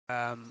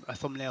a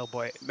thumbnail,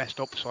 but it messed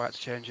up, so I had to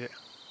change it.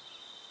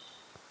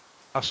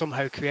 I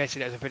somehow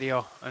created it as a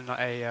video and not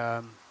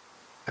a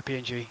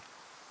PNG.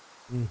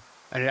 Mm.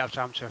 I didn't have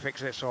time to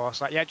fix it, so I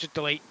was like, yeah, just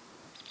delete.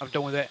 I'm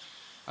done with it.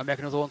 I'll make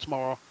another one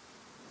tomorrow.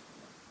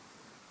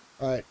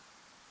 All right.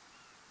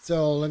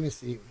 So let me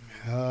see.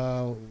 We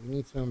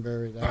need to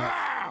unbury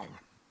that.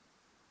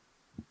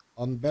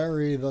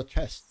 Unbury the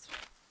chest.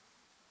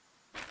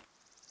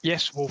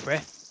 Yes,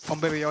 Wolfie.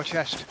 Unbury your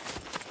chest.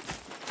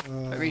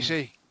 Let me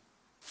see.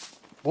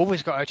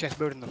 Wolfie's got her chest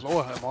buried in the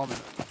floor at the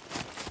moment.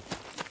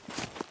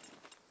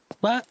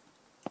 What?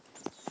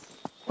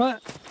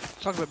 What?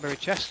 Talking about buried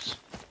chests.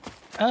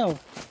 Oh.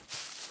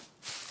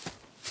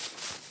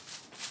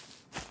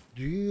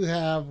 Do you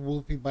have,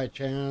 Wolfie, by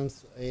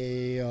chance,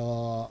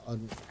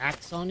 an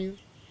axe on you?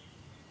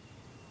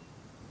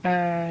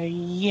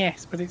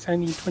 Yes, but it's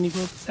only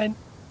 24%.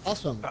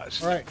 Awesome.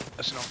 That's, all right.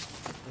 That's enough.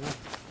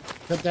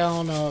 Cut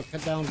down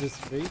this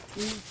tree,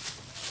 please.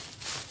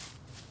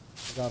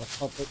 I got a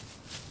puppet.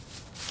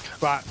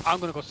 Right, I'm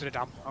gonna go to the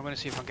dam. I'm gonna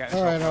see if I can get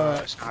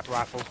a sniper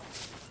rifle.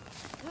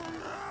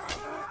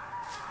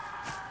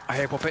 I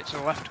hear puppet to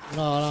the left.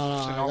 No,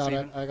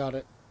 I got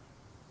it.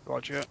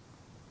 Roger.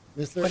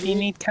 Mr. What do you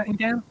need cutting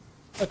down?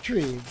 A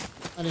tree.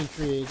 Any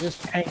tree.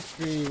 This okay.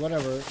 tree,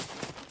 whatever.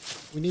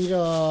 We need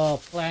a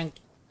plank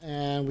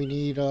and we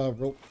need a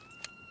rope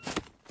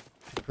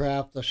to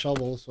craft a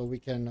shovel so we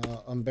can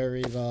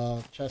unbury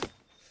the chest.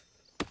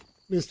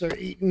 Mr.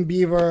 Eaton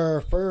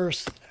Beaver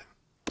first.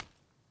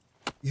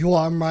 You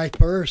are my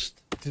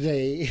first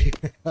today.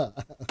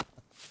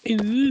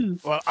 Ooh.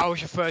 Well, I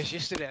was your first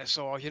yesterday,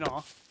 so you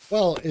know.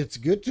 Well, it's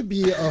good to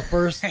be a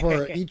first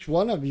for each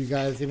one of you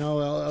guys, you know,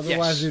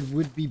 otherwise yes. It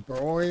would be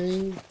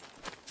boring.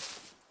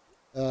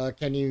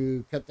 Can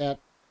you cut that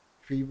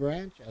tree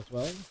branch as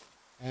well?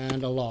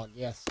 And a log,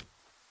 yes.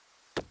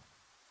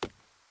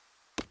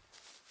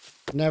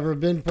 Never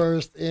been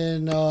first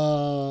in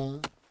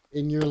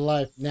your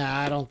life.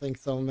 Nah, I don't think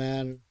so,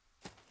 man.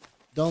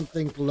 Don't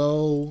think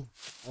low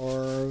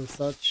or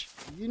such.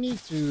 You need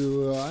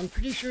to, I'm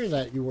pretty sure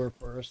that you were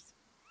first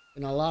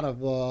in a lot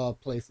of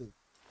places.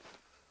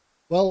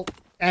 Well,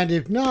 and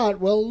if not,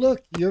 well,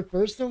 look, you're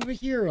first over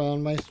here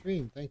on my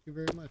stream. Thank you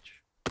very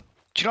much. Do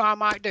you know what I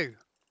might do?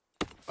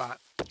 Right,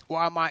 what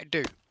I might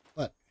do?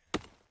 What?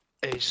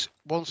 Is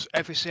once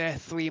every, say,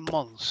 3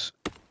 months,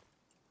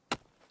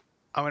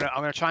 I'm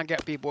gonna try and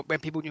get people, when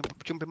people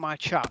jump in my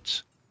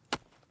chats,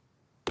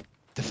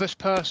 the first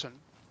person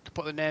to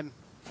put the name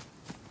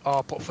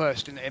or put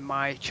first in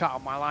my chat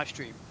on my live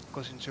stream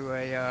goes into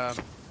a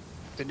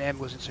the name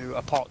goes into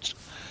a pot,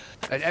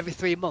 and every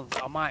 3 months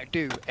I might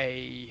do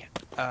a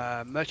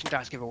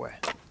merchandise giveaway.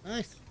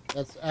 Nice.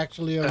 That's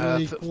actually a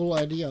really cool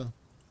idea.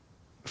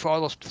 For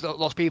all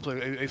those people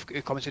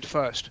who commented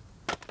first.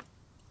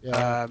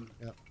 Yeah.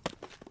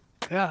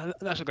 Yeah,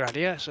 that's a good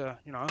idea. So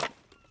you know.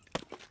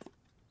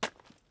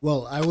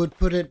 Well, I would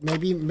put it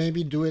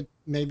maybe do it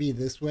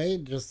this way,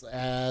 just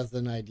as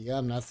an idea.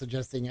 I'm not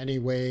suggesting in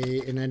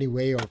any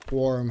way or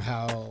form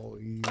how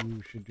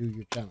you should do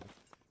your channel,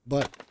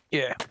 but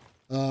yeah.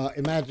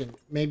 Imagine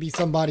maybe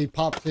somebody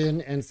pops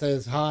in and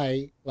says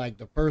hi, like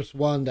the first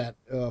one that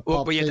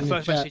pops in the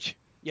first chat, message.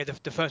 Yeah,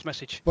 the first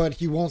message. But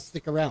he won't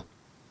stick around.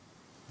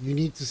 You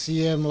need to see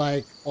him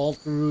like all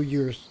through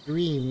your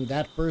stream.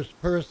 That first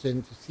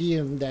person to see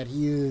him that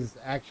he is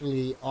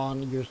actually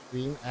on your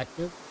stream,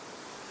 active.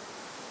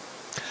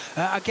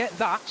 I get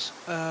that.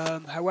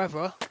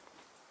 However,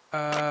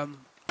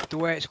 the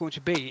way it's going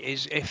to be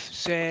is if,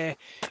 say,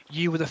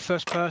 you were the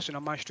first person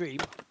on my stream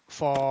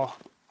for,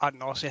 I don't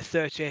know, say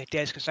 30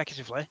 days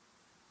consecutively,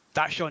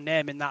 that's your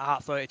name in that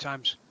heart 30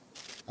 times.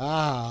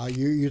 Ah,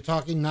 you're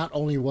talking not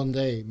only one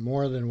day,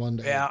 more than one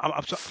day. Yeah,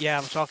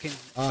 I'm talking.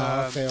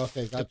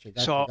 Okay, gotcha.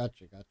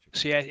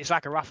 So yeah, it's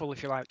like a raffle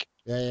if you like.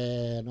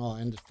 Yeah, no,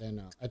 I understand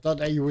now. I thought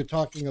that you were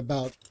talking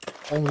about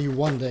only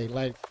one day.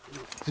 Like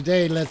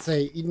today, let's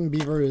say Eden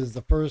Beaver is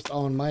the first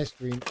on my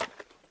stream,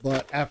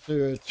 but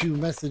after 2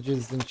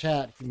 messages in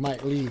chat, he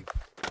might leave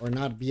or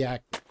not be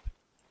active,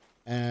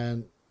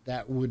 and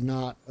that would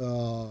not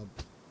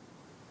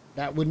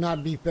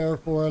be fair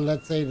for,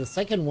 let's say, the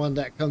second one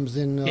that comes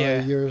in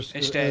your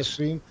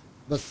stream,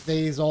 but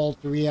stays all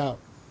 3 hours.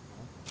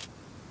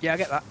 Yeah, I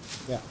get that.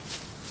 Yeah.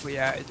 But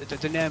yeah,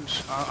 the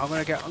names. I'm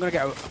gonna get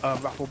a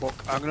raffle book.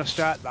 I'm gonna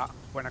start that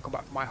when I come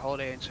back from my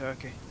holiday in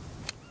Turkey.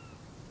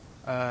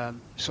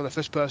 So the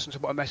first person to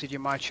put a message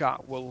in my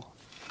chat will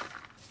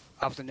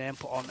have the name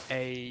put on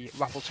a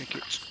raffle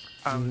ticket,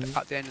 and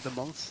at the end of the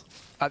month,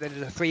 at the end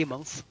of the 3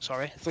 months,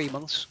 sorry, 3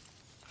 months,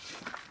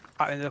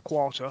 at the end of the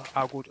quarter,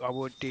 I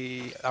will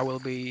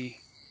be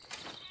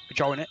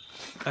drawing it,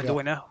 and the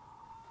winner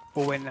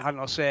will win, I don't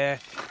know, say,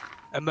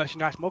 a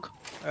merchandise mug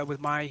with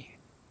my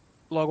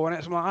logo on it,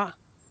 something like that.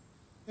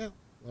 Yeah,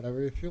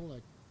 whatever you feel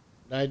like.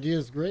 The idea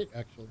is great,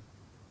 actually.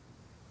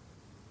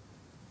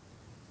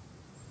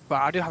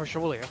 But I do have a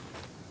shovel here,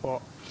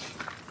 but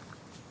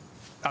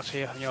that's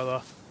here, and you're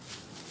there.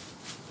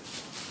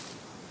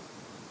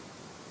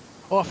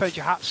 Oh, I found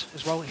your hats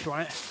as well, if you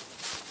want it.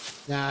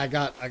 Nah, I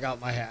got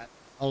my hat.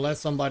 Unless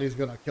somebody's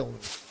gonna kill me.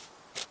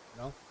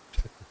 No?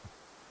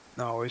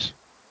 No worries.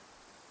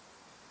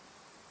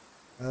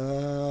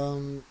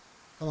 Come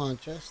on,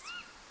 chest.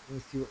 Let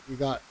me see what you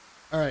got.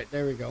 Alright,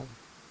 there we go.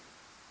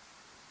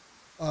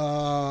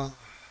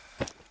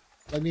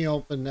 Let me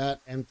open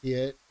that, empty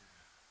it.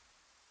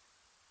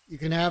 You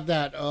can have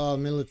that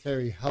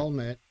military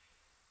helmet.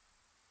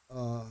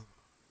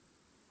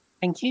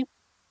 Thank you.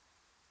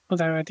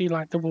 Although I do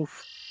like the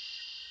wolf.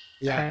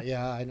 Yeah,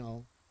 yeah, I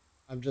know.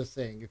 I'm just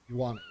saying if you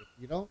want it.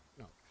 If you don't,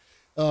 no.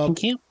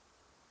 Thank you.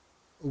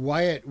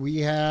 Wyatt, we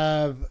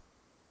have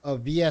a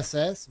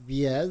VSS,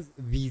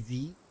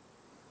 VZ,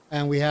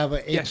 and we have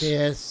a Yes.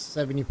 AKS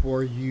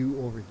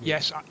 74U over here.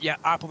 Yes, yeah,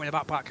 I put them in the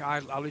backpack.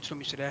 I'll lose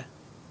some today.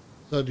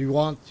 So do you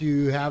want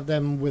to have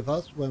them with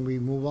us when we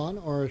move on,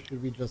 or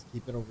should we just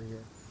keep it over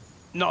here?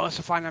 No, that's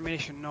a fine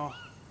ammunition, no.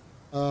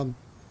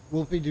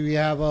 Wolfie, do we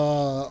have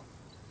a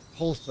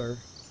holster?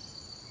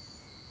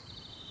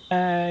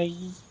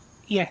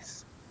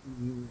 Yes.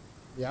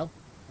 Yeah?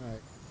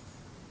 Alright.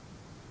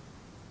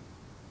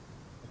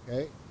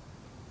 Okay.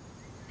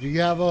 Do you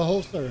have a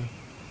holster?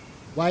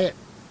 Wyatt?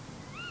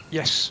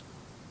 Yes.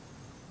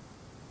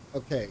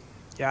 Okay.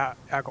 Yeah,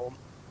 I got one.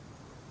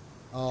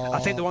 I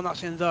think the one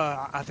that's in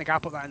there, I think I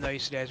put that in there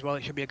yesterday as well.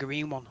 It should be a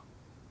green one.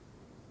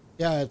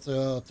 Yeah, it's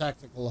a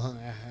tactical hunt.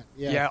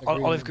 Yeah, it's a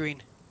green olive one.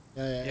 green.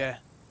 Yeah.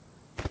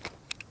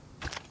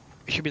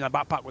 It should be in the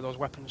backpack with those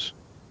weapons.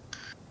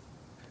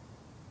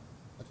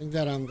 I think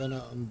that I'm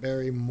gonna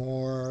bury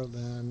more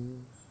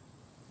than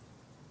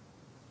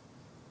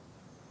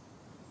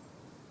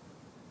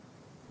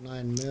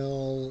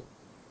 9mm.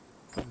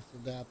 This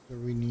adapter,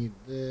 we need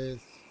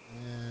this,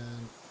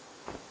 and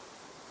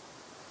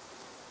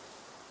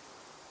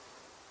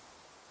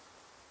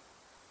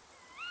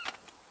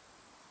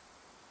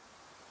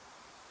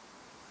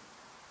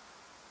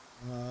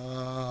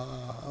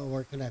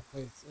where can I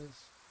place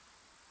this?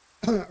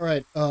 All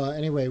right.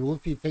 Anyway,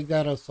 Wolfie, take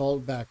that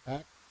assault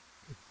backpack.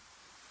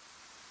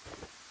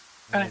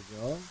 There we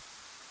go.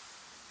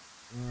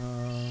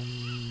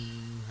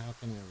 How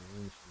can I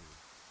arrange these?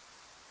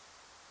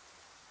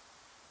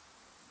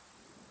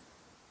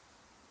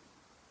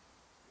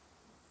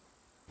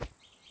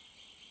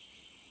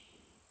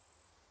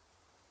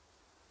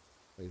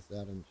 Place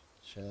that in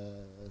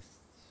chest.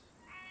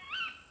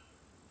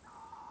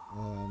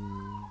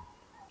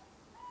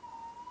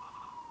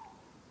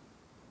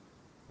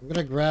 I'm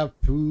gonna grab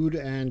food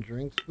and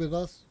drinks with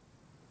us.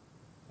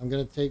 I'm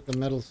gonna take the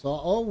metal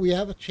saw. Oh, we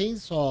have a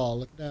chainsaw.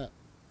 Look at that.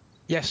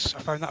 Yes, I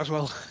found that as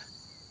well.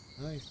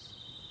 Nice.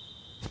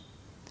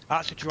 I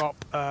had to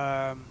drop,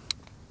 I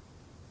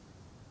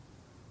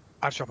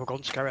had to drop a gun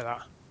to carry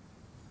that.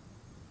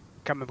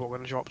 Can't remember what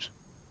gun I dropped.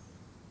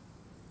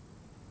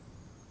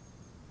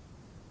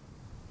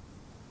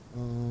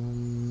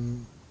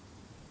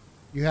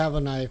 You have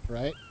a knife,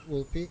 right,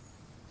 Wolfie?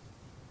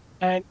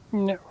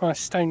 No, a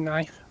stone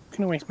knife.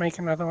 Can always make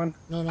another one.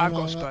 No, I've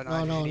got a spare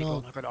knife if you need no.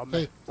 one. I've got it on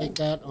me. Take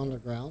that on the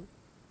ground.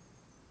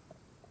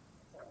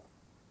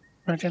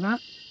 Roger that.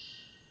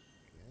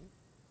 Okay.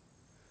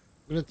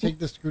 We're gonna take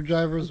the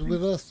screwdrivers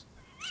with us.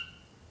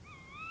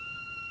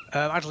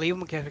 I'd leave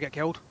them in case we get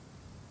killed.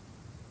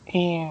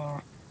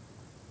 Yeah.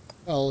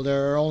 Well,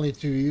 there are only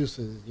 2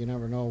 uses. You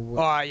never know.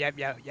 Oh,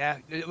 yeah.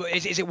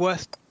 Is it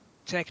worth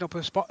taking up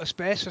a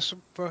space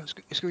for a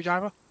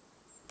screwdriver?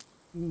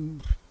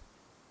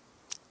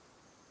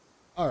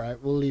 All right,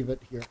 we'll leave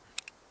it here.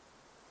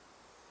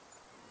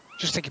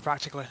 Just thinking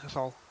practically, that's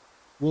all.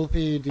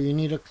 Wolfie, do you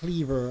need a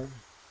cleaver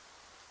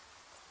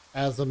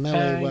as a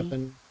melee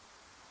weapon?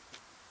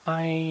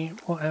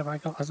 What have I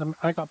got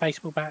I got a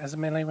baseball bat as a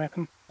melee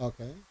weapon.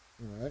 Okay,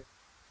 all right.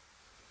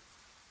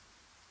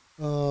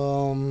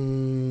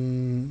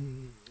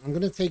 I'm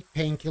gonna take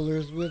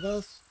painkillers with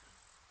us.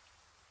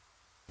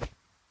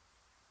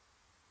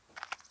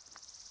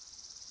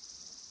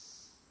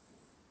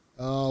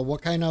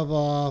 What kind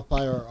of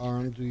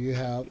firearm do you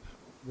have,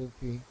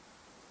 Wolfie?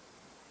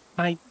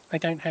 I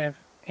don't have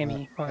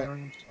any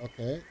firearms.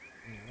 Okay,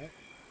 all right.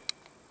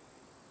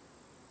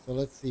 So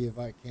let's see if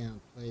I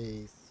can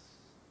place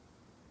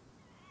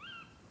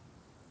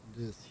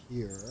this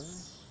here.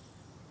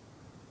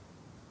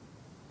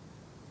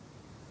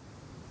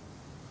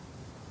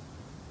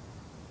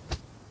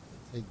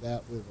 Take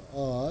that with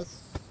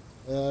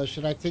us.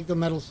 Should I take the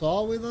metal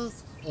saw with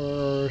us,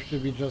 or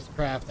should we just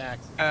craft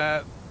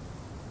axes?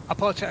 I'll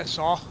probably take a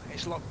saw.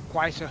 It's a lot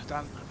quieter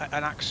than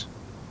an axe.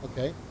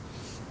 Okay.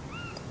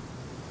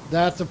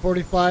 That's a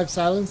 45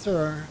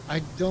 silencer. I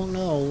don't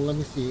know. Let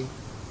me see.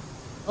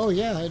 Oh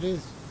yeah, it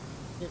is.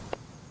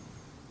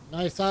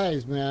 Nice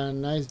eyes,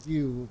 man. Nice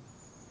view.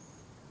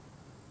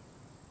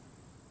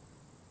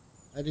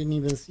 I didn't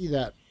even see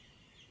that.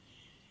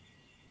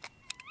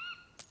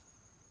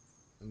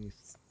 Let me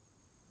start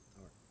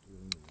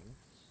doing this.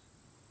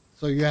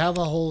 So you have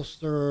a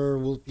holster,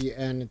 Wolfie,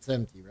 and it's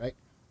empty, right?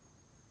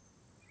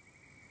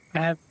 I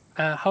have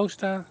a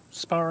holster,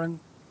 sporran.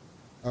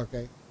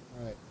 Okay,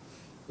 all right.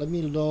 Let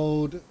me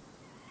load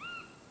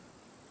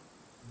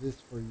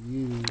this for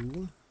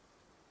you.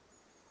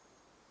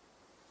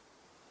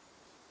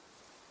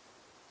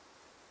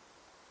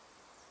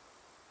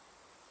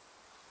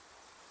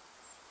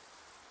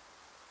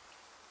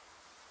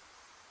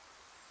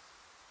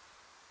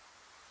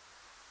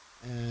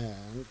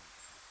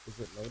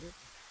 it loaded?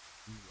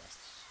 Yes.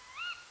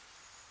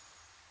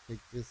 Take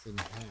this in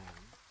hand.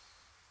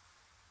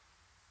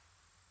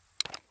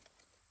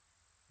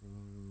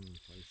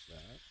 Place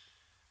that.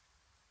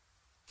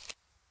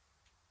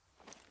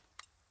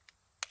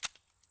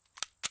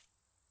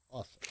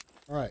 Awesome.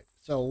 All right.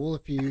 So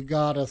Wolfie, you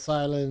got a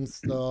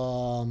silenced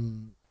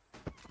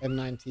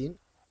M19,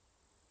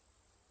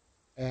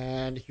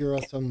 and here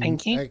are some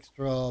Thank you.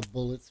 extra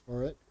bullets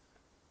for it.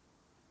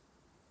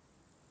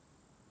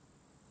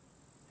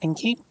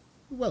 Thank you.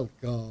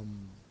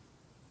 Welcome.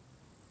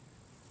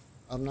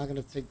 I'm not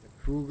gonna take the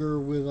Kruger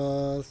with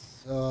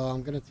us.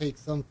 I'm gonna take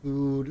some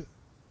food.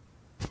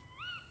 Do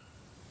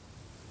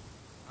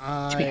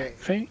we have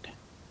food?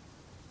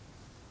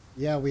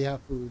 Yeah, we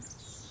have food.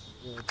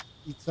 We'll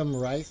eat some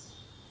rice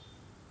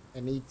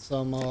and eat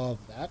some of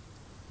that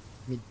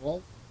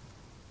meatball.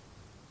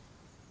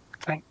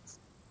 Thanks.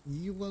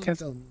 You're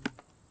welcome.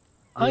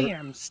 I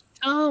am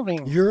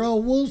starving. You're a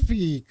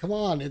Wolfie. Come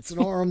on, it's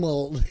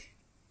normal.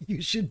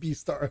 You should be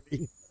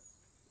starving,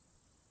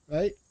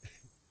 right?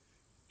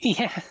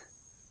 Yeah.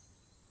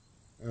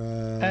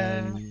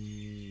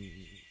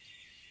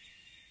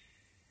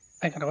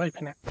 I gotta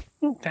open it.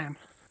 Oh, damn.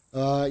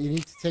 You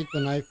need to take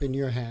the knife in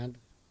your hand.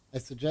 I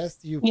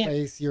suggest you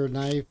place your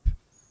knife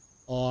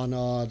on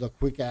the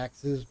quick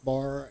access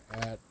bar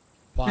at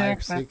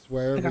 5, 6,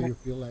 wherever you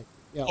feel like.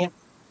 Yeah. Yep.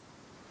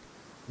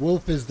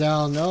 Wolf is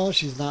down. No,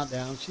 she's not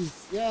down. She's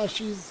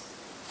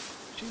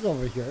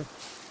over here.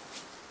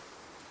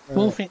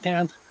 Wolf it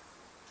down.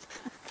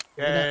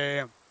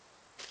 Yeah.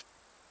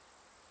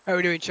 How are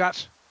we doing,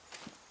 chat?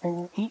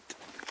 I'll eat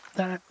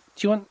that.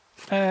 Do you want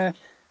the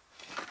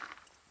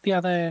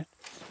other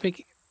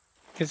spaghetti?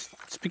 Because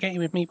spaghetti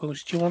with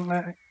meatballs. Do you want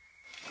that?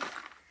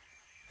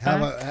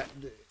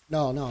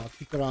 No,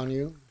 keep it on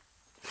you.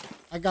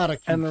 I got a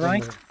cucumber. And the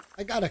right?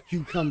 I got a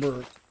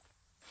cucumber.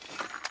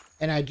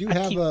 And I do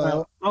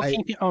I'll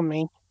keep it on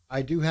me.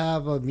 I do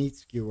have a meat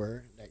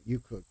skewer that you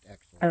cooked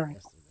actually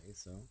yesterday,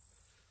 so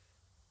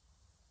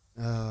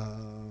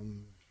let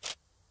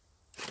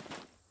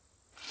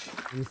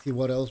me see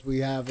what else we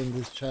have in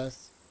this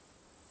chest.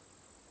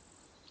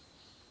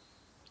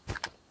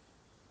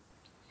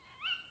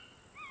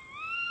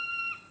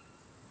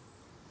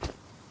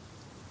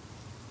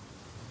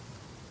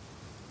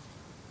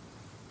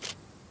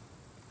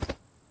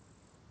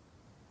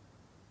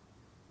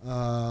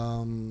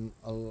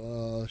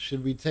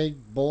 Should we take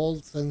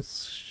bolts and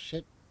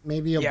shit?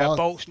 Maybe a box?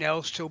 Bolts,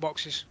 nails,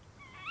 toolboxes.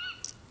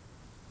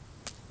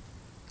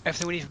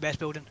 Everything we need for base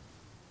building.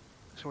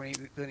 So we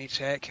need to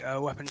take a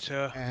weapon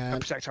to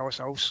protect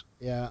ourselves.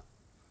 Yeah.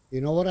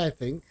 You know what I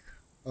think?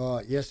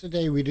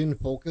 Yesterday we didn't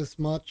focus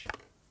much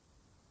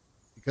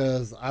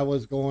because I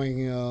was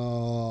going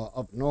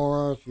up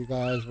north. You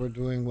guys were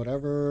doing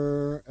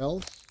whatever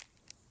else.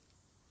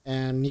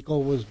 And Nico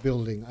was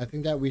building. I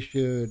think that we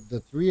should,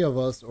 the three of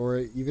us, or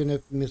even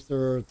if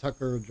Mr.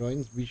 Tucker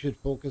joins, we should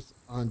focus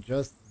on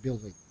just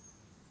building.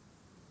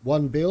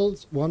 One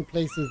builds, one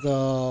places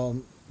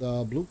the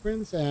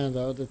blueprints, and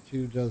the other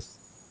two just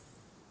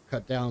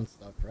cut down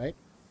stuff, right?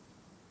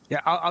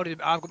 Yeah,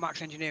 I've got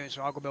max engineering,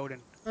 so I'll go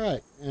building. All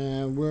right,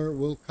 and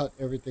we'll cut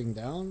everything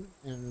down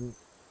and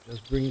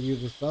just bring you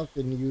the stuff,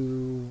 and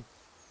you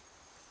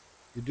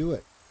do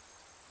it.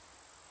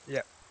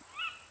 Yep.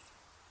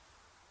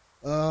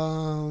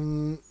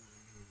 I'm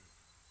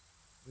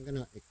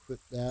gonna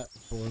equip that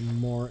for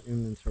more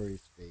inventory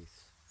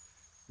space.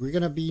 We're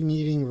gonna be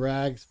needing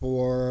rags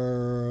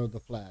for the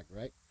flag,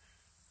 right?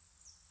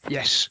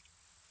 Yes.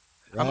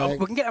 We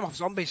can get them off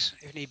zombies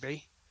if need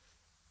be.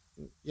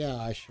 Yeah,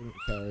 I shouldn't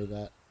carry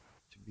that,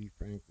 to be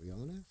frankly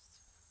honest.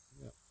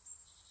 Yep.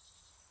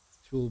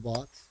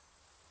 Toolbox.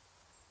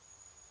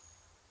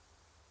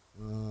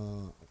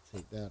 I'll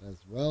take that as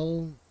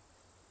well.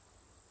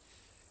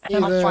 Hey,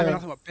 I'm not finding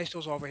nothing but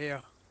pistols over here.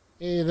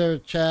 Hey there,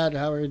 Chad.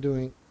 How are you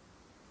doing?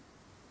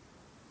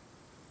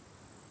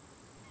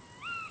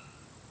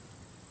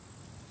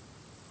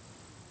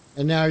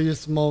 And now you're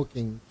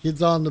smoking.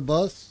 Kids on the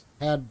bus?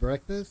 Had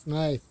breakfast?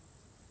 Nice.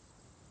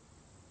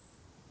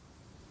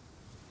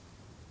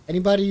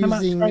 Anybody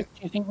using... How much rope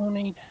do you think we'll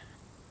need?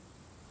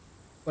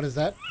 What is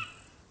that?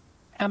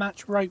 How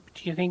much rope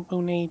do you think we'll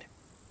need?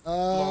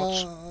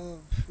 Lots.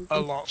 A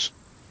lot.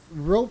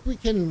 Rope we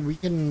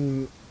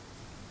can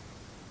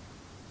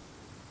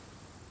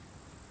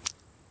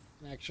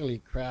actually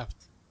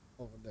craft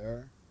over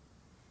there.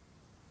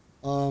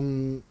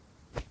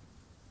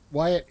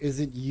 Wyatt,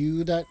 is it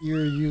you that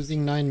you're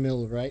using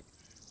 9mm, right?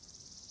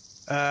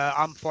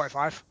 I'm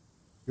 45.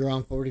 You're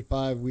on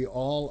 45. We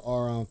all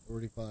are on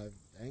 45.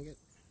 Dang it.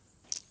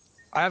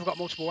 I have got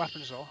multiple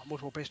weapons though,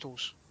 multiple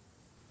pistols.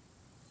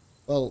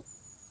 Well,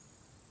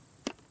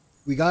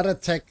 we got a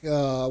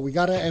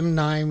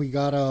M9, we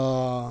got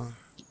a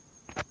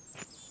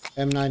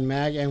M9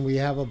 mag, and we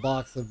have a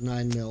box of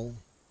 9mm.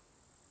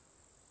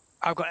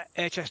 I've got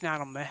HS9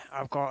 on me.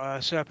 I've got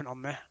a Serpent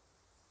on me.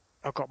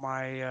 I've got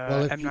my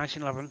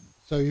M1911.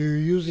 So you're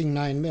using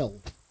 9mm?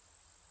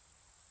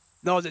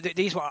 No,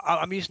 these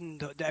I'm using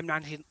the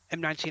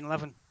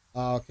M1911.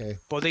 Oh, okay.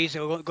 But these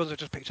are guns I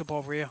just picked up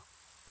over here.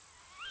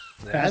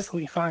 That's Stressed?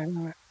 absolutely fine,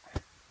 isn't it?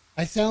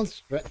 I sound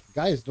stressed.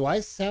 Guys, do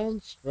I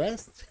sound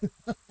stressed?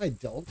 I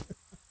don't.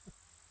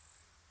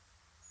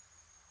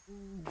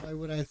 Why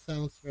would I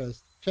sound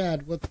stressed?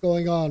 Chad, what's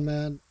going on,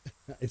 man?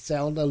 I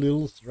sound a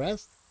little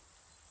stressed?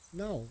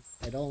 No,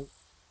 I don't.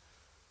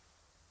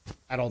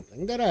 I don't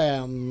think that I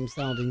am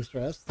sounding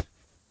stressed.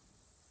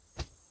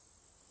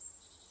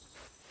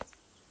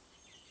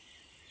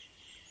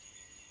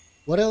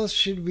 What else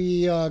should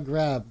we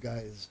grab,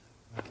 guys?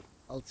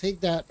 I'll take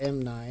that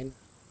M9.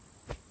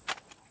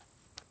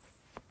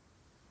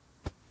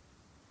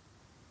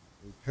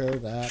 Repair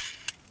that.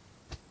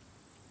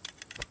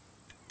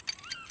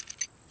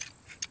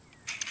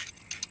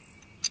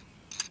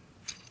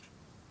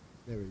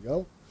 There we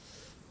go.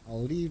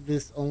 I'll leave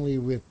this only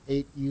with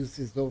 8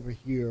 uses over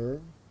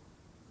here.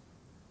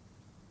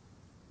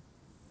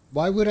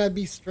 Why would I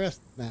be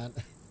stressed, man?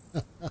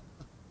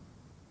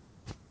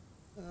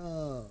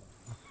 Oh.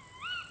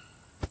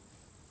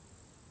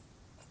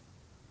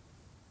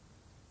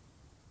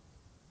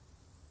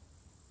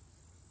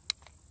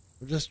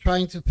 We're just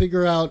trying to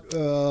figure out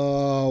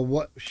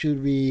what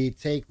should we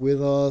take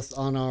with us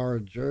on our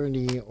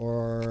journey,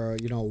 or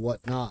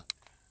what not.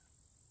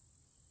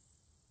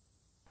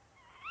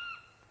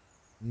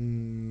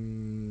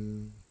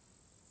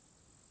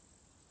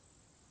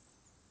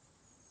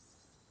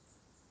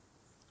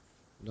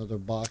 Another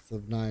box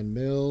of 9mm.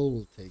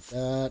 We'll take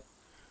that.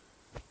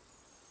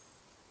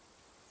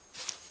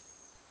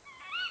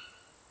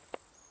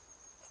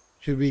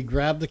 Should we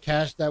grab the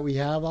cash that we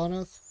have on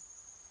us?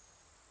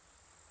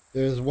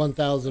 There's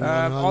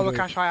 1,100. All the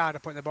cash I had, I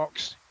put in the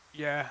box.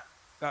 Yeah,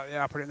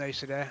 I put it in there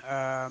today.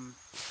 I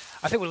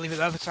think we'll leave it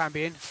there for the time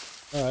being.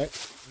 All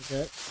right.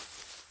 Okay.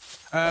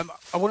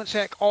 I wouldn't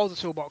take all the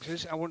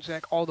toolboxes. I wouldn't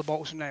take all the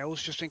bolts and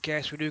nails, just in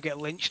case we do get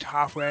lynched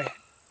halfway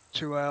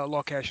to a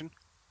location.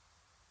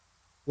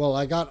 Well,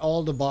 I got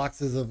all the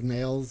boxes of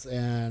nails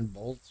and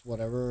bolts,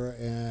 whatever,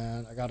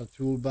 and I got a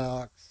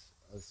toolbox,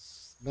 a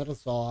metal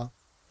saw,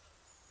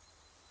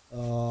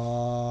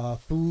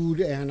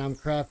 food, and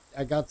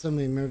I got some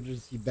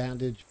emergency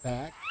bandage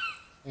pack,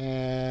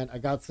 and I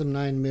got some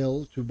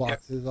 9mm, 2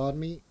 boxes on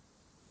me,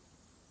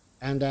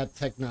 and that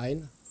Tech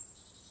 9.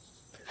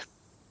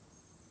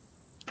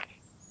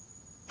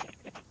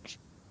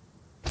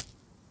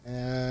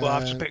 And Well,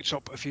 I've just picked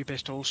up a few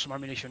pistols, some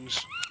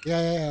ammunitions.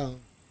 Yeah.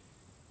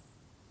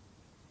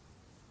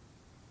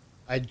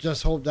 I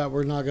just hope that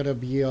we're not gonna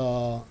be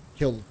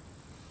killed.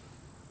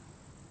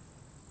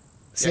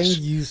 Saying Yes,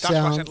 you that's why I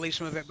sound said leave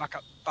some of it back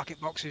in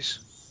boxes.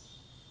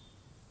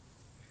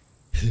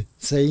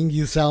 saying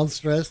you sound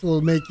stressed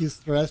will make you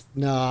stressed.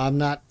 No, I'm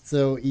not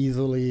so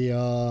easily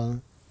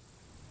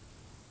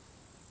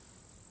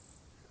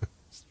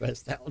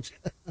stressed out.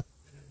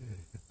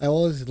 I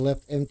always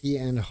left empty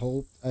and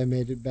hoped I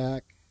made it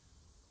back.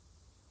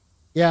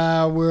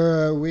 Yeah,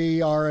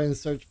 we are in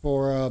search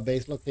for a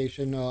base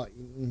location.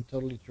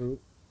 Totally true.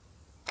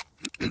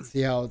 Let's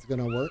see how it's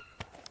gonna work.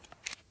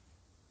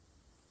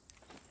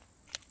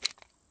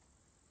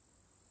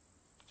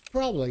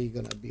 Probably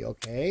gonna be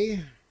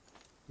okay.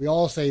 We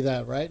all say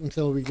that, right?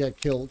 Until we get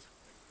killed.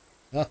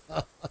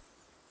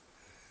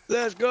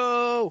 Let's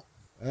go!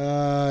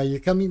 You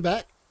coming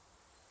back?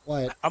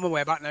 What? I'm on my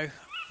way back now.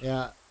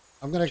 Yeah,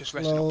 I'm gonna Just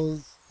resting up.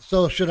 close.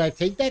 So should I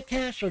take that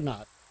cash or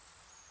not?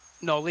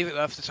 No, leave it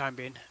there for the time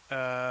being.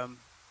 We're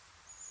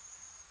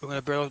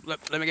gonna bury,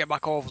 let me get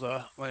back over there.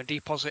 I'm gonna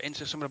deposit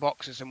into some of the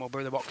boxes, and we'll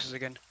bury the boxes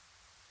again.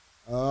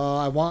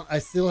 I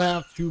still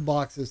have 2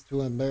 boxes to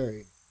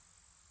unbury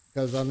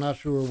because I'm not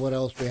sure what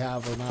else we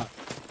have or not.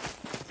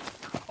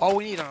 All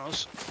we need on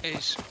us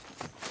is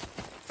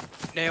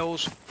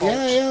nails, bolts,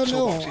 Yeah,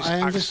 no, toolboxes, I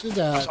axe. understood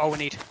that. That's all we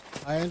need.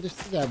 I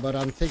understood that, but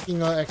I'm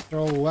taking an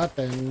extra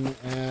weapon,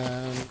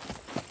 and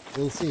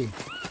we'll see.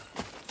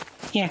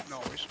 Yeah. No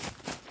worries.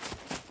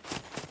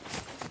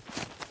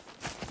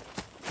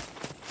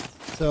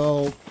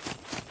 So,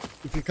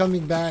 if you're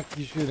coming back,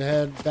 you should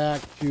head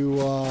back to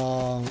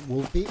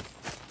Wolf Peak,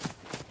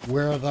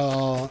 where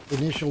the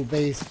initial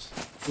base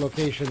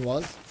location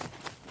was.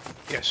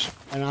 Yes.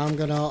 And I'm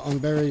gonna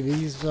unbury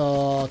these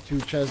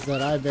 2 chests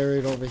that I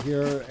buried over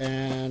here,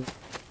 and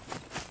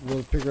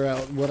we'll figure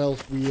out what else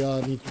we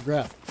need to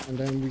grab, and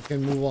then we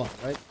can move on,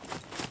 right?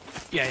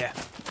 Yeah.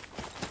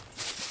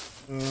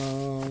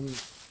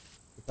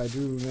 If I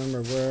do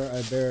remember where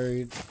I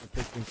buried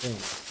the freaking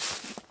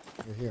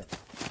thing. You're here.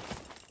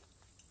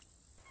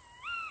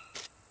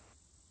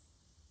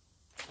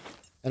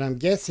 And I'm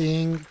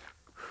guessing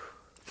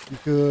you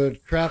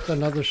could craft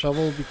another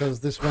shovel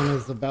because this one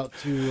is about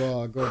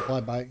to go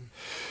bye-bye.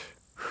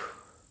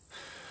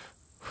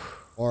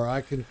 Or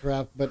I can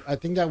craft, but I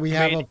think that we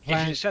have a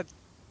plan.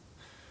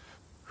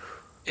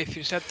 If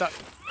you said that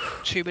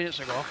 2 minutes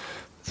ago,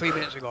 3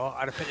 minutes ago,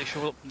 I'd have picked a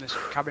shovel up from this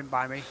cabin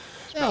by me.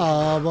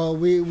 Yeah, well,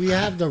 we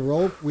have the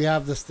rope, we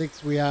have the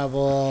sticks, we have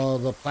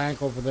the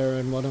plank over there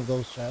in one of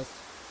those chests.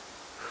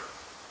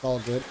 It's all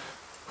good.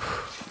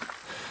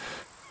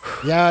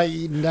 Yeah,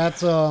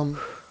 that's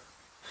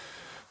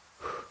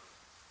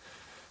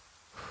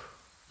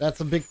That's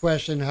a big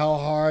question. How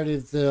hard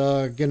it's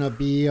gonna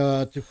be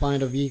to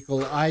find a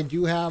vehicle? I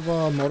do have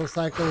a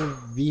motorcycle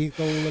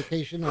vehicle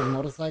location on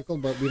motorcycle,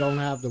 but we don't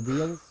have the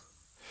wheels.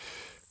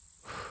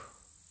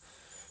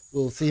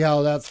 We'll see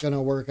how that's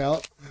gonna work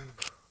out.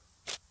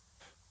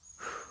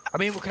 I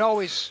mean, we can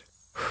always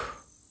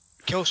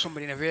kill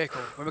somebody in a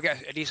vehicle when we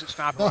get a decent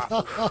sniper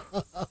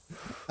rifle.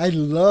 I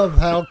love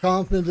how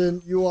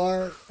confident you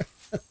are.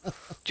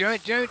 Do you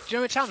know how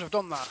many times I've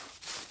done that?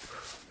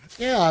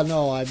 Yeah,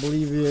 no, I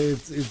believe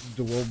it's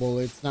doable.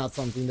 It's not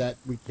something that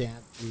we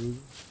can't do.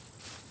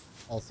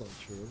 Also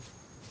true.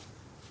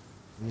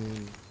 I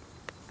mean,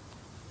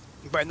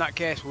 But in that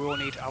case, we will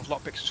need to have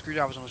lockpicks and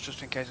screwdrivers on us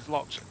just in case it's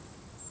locked.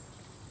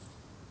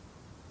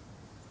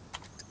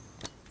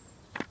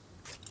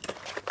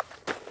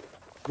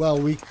 well,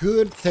 we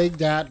could take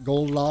that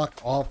gold lock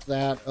off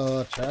that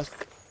chest.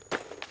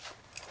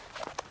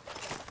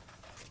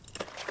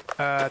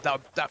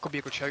 That could be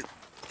a good shout.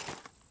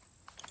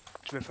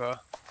 To be fair.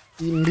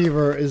 Eaton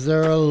Beaver, is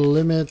there a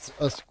limit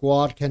a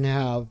squad can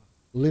have?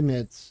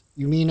 Limits?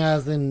 You mean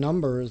as in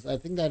numbers? I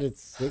think that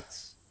it's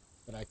 6,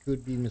 but I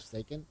could be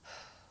mistaken.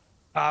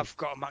 I've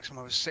got a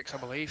maximum of 6, I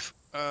believe.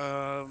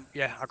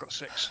 Yeah, I got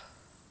 6.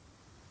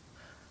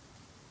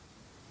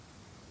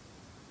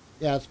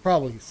 Yeah, it's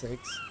probably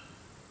 6.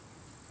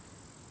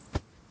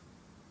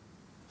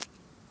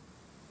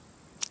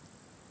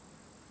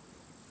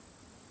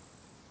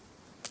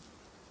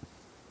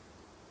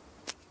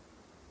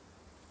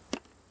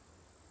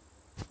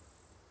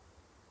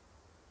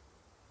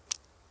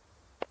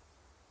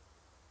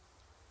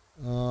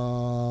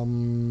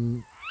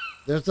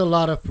 There's a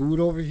lot of food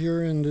over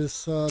here in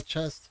this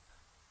chest.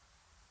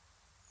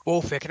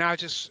 Wolfie, can I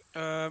just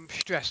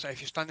stress that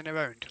if you're standing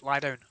around, lie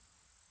down.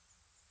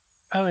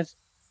 I was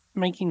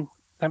making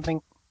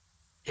something.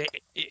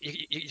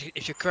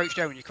 If you crouch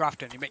down, you're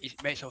crafting, you make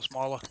yourself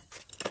smaller.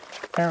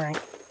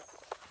 Alright.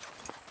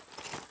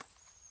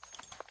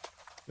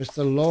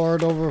 Mr.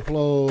 Lord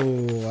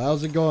Overflow,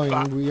 how's it going?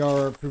 We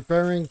are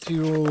preparing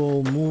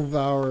to move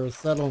our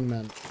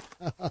settlement.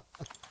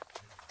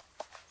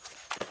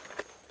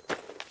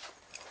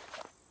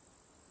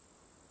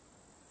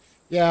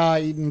 Yeah,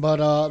 Eden, but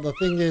the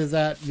thing is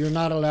that you're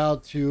not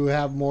allowed to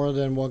have more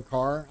than 1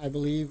 car, I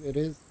believe it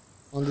is,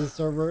 on this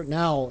server.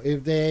 Now,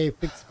 if they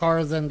fix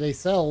cars and they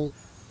sell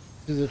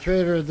to the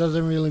trader, it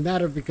doesn't really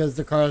matter because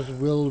the cars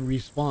will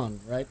respawn,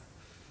 right?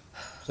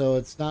 So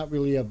it's not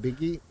really a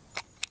biggie.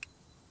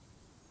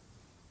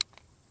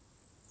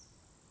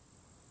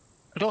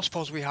 I don't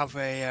suppose we have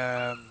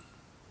a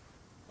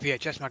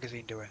VHS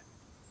magazine, do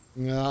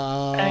we?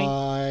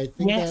 I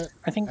think yes, that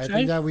I think so.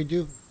 think that we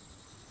do.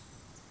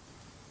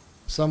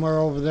 Somewhere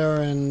over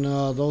there in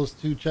those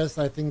 2 chests,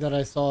 I think that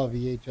I saw a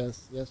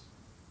VHS. Yes.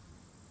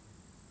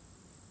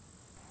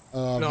 No,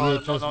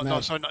 VHS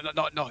no, sorry,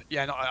 no.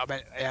 Yeah, no, I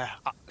meant, yeah.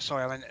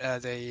 Sorry, I meant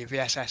the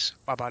VSS.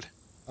 My bad.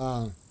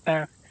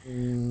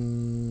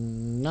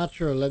 Not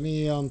sure. Let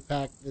me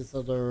unpack this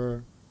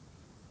other.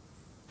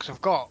 Because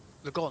I've got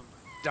the gun,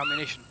 the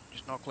ammunition,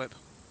 just no clip.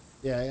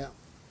 Yeah, yeah.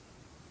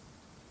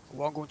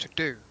 What I'm going to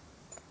do,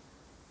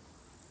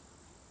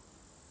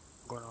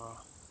 I'm going to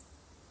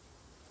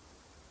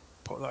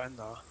put that in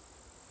there.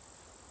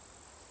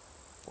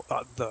 Put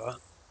that there.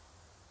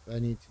 I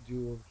need to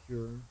do over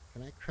here.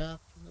 Can I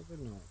craft another?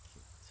 No, I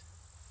can't.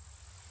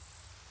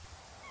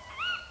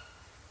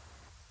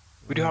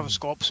 We do have a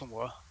scope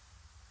somewhere.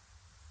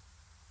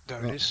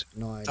 There it is.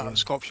 No idea. That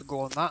scope should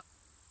go on that.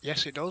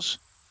 Yes, it does.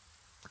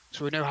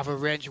 So we now have a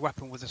ranged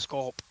weapon with a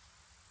scope.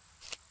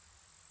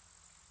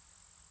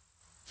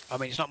 I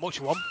mean, it's not much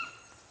of one.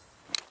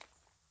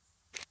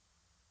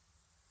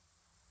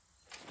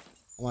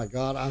 Oh my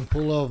god, I'm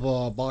full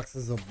of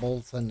boxes of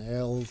bolts and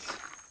nails.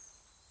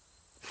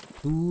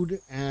 Food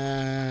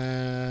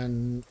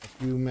and a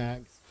few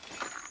mags.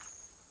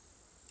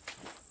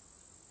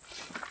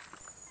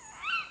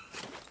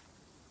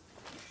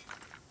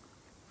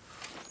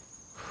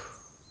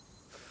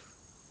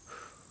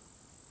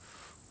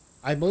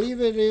 I believe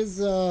it is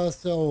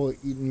so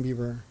Eden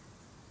Beaver.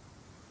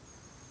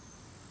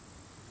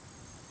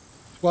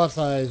 Squad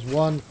size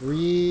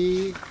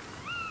 1-3.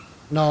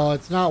 No,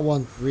 it's not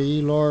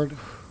 1-3, Lord.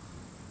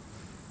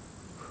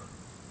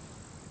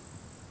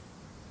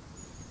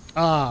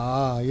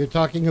 You're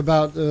talking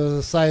about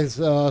size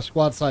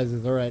squad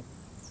sizes, all right.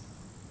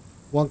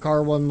 1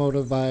 car, 1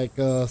 motorbike,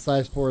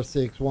 size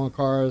 4-6, 1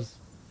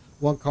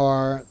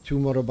 car, 2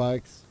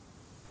 motorbikes.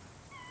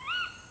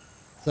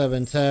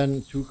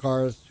 7-10, 2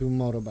 cars, 2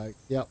 motorbikes.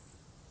 Yep.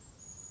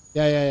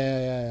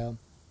 Yeah.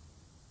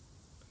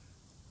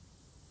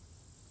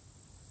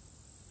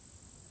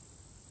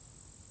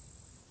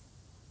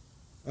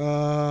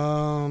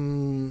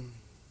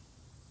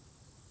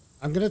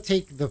 I'm gonna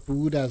take the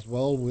food as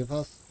well with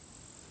us.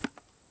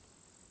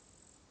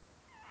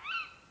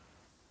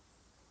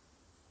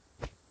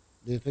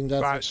 Do you think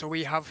that's right? So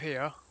we have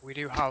here. We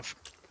do have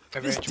a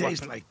This ranged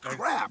tastes weapon. like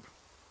crap.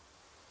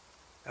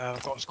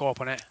 I've got a scope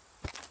on it,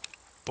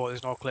 but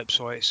there's no clip,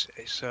 so it's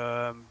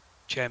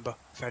chamber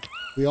fed.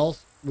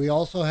 wheels? we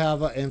also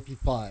have a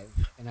MP5,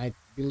 and I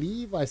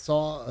believe I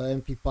saw a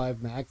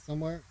MP5 mag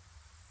somewhere.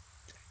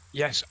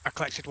 Yes, I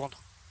collected one.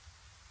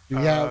 Do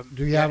you Yeah,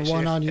 have it's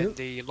one here on you? in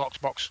the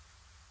locked box.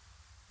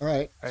 All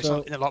right, It's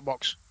on, so in the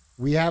lockbox.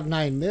 we have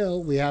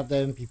 9mm. We have the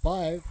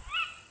MP5.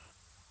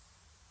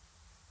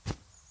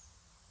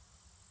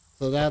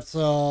 So that's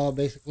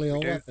basically We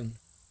a do. weapon.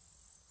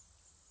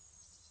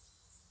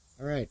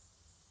 All right.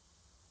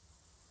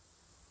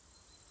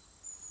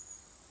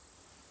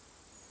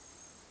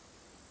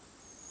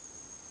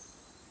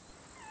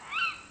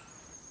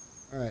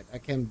 All right, I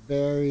can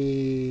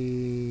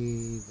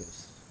bury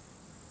this.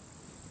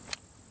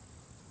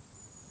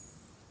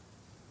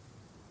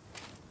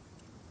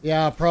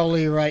 Yeah,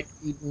 probably right,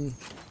 Ethan.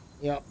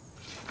 Yep.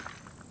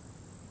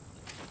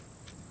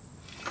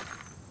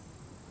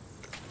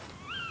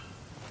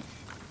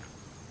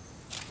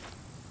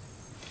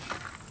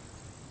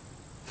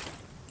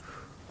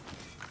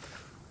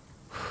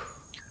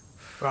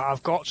 Right,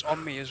 I've got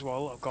on me as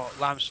well. I've got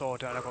lime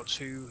soda and I've got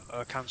 2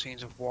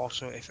 canteens of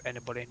water if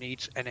anybody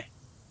needs any.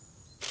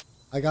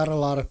 I got a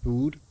lot of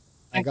food.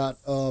 I got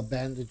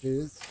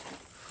bandages.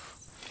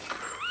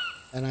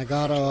 And I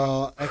got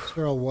a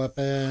extra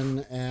weapon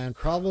and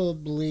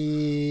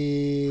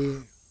probably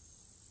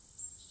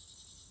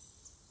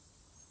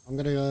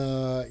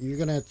you're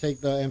gonna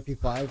take the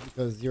MP5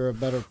 because you're a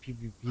better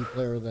PvP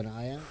player than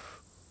I am.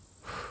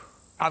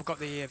 I've got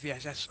the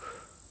VSS.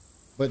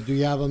 But do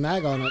you have a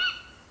mag on it?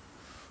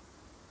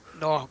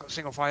 No, I've got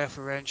single fire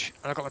for range,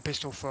 and I've got my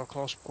pistol for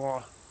close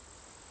quarter.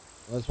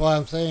 That's why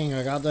I'm saying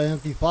I got the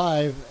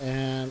MP5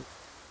 and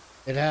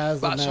it has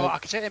a But so mag. I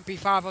could take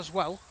MP5 as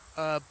well,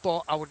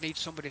 but I would need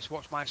somebody to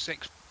watch my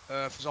 6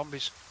 for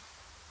zombies.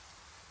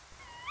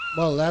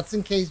 Well, that's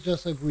in case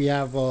just if we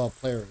have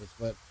players,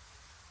 but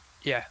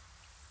Yeah.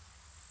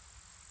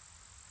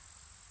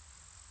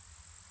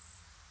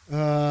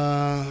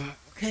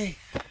 okay.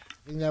 I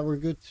think that we're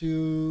good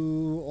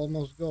to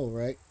almost go,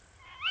 right?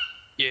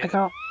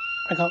 Yeah.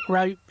 I got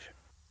rope,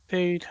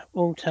 food,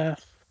 water,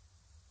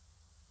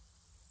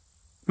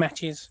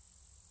 matches.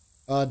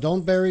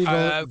 Don't bury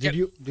those. Get Did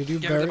you rid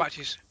of the bury?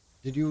 matches.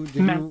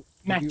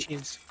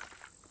 Matches.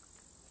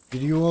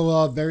 Did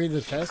you bury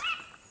the chest?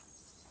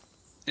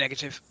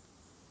 Negative.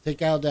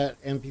 Take out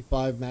that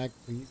MP5 mag,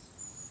 please.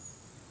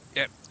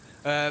 Yep.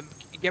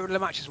 Get rid of the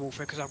matches,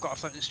 Wolfie, because I've got a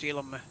flint and steel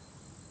on me.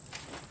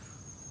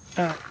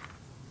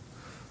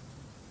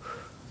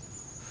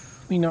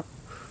 We not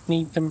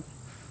need them.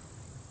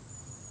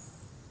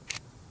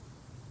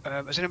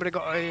 Has anybody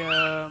got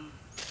a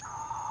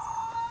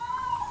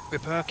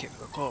repair kit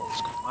for the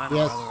clothes?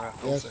 Yes.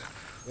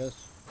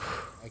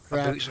 I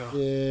My boots are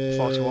crafted.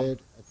 41.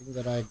 I think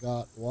that I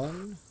got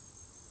one.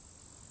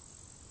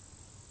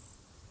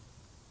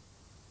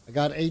 I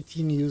got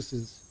 18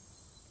 uses.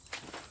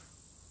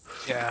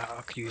 Yeah,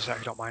 I could use that if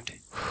you don't mind.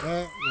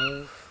 Yeah,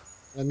 no.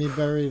 Let me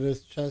bury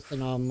this chest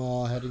and I'm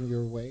heading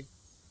your way.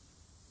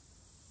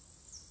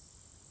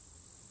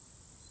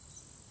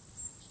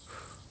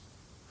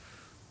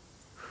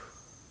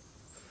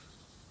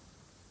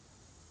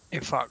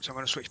 In fact, I'm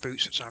going to switch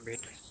boots at the time being.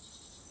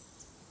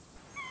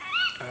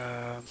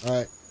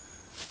 Alright.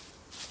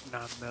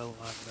 9mm,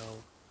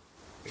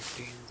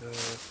 15 the...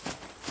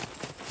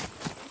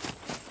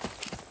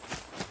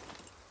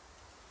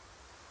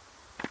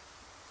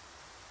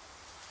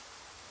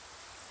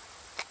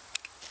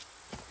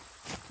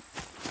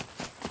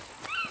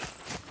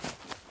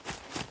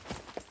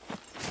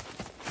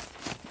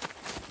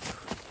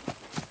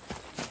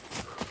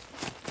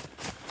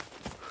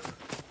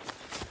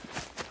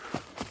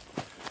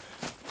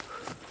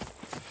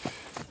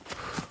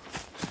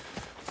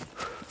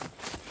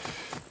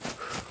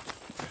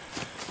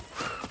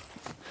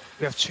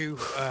 We have 2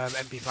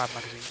 MP5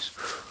 magazines.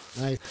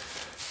 Nice.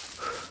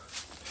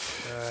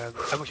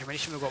 How much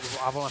ammunition we've got?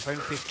 I've only found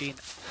 15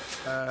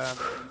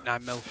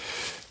 9mm.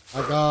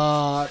 I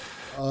got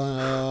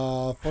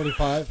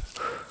 45.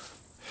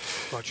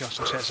 Roger,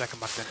 so I'll take a second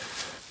back then.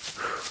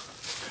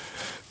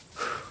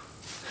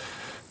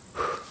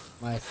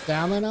 My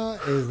stamina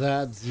is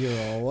at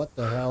 0. What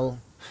the hell?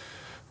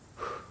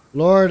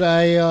 Lord,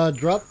 I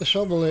dropped the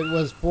shovel. It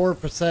was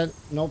 4%.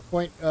 No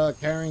point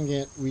carrying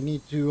it. We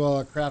need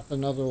to craft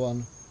another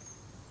one.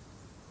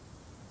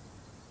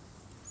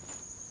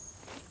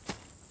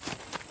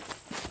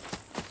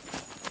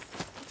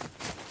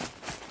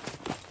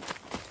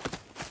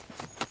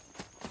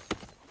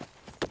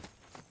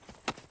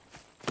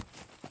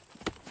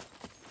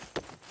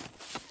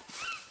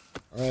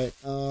 Alright,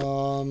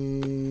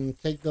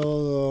 take the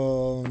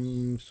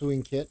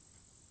sewing kit.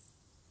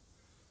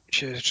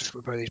 Should just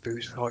repair these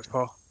boots for like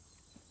 4.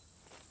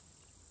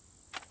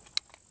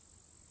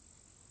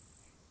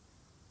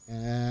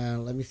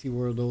 And let me see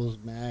where those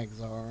mags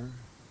are. Do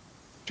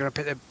you want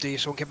to pick the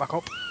sun kit back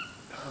up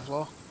on the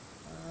floor?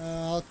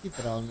 I'll keep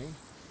it on me.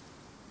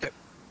 Yep.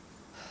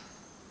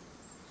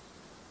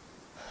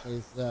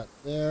 Place that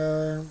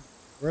there.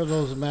 Where are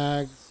those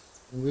mags?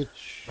 In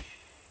which...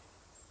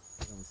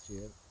 I don't see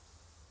it.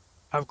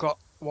 I've got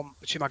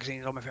two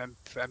magazines on me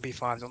for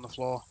MP5s on the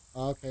floor.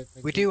 Oh, okay.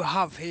 Thank We you. do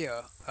have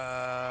here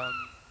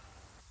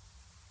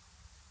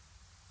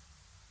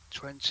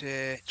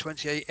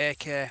 28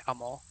 AK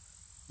ammo.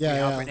 Yeah, We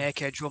have yeah. an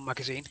AK drum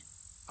magazine,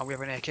 and we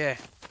have an AK.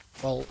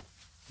 Well,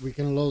 we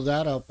can load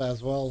that up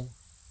as well.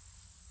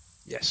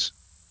 Yes.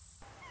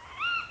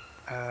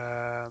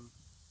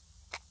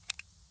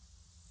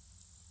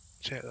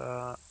 Take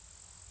that.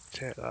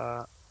 Take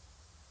that.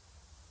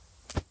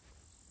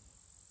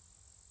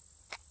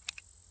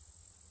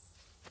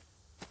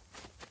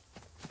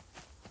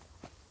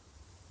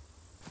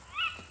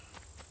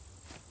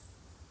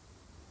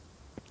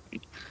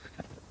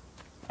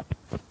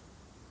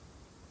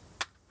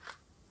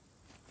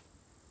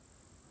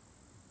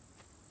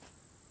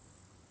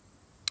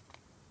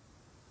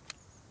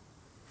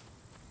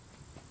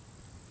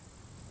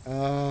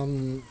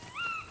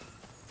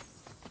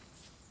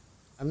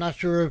 I'm not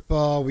sure if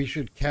we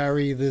should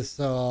carry this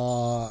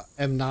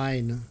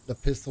M9, the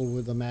pistol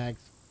with the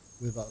mags,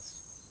 with us.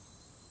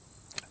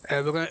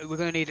 We're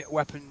gonna need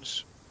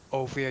weapons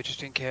over here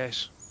just in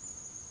case.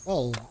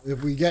 Well,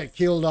 if we get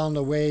killed on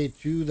the way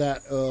to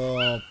that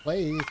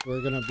place,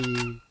 we're gonna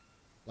be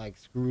like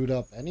screwed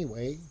up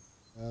anyway.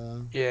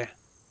 Yeah.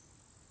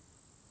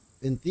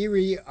 In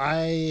theory,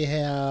 I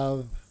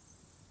have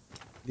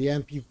the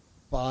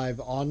MP5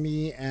 on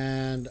me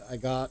and I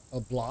got a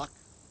block.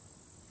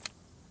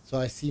 So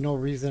I see no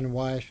reason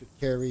why I should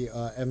carry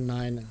a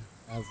M9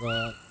 as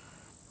a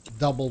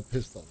double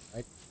pistol,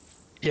 right?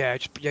 Yeah,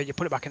 you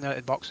put it back in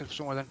the box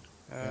somewhere then.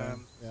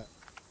 Yeah.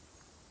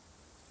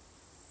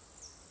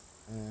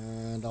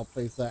 And I'll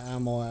place the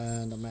ammo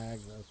and the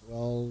mags as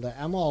well. The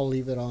ammo, I'll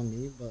leave it on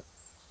me, but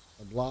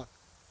the block,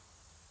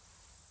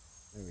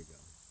 there we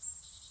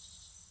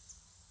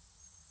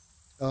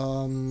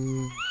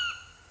go.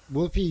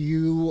 Wolfie,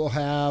 you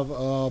have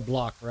a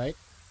block, right?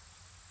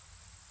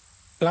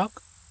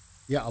 Block?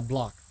 Yeah, a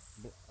block.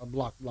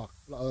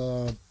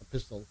 A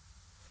pistol.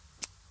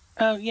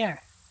 Oh, yeah.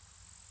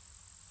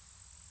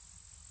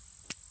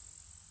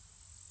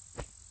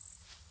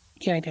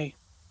 Yeah, I do.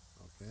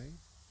 Okay.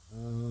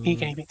 He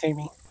gave it to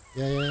me.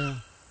 Yeah.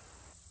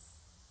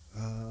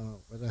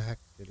 Where the heck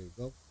did it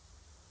go?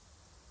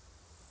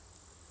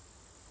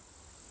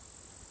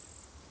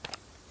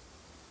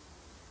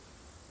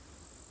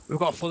 We've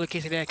got a fully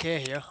kitted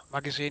AK here.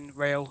 Magazine,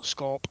 rail,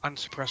 scope, and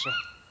suppressor.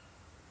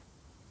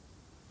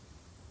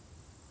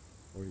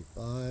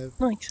 45.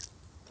 Nice.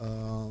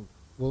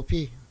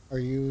 Wolfie, are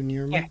you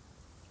near me? Yeah.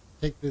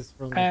 Take this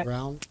from the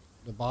ground.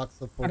 The box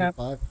of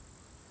 45.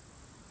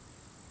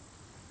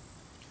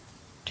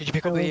 Did you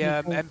pick up the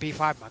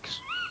MP5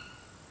 mags?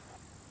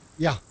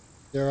 Yeah,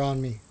 they're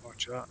on me.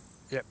 Watch that.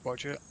 Yep,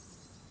 watch it.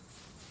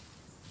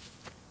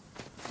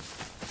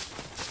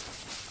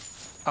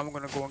 I'm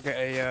gonna go and get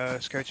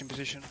a scouting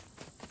position.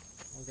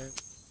 Okay.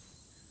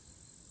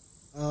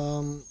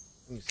 Let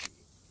me see.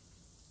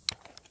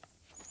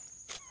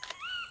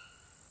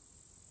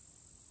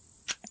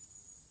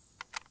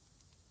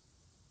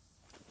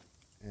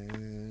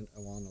 And I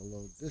want to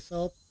load this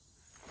up.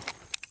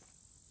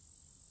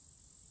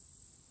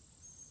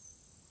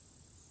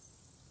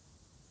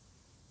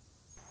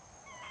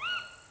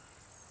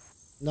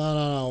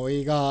 No.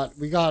 We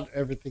got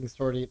everything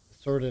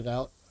sorted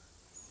out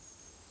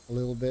a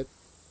little bit.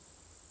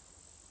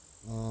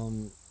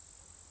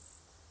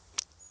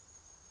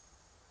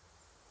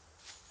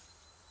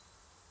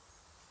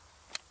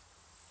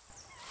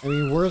 I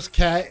mean, worst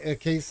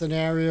case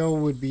scenario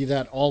would be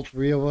that all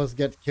three of us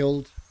get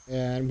killed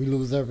and we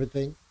lose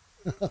everything.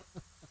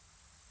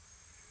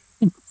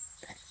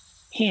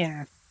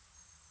 Yeah.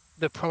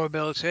 The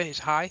probability is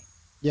high.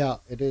 Yeah,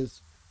 it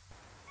is.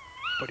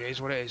 But it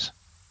is what it is.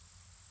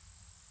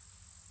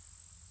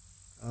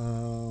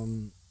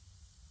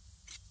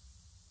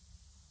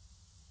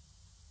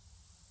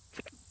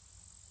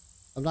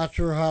 I'm not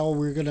sure how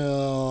we're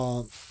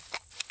gonna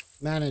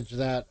manage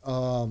that,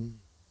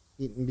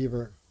 Eaton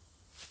Beaver.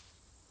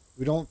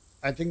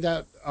 I think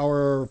that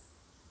our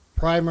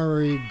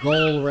primary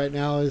goal right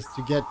now is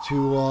to get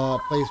to a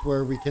place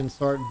where we can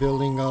start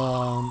building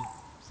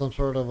some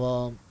sort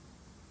of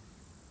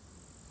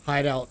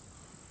hideout.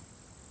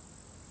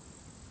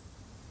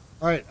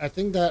 All right, I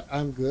think that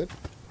I'm good.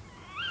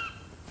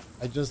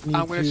 I just need to...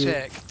 I'm going to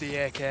take the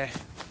AK.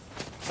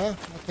 Ah,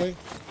 okay.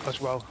 As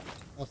well.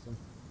 Awesome.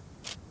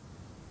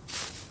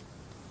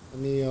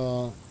 Let me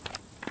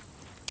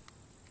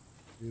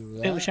do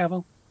that. Build a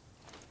shovel.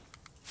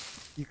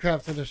 You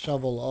crafted a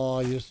shovel. Oh,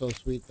 you're so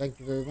sweet. Thank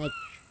you very much.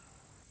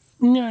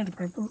 No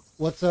problem.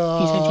 What's He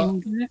said you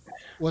would do it.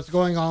 what's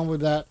going on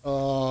with that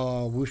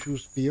wushu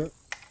spear?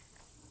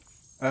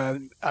 I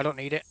don't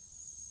need it.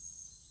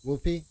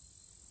 Whoopee?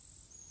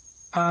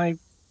 I'll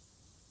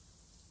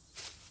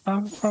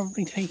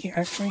probably take it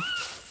actually.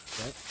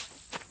 Okay.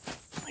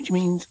 Which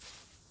means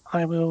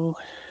I will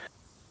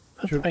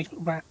put Sure. the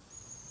baseball bat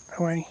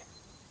away.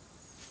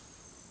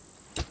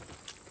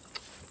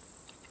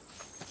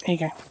 There you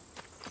go.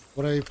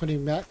 What are you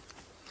putting back?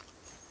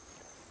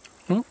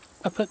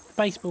 I put the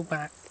baseball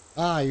bat.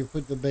 Ah, you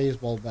put the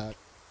baseball bat.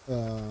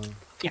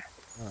 Yeah.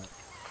 Alright.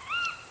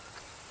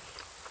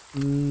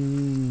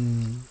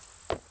 Mm.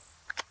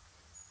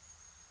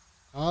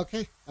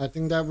 Okay, I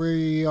think that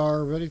we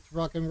are ready to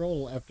rock and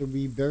roll after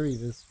we bury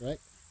this, right?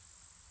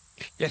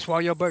 Yes,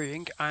 while you're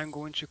burying, I'm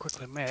going to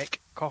quickly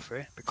make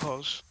coffee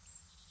because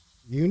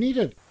You need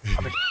it.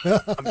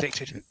 I'm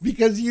addicted.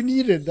 Because you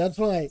need it, that's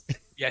why.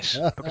 Yes,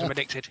 because I'm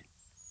addicted.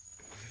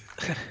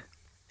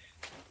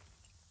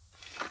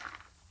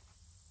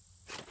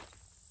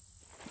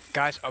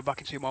 Guys, I'll be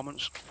back in 2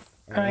 moments.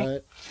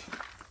 Alright.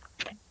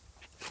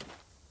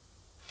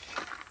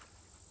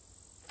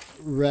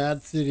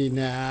 Rad City,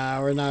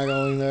 nah, we're not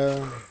going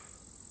there.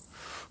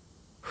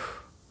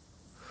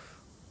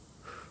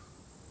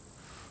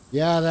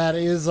 Yeah, that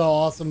is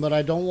awesome, but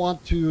I don't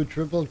want to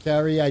triple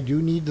carry. I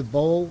do need the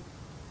bow.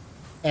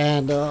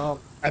 And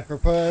I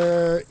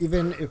prefer,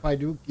 even if I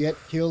do get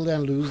killed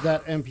and lose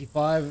that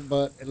MP5,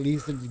 but at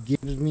least it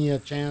gives me a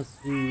chance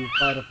to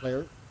fight a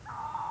player.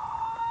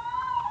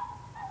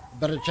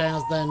 Better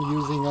chance than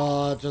using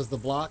just the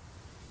block.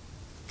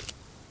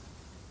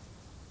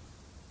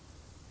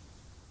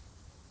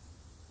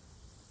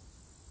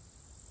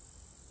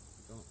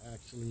 We don't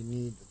actually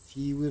need the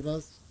tea with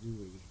us, do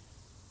we?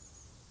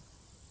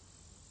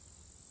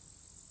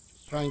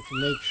 Just trying to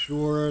make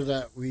sure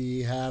that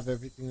we have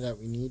everything that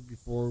we need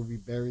before we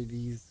bury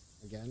these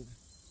again.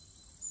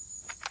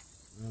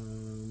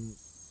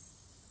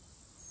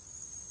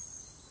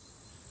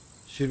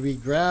 Should we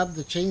grab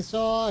the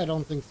chainsaw? I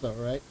don't think so,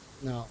 right?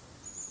 No.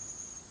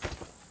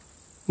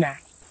 Nah.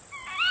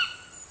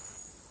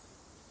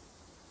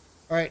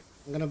 Alright,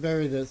 I'm gonna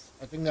bury this.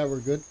 I think that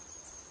we're good.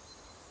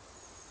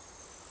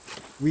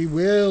 We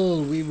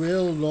will,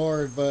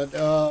 Lord, but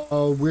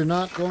we're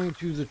not going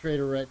to the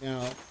trader right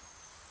now.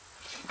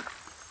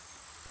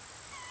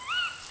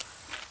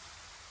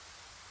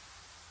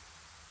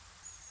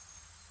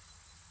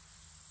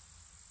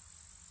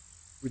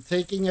 We're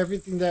taking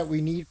everything that we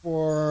need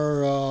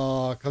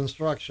for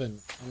construction.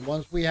 And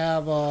once we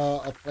have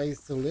a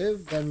place to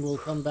live, then we'll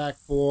come back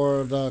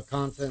for the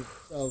content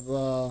of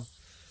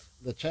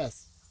the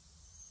chest.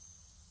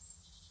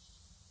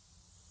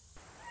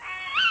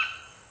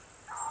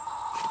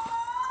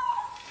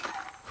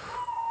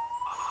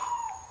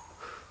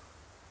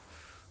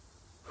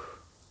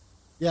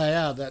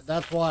 Yeah,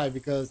 that's why,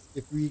 because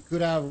if we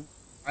could have...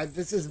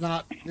 this is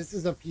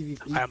a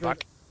PvP. I am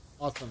back.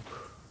 Awesome.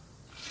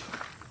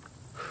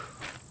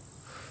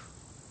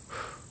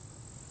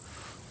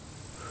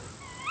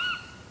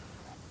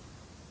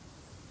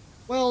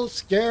 Well,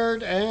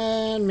 scared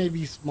and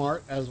maybe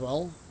smart as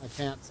well. I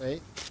can't say.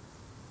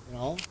 You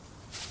know.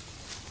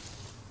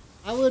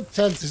 I would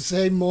tend to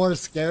say more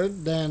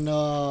scared than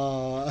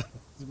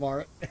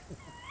smart.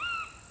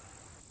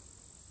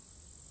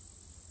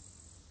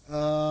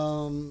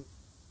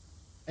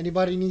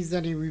 Anybody needs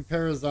any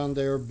repairs on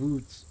their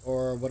boots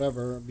or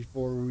whatever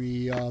before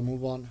we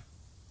move on?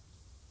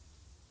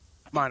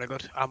 Mine are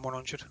good. I'm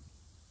 100.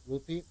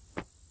 Wolfie?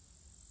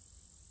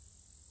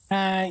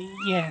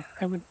 Yeah,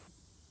 I would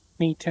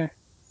need to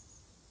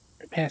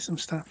repair some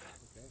stuff.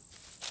 Okay.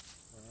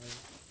 Alright.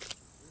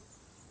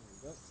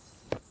 There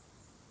we go.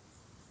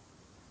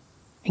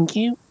 Thank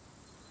you.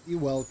 You're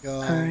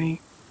welcome. I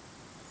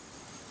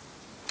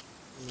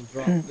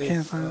Drop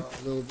this a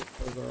little bit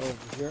further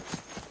over here.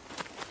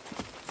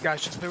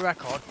 Guys, just for the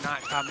record,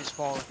 night time is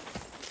falling.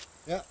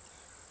 Yeah.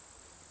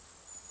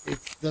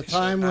 It's the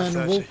time when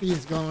 9:30. Wolfie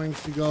is going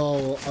to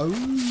go, oh.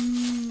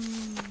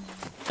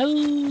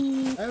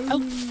 Oh,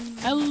 Oh.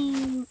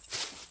 oh.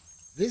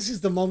 This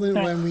is the moment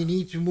when we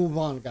need to move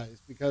on,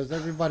 guys, because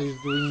everybody's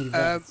doing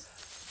events.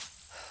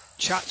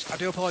 Chat, I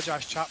do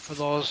apologise, chat, for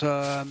those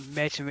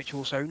mating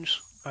ritual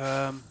sounds.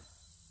 I'm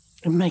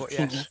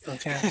making yes. it.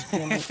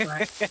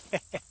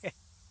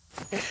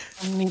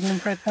 I'm needing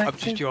bread back. I'm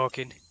just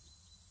joking.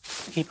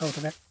 Keep hold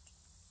of it.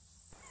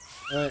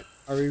 Alright,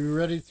 are we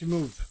ready to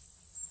move?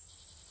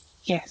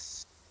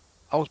 Yes.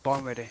 I was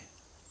born ready.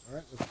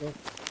 Alright, let's go.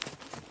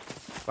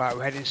 Right,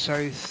 we're heading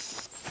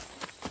south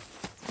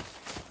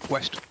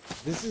west.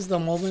 This is the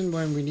moment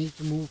when we need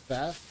to move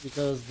fast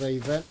because the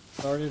event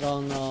started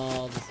on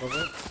the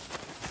server.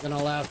 It's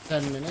gonna last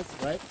 10 minutes,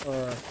 right?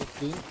 Or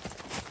 15?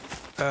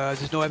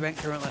 There's no event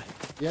currently.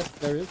 Yes,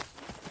 there is.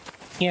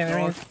 Yeah, there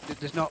No, is.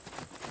 there's not.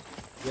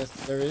 Yes,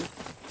 there is.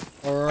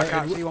 Or I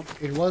can't see one.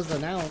 it was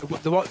announced.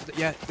 There was,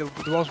 yeah, there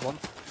was one.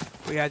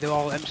 But yeah, they're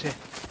all empty.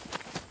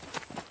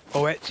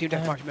 Oh wait, Team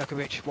Deathmatch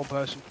Milkovic, one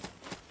person.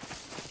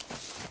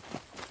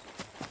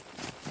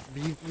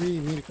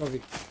 B3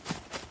 Milkovic.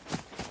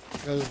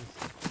 Because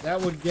that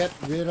would get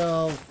rid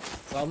of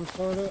some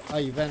sort of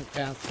event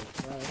cancelled,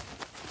 right?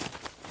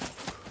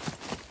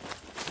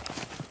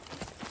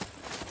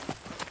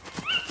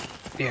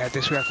 Yeah,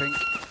 this way I think.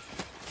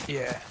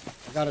 Yeah.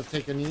 I gotta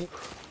take a knee.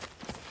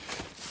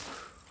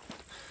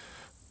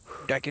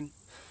 Decking.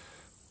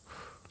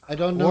 I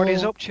don't know. What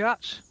is up,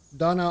 chats?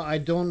 Donna, I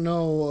don't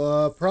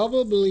know.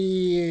 Probably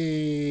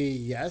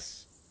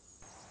yes.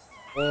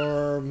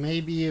 Or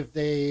maybe if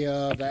they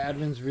the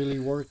admins really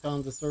worked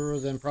on the server,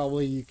 then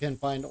probably you can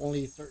find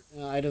only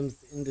certain items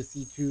in the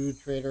C2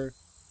 trader.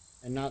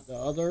 and not the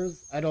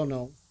others. I don't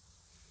know.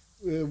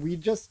 We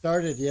just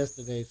started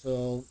yesterday,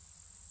 so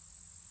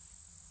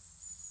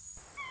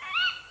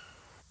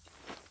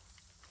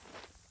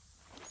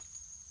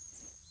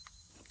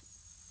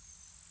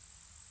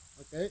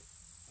okay,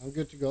 I'm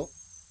good to go.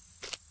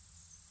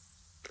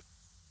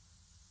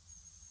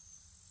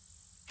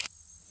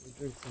 Let me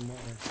drink some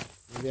water.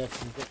 Maybe I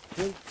can get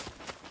killed.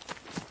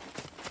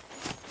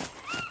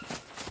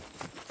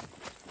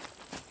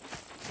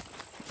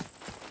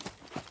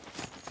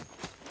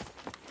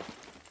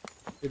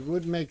 It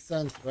would make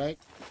sense, right?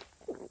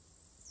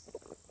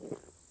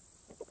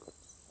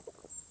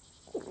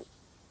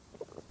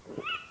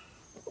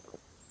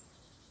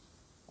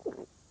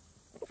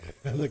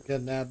 The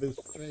cannabis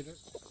trader.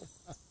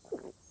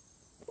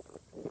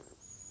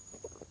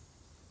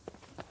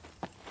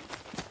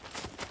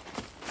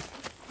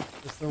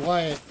 Mr.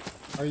 Wyatt,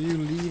 are you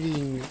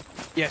leading?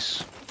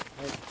 Yes,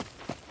 Like,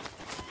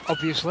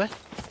 obviously.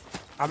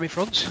 I'm in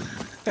front.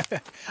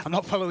 I'm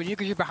not following you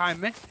because you're behind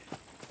me.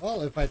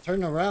 well, if I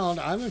turn around,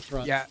 I'm in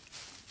front. Yeah.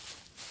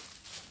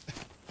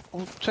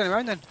 Well, turn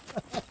around then.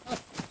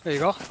 There you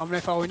go. I'm now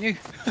following you.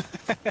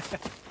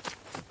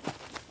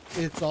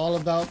 It's all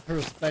about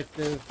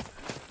perspective.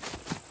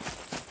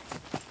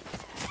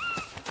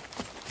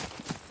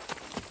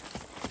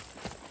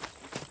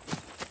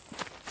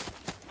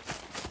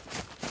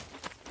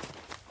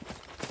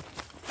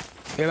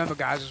 Remember,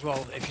 guys, as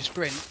well, if you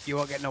sprint, you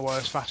won't get nowhere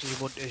as fast as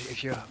you would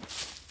if you're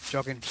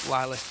jogging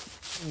slightly.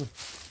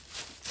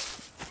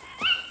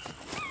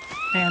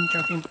 I am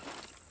jogging.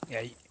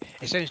 Yeah,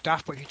 it sounds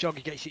daft, but if you jog,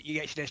 you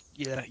get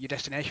your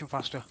destination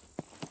faster.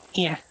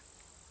 Yeah.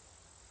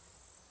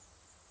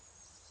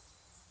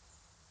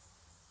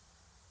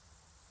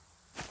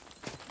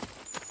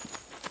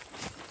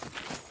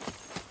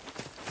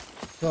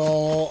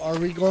 So, are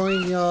we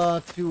going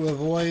to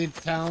avoid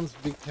towns,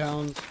 big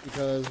towns,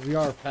 because we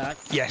are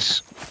packed?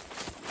 Yes.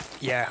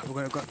 Yeah,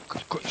 we're going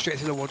to go straight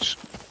through the woods.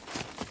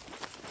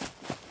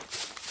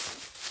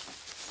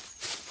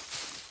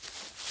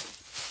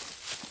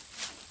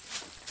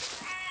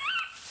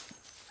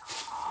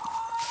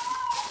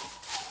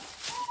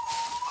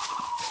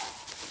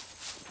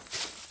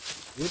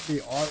 Would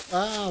be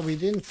we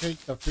didn't take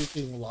the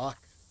freaking lock.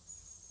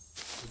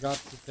 Forgot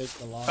to take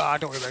the lock.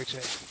 Don't worry about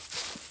it.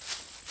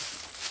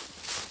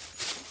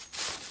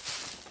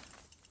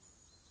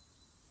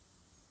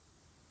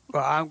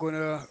 Well, I'm going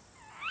to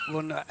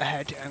run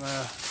ahead and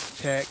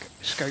take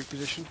scout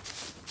position.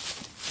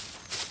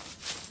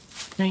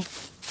 Okay.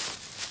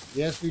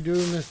 Yes, we do,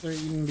 Mr.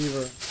 Eden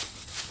Beaver.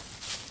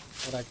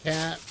 But I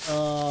can't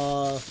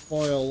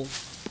spoil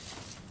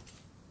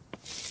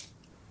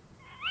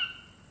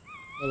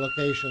the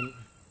location.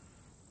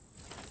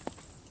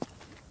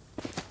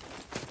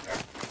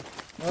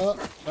 Oh,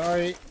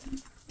 sorry.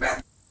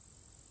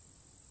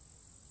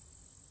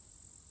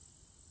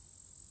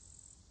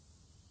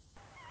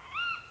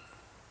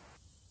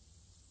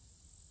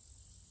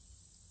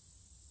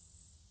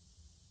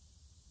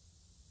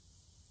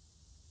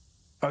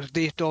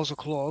 These doors are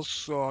closed,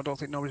 so I don't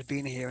think nobody's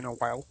been here in a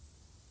while.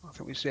 I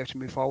think we're safe to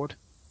move forward.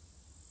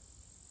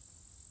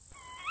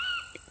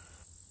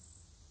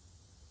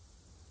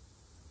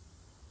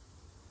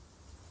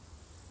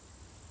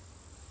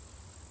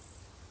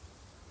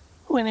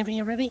 Whenever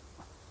you're ready.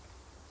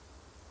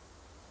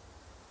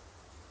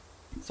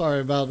 Sorry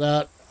about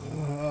that.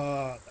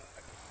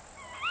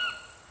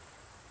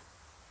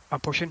 I'm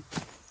pushing.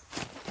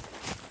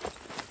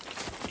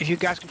 If you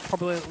guys can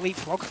probably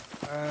leapfrog,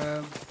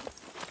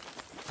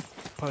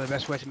 probably the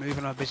best way to move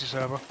on a busy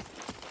server.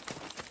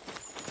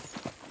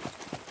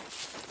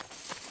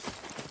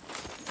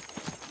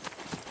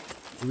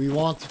 Do we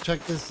want to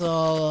check this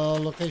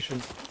location?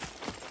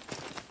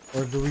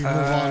 Or do we move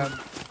on?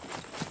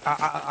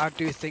 I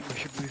do think we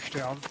should move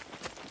straight on.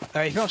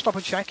 If you want to stop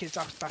and check,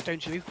 that's down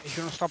to you. If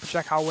you want to stop and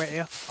check, I'll wait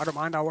here. I don't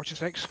mind, I'll watch the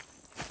six.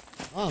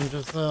 Oh, I'm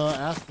just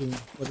asking.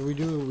 What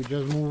do? We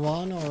just move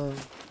on, or?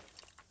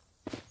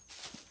 Do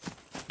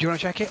you want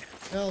to check it?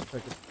 Yeah, I'll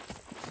check it.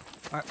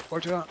 Alright,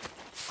 watch that.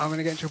 I'm going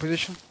to get into a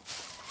position.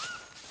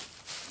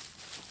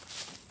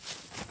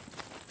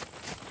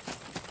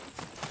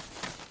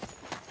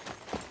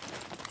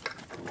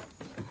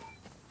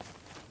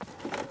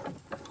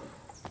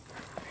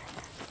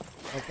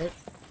 Okay.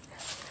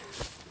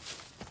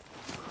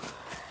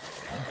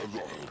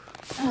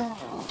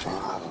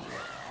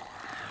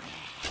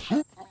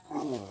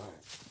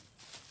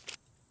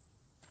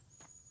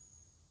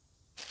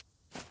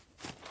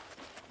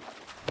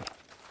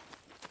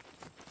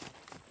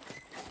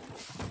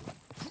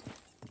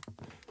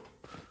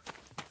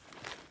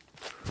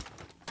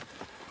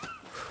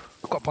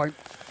 Got a point.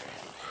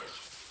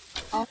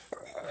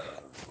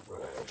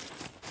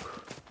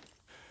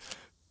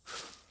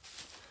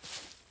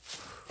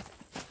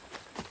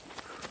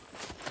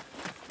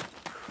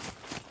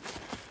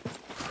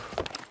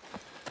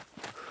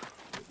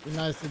 It'd be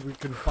nice if we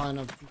could find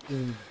a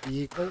freaking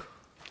vehicle.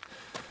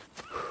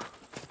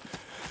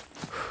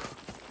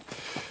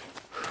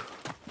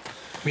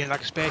 We had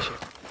like a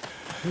spaceship.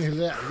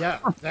 Yeah,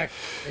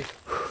 exactly.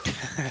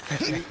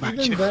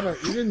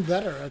 Even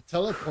better, a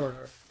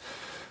teleporter.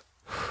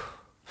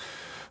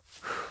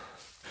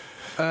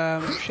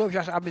 Sure, if you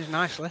ask happens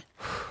nicely.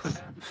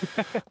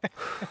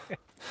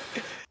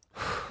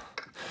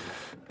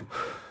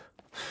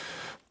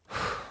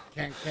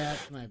 Can't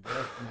catch my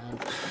breath, man.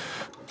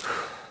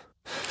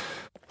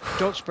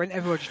 Don't sprint,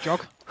 everyone just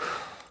jog.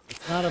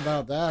 It's not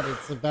about that.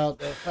 It's about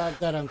the fact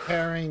that I'm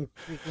carrying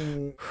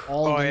freaking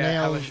all the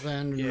nails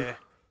and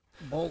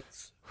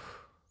bolts.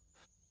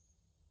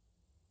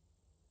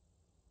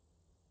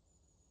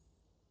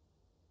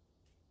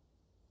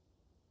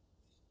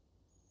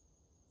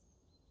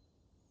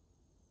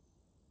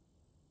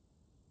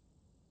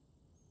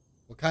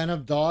 What kind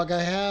of dog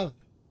I have?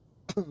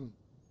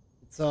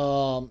 It's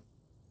a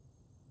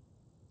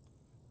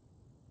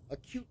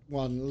cute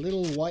one, a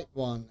little white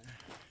one.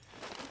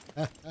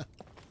 It's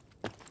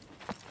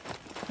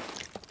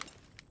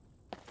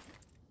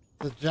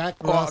a Jack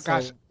Russell.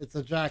 Guys. It's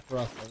a Jack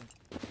Russell.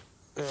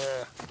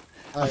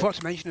 I forgot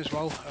to mention as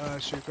well,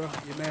 Suka,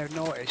 you may have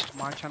noticed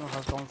my channel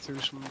has gone through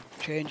some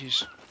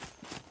changes.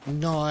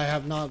 No, I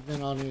have not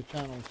been on your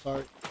channel,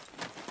 sorry.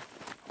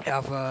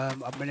 My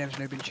name's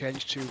now been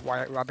changed to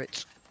White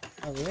Rabbit.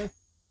 Oh, really?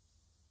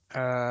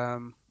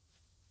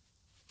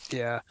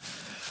 Yeah.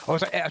 I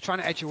was trying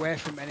to edge away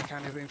from any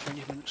kind of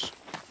infringements,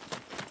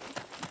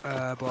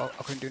 but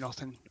I couldn't do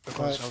nothing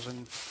because I was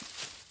in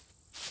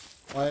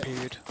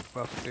period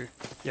where I could do.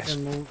 Yes.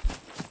 Move.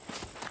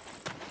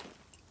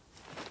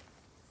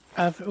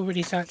 I've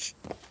already searched.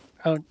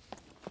 Oh,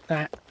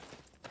 that.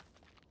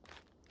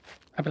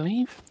 I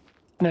believe.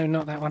 No,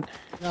 not that one.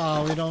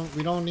 No,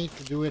 we don't need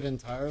to do it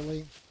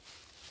entirely.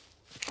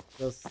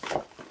 Just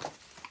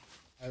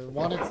I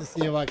wanted to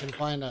see if I can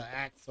find an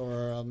axe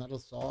or a metal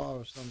saw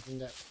or something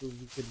that we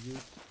could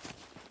use.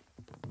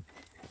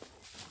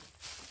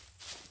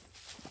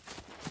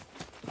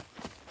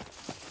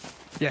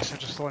 Yes, I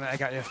just thrown it. I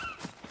got you.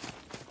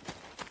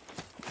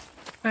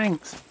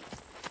 Thanks.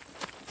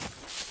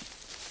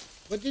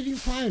 What did you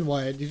find,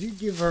 Wyatt? Did you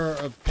give her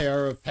a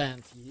pair of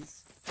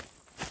panties?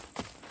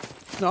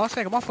 No, I'll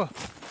take them off her.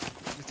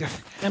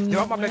 They're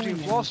on my bedroom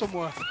floor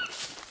somewhere.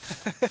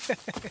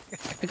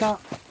 I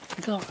got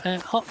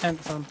hot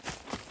pants on.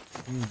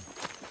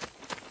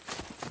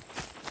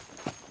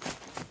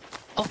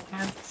 Hot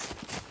pants,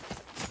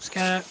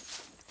 skirt,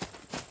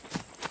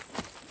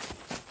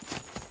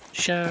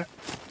 shirt,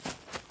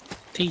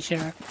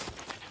 t-shirt.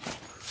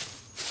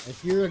 I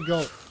hear a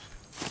goat.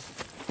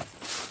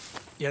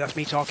 Yeah, that's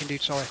me talking,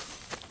 dude. Sorry.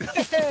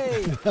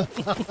 Hey!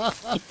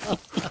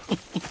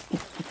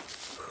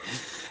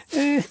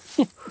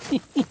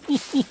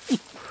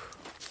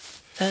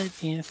 Oh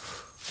dear.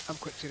 I'm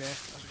quick today.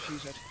 That's what she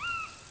said.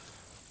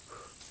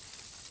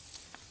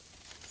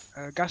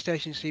 Gas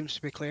station seems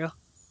to be clear.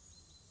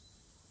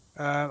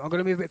 I'm going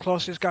to move a bit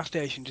closer to this gas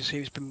station to see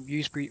if it's been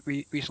used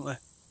recently.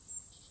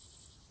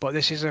 But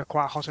this is a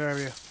quite hot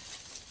area,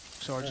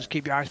 so just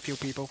keep your eyes peeled,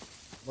 people.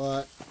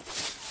 But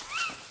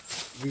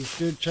we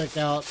should check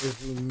out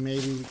if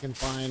maybe we can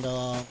find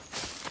a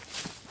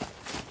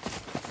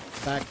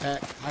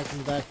backpack,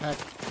 hiking backpack.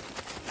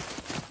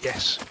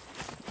 Yes.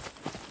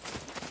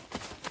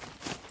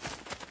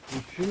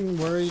 We shouldn't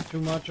worry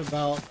too much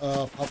about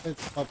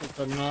puppets. Puppets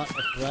are not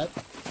a threat.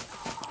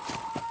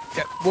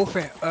 Yeah,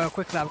 Wolfie.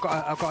 Quickly, I've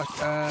got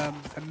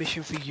a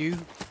mission for you.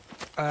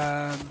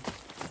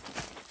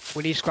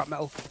 We need scrap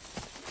metal.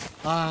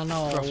 Ah,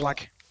 no. For a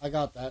flag. I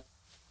got that.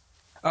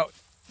 Oh,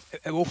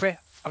 Wolfie,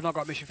 I've not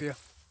got a mission for you.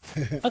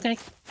 Okay.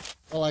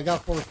 Well, I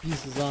got 4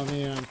 pieces on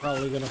me, and I'm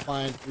probably gonna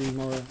find 3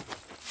 more.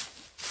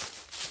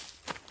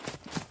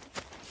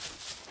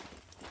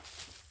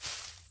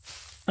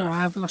 Oh,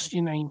 I've lost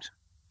your names.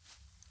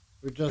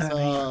 We're just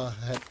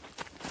head.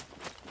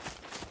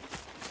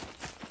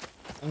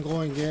 I'm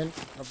going in,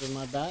 covering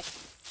my back.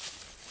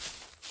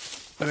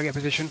 Let me get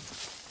position.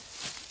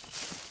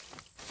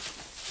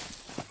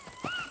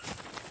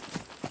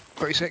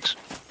 36.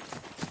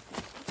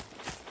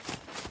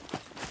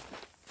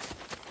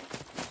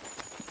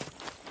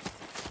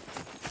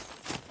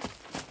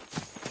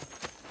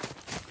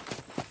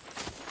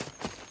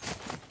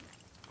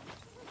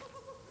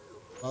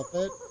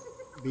 Puppet,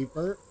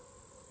 beeper.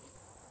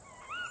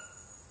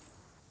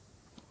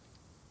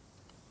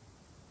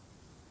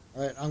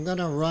 Alright, I'm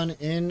gonna run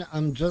in.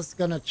 I'm just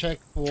gonna check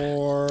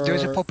for... There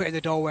is a puppet in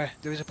the doorway.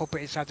 There is a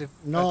puppet inside the,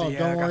 don't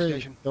gas worry.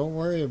 station. Don't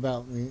worry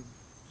about me.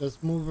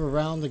 Just move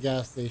around the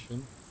gas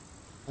station.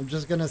 I'm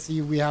just gonna see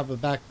if we have a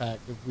backpack.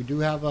 If we do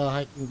have a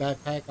hiking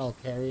backpack, I'll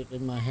carry it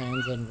in my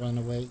hands and run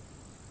away.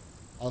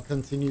 I'll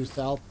continue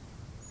south.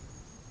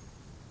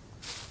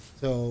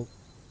 So...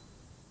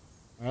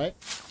 Alright?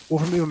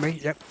 Wolfie, move with me.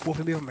 Yep,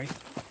 Wolfie, move with me.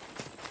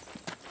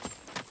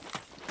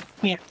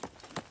 Yeah.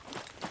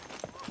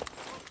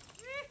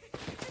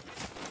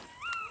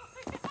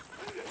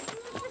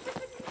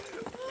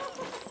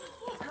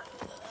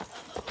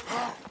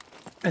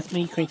 That's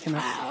me creaking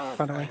up,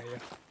 by the way.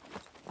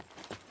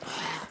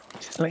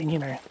 Just letting you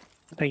know,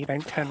 so you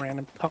don't turn around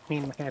and pop me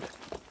in the head.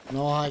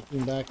 No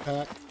hiking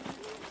backpack.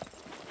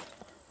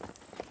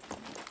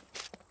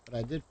 But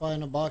I did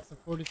find a box of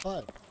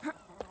 45.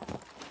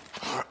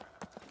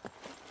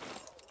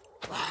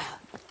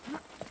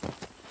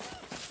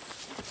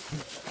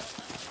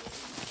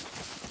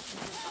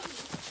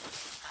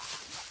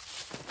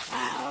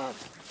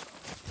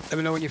 Let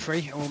me know when you're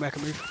free and we'll make a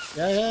move.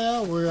 Yeah.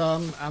 We're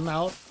I'm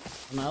out.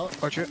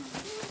 Watch it.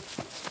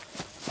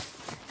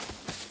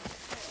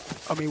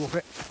 I'll me whoop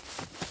it.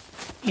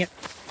 Yeah.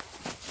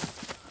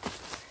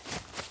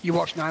 You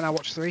watch 9, I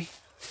watch 3.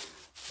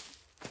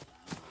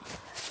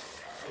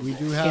 We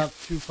do have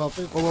 2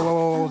 puppets.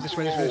 Whoa, this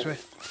way.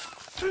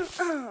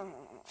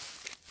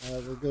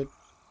 We're good.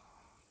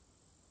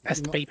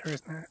 That's the beeper,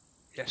 isn't it?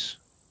 Yes.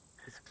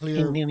 It's He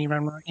clear. nearly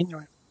ran right into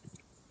it.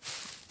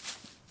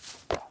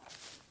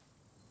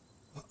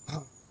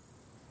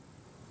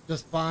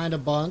 Just find a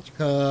bunch,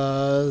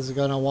 because you're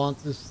gonna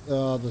want this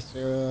the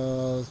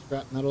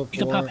scrap metal You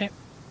can for. pop it.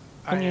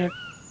 On your...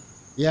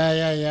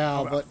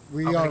 Yeah. But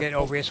I'm gonna get it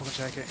over here so I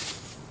can take it.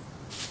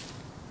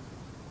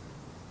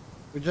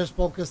 We just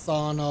focus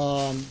on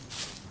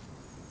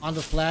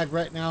the flag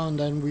right now, and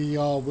then we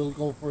will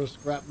go for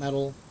scrap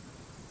metal.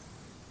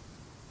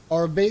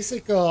 Our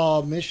basic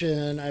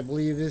mission, I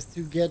believe, is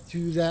to get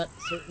to that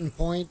certain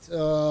point,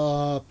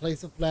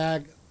 place a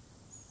flag,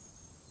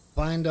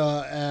 find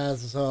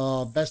as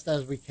best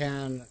as we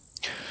can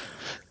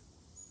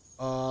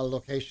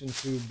location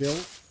to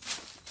build,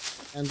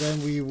 and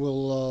then we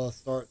will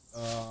start.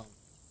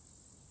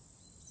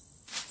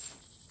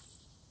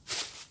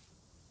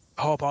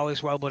 Hope all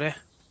is well, buddy.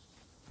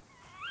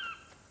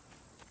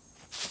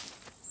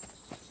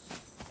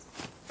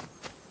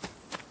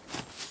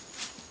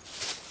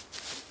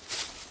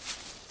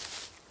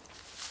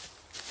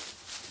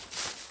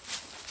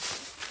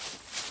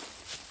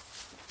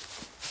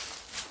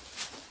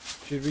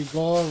 Should we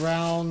go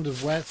around the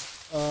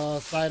west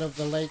side of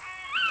the lake?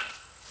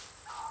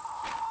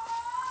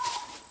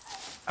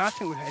 I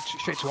think we head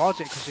straight towards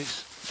it because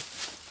it's.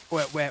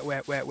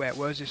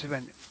 Where's this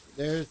event?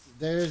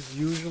 There's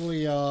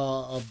usually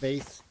a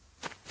base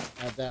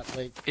at that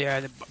lake.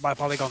 Yeah, by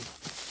Polygon.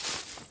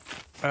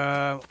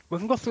 We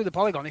can go through the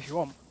Polygon if you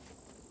want.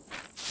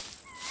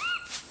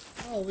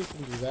 Oh, we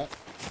can do that.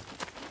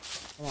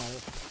 Come on.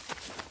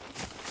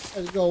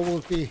 Let's go,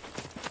 Wolfie.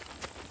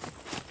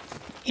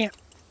 Yeah,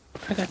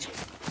 I got you.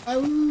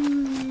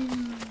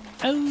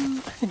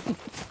 Oh.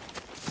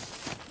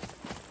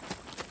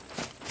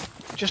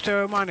 Just a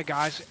reminder,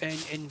 guys,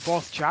 in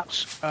both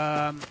chats,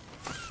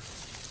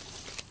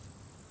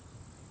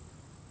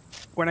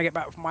 when I get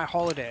back from my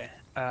holiday,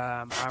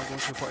 I'm going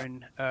to put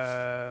in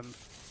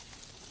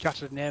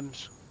chatted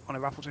names on a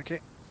raffle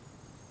ticket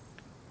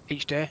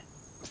each day,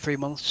 3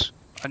 months,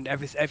 and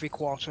every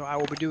quarter I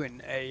will be doing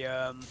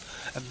a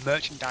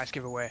merchandise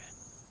giveaway.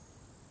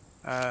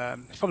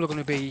 It's probably going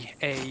to be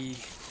a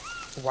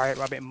White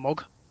Rabbit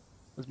mug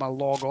with my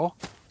logo.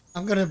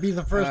 I'm gonna be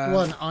the first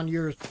one on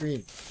your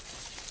screen.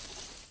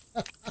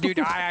 Dude,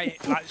 I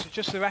like, so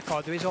just for the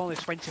record, there is only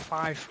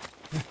 25.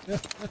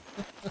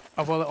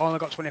 I've only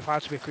got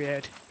 25 to be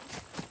created.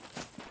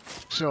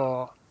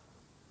 So,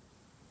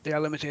 they are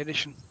limited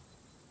edition.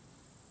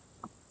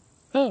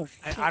 Oh,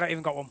 I don't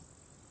even got one.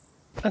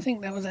 I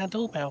think that was our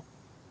doorbell.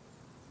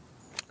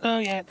 Oh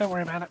yeah, don't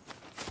worry about it.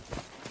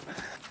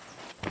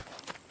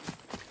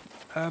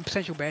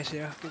 Potential base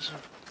here. Just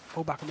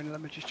hold back a minute,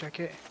 let me just check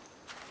it.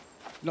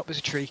 Nope, there's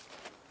a tree.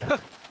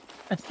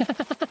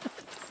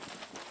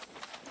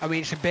 I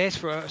mean, it's a base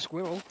for a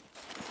squirrel.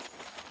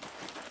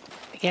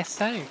 I guess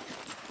so.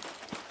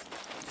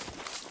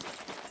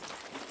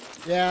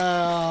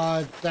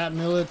 Yeah, that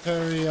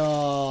military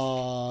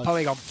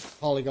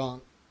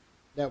Polygon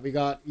that we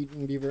got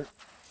eating beaver.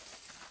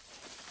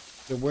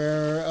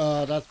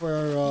 That's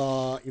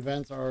where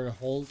events are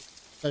held,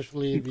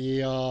 especially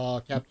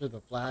the capture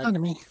the flag. Under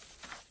me.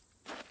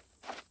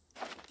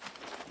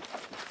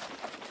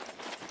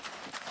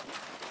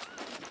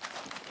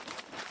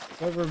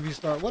 Server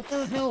restart. What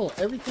the hell?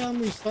 Every time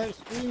we start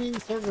streaming,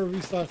 server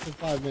restarts in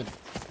 5 minutes.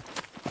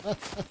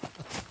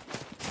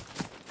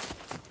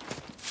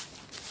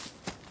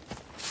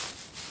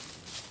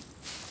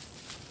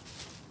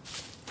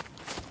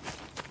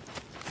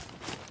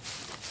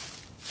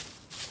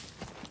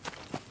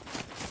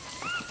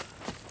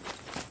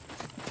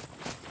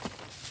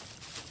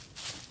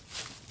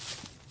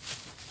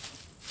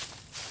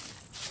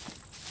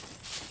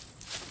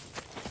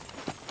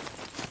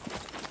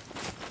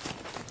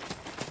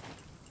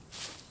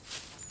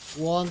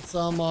 Want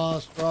some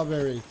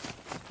strawberries?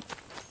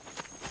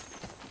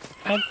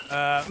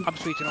 I'm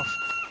sweet enough.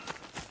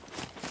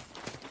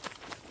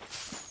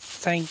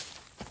 Same.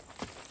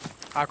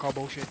 I call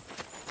bullshit.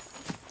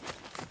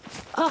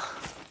 Oh,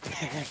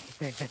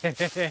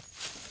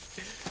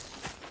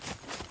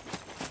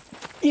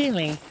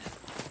 really?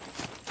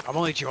 I'm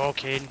only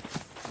joking.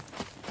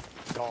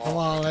 Come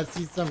on, let's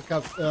eat some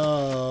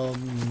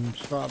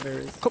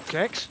strawberries.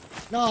 Cupcakes?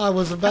 No, I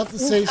was about to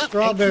say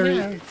strawberry.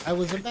 no. I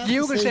was about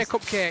You to were say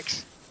gonna say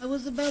cupcakes. I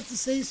was about to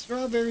say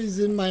strawberries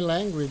in my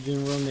language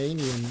in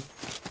Romanian,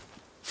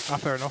 Ah,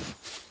 fair enough.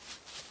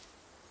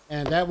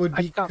 and that would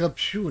be I got-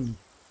 kapshuni.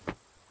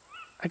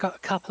 I got a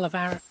couple of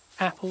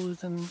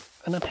apples and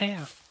a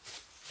pear.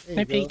 There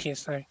No you go.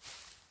 peaches though.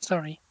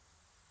 Sorry.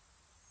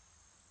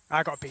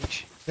 I got a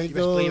peach. Take You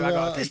best believe I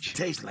got a those. peach.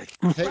 Tastes like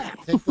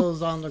Take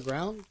those on the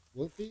ground,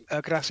 Wolfie.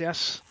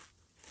 Gracias.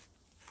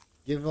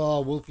 Give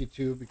Wolfie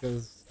 2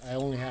 because I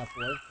only have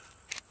 4.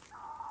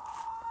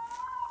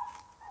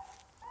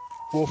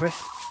 Wolfie.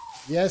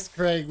 Yes,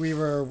 Craig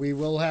Weaver. We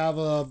will have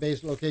a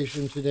base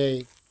location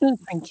today. Oh,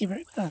 thank you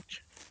very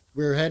much.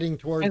 We're heading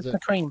towards Where's it. the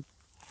cream?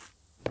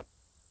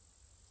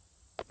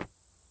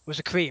 Was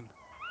the cream?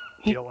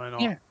 You don't want to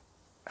know. Yeah.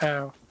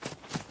 Oh.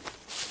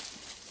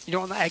 You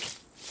don't want the egg?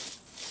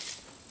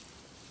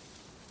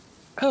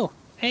 Oh,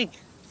 egg.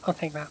 I'll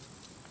take that.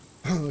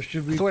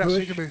 Should we Throw it out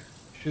push? peekaboo.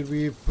 Should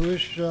we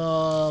push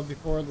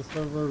before the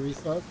server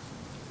restarts?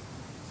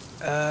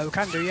 We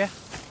can do, yeah.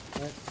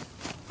 Right.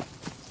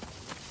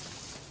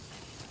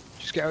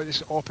 Just get out of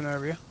this open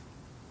area.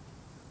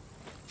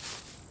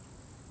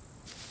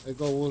 There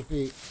go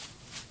Wolfie.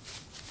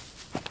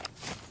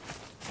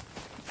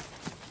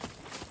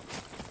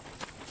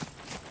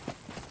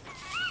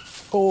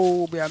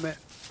 Oh, behind me.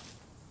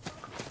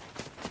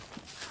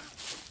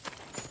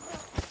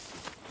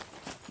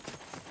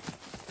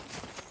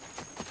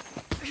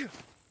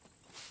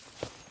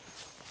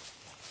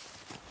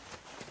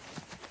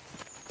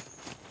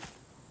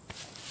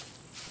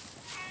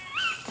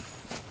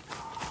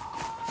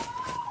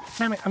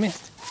 Damn it, I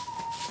missed.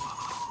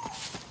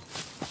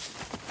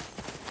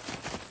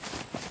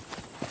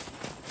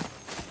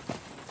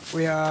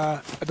 We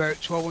are about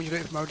 1,200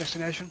 feet from our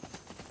destination.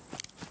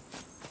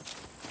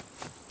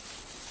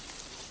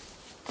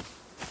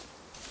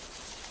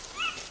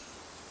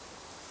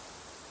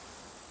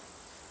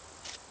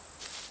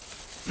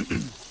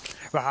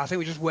 Right, I think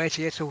we just wait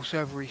here till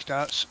server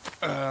restarts.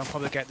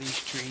 Probably get these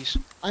trees.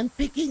 I'm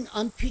picking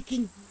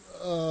strawberries.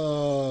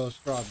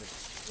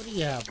 What do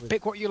you have? With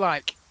Pick what you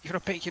like. You gotta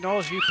pick your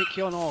nose. You pick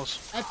your nose.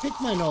 I picked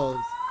my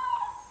nose.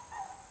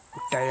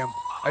 Damn.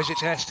 How's it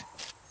taste?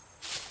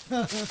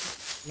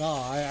 No,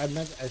 I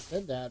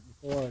said that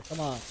before. Come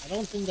on. I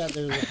don't think that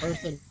there's a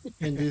person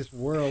in this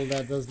world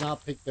that does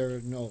not pick their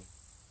nose.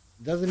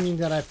 It doesn't mean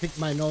that I pick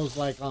my nose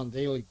like on a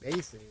daily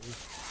basis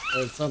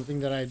or it's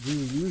something that I do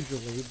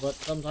usually, but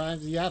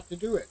sometimes you have to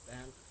do it,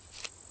 man.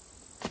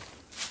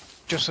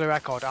 Just for the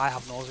record, I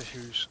have nose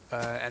issues,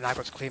 and I've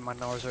got to clean my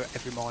nose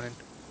every morning.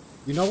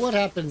 You know what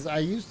happens? I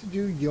used to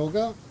do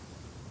yoga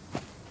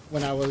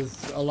when I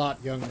was a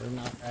lot younger,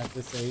 not at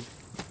this age.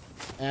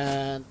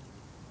 And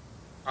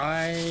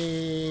I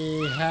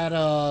had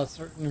a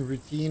certain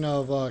routine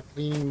of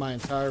cleaning my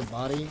entire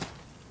body.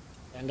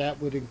 And that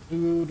would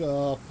include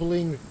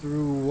pulling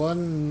through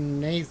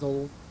one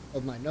nasal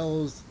of my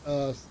nose,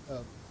 a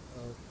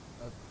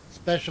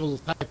special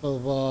type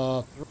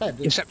of thread.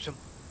 Your septum.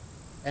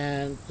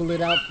 And pull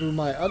it out through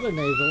my other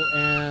nasal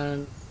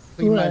and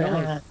clean my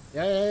nose.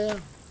 Yeah.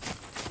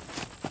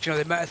 Do you know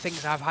the amount of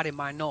things I've had in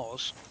my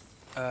nose?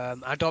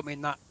 I don't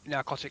mean that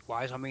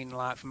narcotic-wise. I mean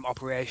like from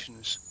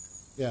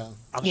operations. Yeah.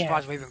 I'm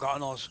surprised I've even got a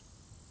nose,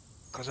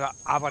 because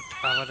I've had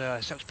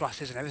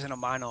septoplasties and everything on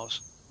my nose.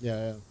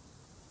 Yeah.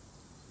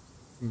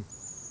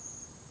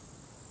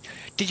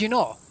 Did you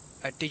know?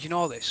 Did you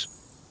know this?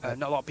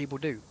 Not a lot of people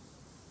do.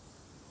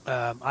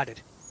 I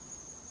did.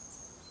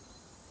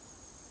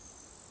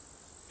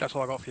 That's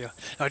all I got for you.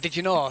 Now, did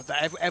you know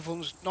that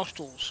everyone's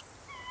nostrils,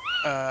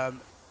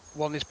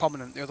 one is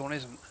prominent, the other one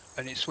isn't,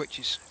 and it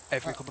switches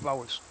every couple of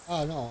hours?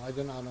 Oh, no, I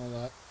did not know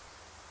that.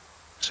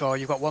 So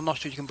you've got one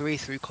nostril you can breathe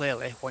through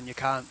clearly, one you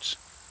can't.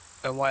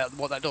 And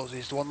what that does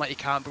is the one that you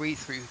can't breathe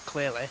through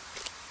clearly,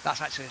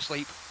 that's actually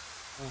asleep.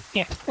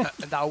 Yeah.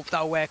 And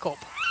that'll wake up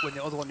when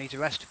the other one needs a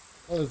rest.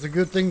 Well, it's a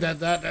good thing that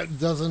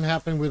doesn't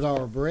happen with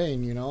our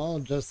brain, you know?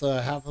 Just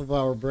half of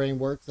our brain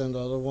works and the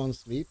other one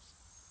sleeps.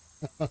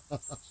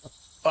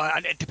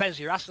 And it depends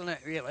who you're asking it,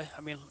 really.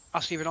 I mean,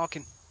 ask Stephen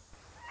Hawking.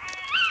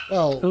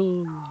 Well,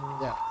 Ooh.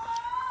 yeah.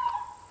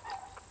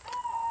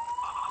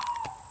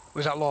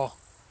 Was that law?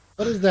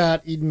 What is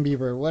that, Eden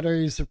Beaver? What are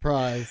you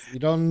surprised? You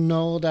don't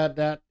know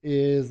that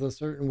is a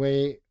certain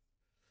way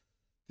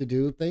to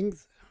do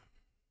things?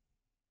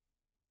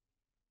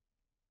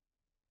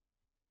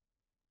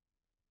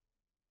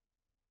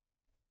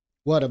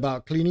 What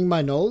about cleaning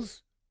my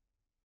nose?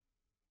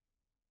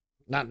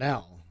 Not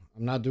now.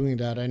 I'm not doing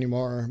that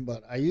anymore,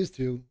 but I used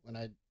to when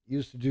I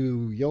used to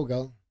do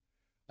yoga.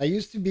 I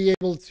used to be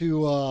able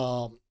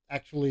to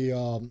actually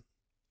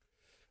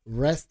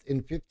rest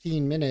in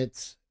 15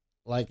 minutes,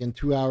 like in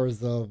 2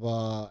 hours of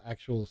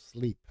actual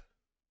sleep.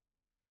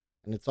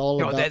 And it's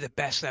all about... they're the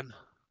best, them.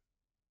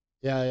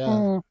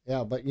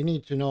 Yeah, but you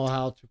need to know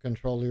how to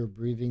control your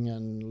breathing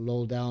and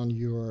low down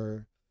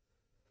your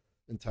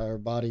entire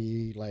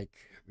body, like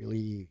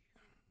really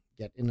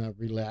get in a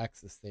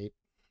relaxed state.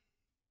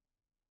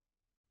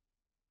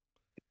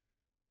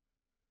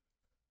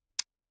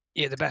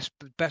 Yeah, the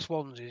best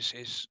ones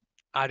is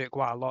I do it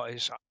quite a lot.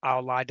 Is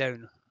I'll lie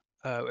down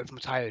if I'm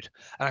tired,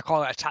 and I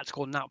call it a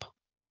tactical nap.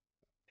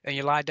 And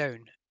you lie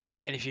down,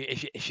 and if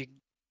you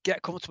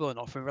get comfortable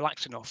enough and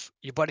relaxed enough,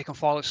 your body can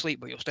fall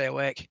asleep, but you'll stay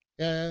awake.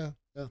 Yeah.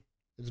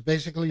 It's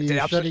basically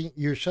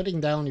you're shutting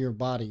down your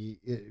body.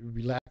 It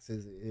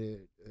relaxes.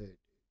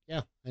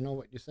 Yeah, I know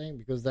what you're saying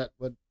because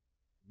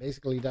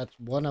basically that's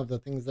one of the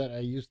things that I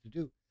used to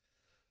do.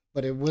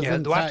 But it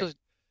wasn't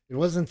it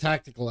wasn't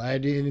tactical. I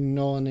didn't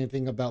know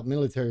anything about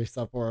military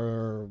stuff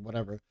or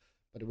whatever.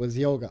 But it was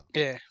yoga.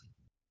 Yeah.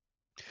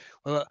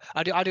 Well,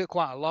 I do it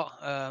quite a lot.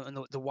 And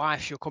the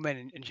wife, she'll come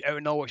in and out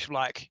of nowhere, she'll be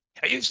like,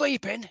 "Are you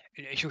sleeping?"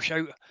 And she'll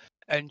shout.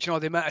 And you know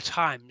the amount of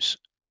times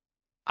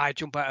I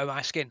jump out of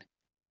my skin.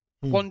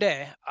 One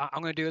day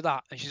I'm going to do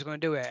that, and she's going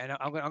to do it, and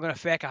I'm going to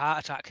fake a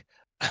heart attack.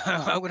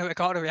 I'm going to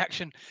record a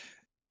reaction.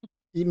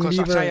 Because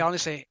I tell you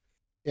honestly.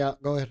 Yeah,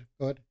 go ahead.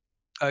 Go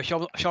ahead. She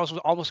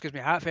almost gives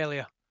me heart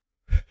failure.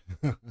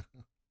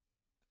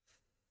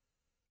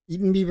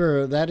 Eden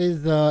Beaver, that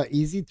is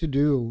easy to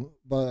do,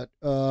 but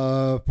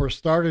for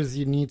starters,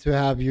 you need to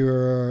have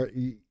your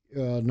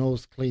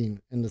nose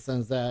clean in the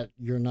sense that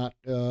you're not,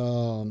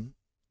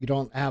 you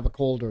don't have a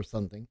cold or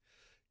something.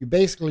 You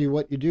basically,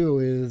 what you do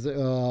is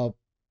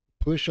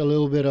push a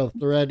little bit of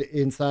thread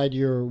inside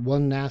your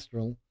one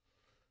nostril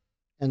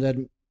and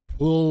then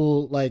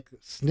pull, like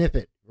sniff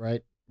it,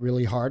 right?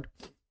 Really hard,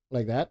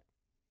 like that.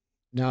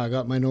 Now I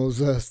got my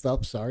nose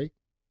stuffed, sorry.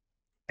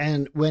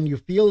 And when you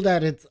feel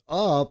that it's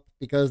up,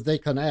 because they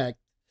connect,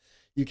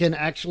 you can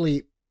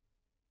actually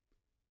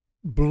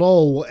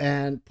blow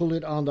and pull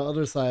it on the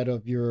other side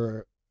of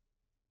your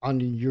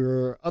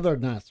other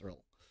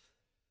nostril.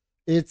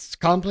 It's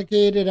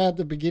complicated at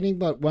the beginning,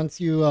 but once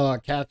you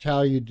catch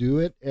how you do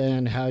it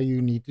and how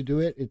you need to do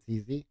it, it's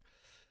easy.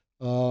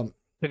 Do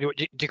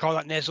you call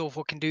that nasal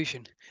fucking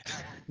douching?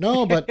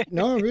 No, but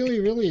no,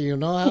 really, you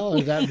know how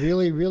that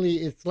really,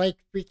 it's like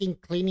freaking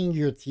cleaning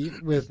your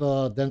teeth with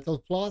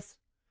dental floss.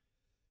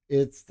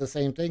 It's the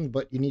same thing,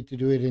 but you need to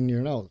do it in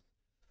your nose.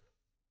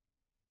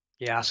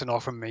 Yeah, that's a no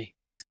from me.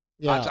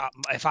 Yeah.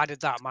 If I did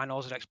that, my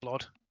nose would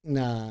explode.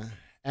 Nah.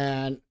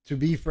 And to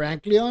be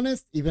frankly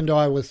honest, even though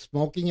I was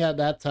smoking at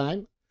that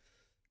time,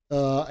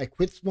 I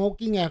quit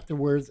smoking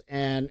afterwards.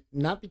 And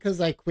not because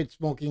I quit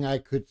smoking, I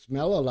could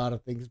smell a lot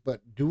of things,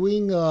 but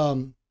doing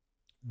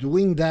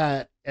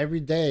that every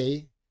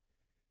day,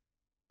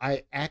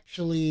 I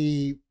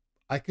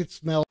could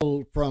smell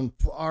from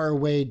far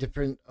away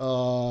different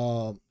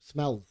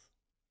smells.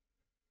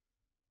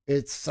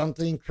 It's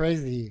something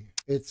crazy.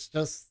 It's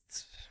just,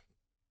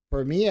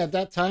 for me at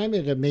that time,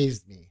 it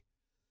amazed me.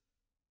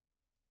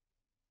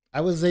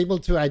 I was able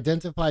to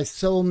identify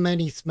so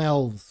many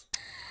smells.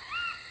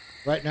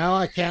 Right now,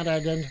 I can't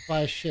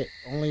identify shit.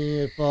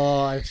 Only if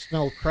I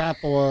smell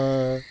crap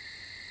or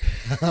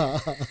dirty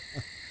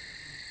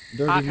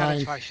minds. I can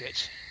identify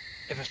shit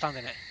if I stand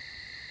in it.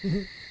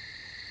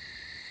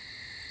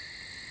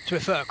 To be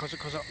fair, because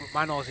of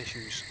my nose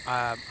issues,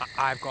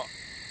 I've got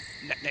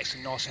next to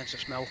no sense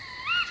of smell.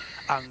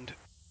 And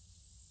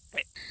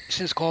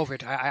since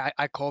COVID,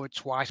 I COVID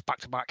twice back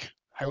to back.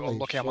 How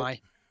unlucky am I?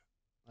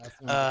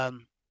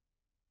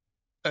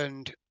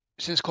 And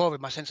since COVID,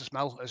 my sense of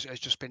smell has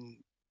just been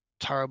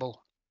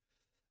terrible.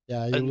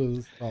 Yeah, you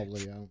lose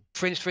probably. Yeah.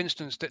 For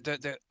instance,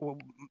 the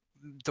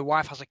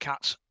wife has a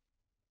cat.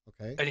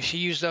 Okay. And if she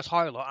uses the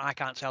toilet, I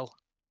can't tell.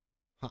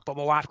 Huh. But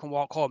my wife can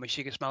walk home and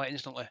she can smell it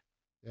instantly.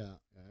 Yeah.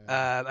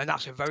 And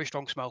that's a very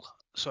strong smell.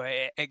 So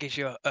it gives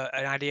you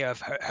an idea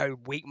of how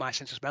weak my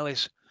sense of smell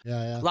is.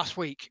 Yeah. Last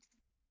week,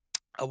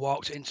 I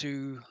walked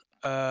into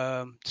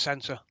the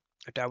centre,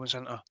 a Darwin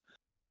Centre,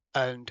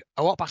 and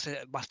I walked past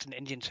an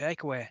Indian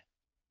takeaway,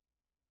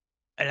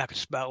 and I could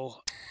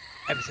smell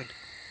everything.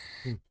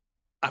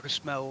 I could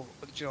smell,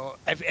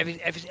 every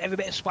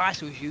bit of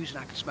spice I was using,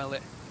 I could smell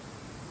it.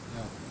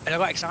 Yeah. And I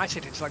got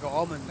excited until I got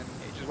home, and then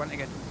it just went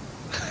again.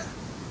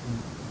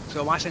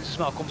 So my sense of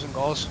smell comes and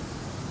goes.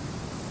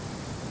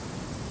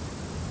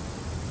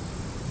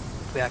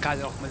 But yeah, I can't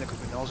get off with it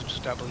because my nose will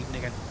just start bleeding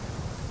again.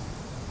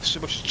 So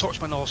much as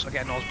touch my nose, I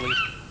get a nosebleed.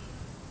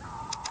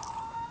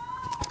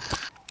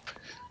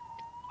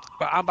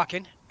 But I'm back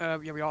in. Yeah,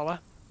 we all are.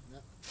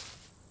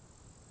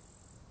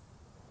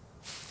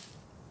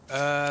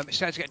 Yeah. It's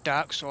starting to get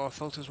dark, so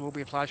filters will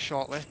be applied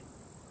shortly.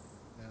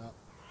 Yeah.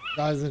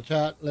 Guys in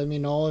chat, let me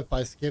know if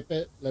I skip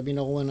it. Let me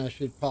know when I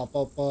should pop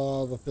up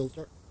the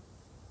filter.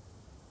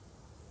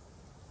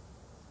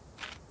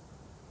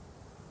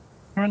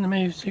 Run the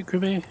music,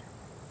 Ruby.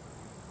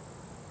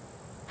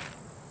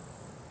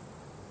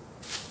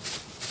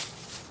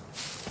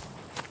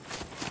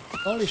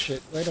 Holy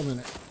shit, wait a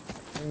minute.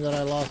 I think that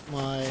I lost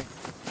my...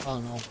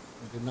 Oh no,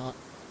 I did not.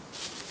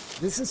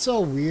 This is so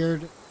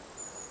weird.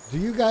 Do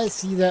you guys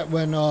see that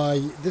when...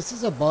 this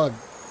is a bug.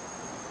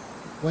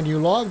 When you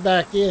log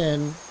back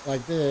in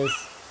like this,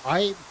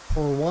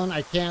 for one,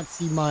 I can't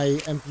see my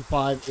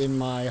MP5 in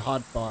my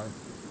hotbar.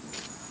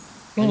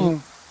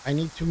 I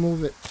need to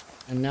move it,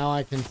 and now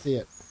I can see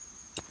it.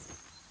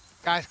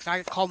 Guys, can I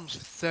get comms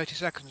for 30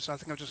 seconds? I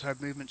think I've just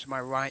heard movement to my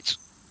right.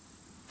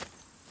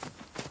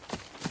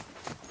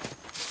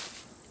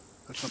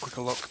 Let's have a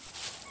quicker look.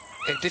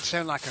 It did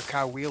sound like a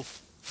cow wheel,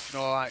 you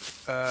know, like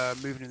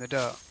moving in the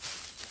dirt.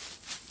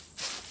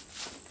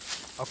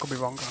 I could be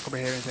wrong, I could be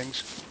hearing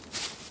things.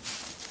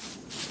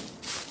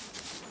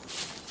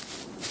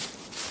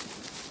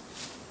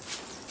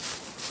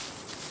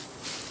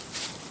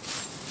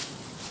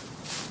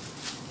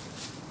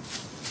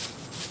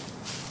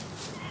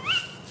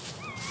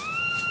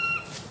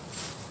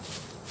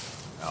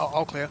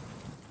 all clear.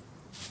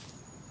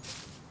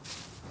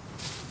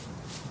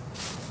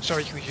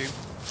 Sorry, you can resume.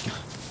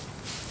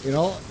 You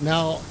know,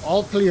 now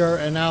all clear,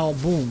 and now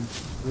boom,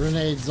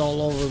 grenades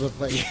all over the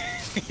place.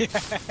 Yeah,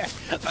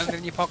 and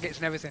in your pockets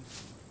and everything.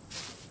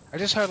 I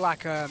just heard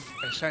like a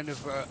sound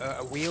of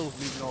a wheel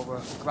moving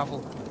over gravel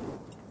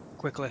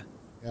quickly.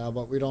 Yeah,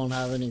 but we don't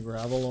have any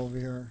gravel over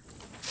here.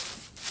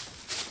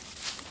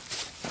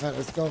 All right,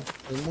 let's go.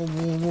 Let's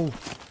move.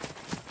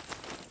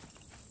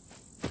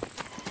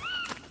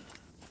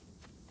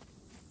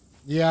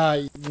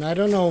 Yeah, I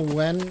don't know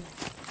when.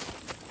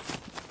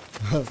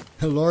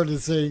 The Lord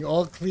is saying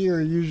all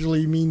clear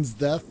usually means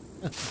death.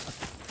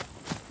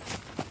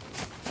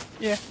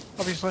 Yeah,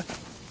 obviously.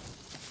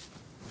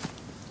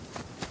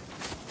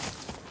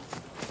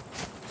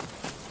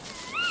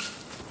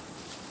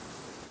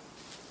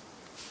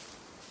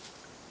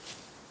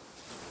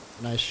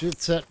 And I should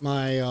set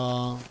my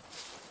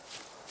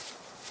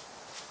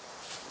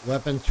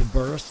weapon to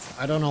burst.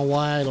 I don't know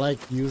why I like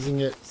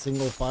using it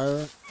single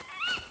fire.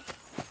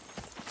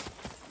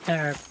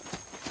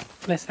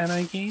 Less ammo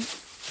use.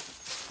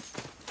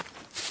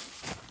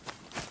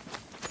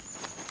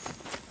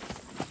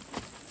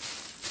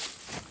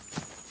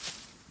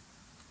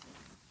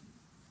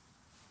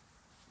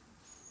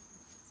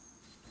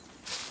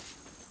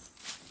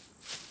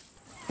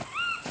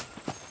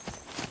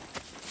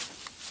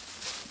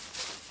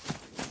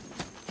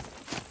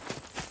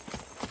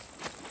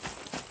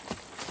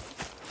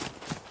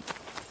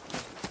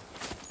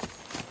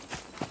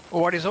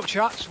 What is up,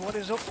 chats? What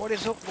is up? What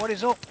is up? What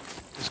is up?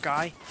 The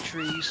sky,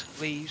 trees,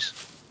 leaves.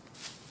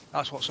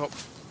 That's what's up.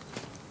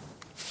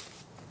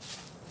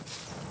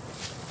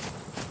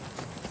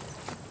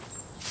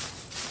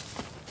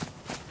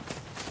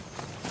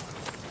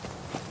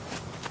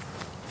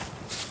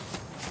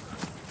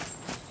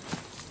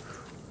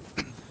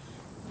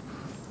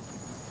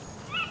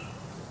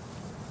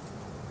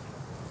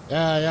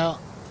 Yeah.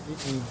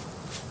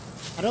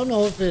 I don't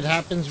know if it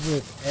happens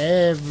with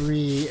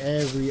every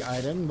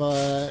item,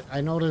 but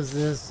I noticed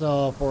this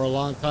for a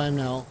long time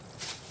now.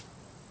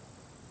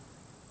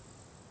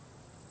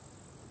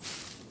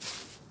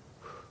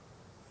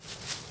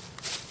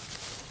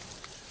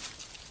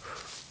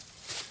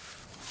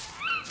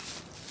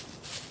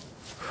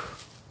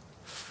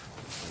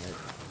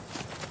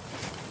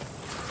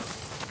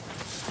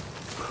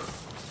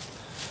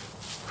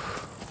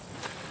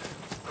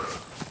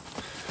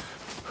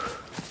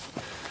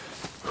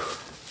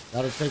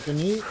 Gotta take a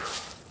knee.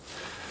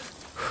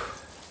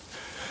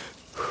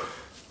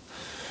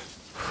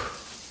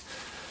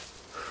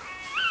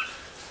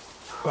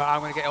 Well,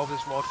 I'm going to get over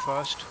this ward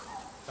first.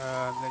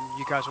 Then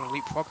you guys want to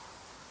leapfrog?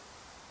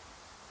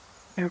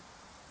 Yep.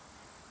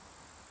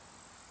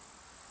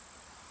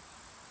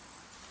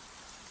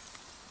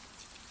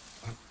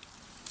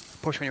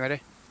 Push when you're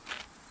ready.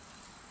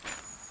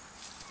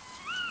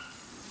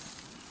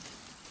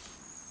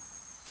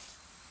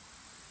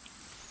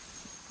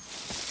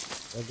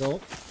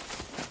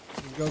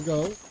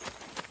 Go.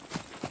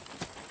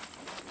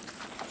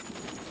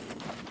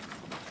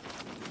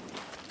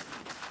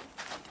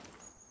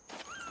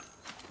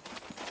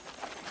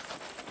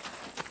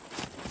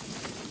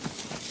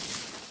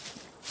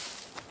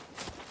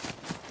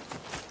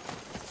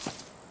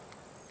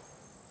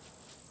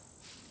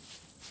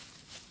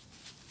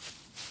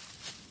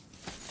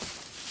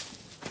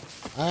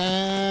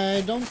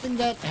 I don't think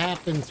that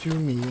happened to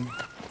me.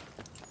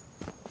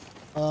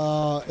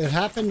 It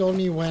happened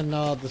only when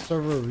the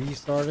server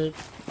restarted.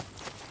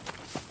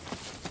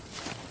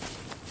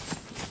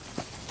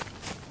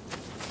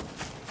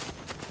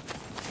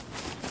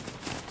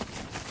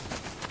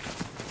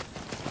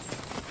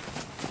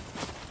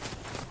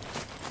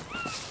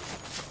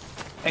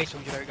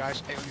 $800 out,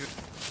 guys. 800.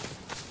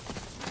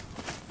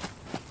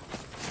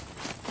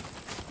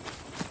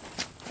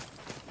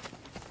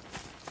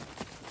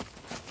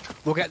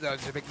 We'll get there.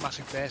 There's a big,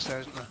 massive base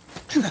there, isn't there?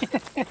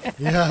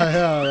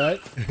 Yeah,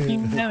 right? You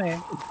know it.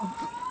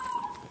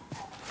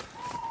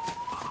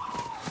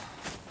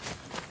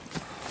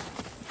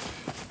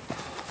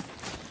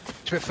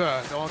 To be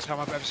fair, the only time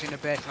I've ever seen a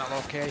base in that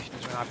location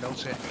is when I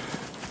built it.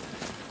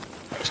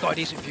 It's got a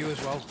decent view as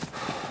well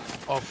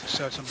of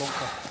certain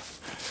bunker.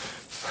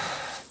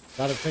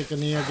 Gotta take a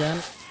knee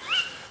again.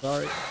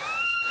 Sorry.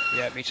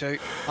 Yeah, me too.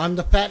 I'm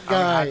the fat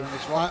guy.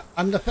 I'm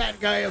I'm the fat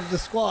guy of the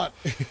squad.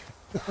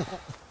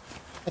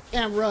 I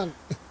can't run.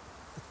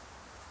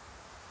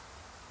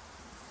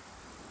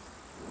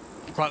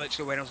 Quite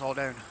literally weighing us all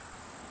down.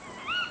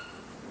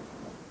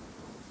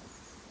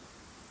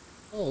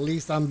 Well, at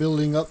least I'm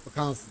building up the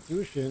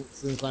constitution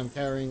since I'm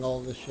carrying all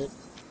this shit.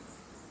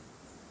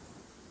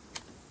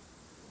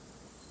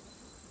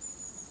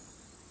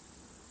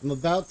 I'm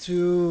about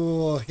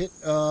to hit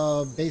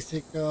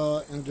basic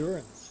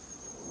endurance.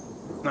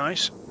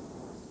 Nice.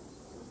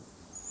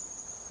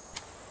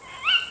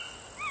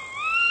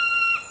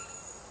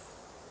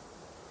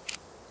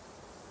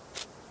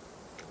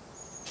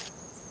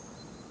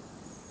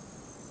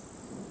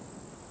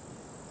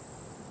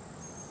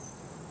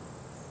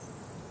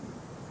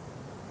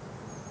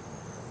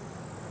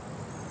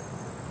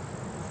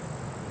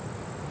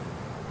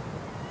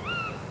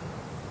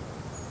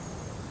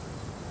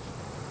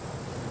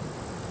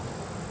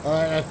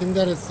 I think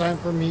that it's time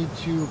for me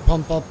to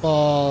pump up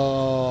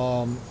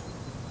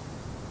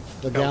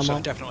the gamma.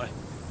 Definitely.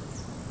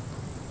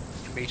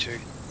 Me too.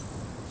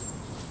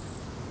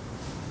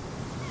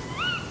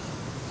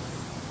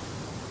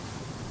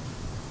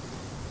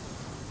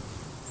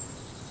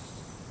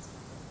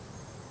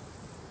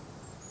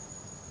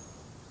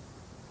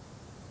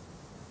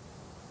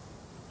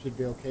 Should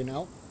be okay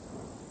now.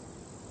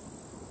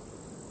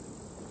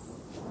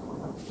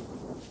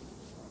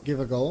 Give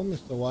a go,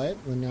 Mr. Wyatt,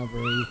 whenever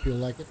you feel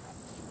like it.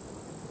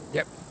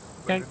 Yep.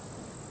 Okay.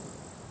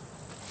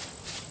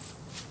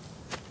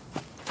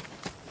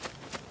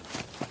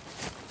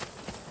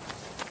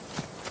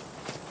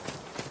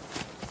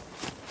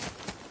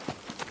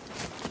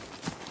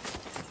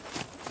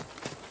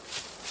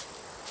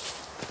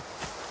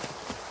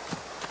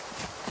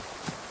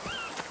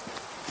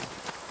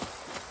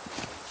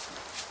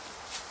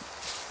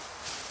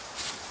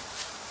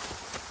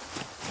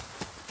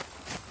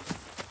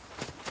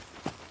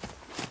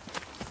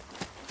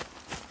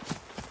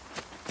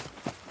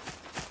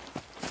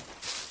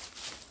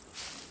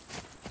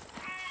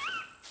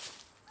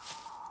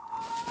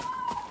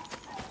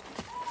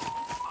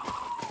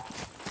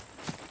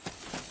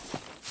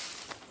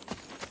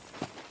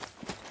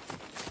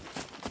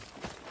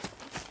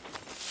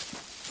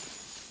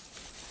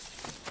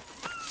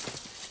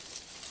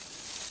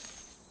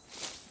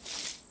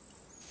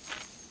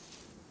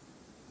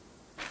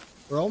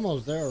 We're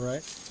almost there,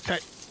 right? Okay.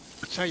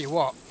 I tell you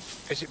what.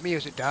 Is it me or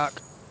is it dark?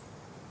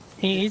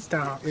 It is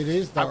dark. It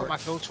is I dark. got my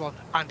filter on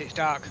and it's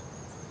dark.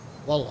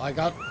 Well, I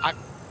got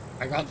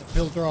the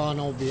filter on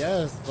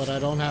OBS, but I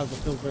don't have the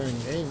filter in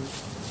game.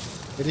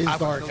 It is I've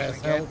got dark filter as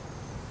in hell. game.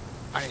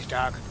 And it's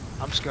dark.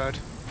 I'm scared.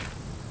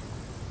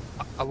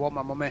 I want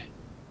my mummy.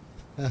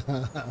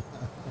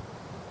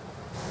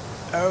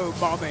 Oh,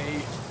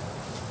 mommy.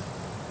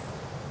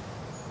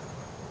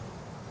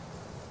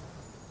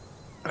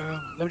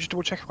 Let me just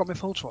double check I've got my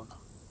filter on.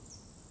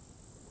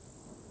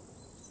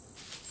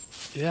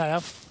 Yeah, I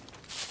have.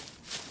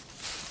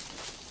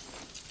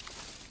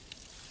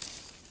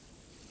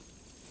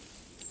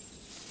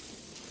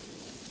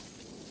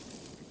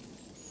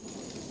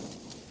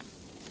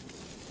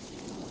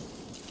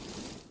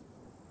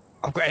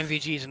 I've got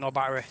NVGs and no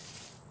battery.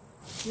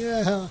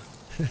 Yeah.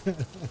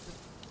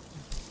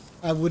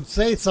 I would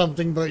say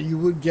something, but you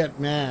would get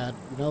mad.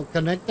 You know,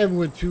 connect them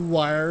with 2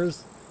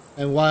 wires,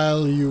 and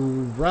while you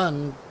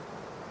run,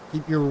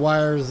 keep your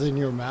wires in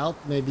your mouth.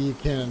 Maybe you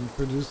can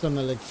produce some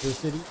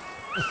electricity.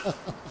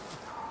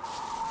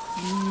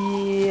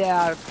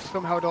 Yeah,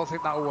 somehow I don't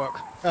think that'll work.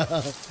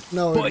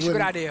 No, But it's a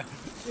good idea.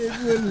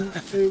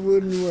 It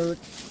wouldn't work.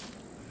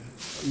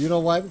 You know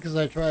why? Because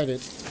I tried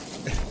it.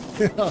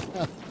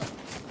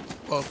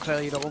 Well,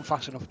 clearly you don't run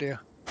fast enough, do you?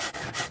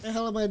 What the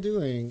hell am I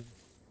doing?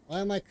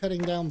 Why am I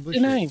cutting down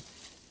bushes? Dunno.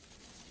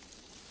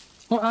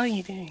 What are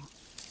you doing?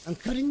 I'm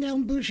cutting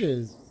down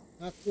bushes.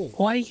 Not cool.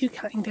 Why are you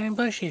cutting down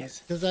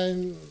bushes? Because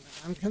I'm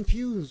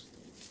confused.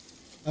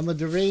 I'm a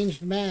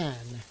deranged man.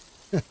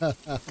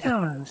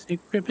 Come on,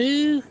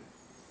 Superboo.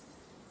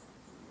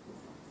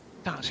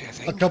 Can't see a A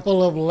thing.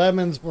 couple of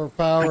lemons for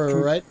power, I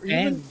can right?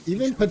 stand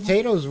Even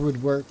potatoes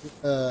would work.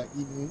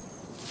 Eaten.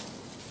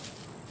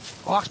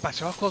 Oh, that's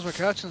better. I'll close my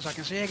curtains so I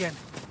can see again.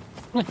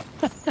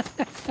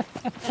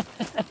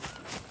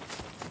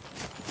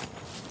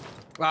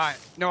 Right,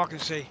 now I can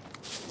see.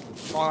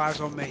 All eyes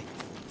on me.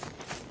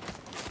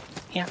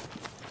 Yeah.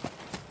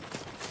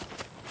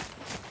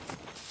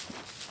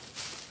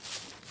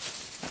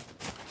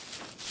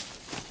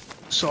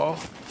 So,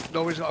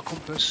 nobody's got a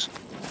compass,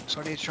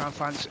 so I need to try and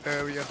find this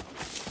area.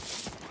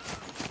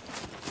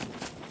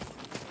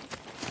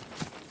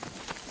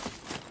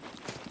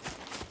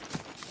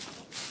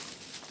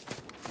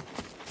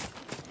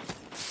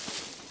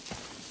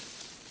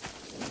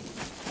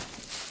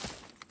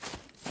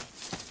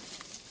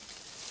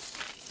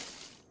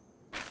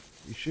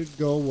 You should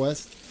go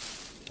west,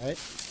 right?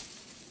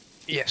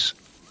 Yes.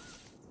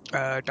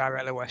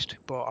 Directly west,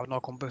 but I've no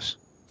compass.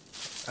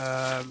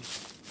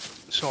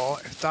 So,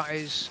 if that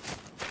is...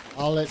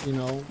 I'll let you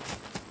know.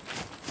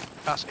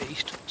 That's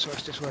east, so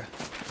it's this way.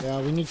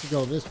 Yeah, we need to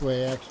go this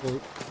way, actually.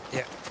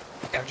 Yeah,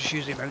 I've just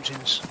used the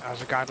mountains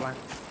as a guideline.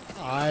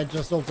 I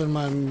just opened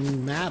my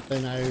map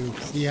and I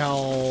see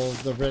how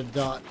the red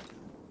dot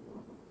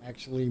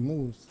actually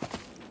moves.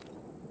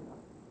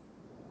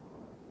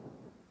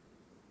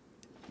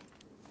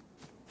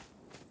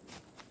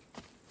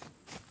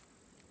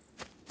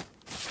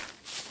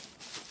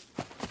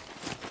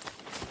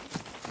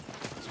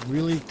 It's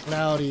really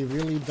cloudy,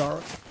 really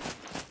dark.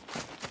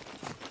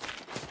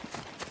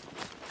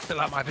 Bit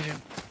like my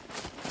vision.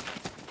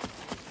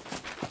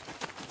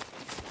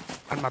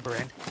 And my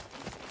brain.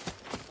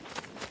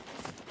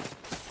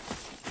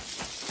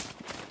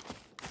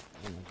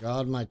 Oh my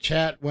god, my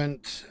chat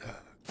went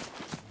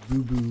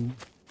boo-boo.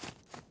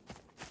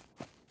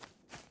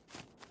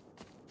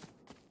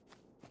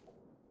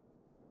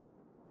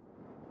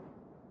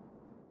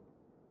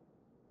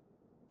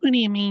 What do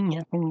you mean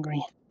you're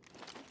hungry?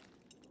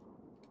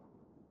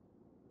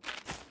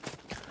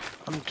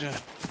 I'm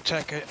gonna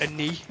take a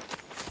knee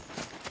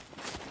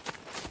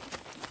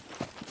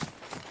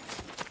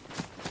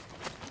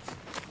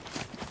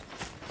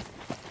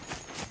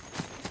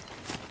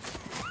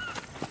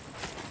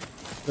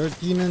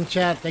 13 in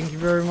chat. Thank you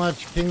very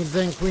much. Kings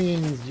and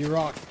Queens, you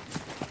rock.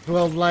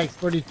 12 likes,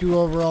 42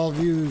 overall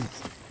views.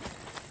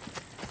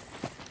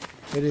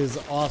 It is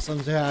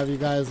awesome to have you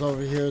guys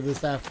over here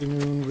this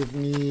afternoon with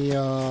me,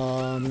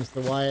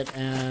 Mr. Wyatt,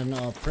 and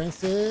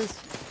Princess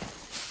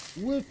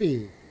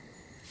Whoopi.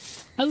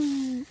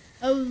 Oh.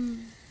 Oh. Do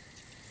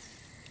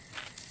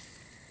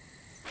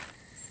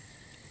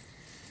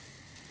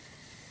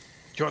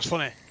you know what's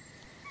funny?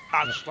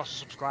 I just lost a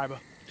subscriber.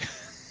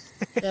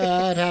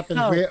 Yeah, it happens.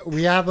 Oh.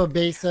 We have a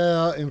base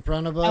in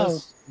front of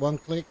us. One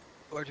click.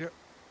 Legit.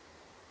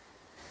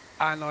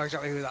 I know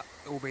exactly who that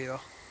will be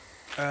though.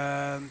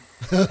 I've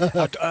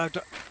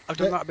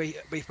done that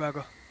beef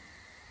burger.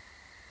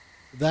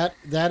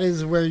 That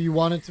is where you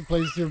wanted to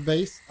place your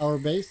base, our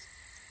base.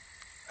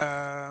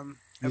 Let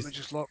me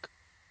just look.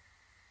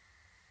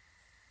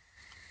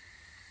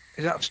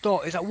 Is that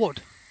store? Is that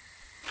wood?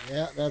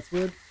 Yeah, that's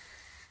wood.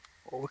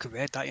 Oh, we can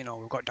raid that. You know,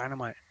 we've got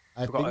dynamite.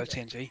 I We've got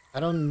think, TNT. I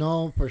don't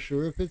know for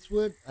sure if it's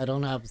wood. I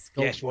don't have a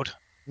scope. Yeah, it's wood.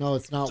 No,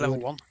 it's not It's level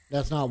wood. 1.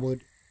 That's not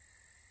wood.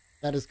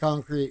 That is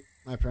concrete,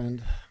 my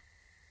friend.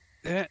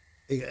 Yeah.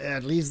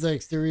 At least the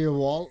exterior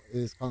wall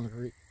is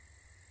concrete.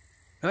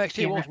 No,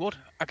 exterior wall's wood.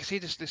 I can see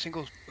the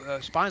single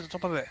spines on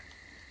top of it.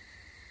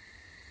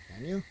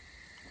 Can you?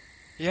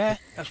 Yeah,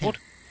 that's wood.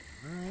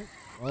 Alright.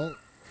 Well,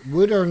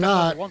 wood or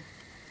not, One.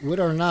 wood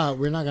or not,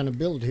 we're not going to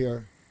build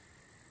here.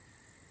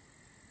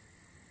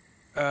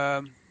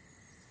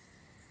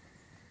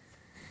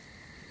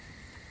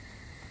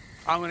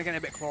 I'm gonna get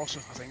a bit closer,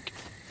 I think.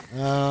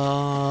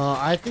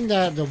 I think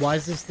that the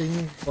wisest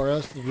thing for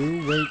us to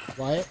do, wait,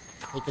 Wyatt,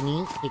 take a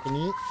knee.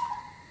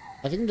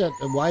 I think that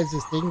the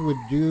wisest thing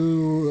would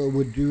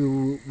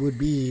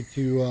be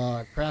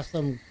to craft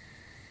some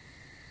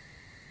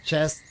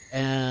chests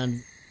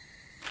and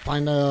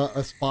find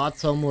a spot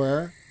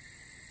somewhere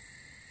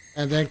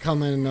and then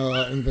come and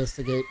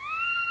investigate.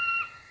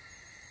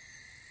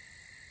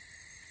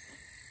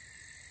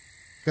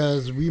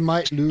 Because we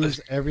might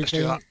lose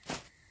everything. Yep.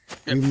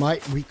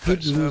 We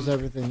could lose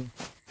everything.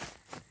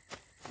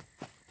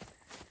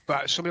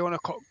 Right, somebody want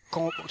to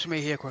come up to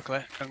me here quickly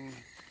and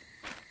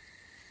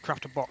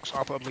craft a box.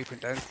 I'll put a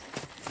blueprint down.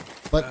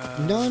 But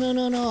no,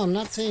 I'm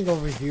not saying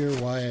over here,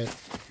 Wyatt.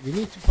 We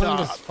need to find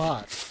a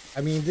spot.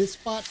 I mean, this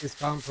spot is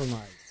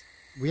compromised.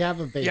 We have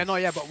a base. Yeah, no,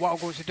 yeah, but what I'm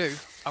going to do,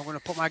 I'm going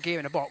to put my gear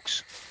in a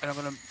box and I'm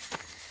going to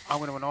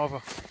run over.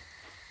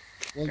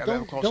 Well, Get a bit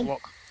of a closer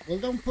look. Well,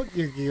 don't put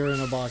your gear in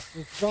a box.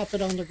 Just drop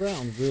it on the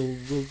ground.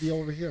 We'll be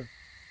over here.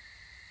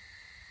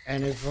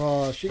 And if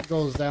shit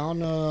goes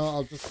down,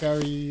 I'll just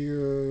carry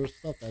your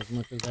stuff as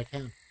much as I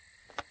can.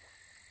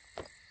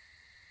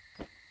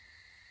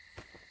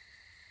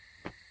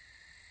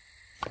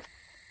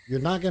 You're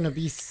not gonna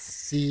be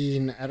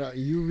seen at all.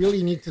 You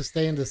really need to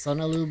stay in the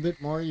sun a little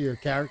bit more. Your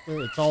character,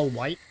 it's all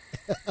white.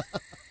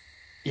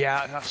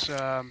 Yeah, that's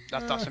a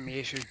me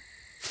issue.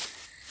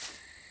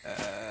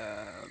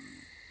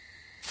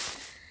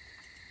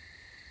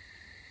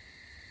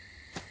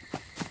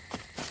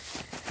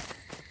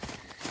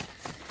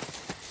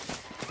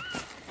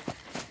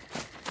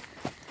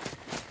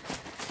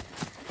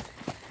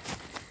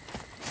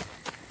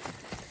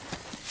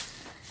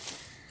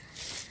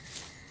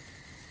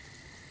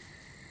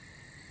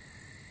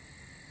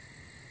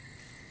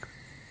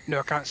 No,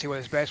 I can't see where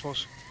this base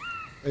was.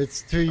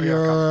 It's to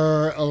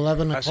your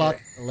 11 I o'clock.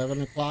 see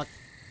 11 o'clock.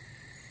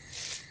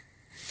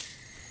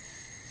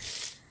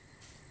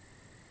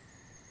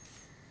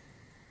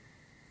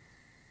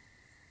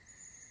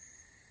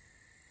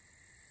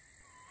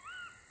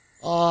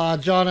 Aw,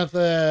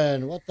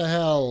 Jonathan, what the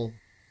hell?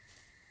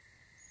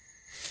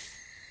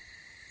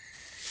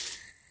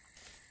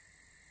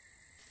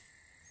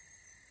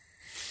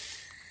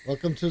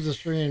 Welcome to the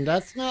stream.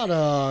 That's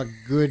not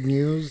good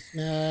news,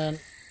 man.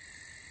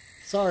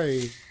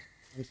 Sorry.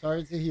 I'm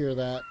sorry to hear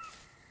that.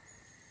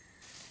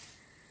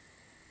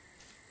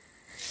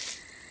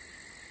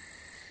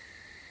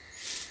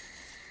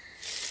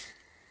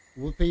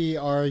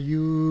 Whoopi, are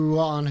you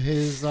on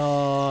his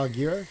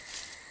gear?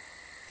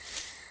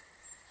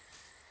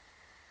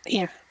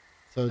 Yeah.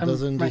 So it I'm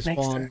doesn't right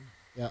next to despawn. it.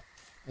 Yeah.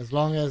 As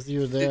long as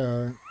you're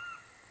there.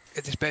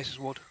 This base is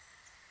wood.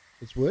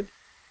 It's wood?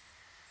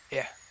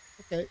 Yeah.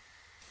 Okay.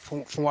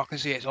 From what I can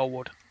see, it's all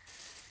wood.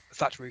 A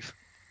thatch roof.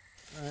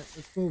 Alright,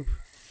 let's move.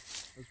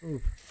 Let's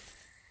move.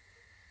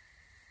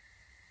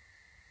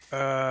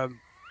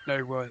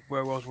 No,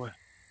 where was we?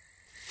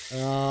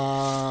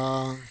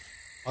 I'll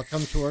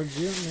come towards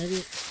you,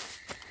 maybe.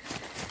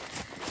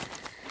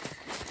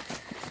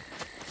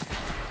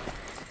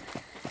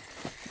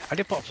 I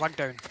did put a flag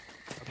down.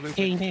 A blue Yeah,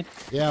 thing. you did.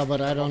 Yeah, but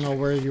I don't know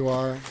where you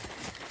are.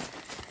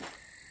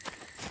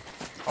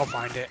 I'll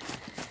find it.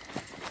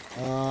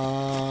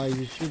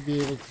 You should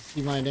be able to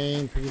see my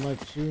name pretty much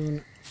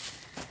soon.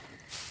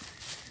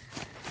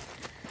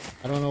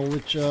 I don't know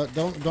which,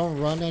 don't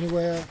run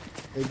anywhere.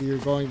 Maybe you're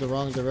going the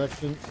wrong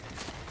direction.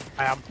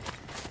 I am.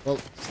 Well,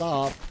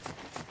 stop.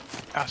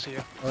 I see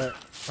you. Alright,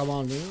 come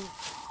on me.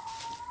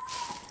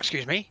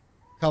 Excuse me?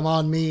 Come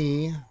on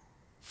me.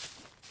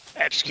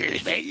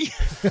 Excuse me.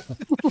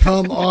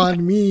 Come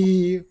on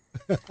me.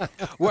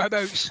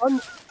 Whereabouts? On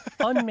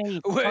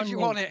me. Where on do you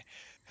me, want it?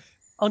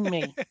 On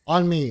me.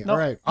 On me. Not- All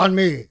right. not- On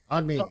me.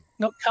 On me.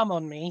 Not come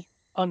on me.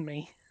 On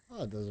me.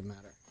 Oh, it doesn't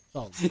matter. It's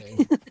all the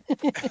same.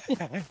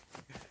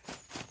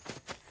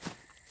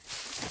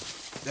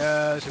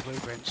 There's the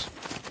blueprints.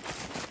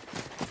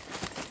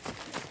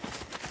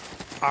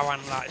 I ran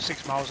like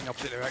 6 miles in the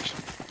opposite direction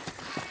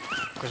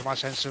because my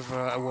sense of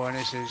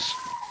awareness is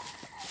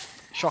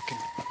shocking.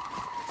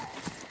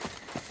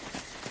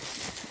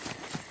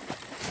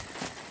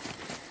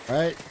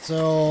 Right,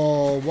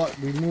 so what,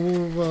 we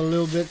move a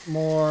little bit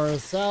more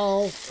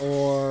south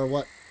or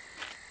what?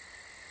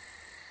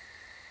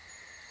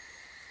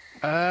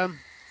 That's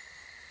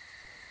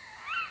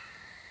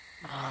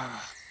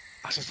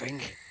the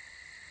thing.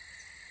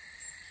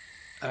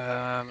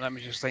 Let me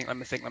just think, let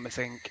me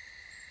think.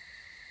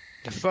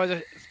 The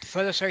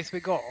further south we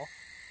go,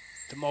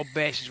 the more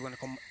bases we're going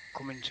to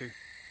come into.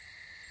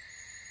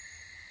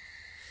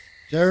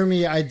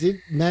 Jeremy, I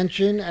did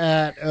mention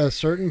at a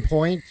certain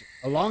point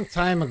a long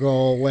time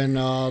ago when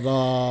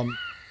the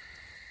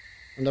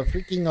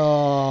freaking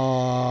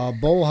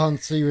bow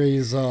hunt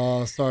series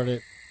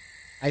started,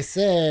 I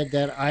said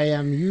that I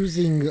am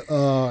using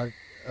the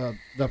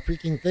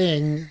freaking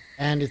thing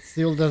and it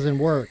still doesn't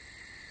work.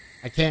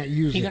 I can't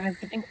use You it. got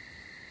everything?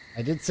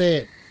 I did say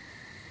it,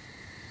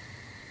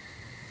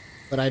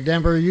 but I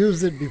never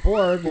used it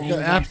before because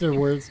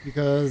afterwards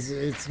because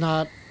it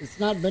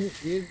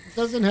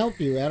doesn't help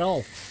you at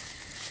all.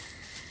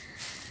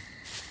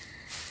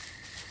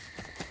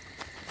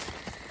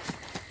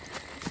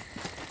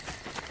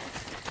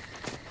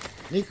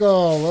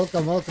 Nico,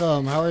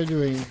 welcome. How are you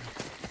doing?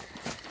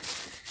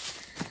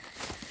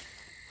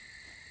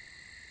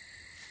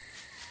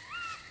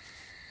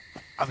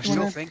 I'm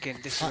still thinking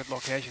this is a good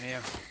location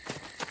here.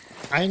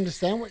 I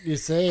understand what you're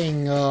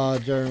saying,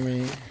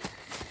 Jeremy.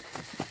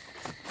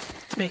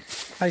 Bit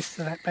close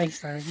to that base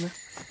though, isn't it?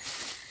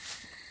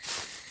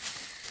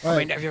 Right. I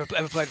mean, have you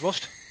ever played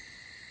Rust?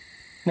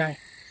 No.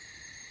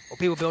 Well,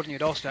 people building your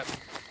doorstep.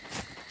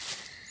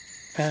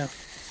 Oh.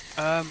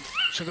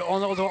 So the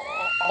only other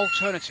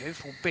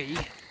alternative will be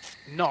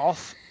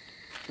north,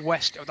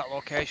 west of that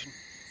location.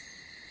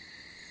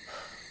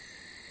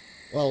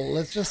 Well,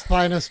 let's just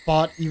find a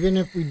spot. Even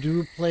if we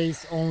do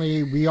place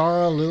only, we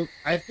are a little.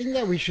 I think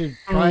that we should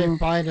try and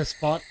find a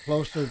spot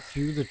closer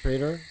to the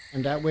trader,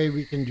 and that way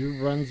we can do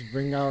runs,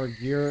 bring our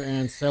gear,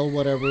 and sell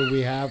whatever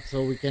we have,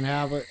 so we can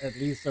have at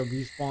least a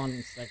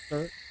respawn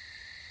sector.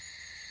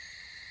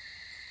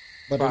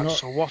 But Right,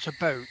 so what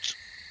about?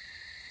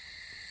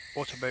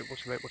 What about?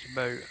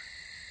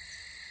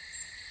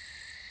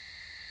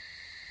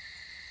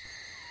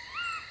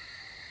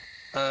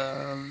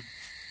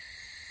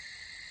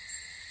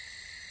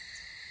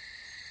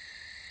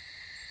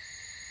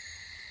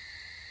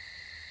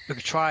 We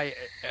could try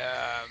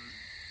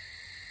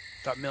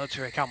that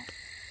military camp.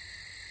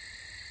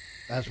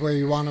 That's where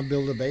you want to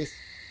build a base.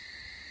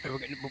 We'll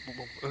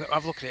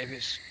have a look at it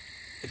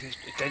if it's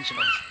dense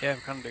enough. Yeah,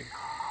 we can do.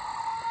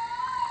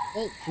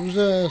 Well, choose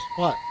a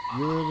spot.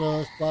 You're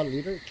the spot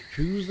leader.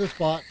 Choose the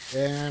spot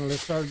and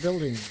let's start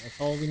building. That's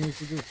all we need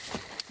to do.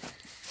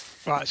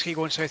 Right, let's keep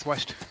going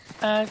southwest.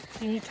 Can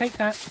you take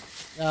that?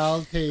 Yeah,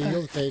 I'll take.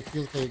 You'll take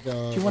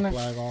the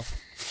flag off.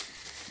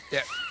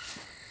 Yeah.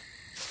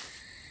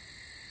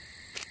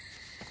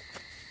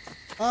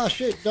 Ah,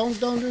 shit! Don't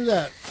do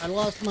that. I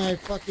lost my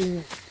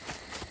fucking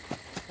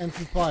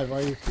MP5.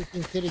 Are you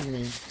freaking kidding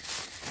me?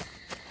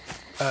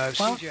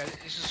 CJ,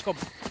 this is scum.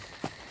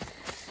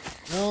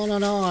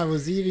 No. I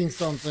was eating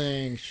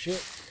something.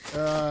 Shit.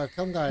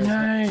 Come guys.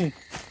 No.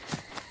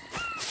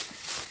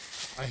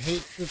 I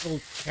hate triple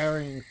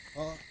carrying.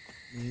 Fuck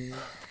me.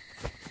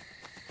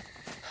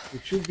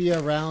 It should be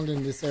around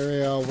in this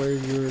area where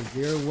your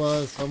gear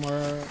was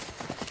somewhere.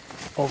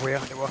 Over here,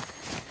 they were.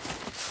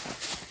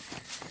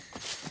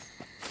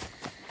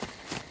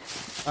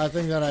 I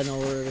think that I know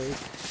where it is.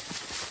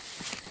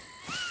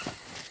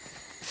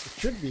 It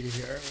should be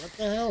here. What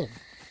the hell?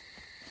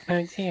 No,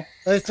 it's here.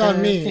 It's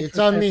on me. It's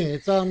on me.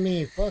 It's on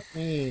me. Fuck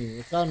me.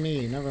 It's on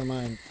me. Never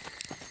mind.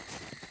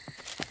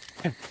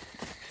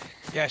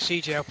 Yeah,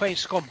 CJ, I'm playing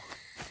Scum.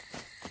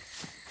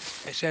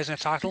 It says in the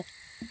title.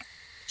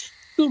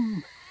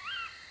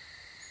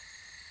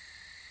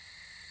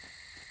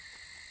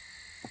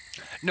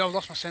 No, I've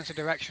lost my sense of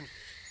direction.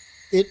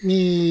 It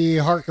me,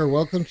 Harker.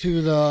 Welcome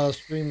to the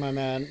stream, my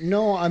man.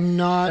 No, I'm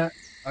not.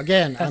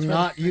 Again, I'm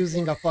not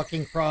using a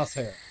fucking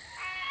crosshair.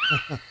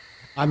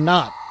 I'm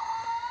not.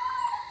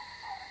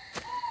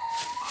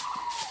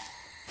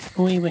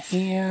 We were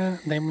here,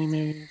 then we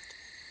moved.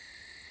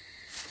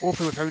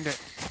 Hopefully we found it.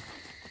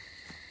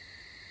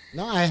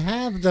 No, I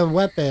have the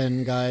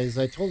weapon, guys.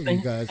 I told you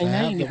guys. I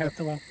know you have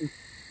the weapon.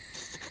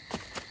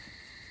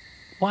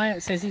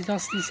 Wyatt says he's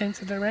lost his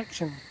sense of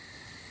direction.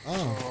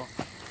 Oh.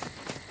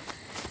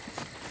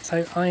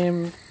 So I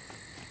am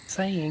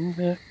saying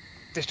that...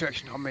 This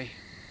direction on me.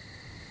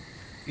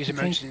 Use the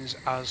mountains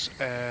as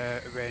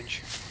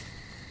range.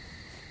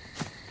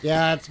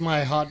 Yeah, it's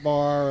my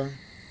hotbar.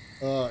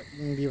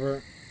 eating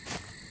beaver.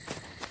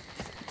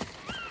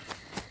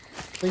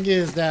 Thing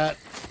is that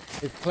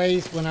it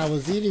placed when I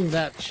was eating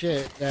that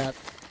shit, that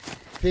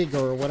pig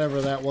or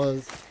whatever that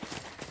was.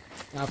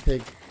 Not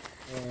pig.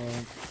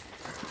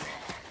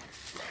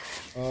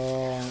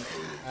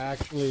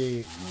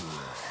 Actually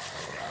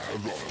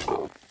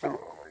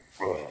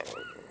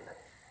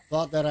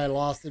thought that I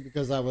lost it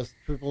because I was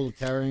triple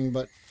carrying,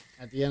 but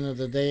at the end of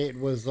the day, it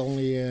was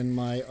only in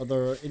my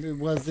other. It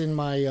was in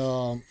my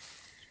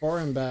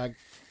foreign bag.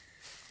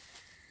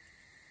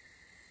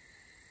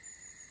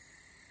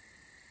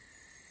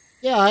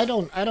 Yeah, I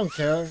don't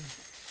care,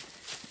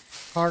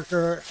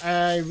 Parker.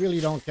 I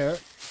really don't care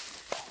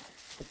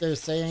what they're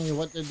saying,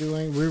 what they're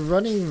doing. We're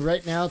running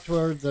right now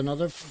towards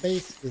another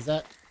base. Is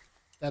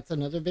that's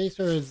another base,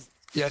 or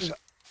Yes.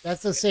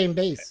 That's the same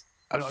base?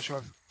 I'm not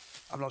sure.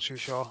 I'm not too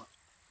sure.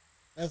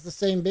 That's the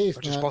same base,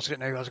 I just man. spotted it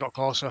now as I got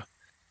closer.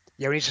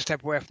 Yeah, we need to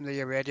step away from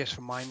the radius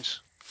for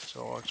mines.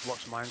 So let's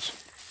watch the mines.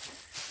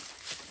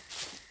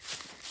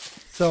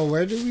 So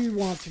where do we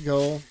want to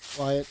go,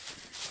 Wyatt?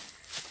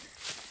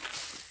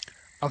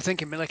 I'm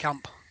thinking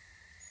Millicamp.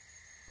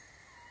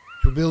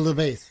 To build a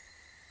base.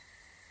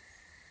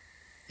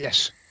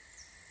 Yes.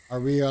 Are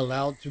we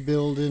allowed to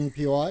build in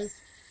POIs?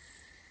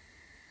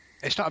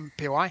 It's not a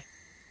POI.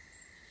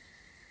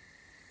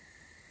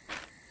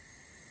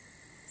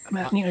 I'm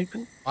out in the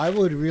open. I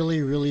would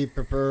really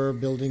prefer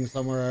building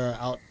somewhere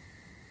out.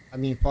 I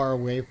mean, far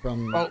away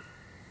from. Well,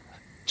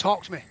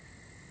 talk to me.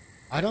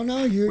 I don't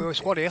know. We're a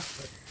squad here.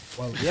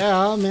 Well,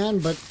 yeah, man,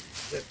 but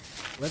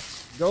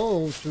let's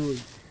go to.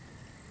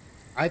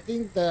 I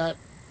think that.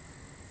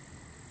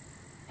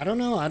 I don't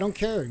know. I don't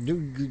care.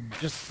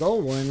 Just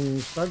go and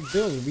start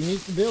build. We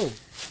need to build.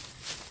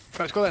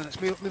 Let's go then.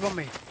 Let's move on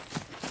me.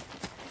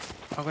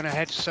 I'm gonna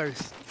head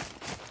south.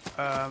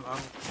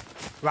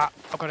 Right,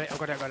 I've got it.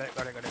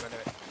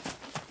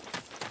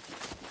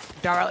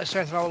 Directly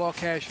south of our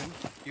location,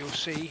 you'll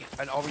see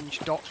an orange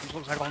dot which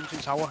looks like a hunting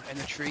tower in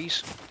the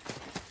trees.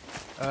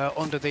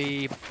 Under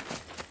the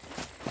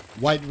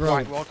White road.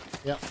 White road.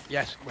 Yeah.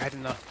 Yes, we're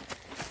heading there.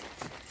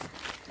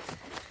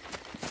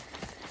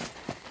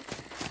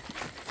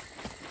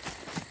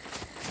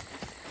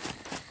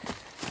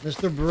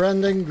 Mr.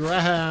 Brendan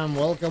Graham,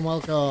 welcome.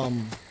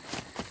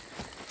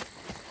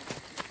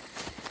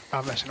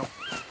 I'm messing up.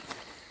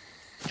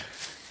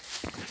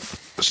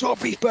 So,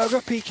 Beef Burger,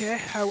 PK,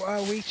 how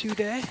are we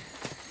today?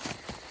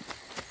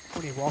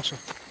 We need water.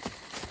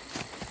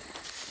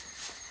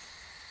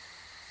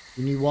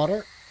 You need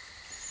water?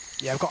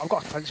 Yeah, I've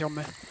got plenty on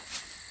me.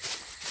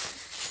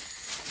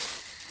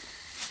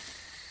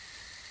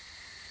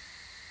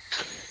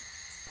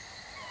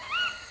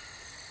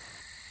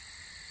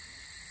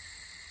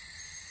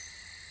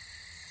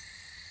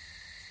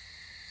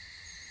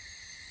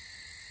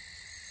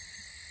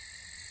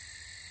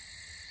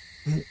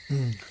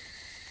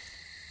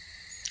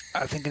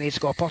 I think I need to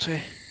go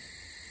potty.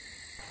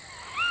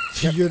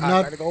 You're I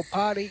not. gotta go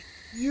party.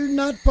 You're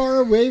not far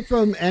away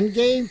from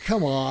endgame.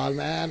 Come on,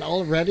 man.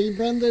 Already,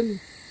 Brendan.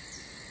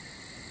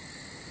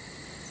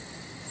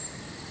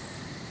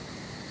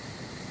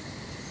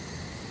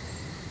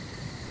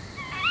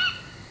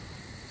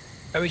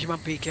 How is your man,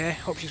 PK?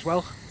 Hope she's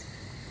well.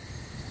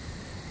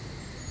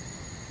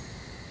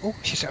 Oh,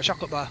 she set a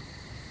chocolate bar.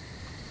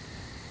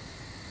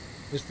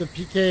 Mr.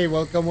 PK,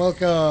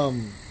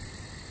 welcome.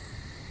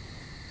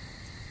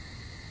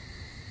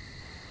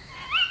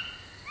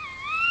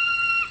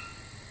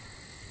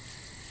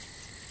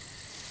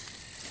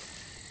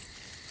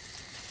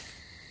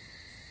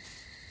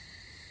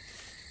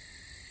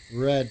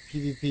 Red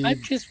PvP.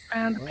 I've just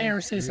found a pair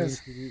of scissors.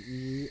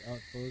 PvE,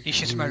 outpost, You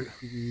shit him out.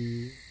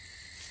 PvE.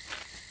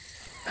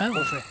 Oh.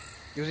 Wolfie,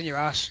 he was in your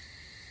ass.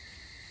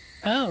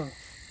 Oh.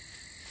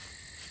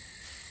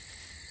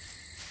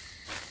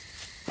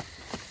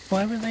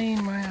 Why were they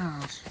in my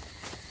ass?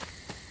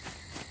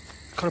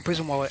 Got a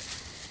prison wallet.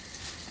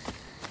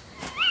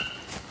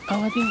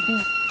 Oh, I didn't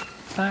think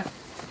that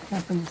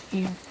happened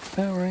here.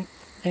 Oh, right.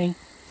 Hey.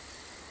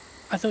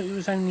 I thought it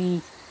was only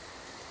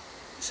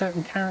a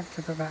certain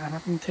character that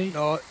happened to.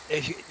 No,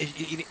 if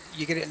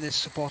you get it in this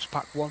supporter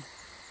pack 1.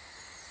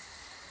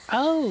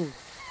 Oh.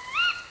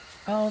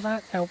 Oh,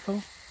 that's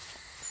helpful.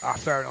 Ah,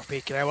 fair enough,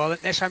 PK. Well,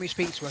 next time you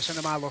speak to her, send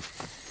her my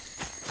love.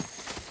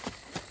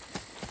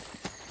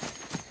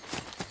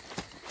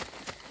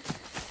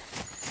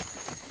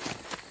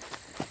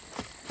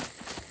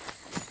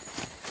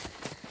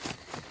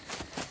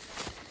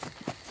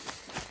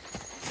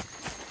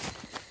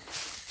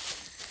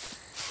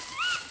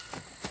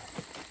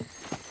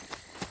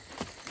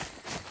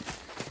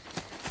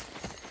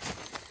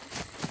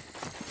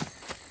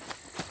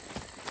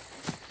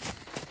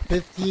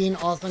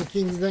 $15 awesome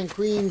kings and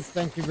queens.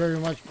 Thank you very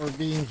much for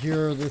being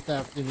here this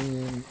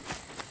afternoon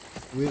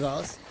with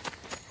us.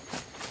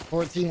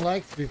 14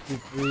 likes,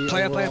 53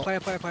 Player.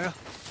 overall.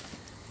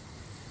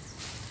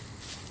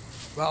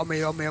 Well, on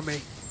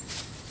me.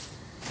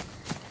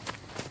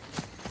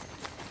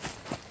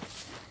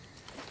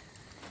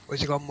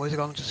 Where's he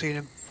gone? To see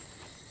him?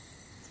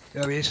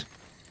 There he is.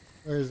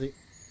 Where is he?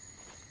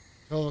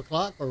 12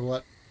 o'clock or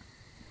what?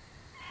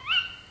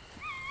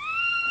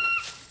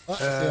 Oh, I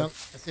see him.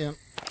 I see him.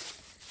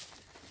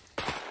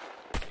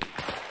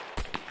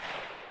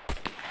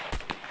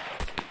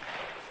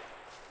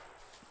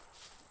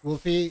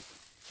 Wolfie,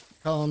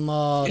 come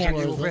Yeah,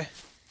 towards Wolfie.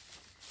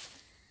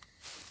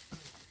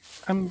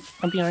 him.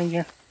 I'm behind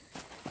you.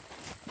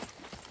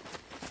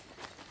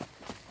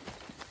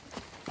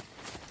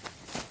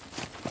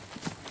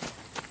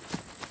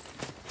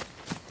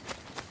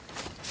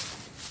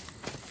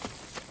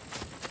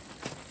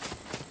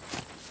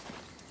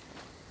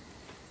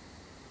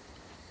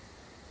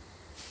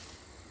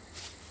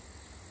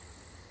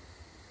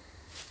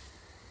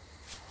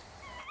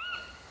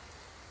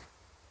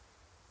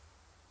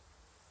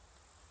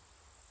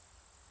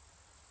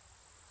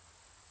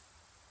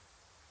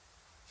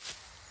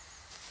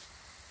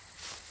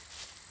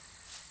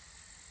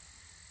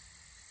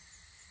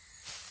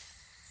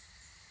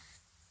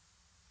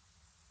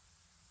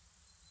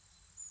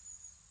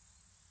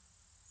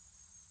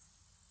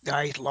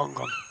 Yeah, he's long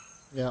gone.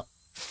 Yeah.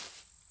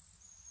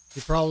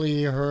 He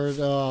probably heard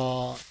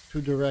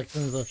 2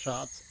 directions of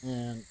shots,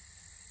 and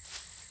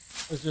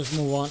let's just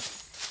move on.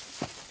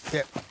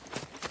 Yep.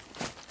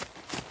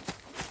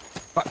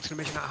 Back to the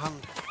mission at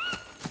hand.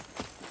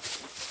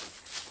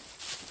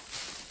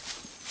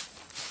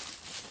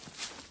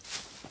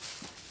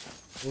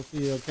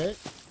 Wolfie, okay?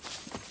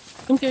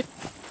 I'm good.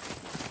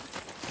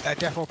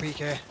 Defo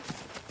PK.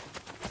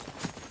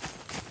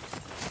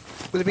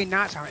 With it being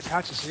night time, it's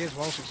hard to see as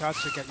well, so it's hard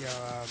to get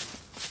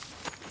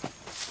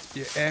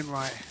your aim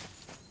right.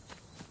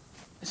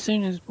 As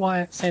soon as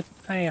Wyatt said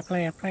player,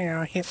 player, player,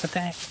 I hit the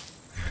deck.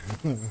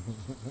 I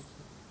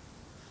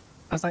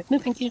was like, no,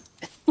 thank you.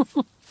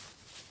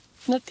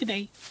 Not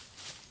today.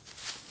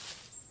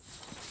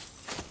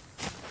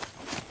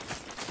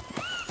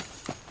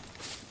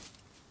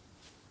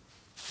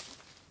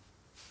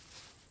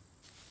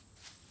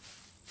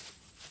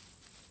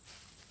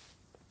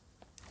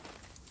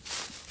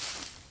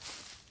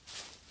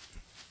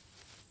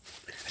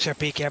 So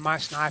PK, my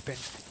sniping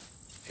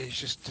is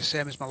just the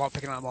same as my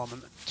lockpicking at the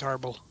moment.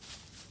 Terrible.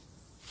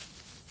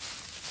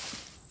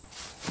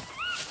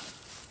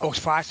 I was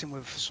fighting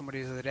with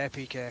somebody the other day,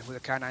 PK, with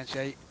a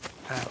K98.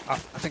 I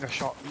think I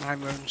shot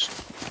 9 rounds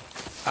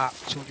at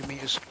 200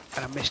 meters,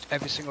 and I missed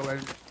every single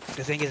round.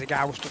 The thing is, the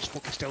guy was stood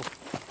fucking still.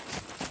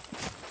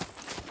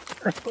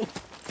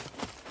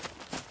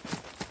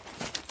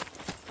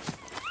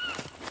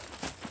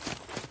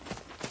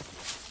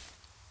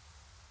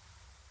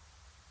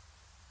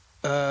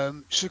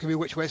 So it could be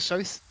which way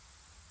south?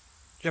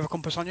 Do you have a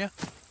compass on you?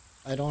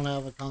 I don't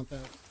have a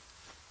compass.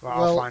 Right,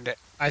 Well, I'll find it.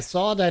 I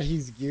saw that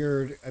he's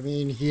geared. I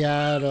mean, he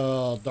had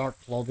dark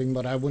clothing,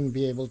 but I wouldn't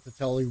be able to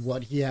tell you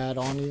what he had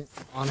on him.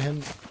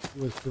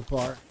 It was too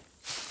far.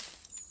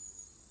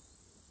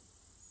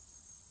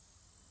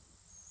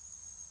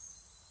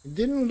 It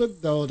didn't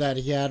look, though, that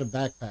he had a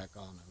backpack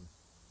on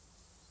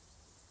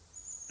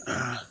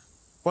him.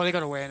 Well, he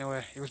got away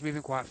anyway. He was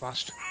moving quite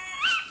fast.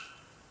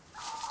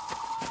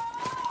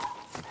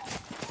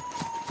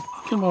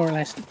 You're more or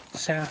less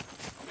south.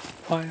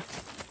 Wyatt.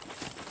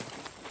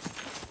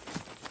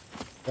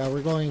 Yeah,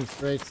 we're going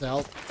straight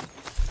south.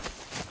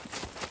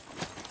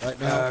 Right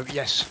now.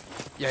 Yes.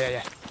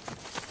 Yeah.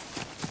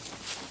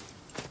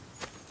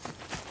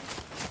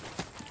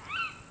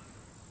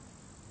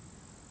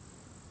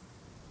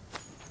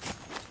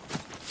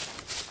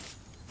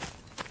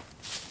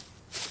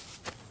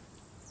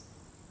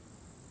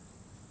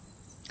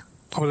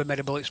 Probably made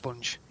a bullet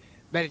sponge.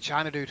 Made in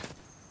China, dude.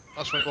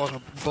 That's what it was.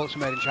 Bullets are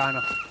made in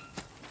China.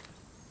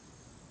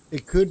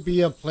 It could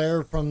be a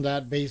player from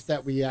that base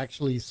that we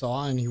actually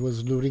saw, and he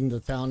was looting the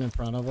town in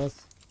front of us.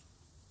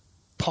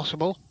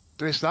 Possible.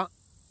 There is that.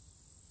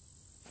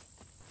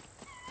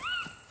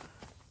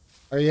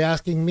 Are you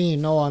asking me?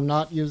 No, I'm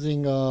not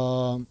using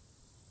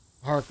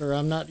Harker.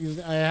 I'm not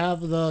using. I have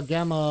the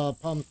gamma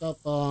pumped up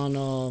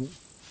on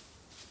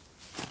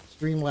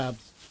Streamlabs.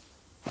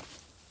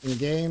 In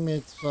game,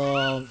 it's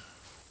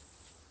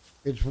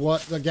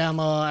what the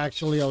gamma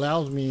actually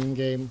allows me in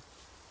game.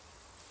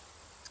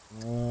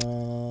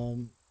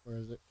 Where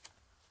is it?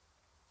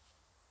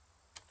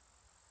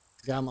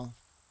 Gamma.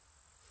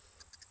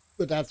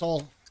 But that's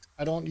all.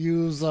 I don't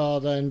use the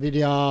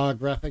NVIDIA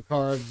graphic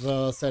cards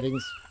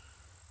settings.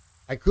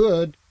 I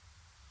could,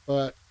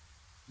 but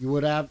you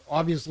would have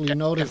obviously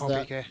noticed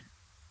that. PK.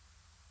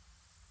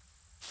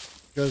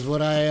 Because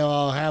what I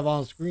have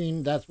on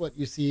screen, that's what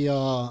you see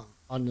on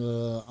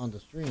the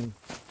stream.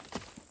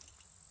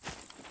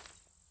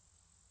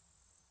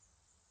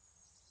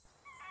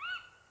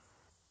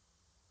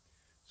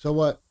 So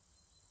what?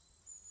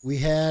 We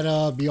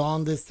had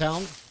beyond this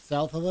town,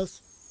 south of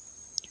us?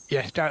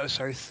 Yeah, down to the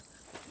south.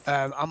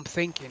 I'm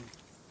thinking.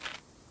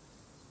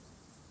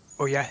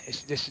 Oh yeah,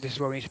 this is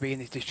where we need to be in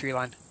this tree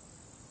line.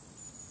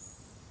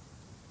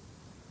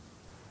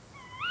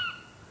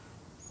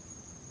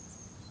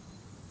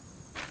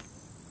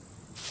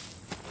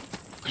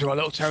 Because we've got a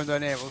little town there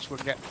near us, we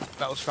can get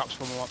little scraps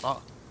from and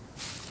whatnot.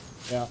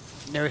 Yeah.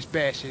 Nearest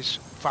base is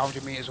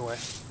 500 meters away.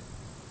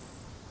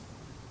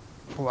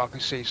 from what I can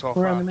see so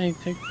We're on far. the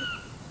move too.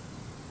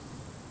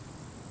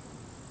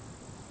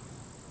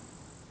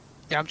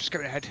 Yeah, I'm just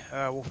getting ahead,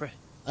 Wolfie.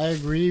 I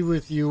agree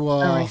with you,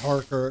 Alright.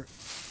 Harker.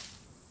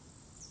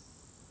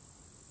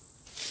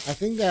 I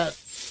think that,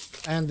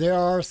 and there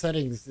are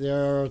settings.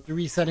 There are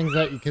 3 settings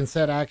that you can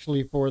set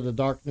actually for the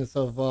darkness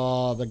of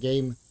the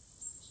game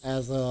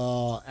as a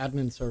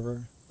admin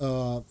server,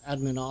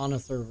 admin on a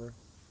server.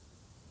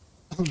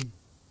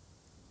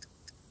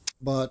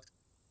 But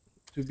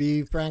to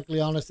be frankly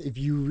honest, if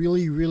you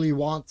really, really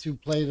want to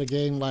play the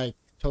game like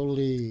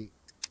totally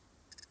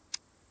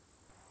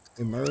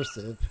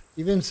immersive,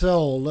 even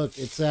so, look,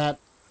 it's at,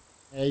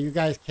 you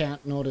guys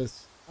can't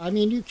notice. I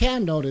mean, you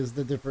can notice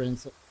the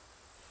difference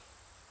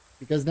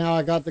because now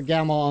I got the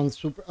gamma on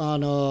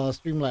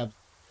Streamlabs.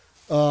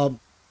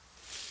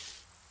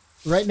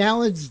 Right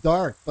now it's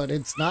dark, but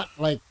it's not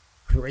like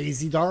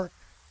crazy dark,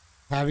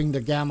 having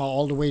the gamma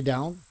all the way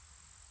down.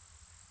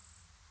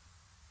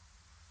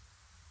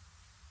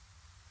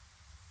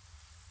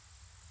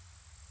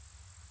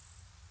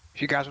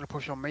 If you guys want to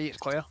push on me, it's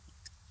clear.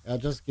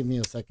 Just give me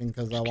a second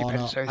because I keep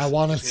heading south.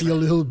 wanna Just see a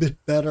little bit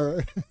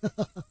better.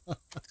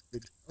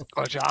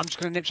 I'm just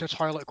going to nip to the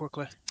toilet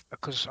quickly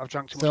because I've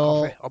drank too much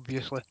So- coffee,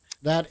 obviously.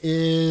 That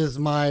is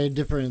my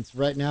difference.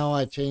 Right now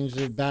I changed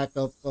it back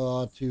up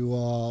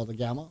to the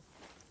gamma,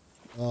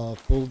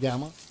 full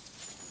gamma,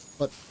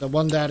 but the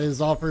one that is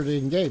offered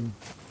in game,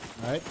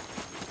 right?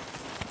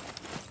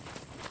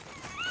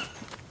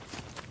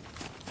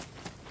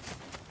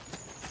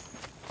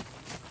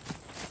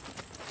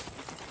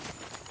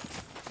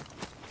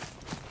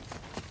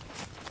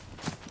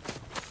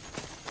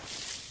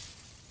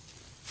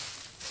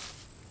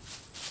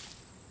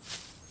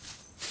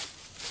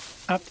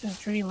 Up to the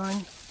tree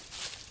line.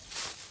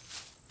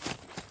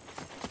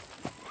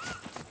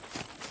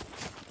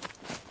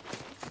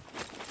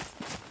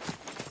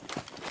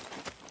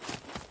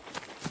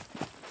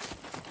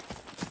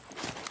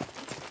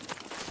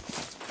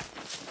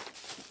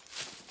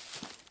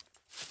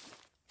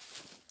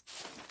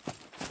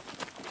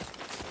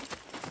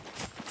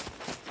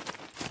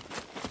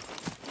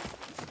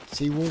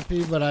 See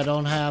Wolfie, but I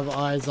don't have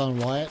eyes on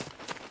Wyatt.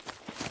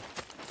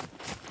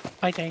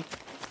 I do.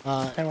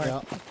 Don't worry.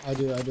 Yeah, I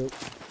do.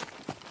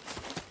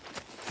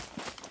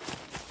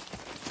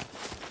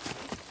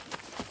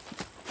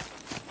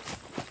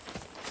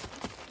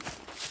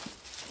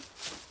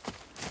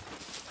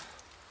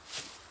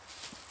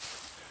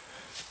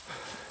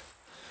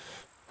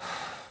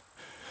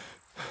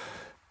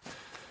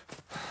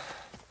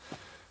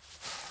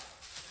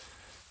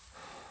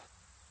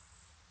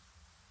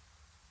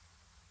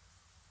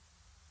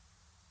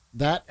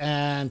 That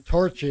and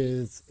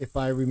torches, if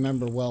I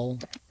remember well.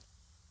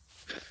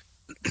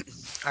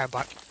 I'm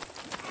back.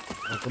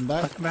 Welcome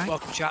back. Welcome back.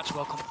 Welcome, chats,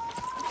 welcome.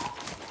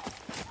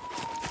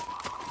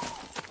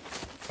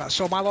 Right,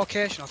 so my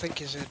location, I think,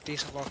 is a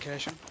decent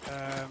location.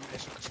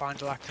 If I can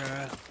find like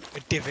a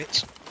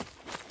divot,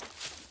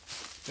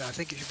 then I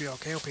think it should be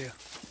okay up here.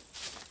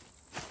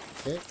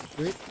 Okay,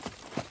 sweet.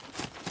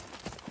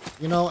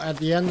 You know, at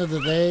the end of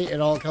the day,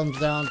 it all comes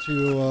down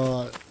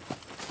to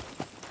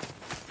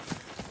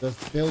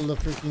just build the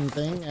freaking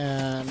thing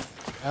and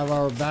have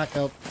our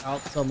backup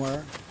out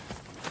somewhere.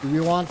 Do we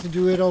want to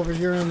do it over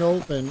here in the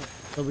open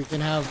so we can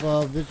have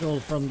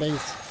visuals from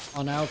base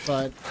on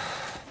outside?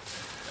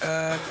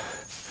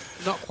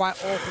 Not quite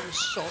open as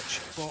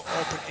such, but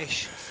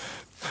open-ish.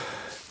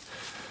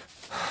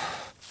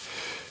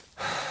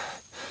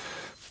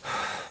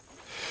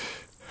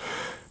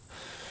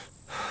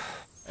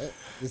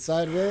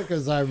 Decide where,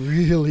 because I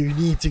really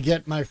need to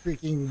get my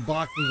freaking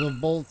boxes of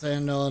bolts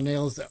and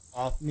nails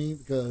off me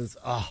because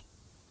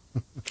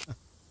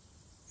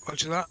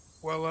Roger that.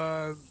 Well,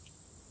 I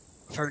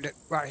found it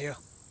right here.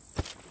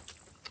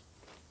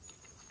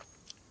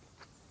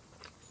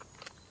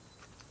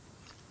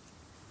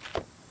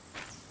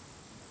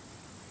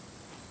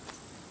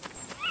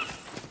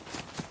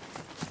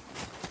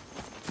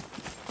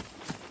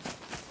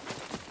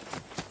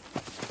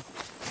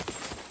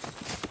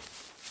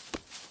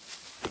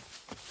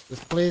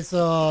 just place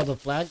the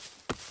flag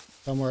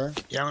somewhere.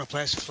 Yeah, I'm gonna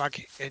place a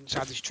flag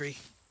inside this tree.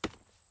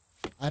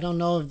 I don't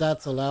know if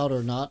that's allowed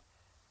or not.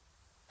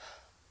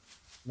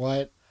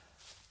 What?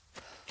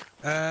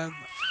 Can't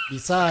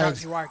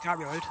Besides, see why it can't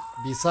be allowed.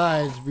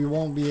 besides, we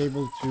won't be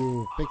able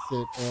to fix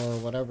it or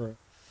whatever.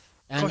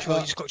 Of course, And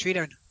you just got a tree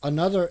down.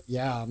 another,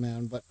 yeah,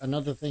 man. But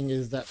another thing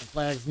is that the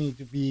flags need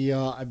to be.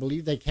 I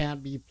believe they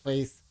can't be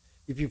placed.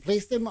 If you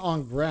place them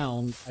on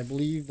ground, I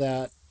believe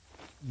that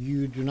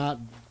you do not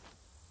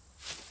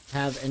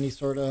have any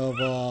sort of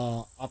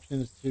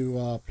options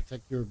to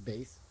protect your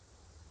base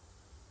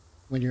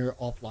when you're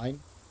offline.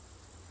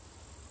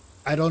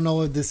 I don't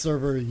know if this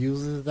server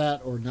uses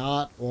that or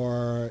not,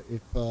 or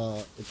if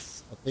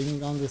it's a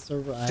thing on this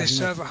server. This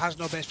server has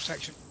no base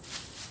protection.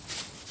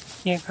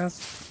 Yeah, it does.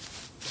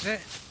 Is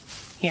it?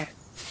 Yeah.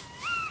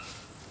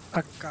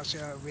 I can't see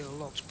how it really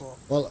looks, but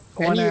Well,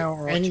 1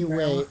 hour or 2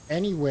 hours.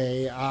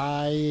 anyway,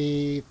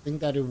 I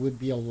think that it would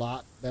be a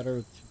lot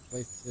better to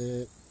place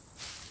it.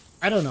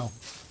 I don't know.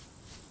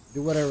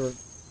 Do whatever.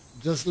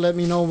 just let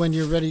me know when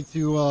you're ready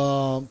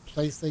to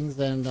place things,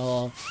 and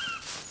I'll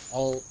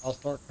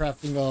start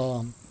crafting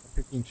a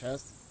freaking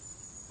chest.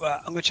 Right,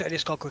 I'm gonna check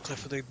Discord quickly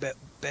for the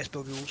best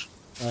build rules.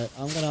 Right,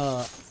 I'm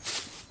gonna.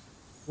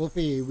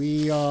 Wolfie,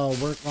 we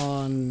work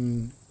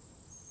on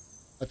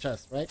a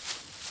chest, right?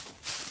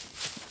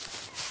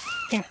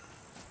 Yeah.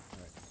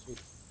 Alright, sweet.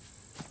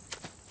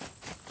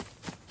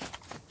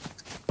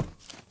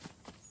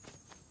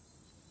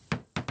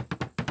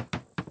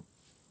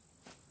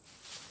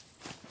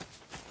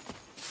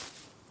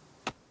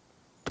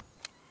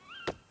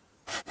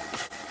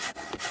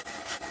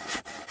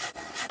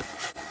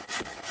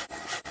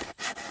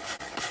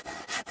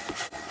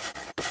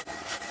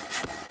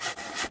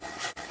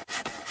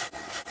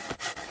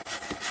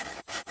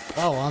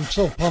 Wow, I'm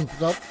so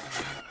pumped up.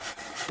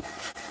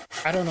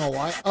 I don't know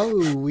why.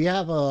 Oh, we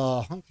have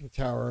a hunting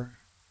tower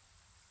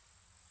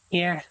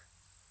Yeah.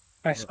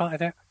 I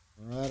spotted it.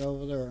 right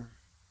over there.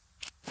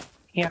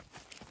 Yeah.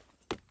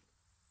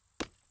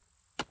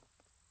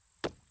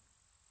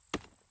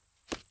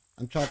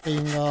 I'm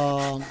chopping,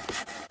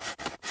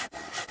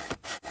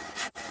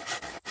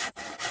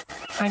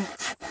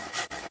 Thanks.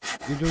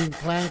 you're doing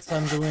planks,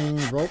 I'm doing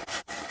rope.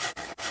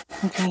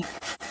 Okay.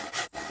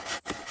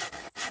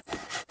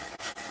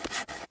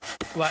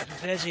 Right,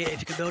 so there's here. If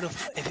you can build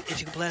if you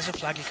can place a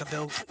flag, you can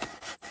build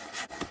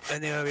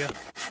in the area.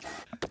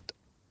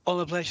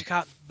 Only place you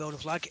can't build a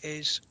flag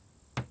is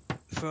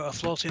for a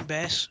floating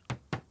base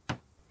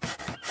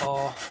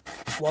or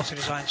water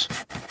designs.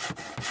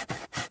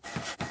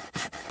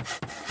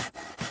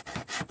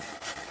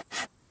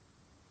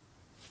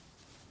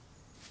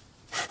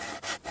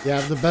 You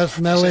have the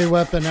best melee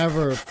weapon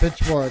ever,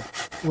 pitchfork.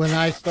 When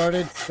I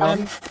started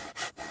Scum...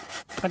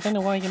 I don't know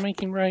why you're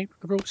making rope.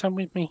 I brought some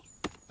with me.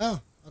 Oh,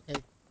 okay.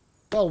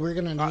 Well, we're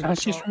gonna need... I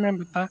just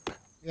remembered that.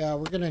 Yeah,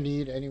 we're gonna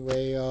need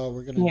anyway,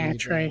 we're gonna need...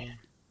 true. Do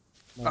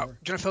you more.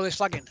 want to fill this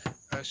flag in,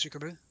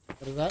 Sukabu?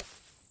 What is that?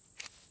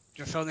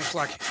 Do you want to fill in this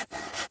flag?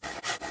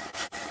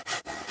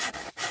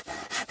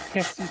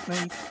 Yes, it's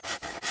made.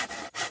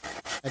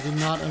 I did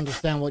not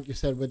understand what you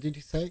said. What did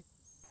you say? Do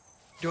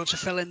you want to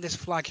fill in this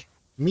flag?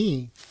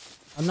 Me?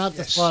 I'm not the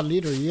Yes. squad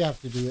leader. You have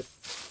to do it.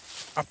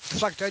 The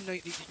flag down.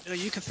 No,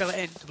 you can fill it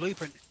in the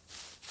blueprint.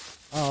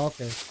 Oh,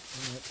 okay.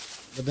 Alright.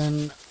 But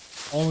then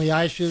only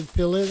I should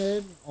fill it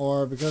in?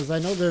 Or because I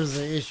know there's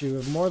an issue.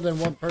 If more than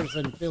one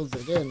person fills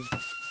it in...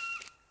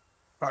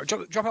 Right,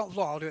 drop it on the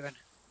floor. I'll do it then.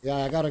 Yeah,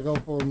 I gotta go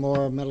for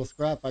more metal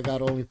scrap. I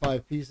got only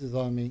 5 pieces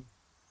on me.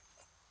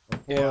 Or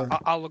 4. Yeah,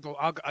 I'll go.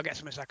 I'll get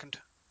some in a second.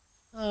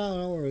 Oh,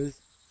 no worries.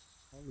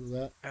 I'll do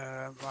that.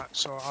 Right,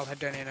 so I'll head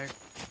down here now.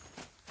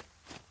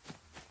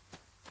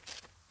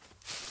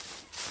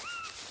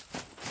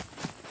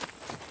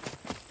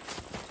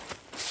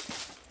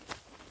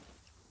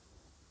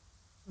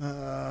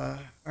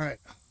 Alright.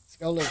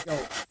 Let's go.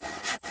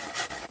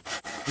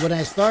 When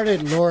I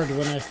started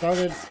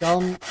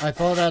Scum, I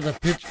thought that the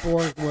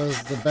pitchfork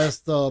was the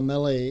best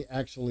melee,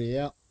 actually,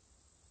 yeah.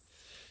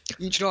 Do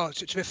you know,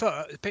 to be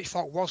fair, the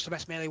pitchfork was the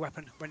best melee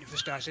weapon when it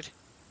first started.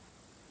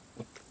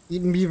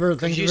 Eden Beaver,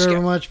 thank you very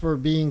much for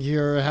being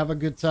here. Have a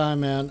good time,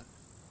 man.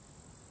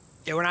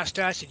 Yeah, when I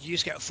started, you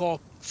used to get four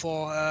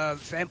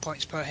frame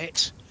points per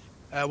hit,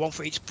 one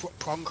for each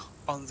prong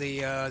on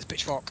the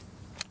pitchfork.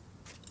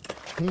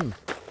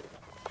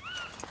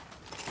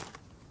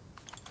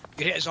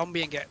 You'd hit a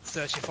zombie and get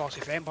 30,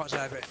 40 frame points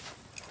out of it.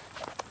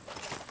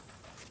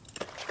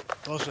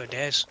 Those were the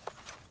days.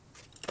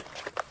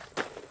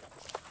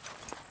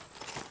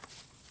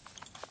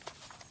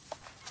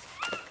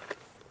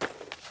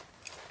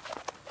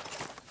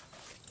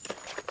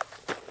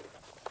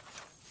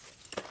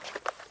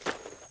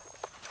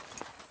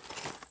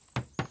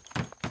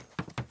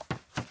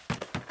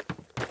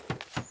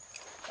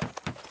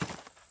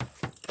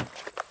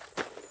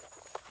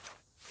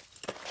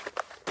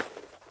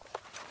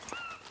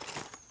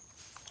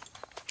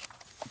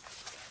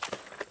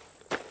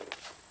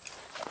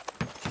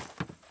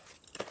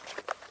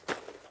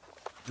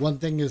 One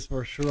thing is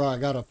for sure, I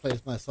gotta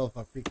place myself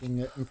a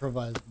freaking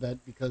improvised bed,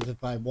 because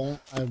if I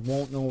won't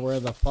know where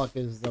the fuck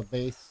is the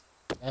base.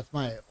 That's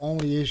my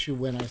only issue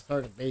when I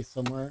start a base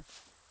somewhere.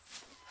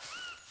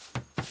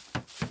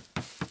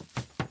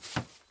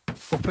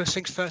 Well, first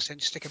things first, then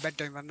stick a bed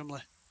down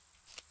randomly.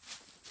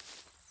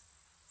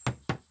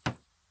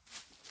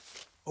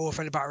 Oh,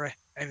 friendly battery,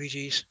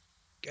 MVGs,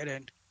 get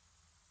in.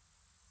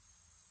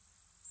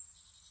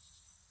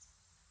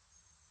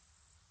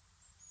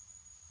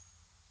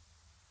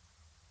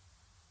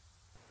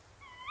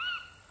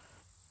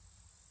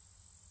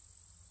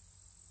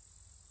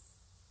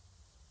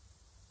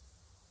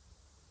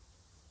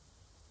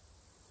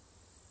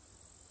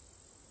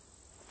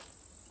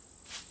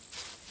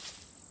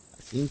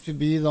 Seem to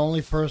be the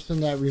only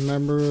person that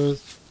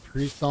remembers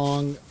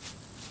pre-song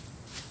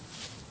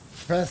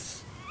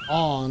press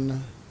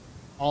on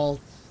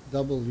Alt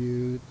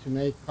W to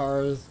make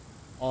cars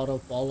auto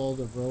follow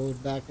the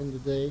road back in the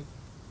day.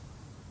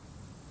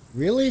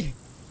 Really?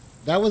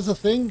 That was a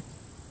thing?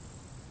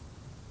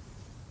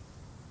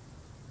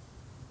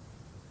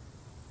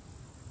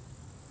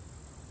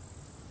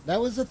 That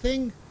was a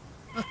thing?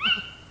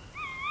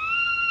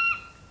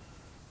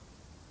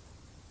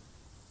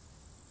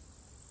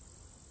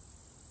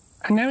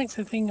 I know it's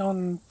a thing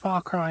on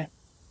Far Cry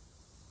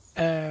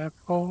 4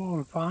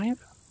 and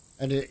 5.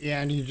 And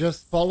and you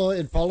just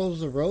it follows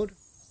the road?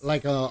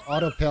 Like a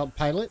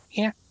autopilot?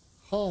 Yeah.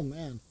 Oh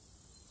man.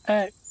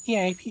 Yeah,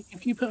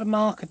 if you put a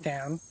marker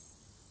down,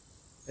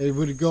 It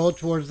would go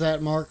towards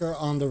that marker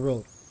on the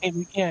road.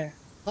 yeah,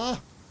 Huh?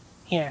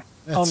 yeah,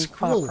 That's on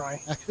Far cool.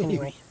 Cry. Actually,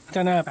 Anyway, I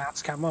don't know about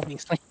Scam,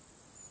 obviously.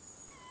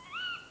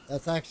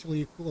 that's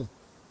actually cool.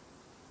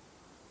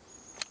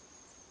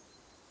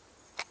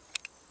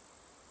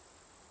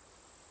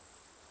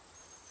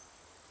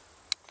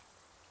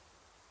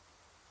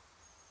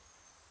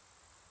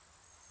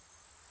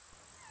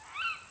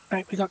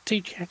 Right, we got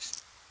 2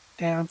 chests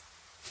down.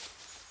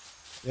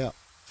 Yeah.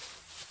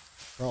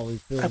 Probably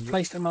I've filled.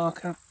 placed a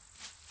marker.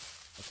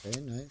 Okay,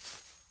 nice.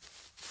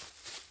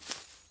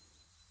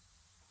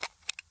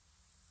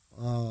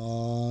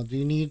 Do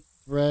you need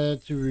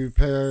thread to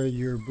repair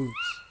your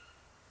boots?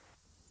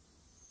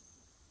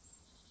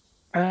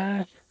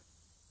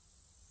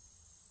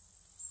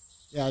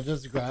 Yeah,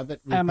 just grab it.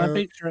 My Repair,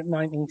 boots are at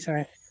 90,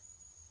 so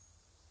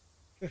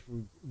just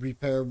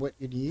repair what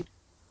you need.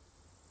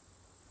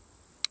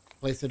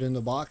 Place it in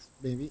the box,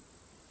 maybe,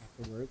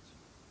 afterwards.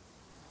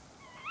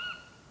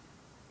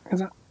 is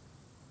that?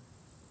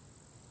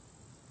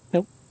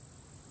 Nope.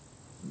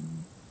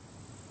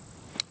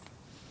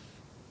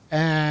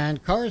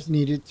 And cars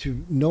needed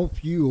to no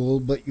fuel,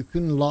 but you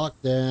couldn't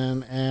lock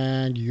them,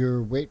 and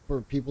you wait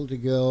for people to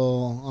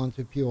go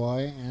onto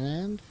POI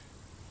and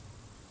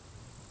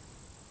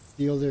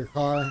steal their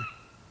car.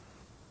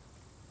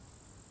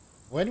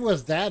 When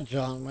was that,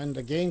 John? When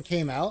the game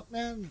came out,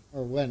 man?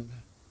 Or when?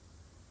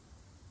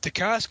 The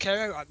cars came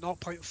out at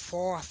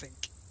 0.4, I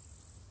think,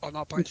 or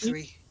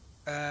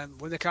 0.3.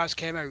 When the cars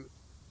came out,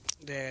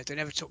 they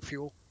never took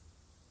fuel.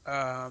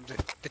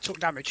 They took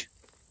damage.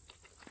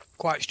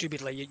 Quite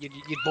stupidly,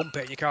 you'd bump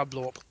it and your car would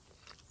blow up.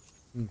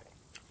 Hmm.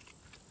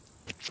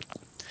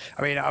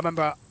 I mean, I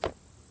remember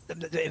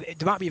there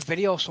might be a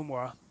video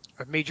somewhere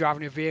of me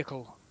driving a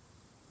vehicle.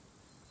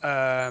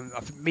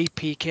 Of me,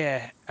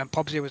 PK, and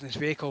Pobsy was in this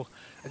vehicle,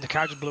 and the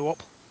car just blew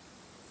up.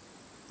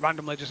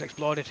 Randomly just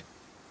exploded.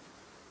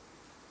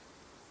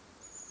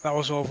 That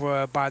was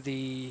over by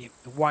the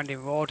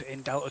winding road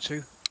in Delta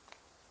 2.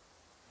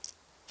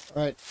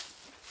 Right.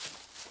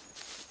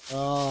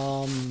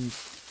 Are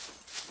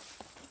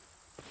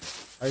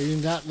you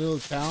in that little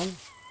town?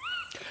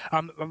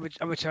 I'm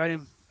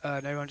returning.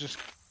 Now I'm just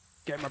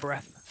getting my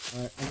breath.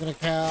 Alright,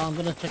 I'm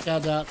gonna check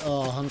out that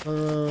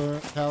hunter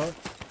tower,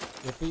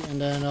 Yippee,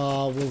 and then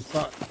we'll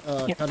start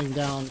cutting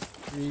down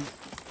trees,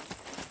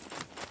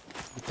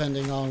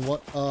 depending on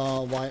what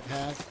Wyatt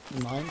has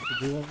in mind to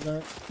do over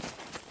there.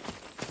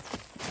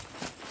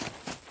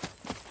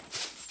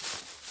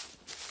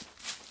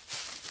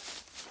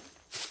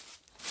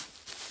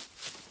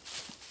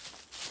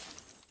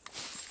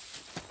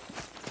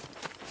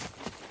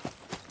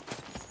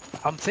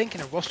 I'm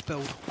thinking a rust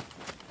build,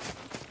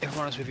 if I'm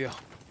honest with you.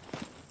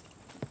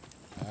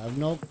 I have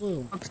no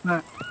clue. What's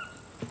that?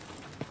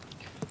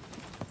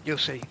 You'll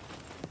see.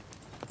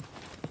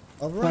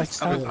 A Right, rust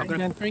so build. I'm gonna-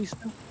 down trees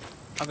then?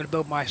 I'm going to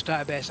build my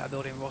starter base I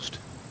build in Rust.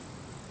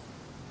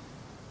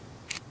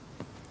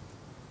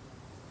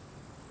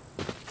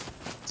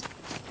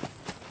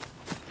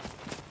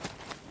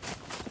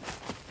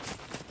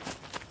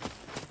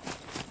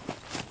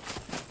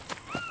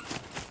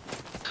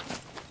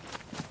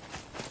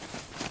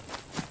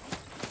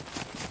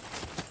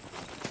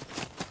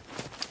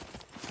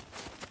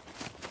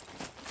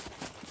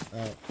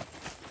 Alright.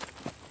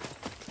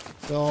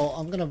 So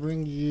I'm gonna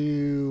bring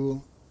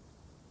you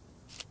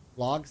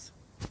logs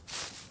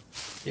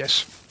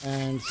Yes.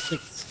 and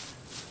sticks,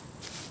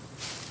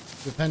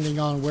 depending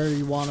on where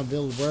you want to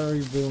build. Where are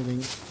you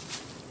building?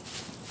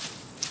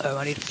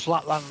 I need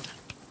flat land,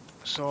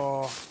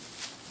 so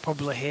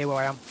probably here where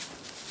I am.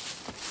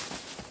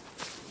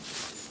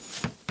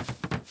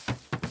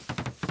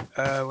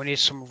 We need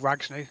some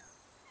rags now.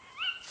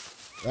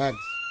 Rags.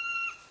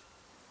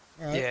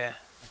 Alright. Yeah.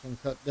 I can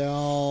cut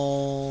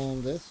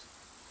down this.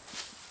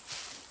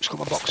 Just got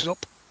my boxes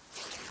up.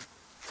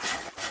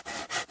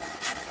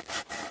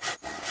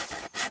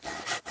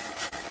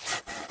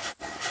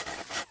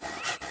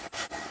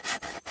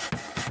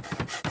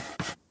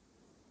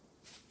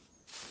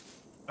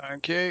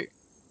 Thank you.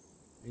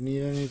 You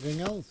need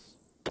anything else?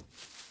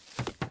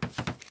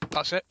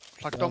 That's it.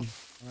 Flag done.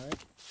 Alright.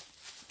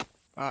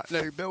 Right,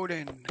 new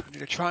building. I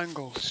need a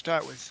triangle to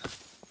start with.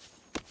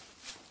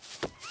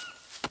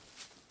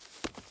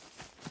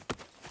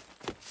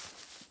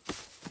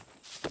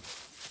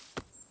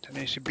 That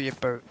needs to be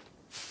about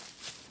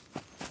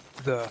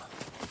there.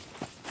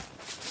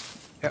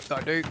 Yep,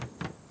 that'll do.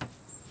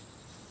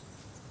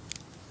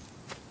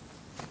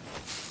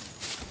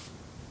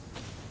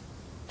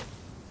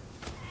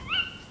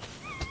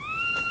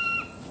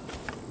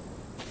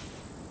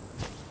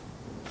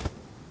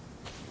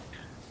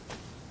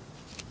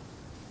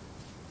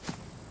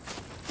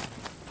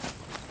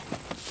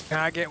 Can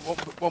I get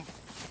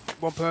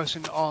one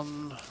person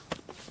on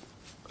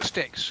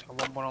sticks and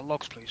one on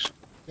logs, please?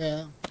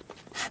 Yeah.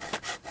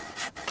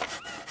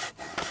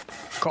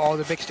 Cut all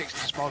the big sticks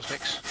into small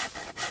sticks.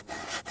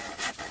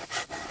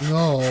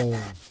 No.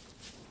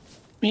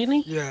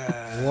 Really?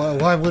 Yeah.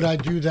 Why would I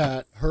do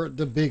that? Hurt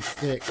the big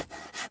stick.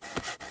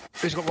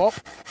 Who's got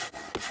what?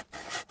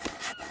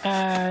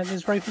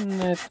 There's rope in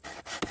the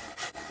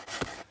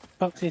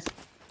boxes.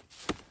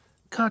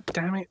 God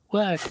damn it,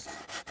 words.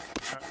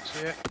 Right,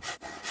 see it.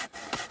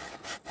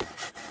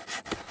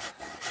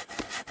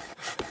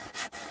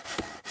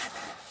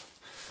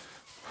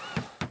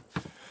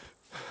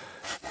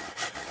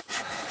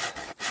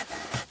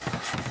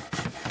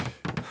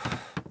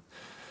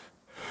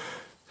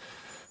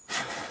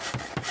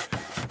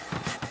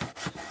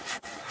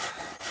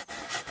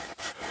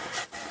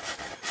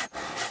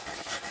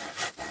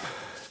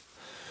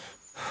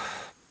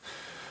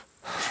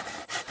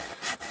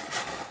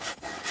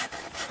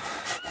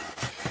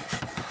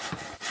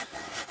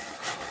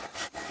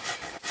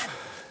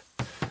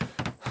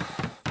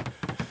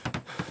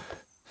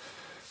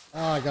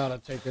 Oh, I gotta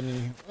take a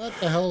knee. What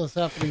the hell is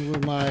happening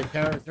with my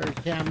character? He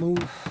can't move.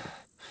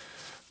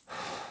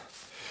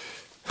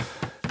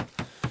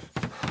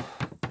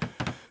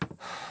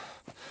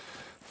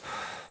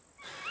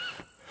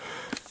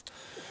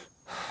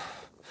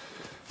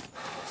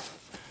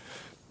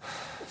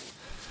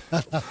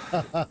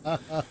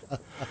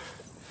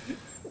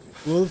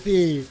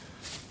 Wolfie,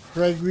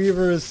 Craig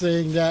Weaver is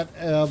saying that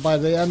by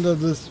the end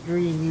of the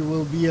stream, he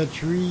will be a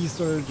tree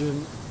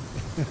surgeon.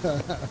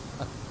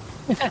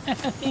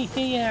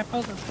 Yeah,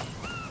 possibly.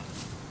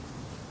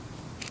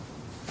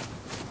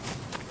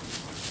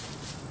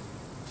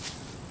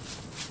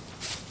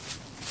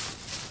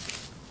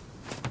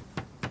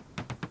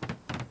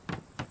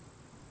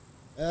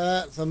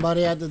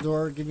 Somebody at the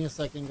door. Give me a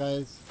second,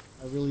 guys.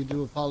 I really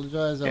do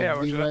apologize.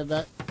 I'll be right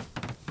back.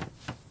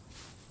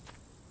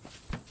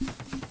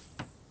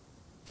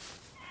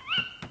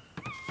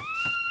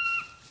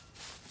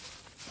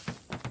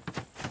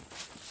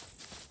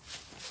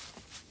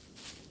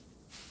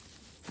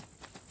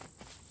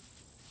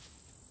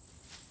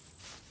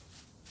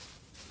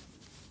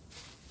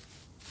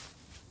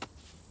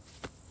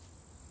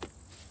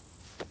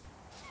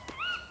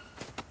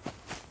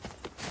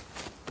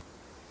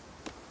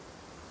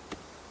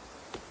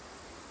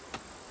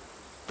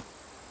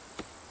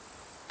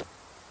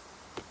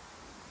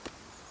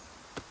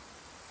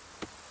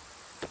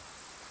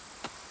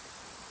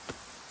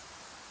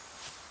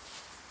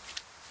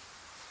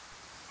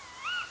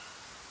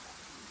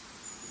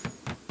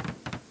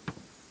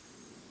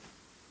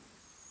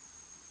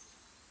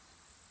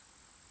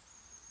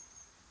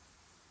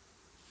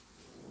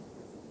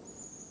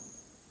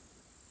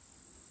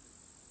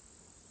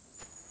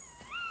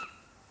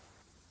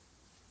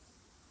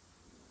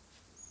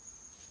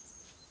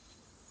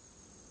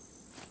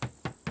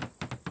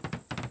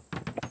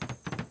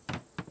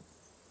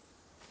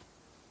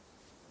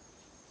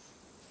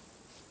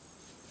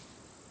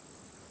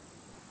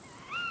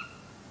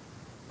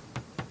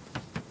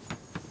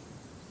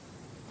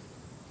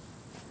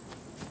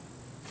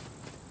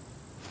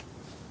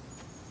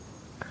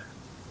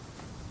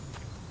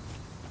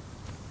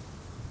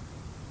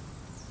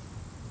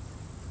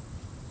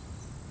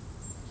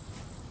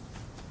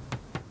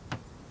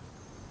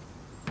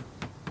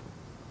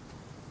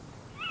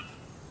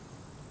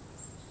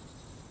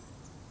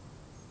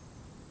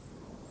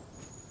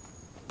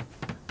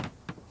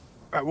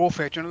 Right,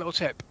 Warfare, do you want a little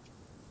tip?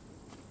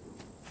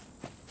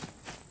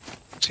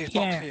 See this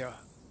box here?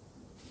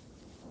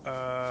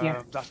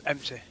 Yeah. That's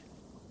empty.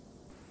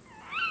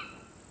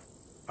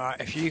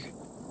 Alright, if you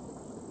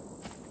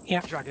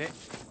drag it,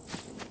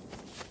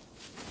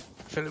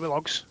 fill it with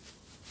logs.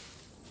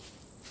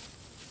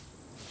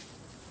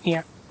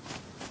 Yeah.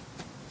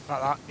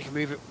 Like that, you can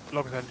move it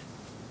logs then.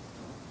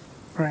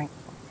 Right.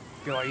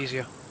 Be a lot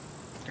easier.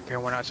 Don't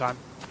kill one at a time.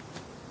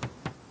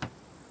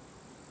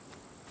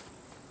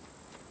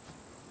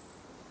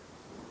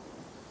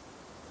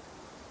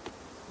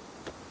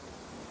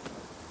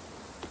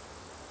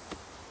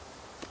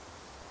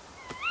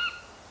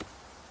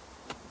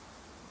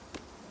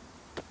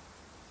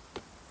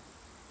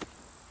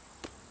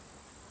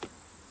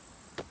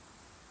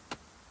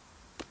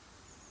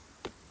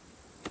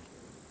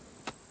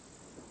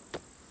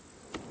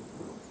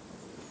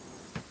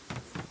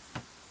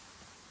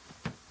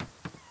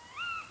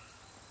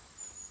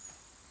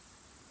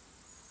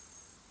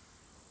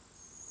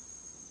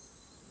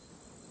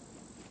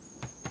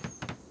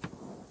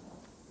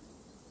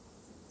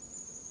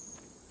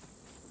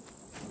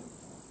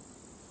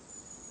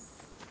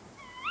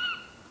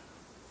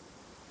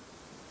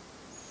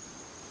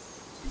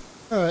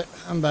 Alright,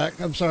 I'm back.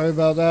 I'm sorry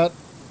about that.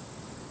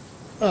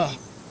 Right.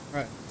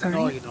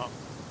 No, you're not.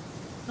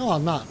 No,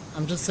 I'm not.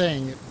 I'm just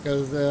saying it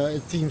because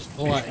it seems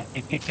polite.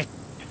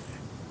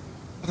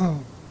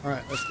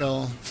 Alright, let's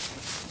go.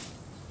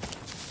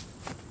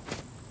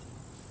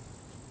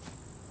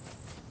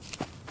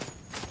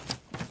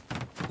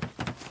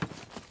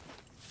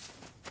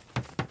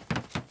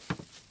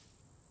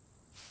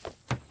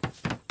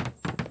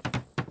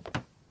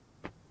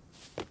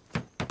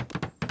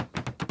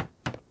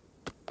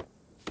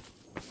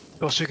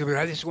 Also, could be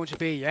right. This is going to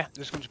be, yeah.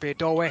 There's going to be a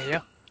doorway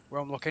here, where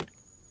I'm looking.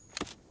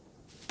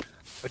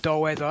 A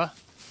doorway there.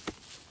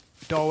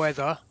 A doorway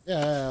there.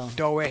 Yeah. A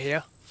doorway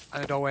here,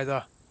 and a doorway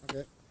there.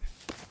 Okay.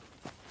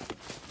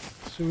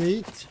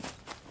 Sweet.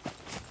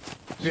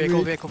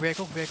 Vehicle, Sweet.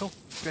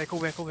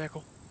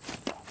 vehicle.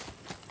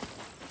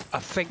 I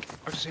think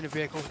I've just seen a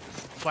vehicle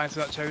flying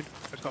through that town.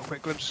 I just got a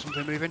quick glimpse of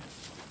something moving.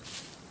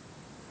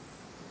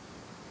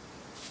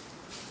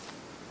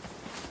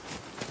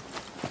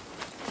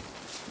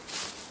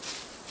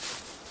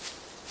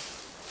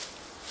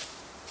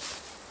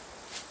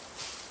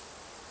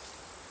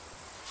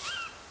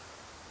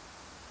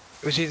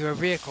 It was either a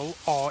vehicle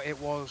or it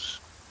was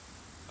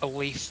a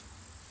leaf.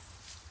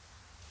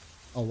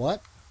 A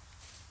what?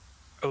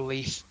 A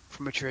leaf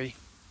from a tree.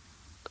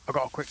 I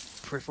got a quick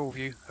full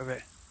view of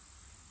it.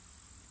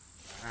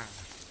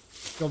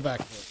 Go back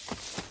to it.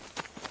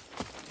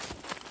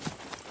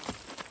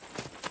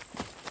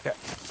 Yeah.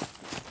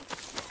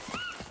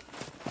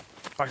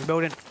 Back to the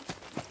building.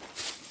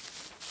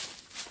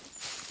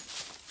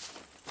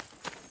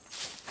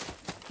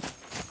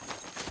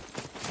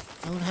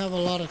 Don't have a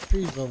lot of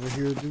trees over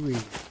here, do we?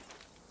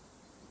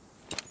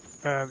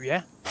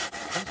 Yeah.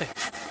 Plenty.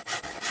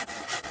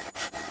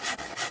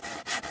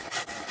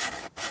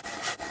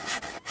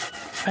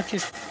 I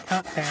just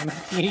cut down a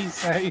few,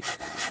 so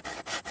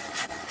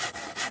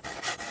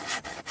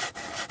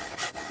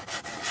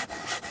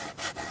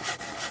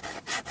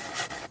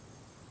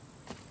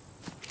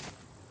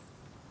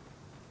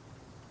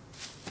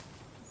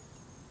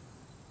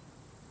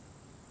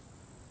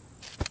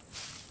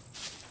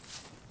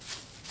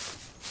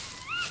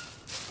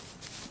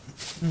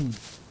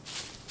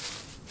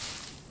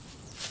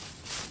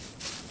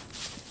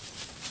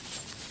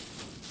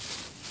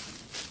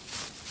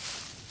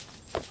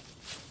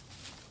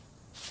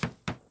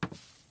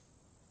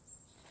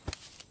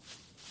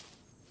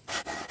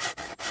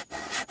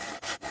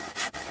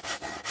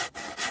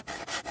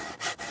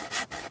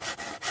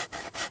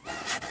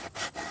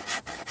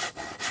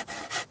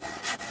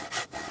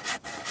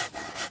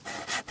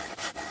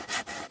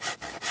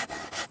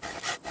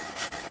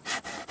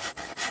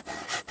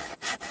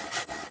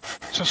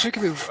So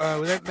Sukubu,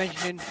 without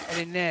mentioning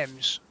any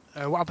names,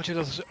 what happened to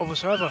the other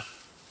server?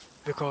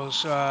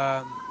 Because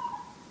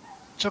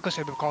Tucker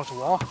said we've called to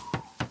war,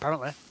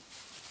 apparently.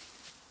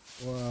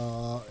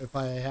 Well, if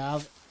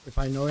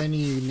I know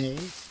any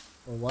names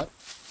or what?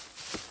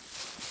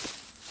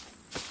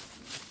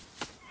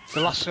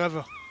 The last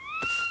server.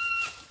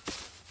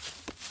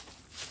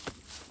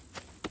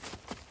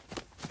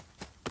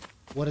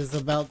 What is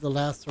about the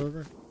last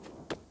server?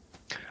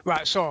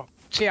 Right, so,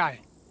 TI,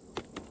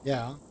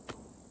 Yeah.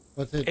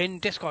 What's it? in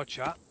Discord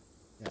chat,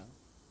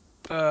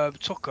 Yeah.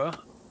 Tucker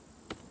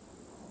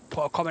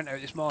put a comment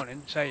out this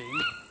morning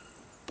saying,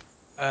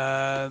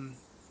 I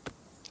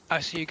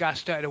see you guys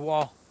started a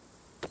war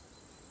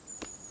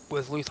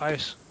with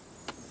Luthius.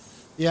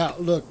 Yeah,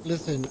 look,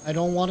 listen, I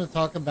don't want to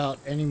talk about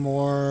any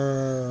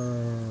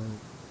more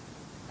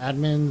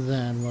admins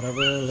and whatever.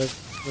 Let's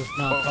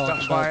not talk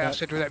That's about why I that.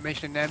 said without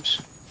mentioning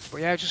names.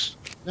 But yeah, just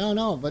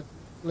No, but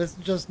let's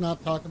just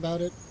not talk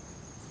about it.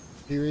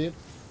 Period.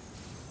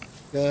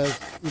 Because,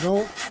 you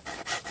know,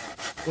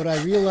 what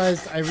I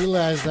realized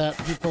that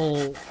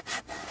people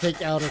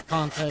take out of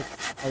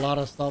context a lot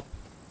of stuff.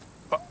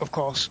 of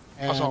course,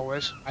 as And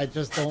always. I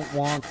just don't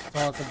want to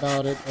talk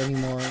about it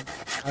anymore.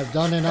 I've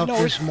done enough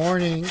No, this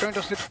morning. Don't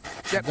just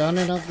I've yep. done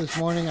enough this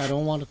morning. I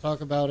don't want to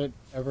talk about it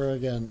ever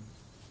again.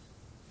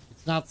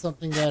 It's not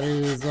something that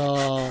is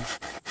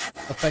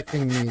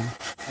affecting me,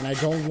 and I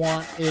don't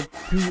want it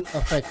to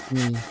affect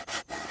me. So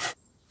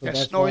Yes,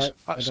 that's no why worries.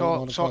 I don't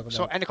want to talk about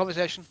So it. end the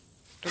conversation.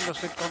 Done,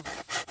 dusted, gone.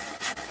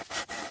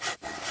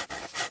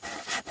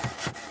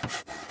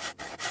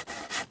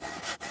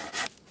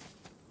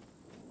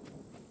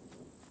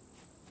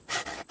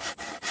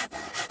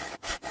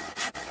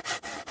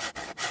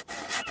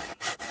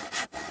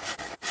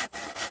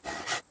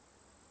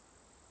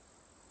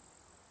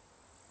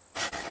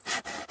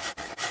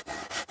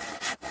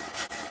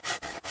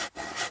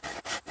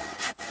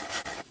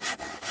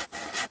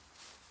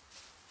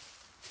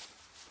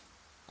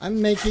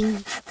 I'm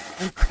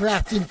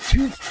crafting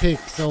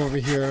toothpicks over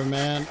here,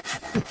 man.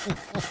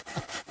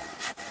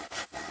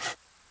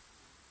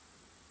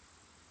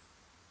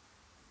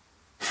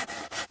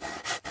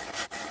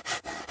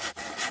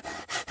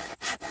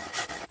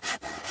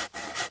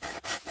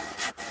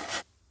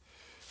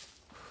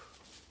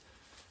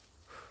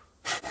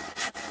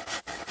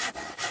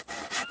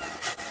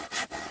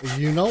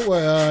 You know,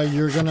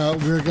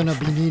 we're gonna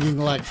be needing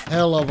like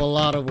hell of a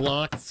lot of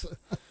blocks.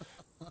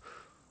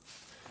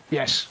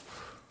 Yes.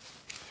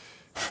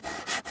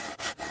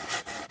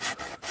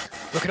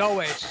 We can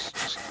always,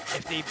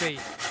 if need be,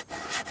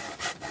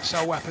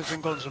 sell weapons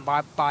and guns and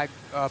buy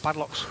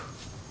padlocks.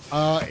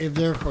 If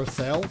they're for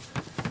sale.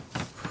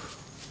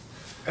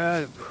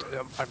 I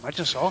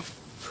imagine so.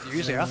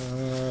 Usually are.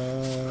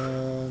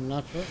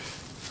 Not sure.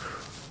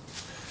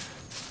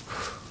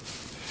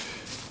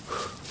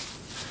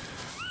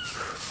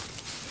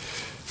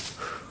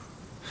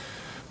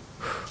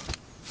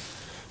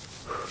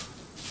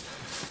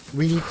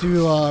 We need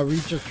to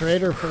reach a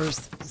trader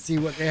first to see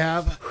what they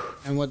have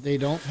and what they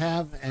don't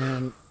have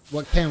and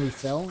what can we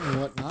sell and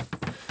what not.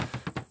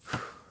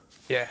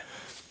 Yeah.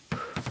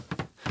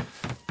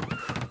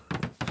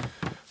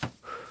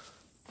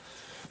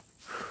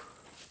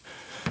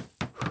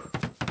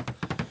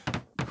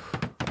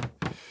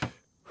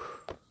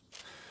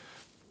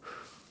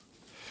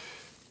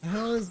 The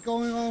hell is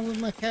going on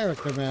with my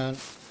character, man?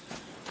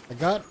 I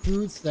got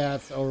food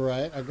stats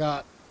alright. I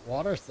got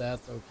water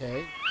stats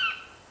okay.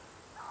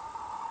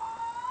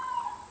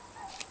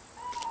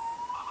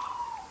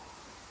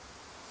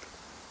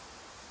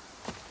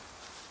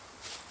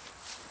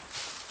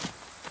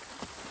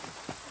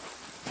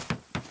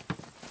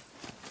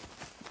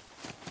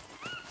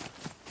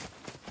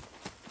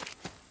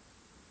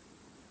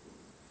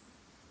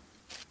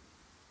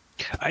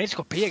 I need to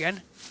go pee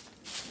again.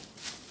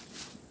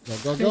 Go,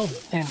 go, go.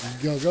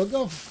 Go, go,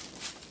 go.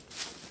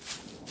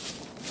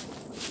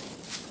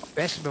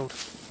 Best build.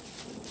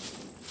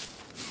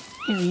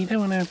 You know, you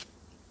don't want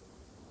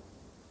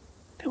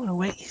to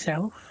wet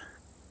yourself.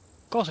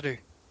 Of course I do.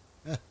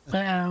 But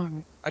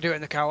I do it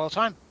in the car all the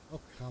time.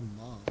 Oh, come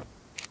on.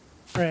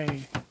 bro,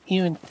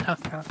 you and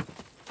Tucker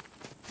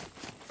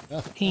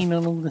peeing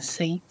on all the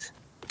seats.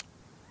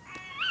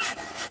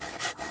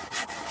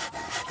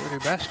 That's what we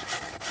do best.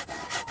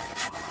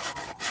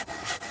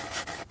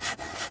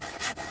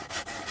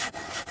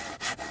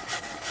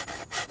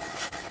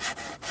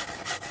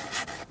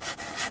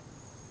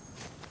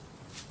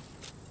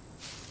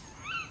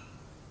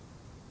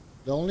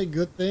 The only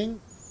good thing,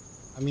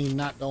 I mean,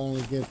 not the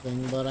only good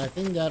thing, but I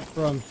think that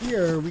from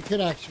here we could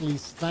actually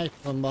snipe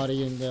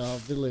somebody in the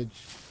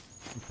village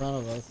in front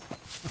of us.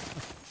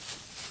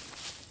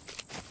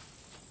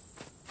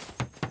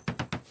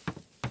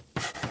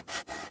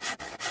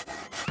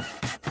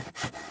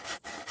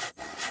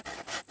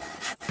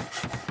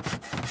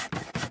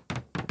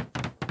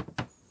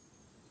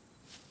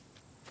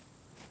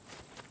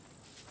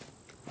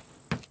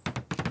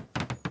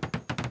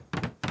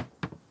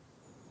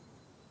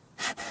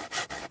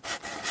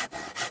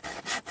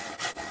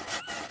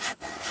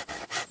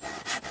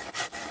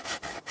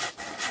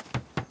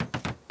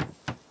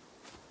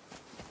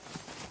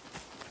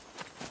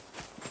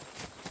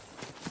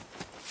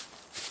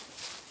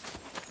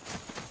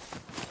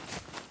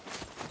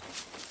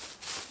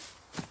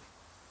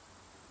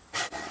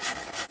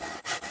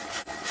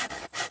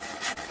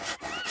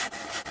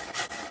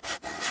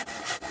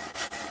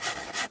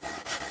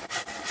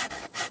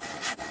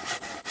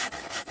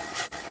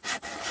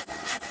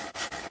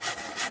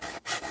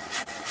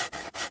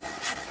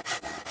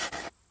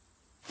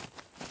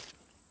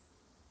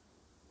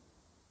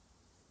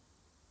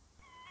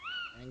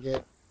 Dang it,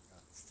 got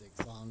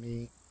sticks on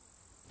me.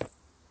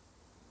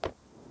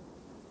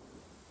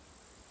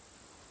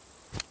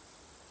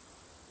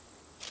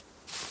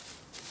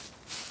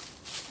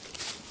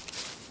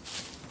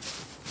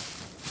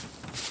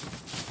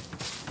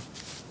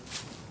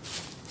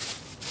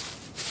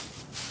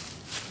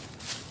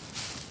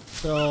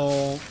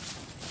 So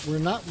we're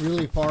not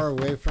really far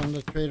away from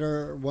the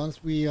trader.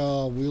 Once we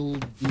will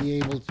be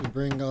able to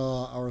bring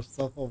our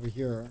stuff over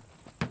here.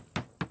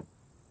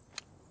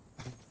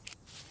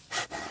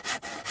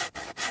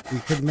 We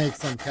could make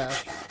some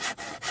cash.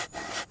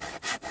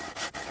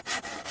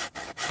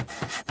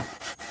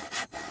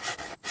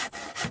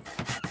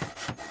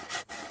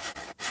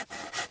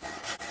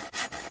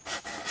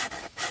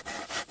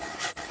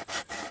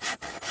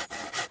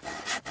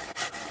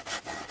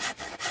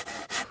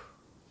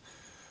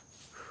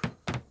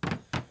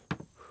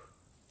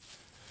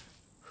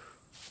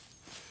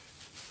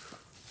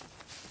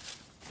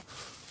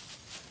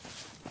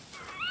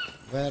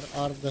 Where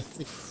are the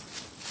six?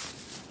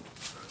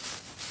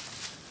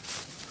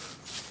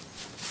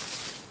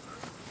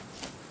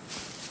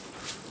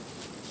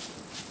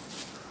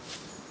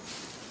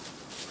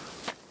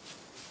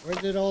 Where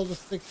did all the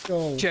sticks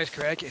go? Cheers,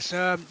 Craig. It's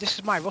this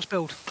is my Rust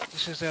build.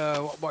 This is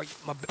what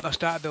my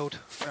starter build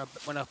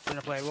when I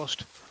play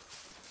Rust.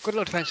 Good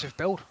little defensive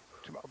build.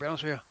 To be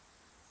honest with you.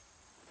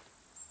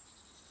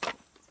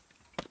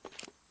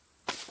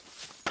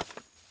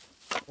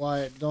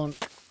 Why don't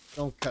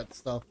cut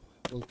stuff.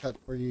 We'll cut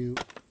for you.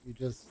 You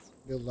just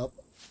build up.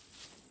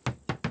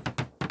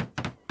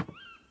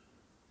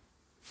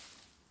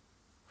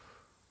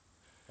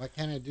 Why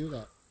can't I do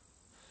that?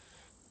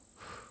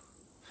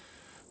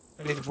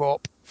 I need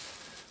rope.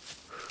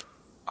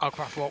 I'll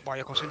craft rope while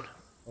you're cutting.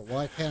 But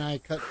why can't I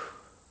cut?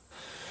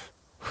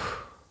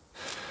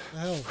 The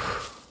hell?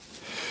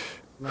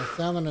 My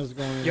stamina's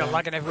going. You're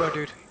lagging everywhere,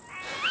 dude.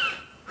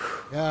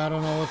 Yeah, I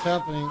don't know what's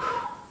happening.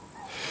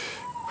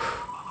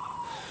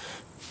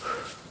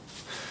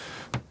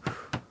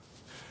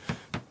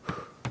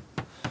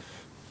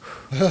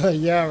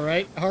 Yeah,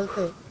 right,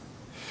 Harker.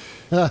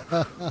 For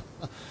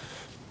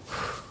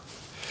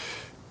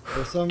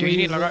some Do you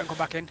need reason, to log out and come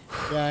back in?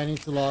 yeah, I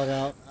need to log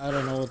out. I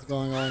don't know what's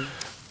going on.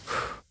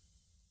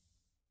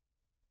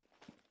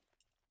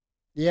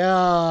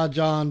 Yeah,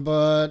 John,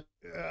 but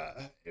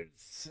it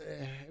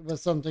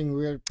was something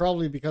weird.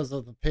 Probably because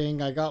of the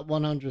ping. I got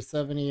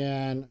 170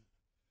 and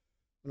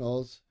Who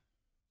knows?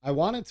 I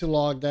wanted to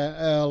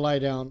lie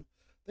down.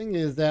 Thing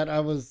is that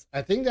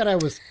I think that I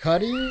was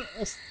cutting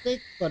a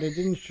stick, but it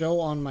didn't show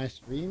on my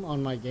stream,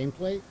 on my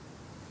gameplay.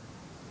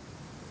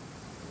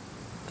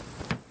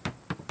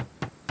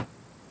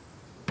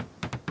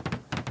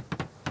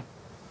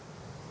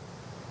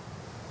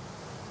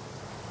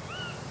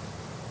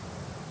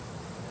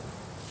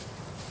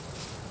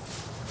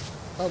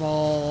 Come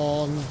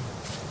on.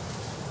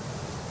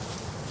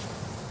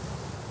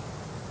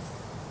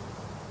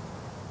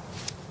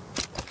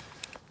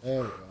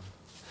 There we go.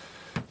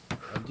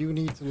 I do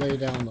need to lay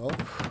down though.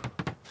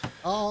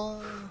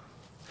 I'll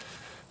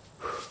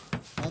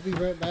be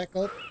right back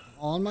up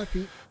on my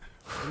feet.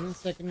 Give me a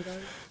second,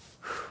 guys.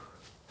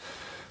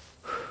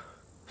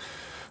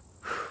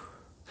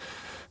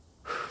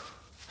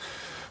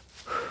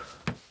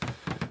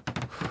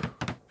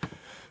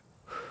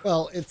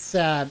 Well, it's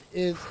sad.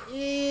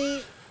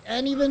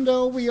 And even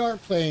though we are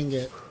playing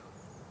it,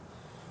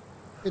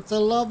 it's a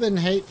love and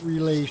hate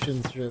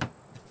relationship.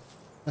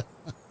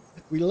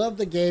 We love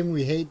the game,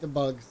 we hate the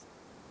bugs.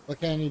 What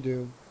can you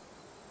do?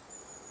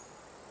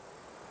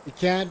 You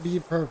can't be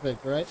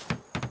perfect, right?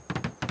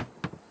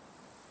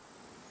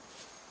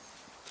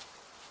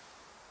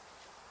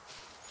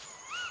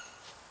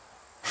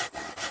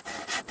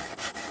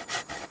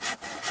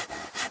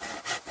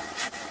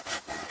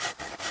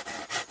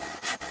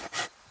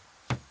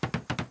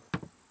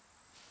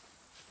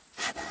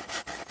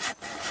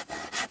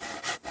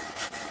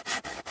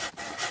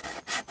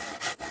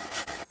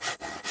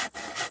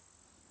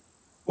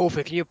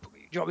 Wolfie, can you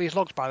drop these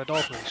logs by the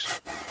door, please?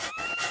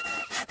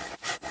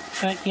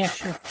 Yeah,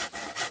 sure.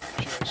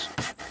 Cheers.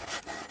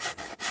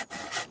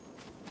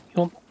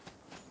 You want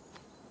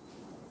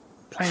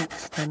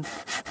planks then?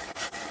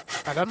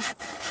 Pardon?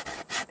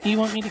 You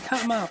want me to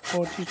cut them up,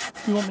 or do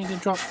you want me to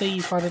drop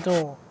these by the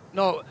door?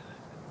 No.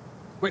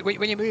 Wait,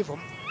 when you move them,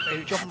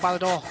 drop them by the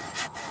door.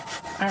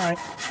 Alright,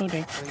 will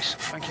do. Please.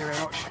 Thank you very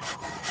much.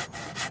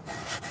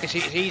 It's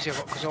easier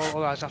because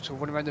otherwise I have to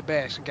run around the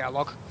base and get a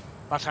log.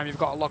 By the time you've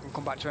got a log and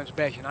come back to the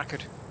base, you're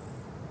knackered.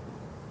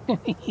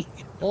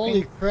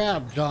 Holy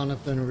crap,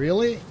 Jonathan,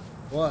 really?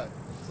 What?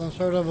 Some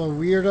sort of a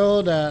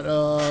weirdo that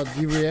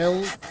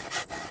derailed?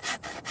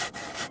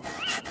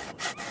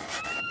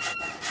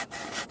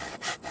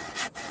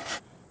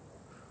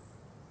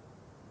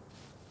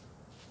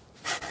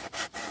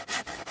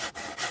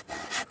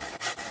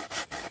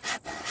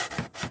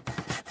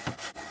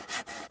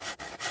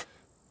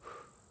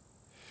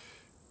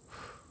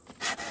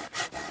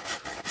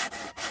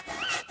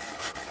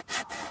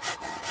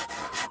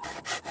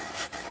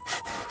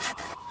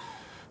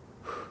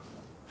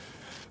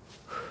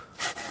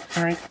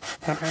 Alright,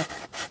 not bad.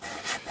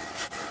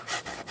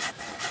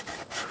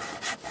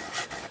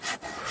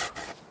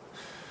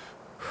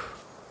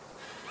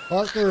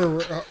 Parker,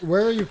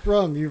 where are you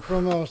from? You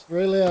from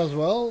Australia as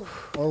well?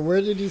 Or where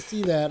did you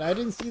see that? I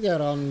didn't see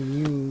that on the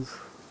news.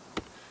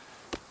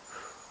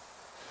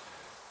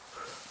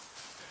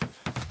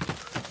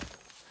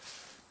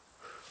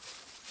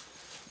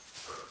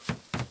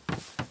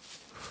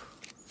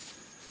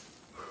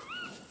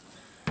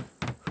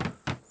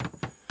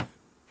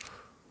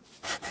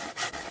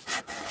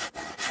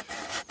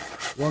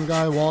 One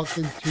guy walked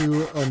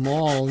into a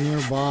mall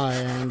nearby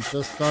and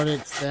just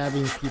started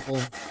stabbing people.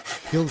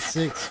 Killed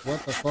 6.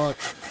 What the fuck?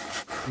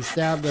 He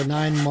stabbed a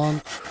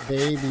 9-month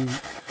baby.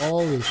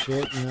 Holy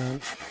shit,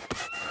 man.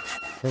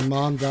 Her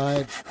mom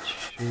died.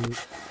 Shoot.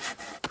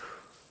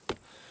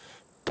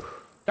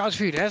 That was a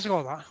few days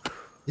ago, that.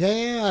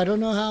 Yeah, I don't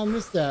know how I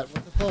missed that.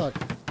 What the fuck?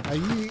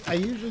 I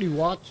usually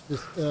watch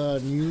this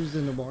news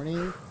in the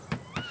morning.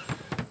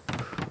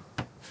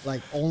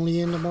 Like, only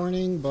in the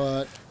morning,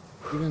 but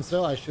even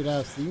so, I should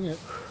have seen it.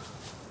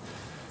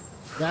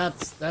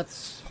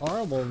 That's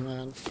horrible,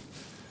 man.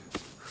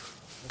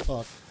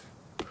 Fuck.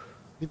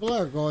 People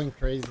are going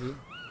crazy.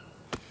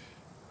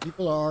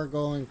 People are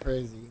going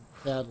crazy,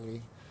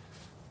 sadly.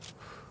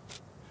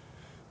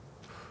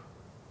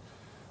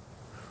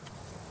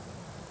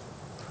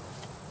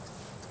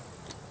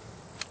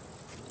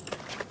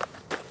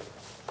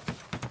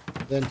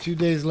 Then 2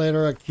 days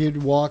later, a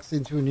kid walks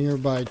into a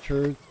nearby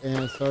church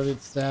and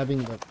started stabbing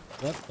the...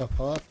 What the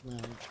fuck,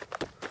 man?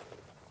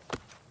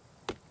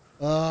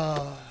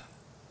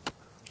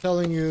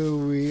 Telling you,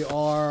 we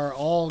are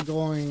all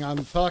going... I'm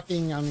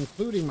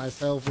including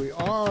myself. We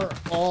are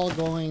all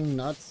going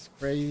nuts,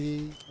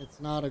 crazy. It's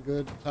not a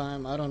good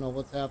time. I don't know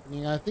what's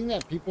happening. I think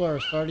that people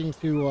are starting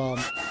to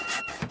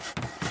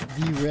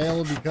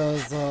derail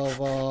because of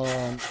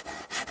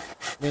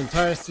the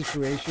entire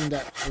situation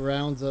that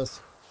surrounds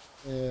us.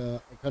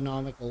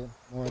 Economical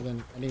more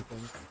than anything.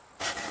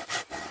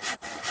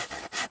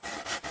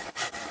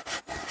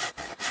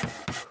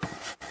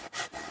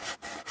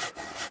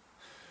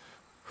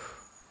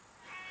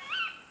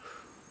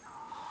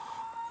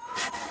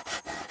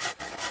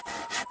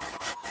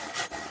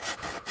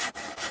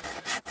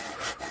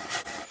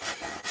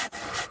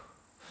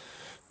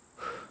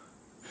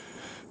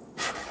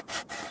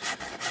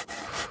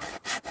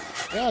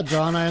 Yeah,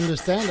 John, I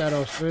understand that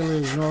Australia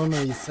is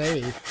normally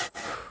safe.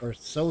 or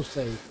so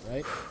safe,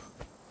 right?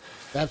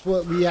 That's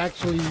what we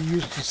actually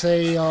used to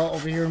say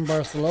over here in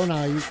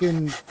Barcelona. You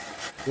can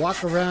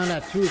walk around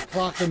at 2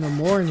 o'clock in the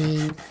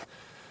morning,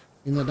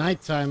 in the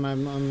nighttime,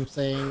 I'm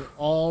saying,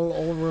 all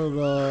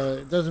over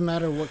it doesn't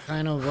matter what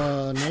kind of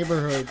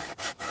neighborhood.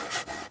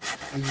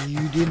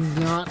 You did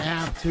not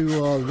have to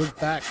look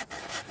back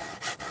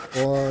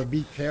or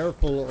be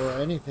careful or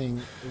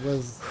anything. It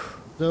was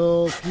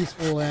so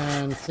peaceful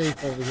and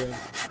safe over here.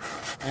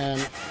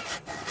 And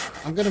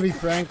I'm going to be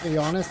frankly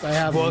honest, I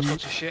have... The world's gone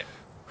to shit.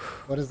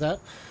 What is that?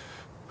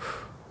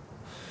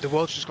 The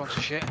world's just gone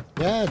to shit.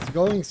 Yeah, it's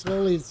going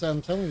slowly.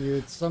 I'm telling you,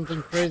 it's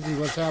something crazy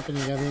what's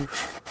happening. I mean,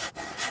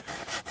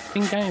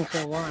 Been going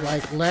for a while.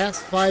 like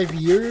last 5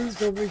 years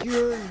over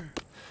here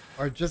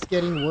are just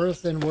getting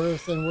worse and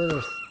worse and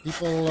worse.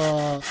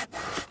 People,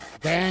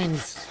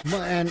 gangs,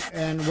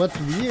 and what's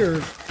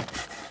weird,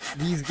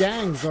 these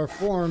gangs are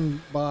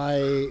formed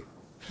by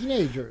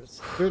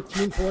teenagers,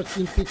 13,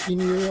 14, 15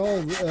 years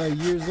old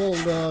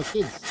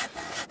kids.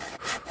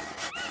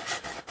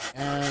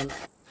 And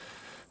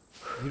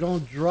you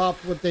don't drop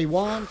what they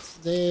want,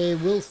 they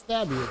will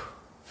stab you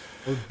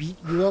or beat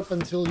you up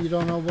until you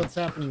don't know what's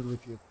happening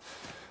with you.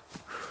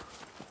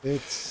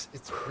 It's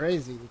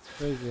crazy. It's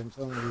crazy. I'm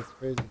telling you, it's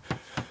crazy.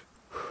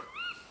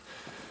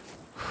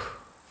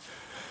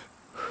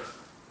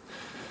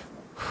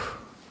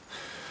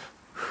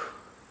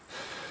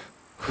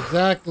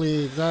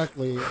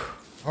 Exactly.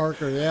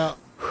 Parker, yeah.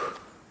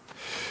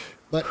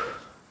 But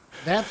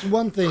that's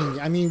one thing.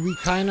 I mean,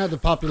 the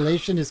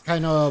population is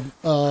kind of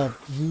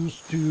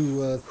used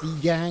to see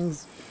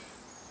gangs,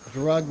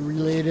 drug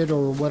related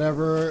or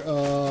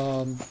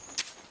whatever,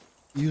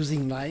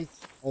 using knives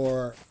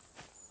or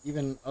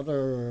even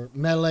other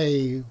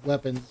melee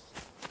weapons.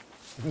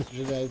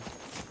 Should I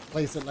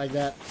place it like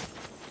that?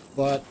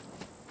 But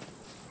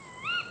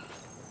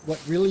what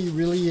really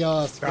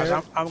scares... Guys,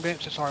 I'm going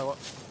to the toilet.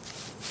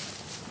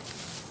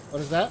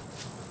 What is that?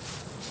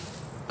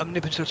 I'm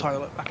nipping to the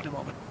toilet. Back in a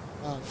moment.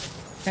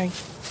 Okay.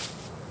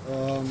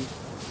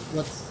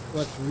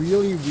 What's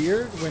really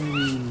weird when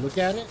you look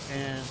at it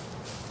and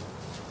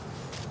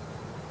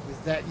is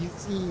that you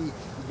see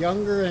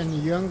younger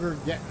and younger,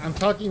 I'm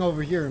talking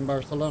over here in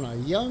Barcelona,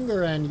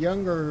 younger and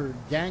younger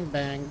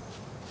gangbangs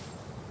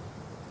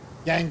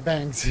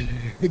gangs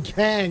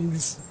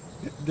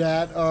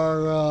that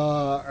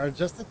are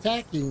just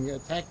attacking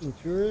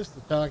tourists,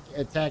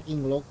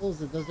 attacking locals.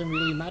 It doesn't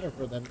really matter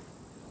for them.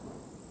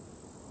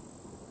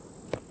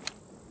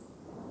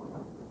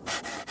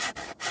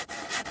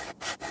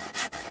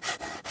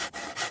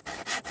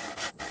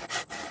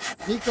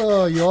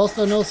 Nico, you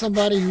also know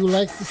somebody who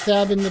likes to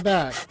stab in the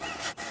back.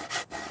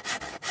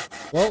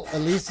 Well,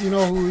 at least you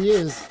know who he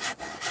is.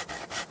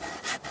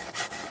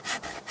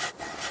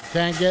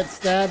 Can't get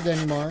stabbed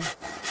anymore.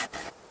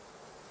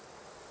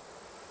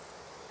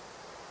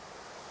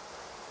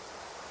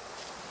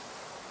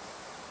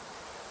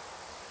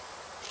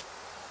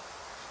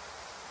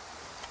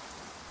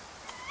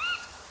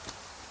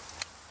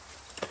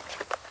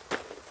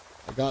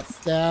 I got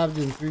stabbed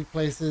in 3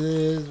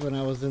 places when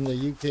I was in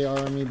the UK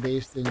Army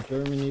based in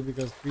Germany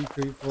because 3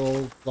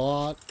 people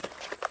thought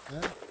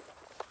I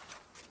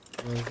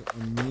was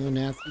a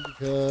neo-Nazi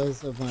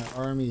because of my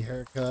army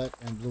haircut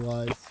and blue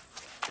eyes.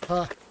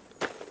 Huh.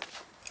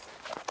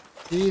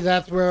 See,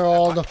 that's where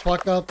all the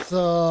fuck-ups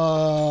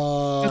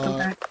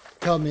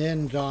come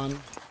in, John.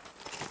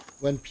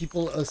 When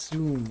people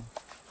assume.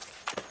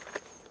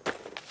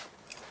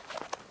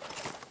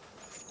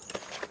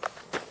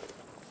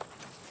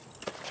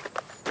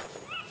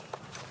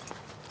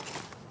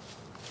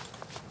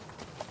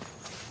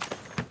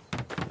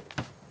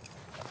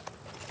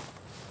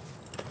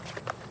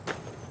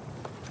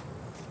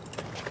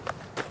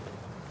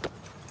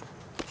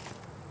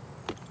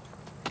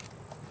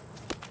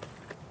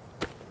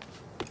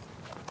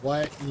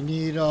 What? You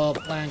need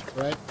planks,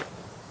 right?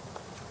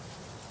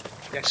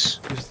 Yes.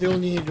 You still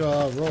need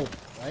rope,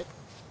 right?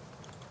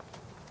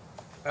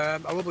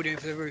 I will be doing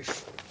for the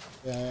roof.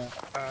 Yeah.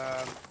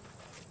 Yeah.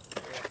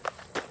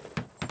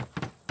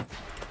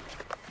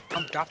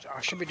 I'm daft.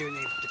 I should be doing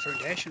the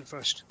foundation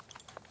first.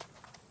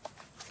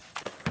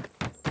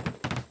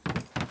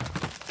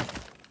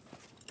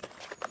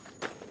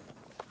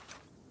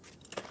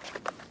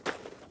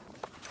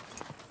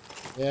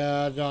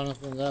 Yeah,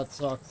 Jonathan, that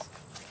sucks.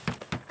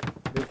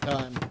 Big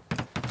time.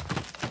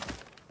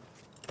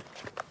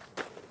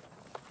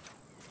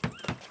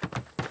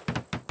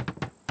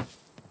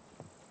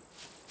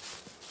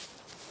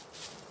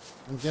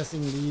 I'm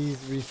guessing these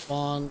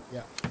respawn.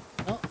 Yeah.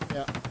 Oh,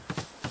 yeah.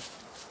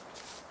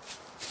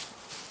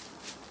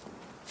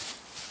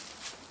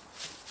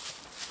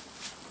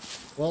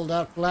 Well,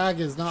 that flag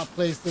is not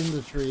placed in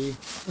the tree.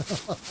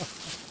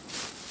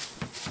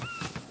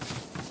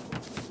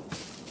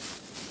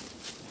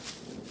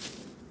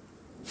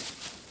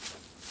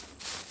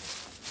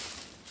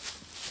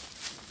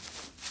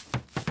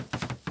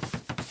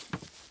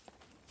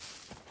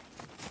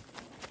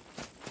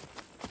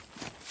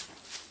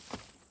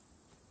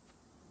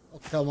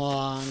 Come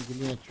on, give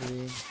me a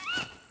tree.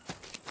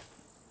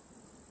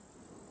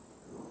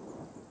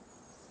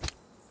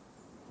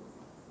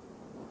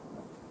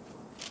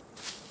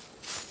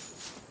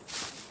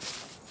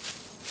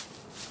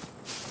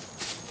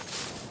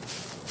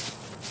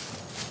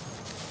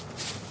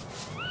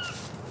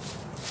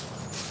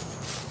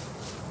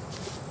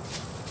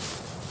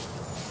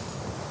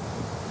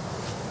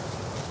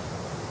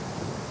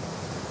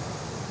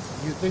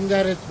 think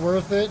that it's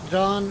worth it,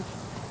 John?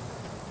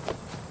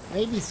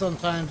 Maybe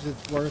sometimes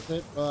it's worth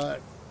it, but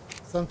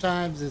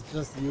sometimes it's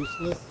just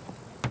useless.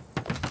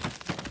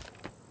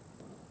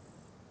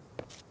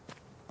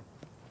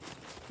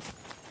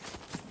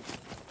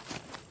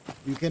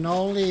 You can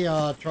only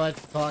try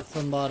to talk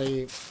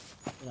somebody,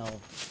 you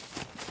know,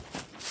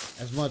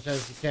 as much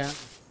as you can.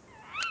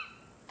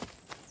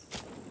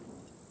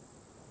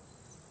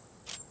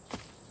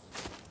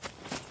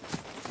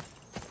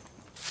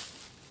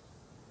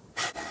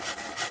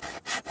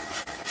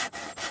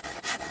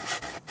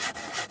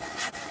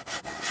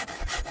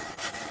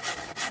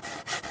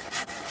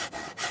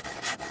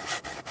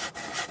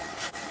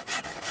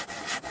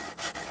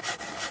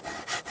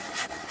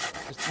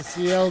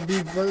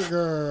 CLB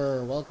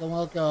Burger, welcome,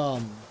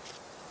 welcome.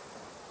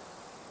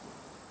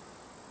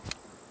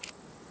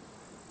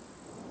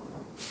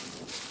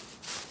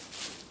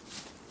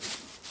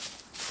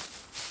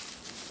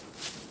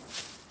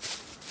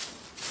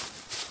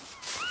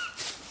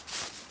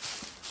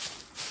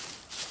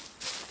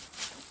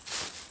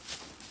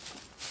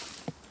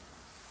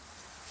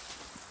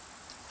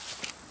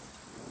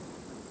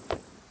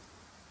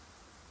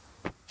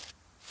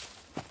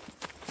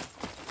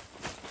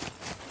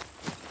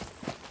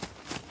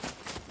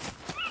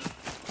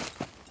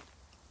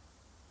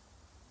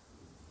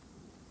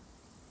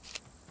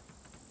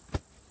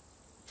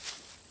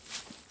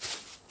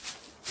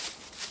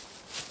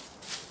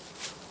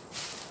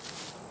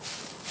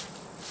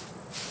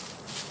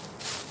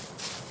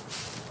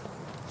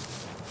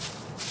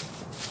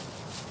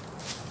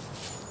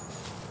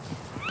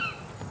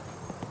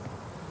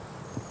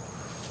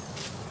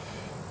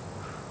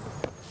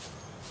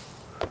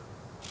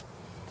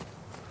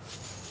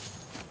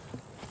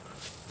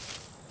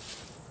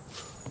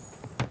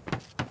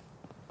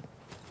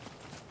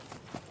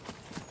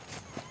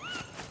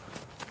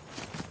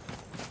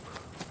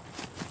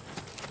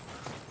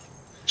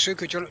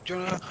 Suka, do you want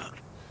to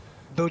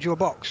build you a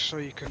box so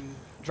you can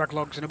drag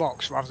logs in a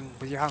box rather than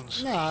with your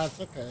hands? Nah, it's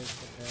okay.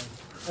 It's okay.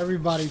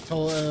 Everybody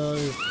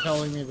is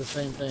telling me the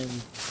same thing.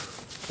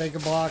 Take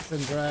a box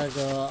and drag.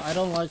 I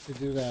don't like to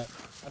do that.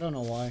 I don't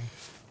know why.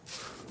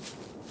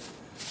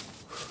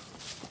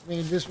 I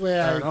mean, this way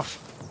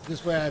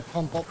I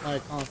pump up my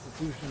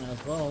constitution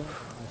as well,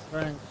 my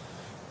strength.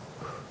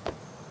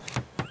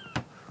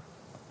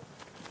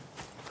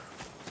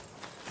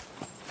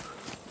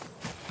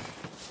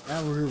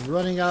 And we're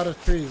running out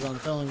of trees, I'm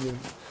telling you.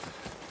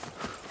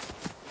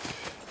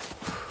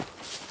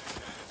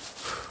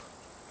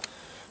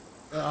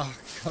 Oh,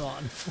 come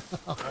on.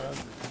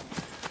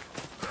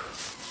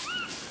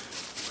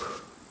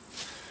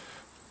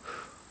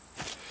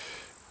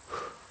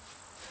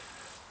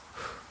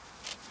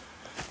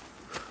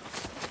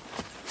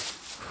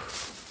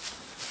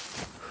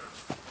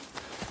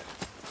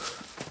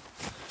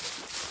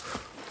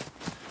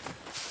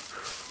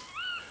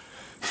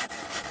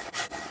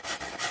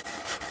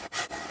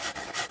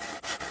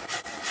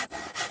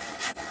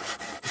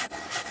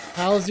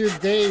 How's your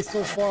day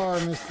so far,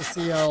 Mr.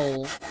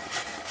 CL?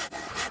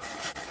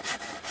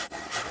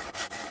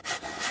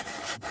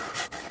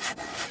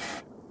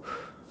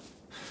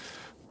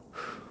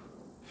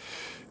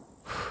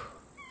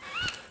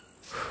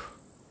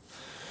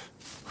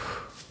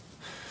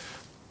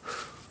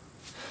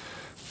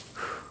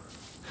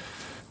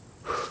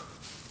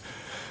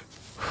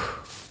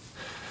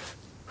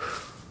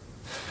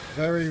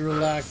 Very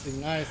relaxing.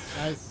 Nice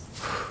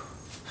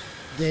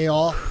day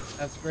off.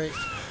 That's great.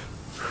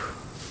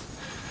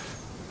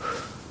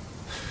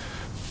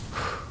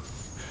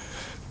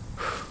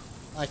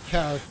 My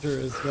character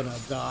is gonna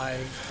die,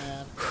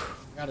 man.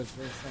 I gotta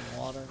drink some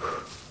water.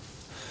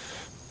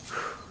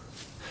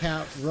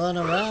 Can't run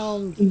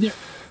around. Yeah.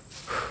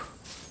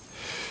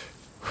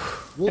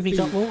 Whoopie, have you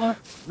got water?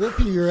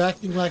 Whoopie, you're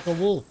acting like a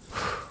wolf.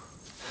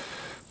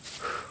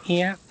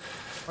 Yeah.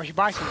 Why's you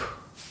biting it?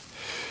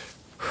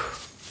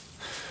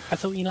 I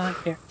thought you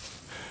liked it.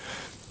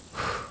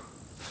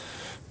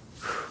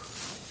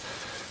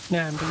 No,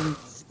 I'm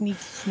being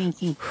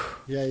sneaky.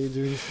 Yeah, you're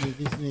doing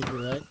sneaky,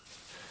 right?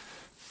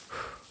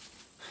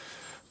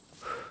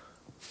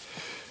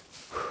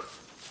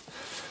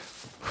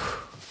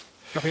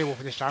 Drop here,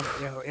 Wolfie, this time.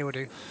 Yeah, it will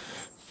do.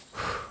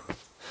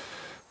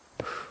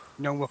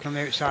 No one working on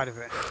the outside of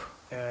it.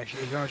 If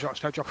you want to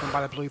start dropping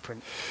by the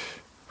blueprint.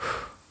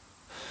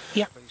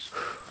 Yeah. Please.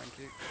 Thank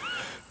you.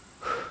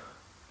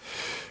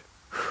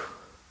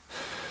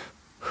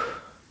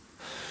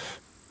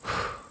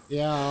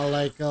 Yeah,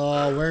 like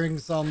wearing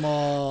some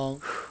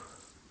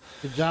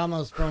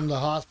pajamas from the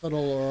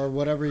hospital or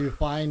whatever you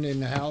find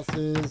in the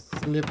houses,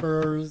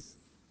 slippers.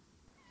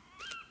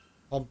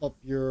 Pump up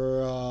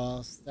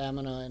your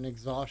stamina and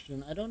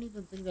exhaustion. I don't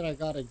even think that I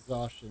got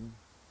exhaustion.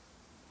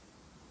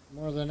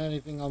 More than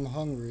anything, I'm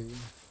hungry.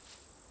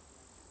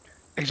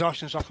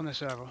 Exhaustion's off on the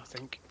server, I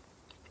think.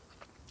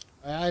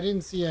 I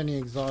didn't see any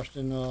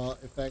exhaustion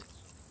effects,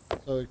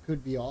 so it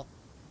could be off.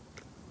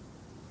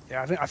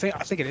 Yeah, I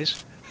think it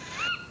is.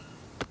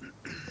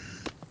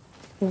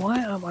 Why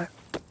am I?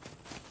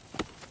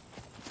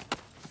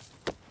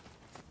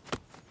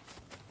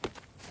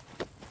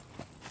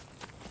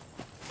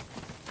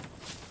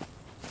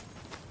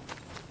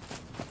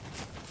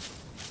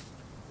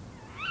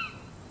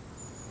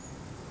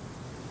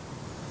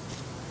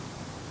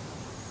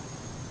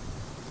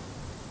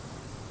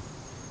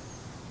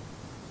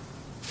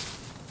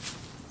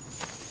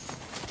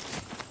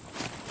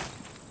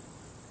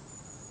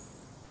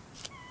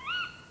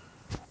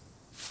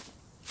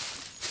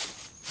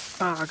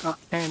 I got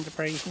hand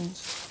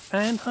abrasions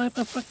and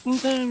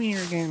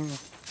hyperthermia again.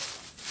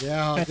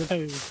 Yeah,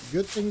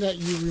 good thing that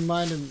you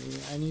reminded me.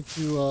 I need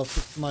to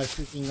fix my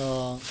freaking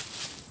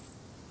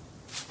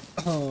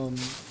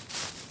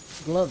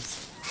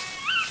gloves.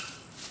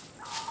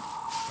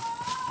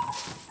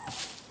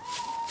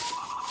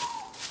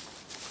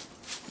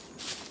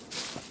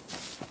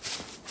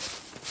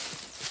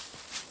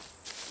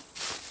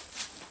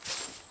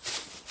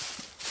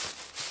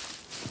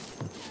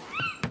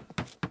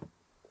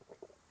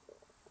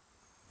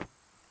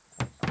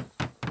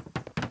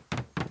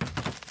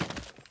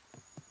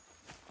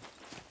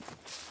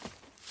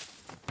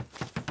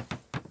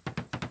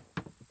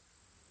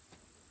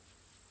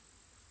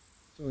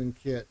 Sewing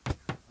kit.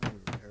 I'll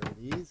repair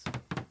these.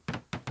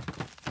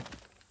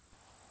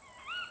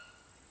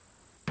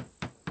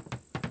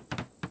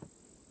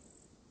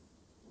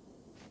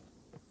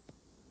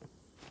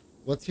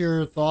 What's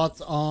your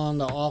thoughts on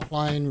the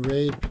offline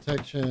raid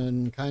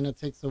protection? Kind of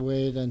takes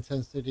away the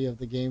intensity of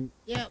the game.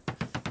 Yeah.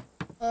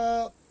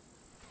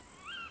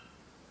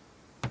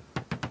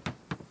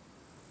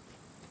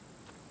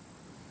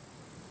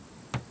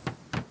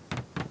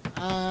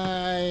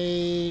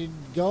 I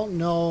don't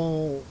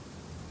know.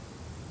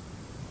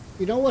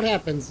 You know what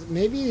happens?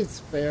 Maybe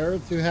it's fair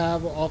to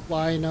have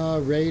offline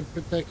raid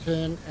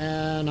protection,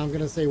 and I'm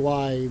gonna say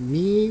why.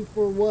 Me,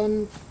 for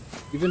one,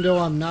 even though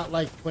I'm not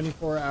like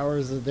 24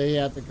 hours a day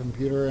at the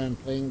computer and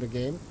playing the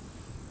game,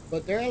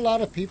 but there are a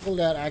lot of people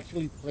that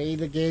actually play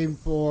the game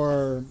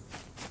for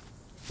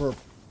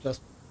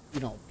just, you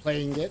know,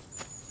 playing it,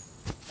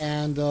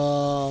 and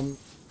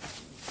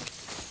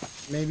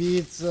maybe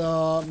it's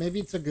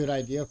a good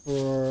idea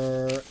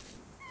for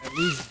at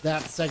least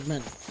that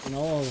segment, you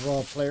know,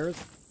 of players.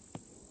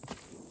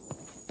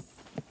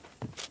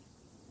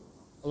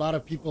 A lot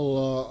of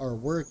people are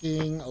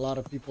working. A lot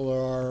of people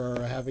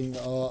are having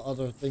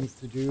other things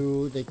to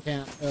do. They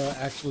can't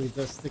actually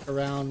just stick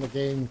around the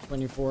game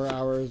 24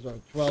 hours or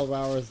 12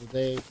 hours a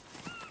day.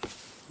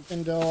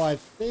 Even though I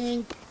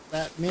think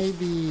that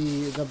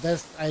maybe the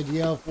best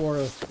idea for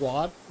a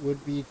squad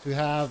would be to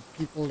have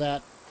people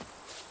that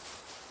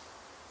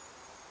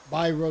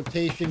by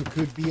rotation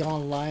could be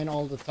online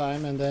all the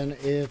time, and then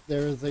if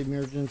there is an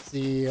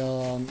emergency, you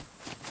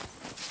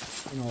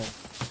know,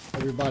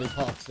 everybody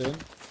pops in.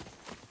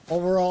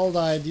 Overall, the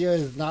idea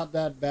is not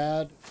that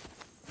bad.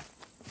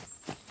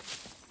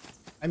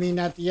 I mean,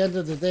 at the end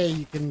of the day,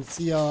 you can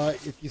see,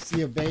 if you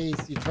see a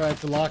base, you try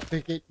to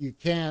lockpick it, you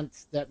can't.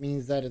 That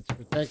means that it's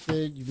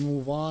protected. You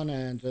move on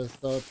and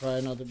just try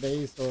another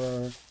base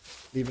or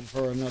leave it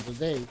for another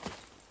day.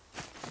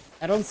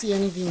 I don't see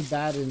anything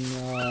bad in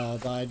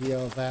the idea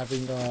of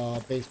having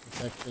base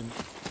protection.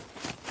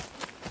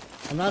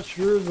 I'm not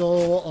sure,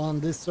 though,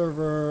 on this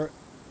server.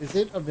 Is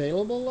it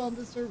available on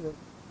this server?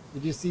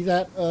 Did you see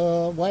that,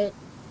 Wyatt?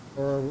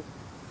 Or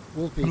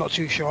Wolfie? I'm not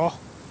too sure.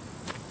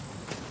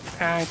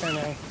 I don't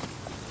know.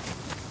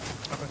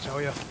 I can tell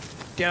you.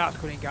 Yeah, that's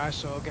good in, guys,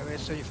 so get ready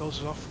to turn your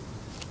filters off.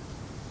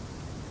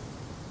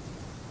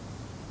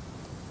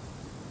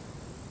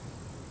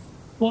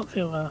 What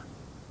filter?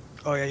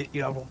 Oh yeah,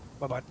 you have one.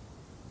 My bad.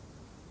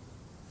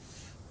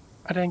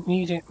 I don't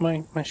need it.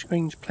 My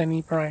screen's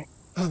plenty bright.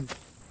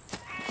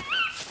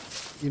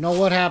 You know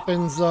what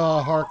happens,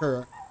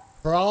 Harker?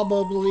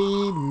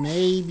 Probably,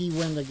 maybe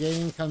when the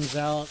game comes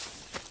out,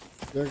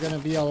 there are going to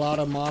be a lot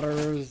of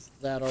modders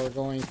that are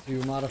going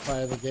to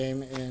modify the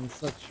game in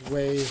such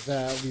ways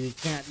that we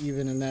can't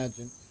even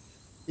imagine.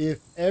 If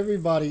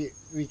everybody,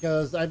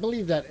 because I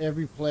believe that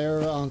every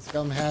player on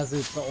Scum has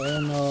its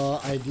own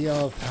idea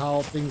of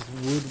how things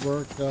would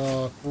work,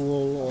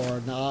 cool or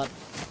not,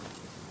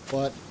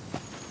 but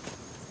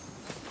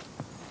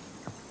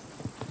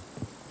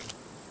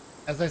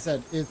as I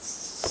said, it's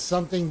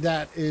something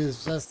that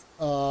is just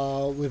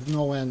with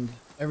no end.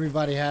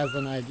 Everybody has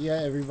an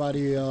idea.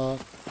 Everybody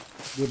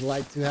would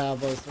like to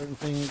have a certain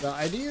thing. The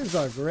ideas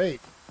are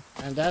great,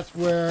 and that's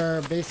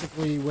where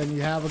basically when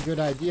you have a good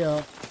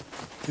idea,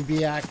 to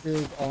be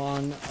active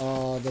on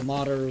the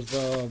modders,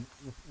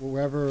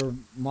 whoever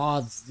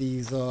mods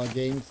these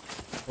games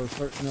for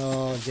certain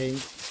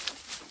games.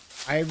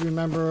 I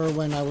remember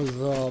when I was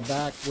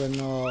back when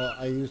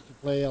I used to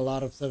play a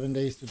lot of 7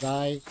 Days to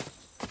Die.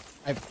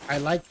 I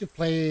like to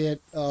play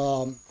it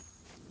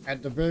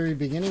at the very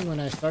beginning. When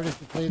I started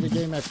to play the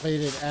game, I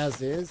played it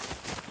as is,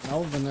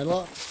 no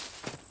vanilla.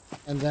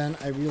 And then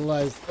I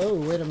realized, oh,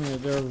 wait a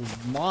minute, there are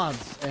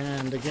mods,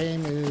 and the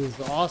game is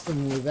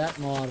awesome with that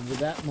mod, with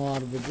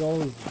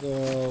those,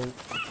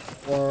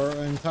 or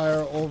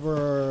entire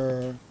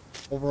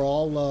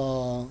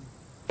overall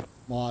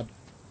mod.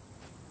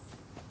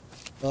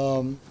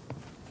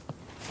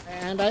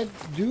 And I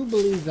do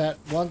believe that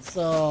once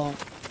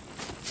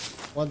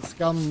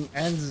Scum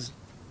ends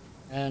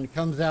and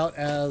comes out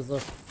as a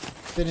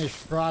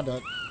finished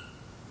product,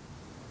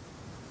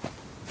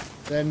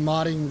 then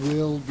modding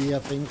will be a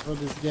thing for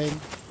this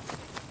game.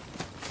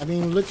 I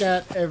mean, look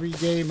at every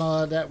game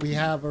that we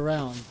have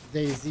around.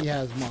 DayZ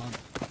has mods.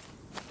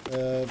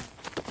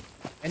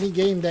 Any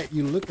game that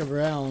you look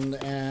around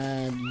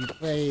and you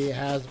play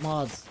has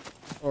mods.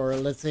 or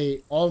let's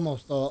say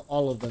almost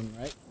all of them,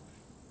 right?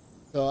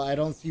 So I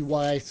don't see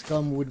why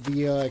Scum would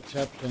be an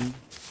exception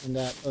in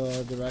that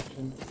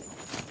direction.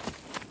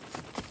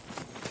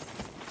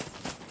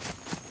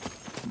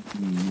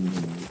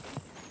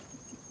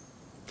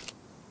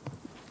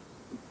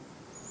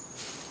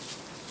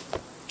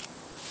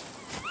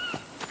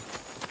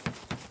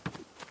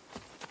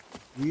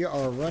 We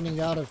are running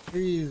out of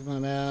trees, my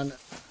man.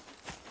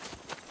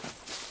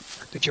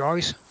 The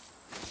joys.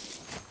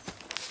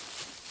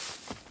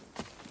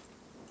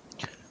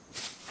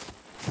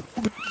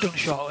 We'll be done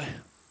shortly.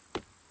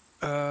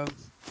 The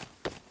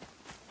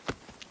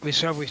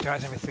server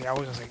restarts every 3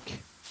 hours, I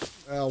think.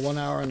 1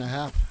 hour and a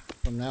half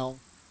from now.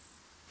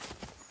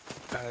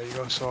 There you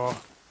go, so...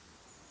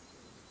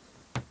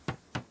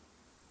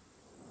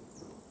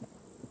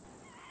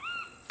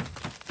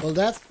 Well,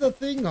 that's the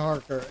thing,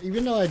 Harker.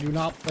 Even though I do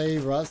not play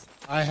Rust,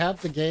 I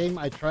have the game.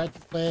 I tried to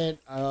play it.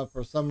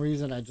 For some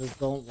reason, I just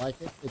don't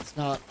like it. It's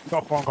not...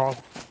 Got a phone call.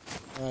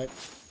 Right.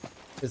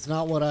 It's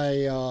not what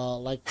I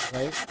like to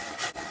play.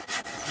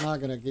 It's not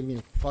gonna give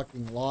me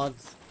fucking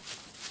logs.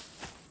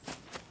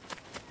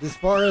 This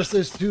forest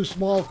is too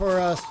small for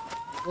us,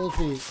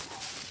 Wolfie.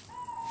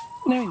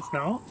 No, it's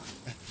not.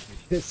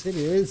 Yes, it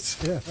is.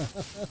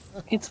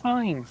 It's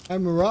fine.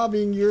 I'm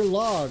robbing your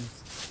logs.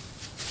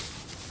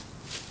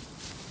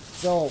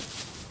 So,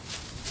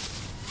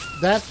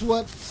 that's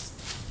what,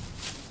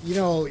 you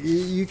know,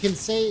 you can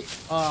say,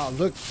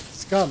 look,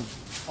 Scum,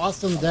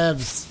 awesome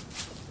devs,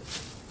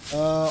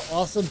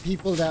 awesome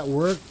people that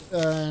worked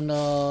and,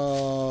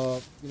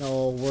 you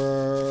know,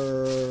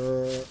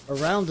 were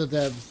around the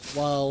devs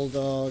while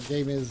the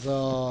game is, you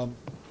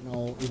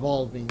know,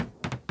 evolving.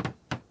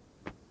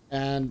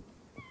 And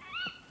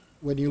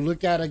when you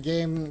look at a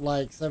game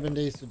like 7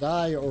 Days to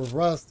Die or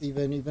Rust,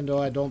 even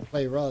though I don't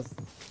play Rust,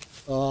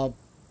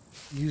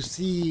 you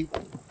see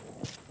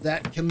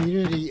that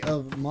community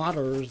of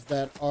modders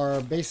that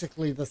are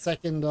basically the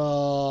second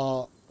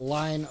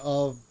line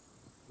of,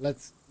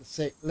 let's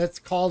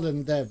call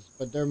them devs,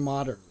 but they're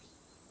modders.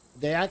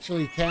 They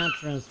actually can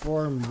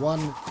transform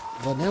one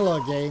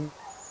vanilla game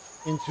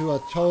into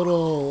a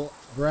total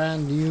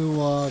brand new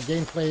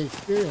gameplay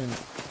experience.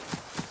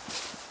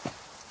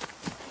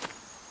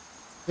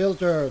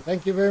 Filter,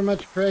 thank you very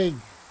much, Craig,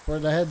 for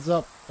the heads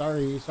up.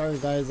 Sorry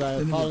guys, I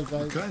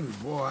apologize. Kind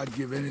of boy, I'd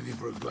give anything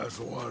for a glass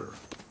of water.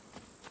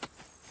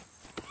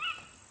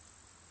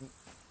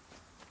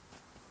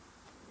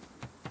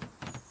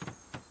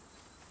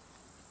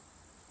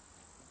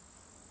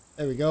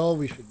 There we go,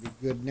 we should be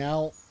good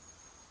now.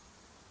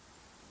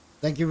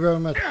 Thank you very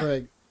much,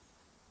 Craig.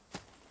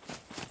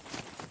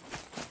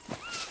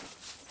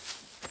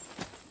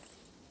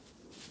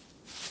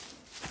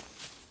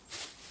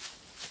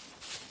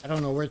 I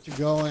don't know where to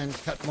go and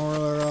cut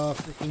more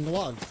freaking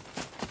logs.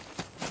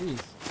 Jeez.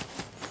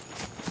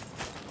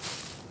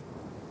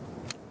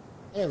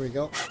 There we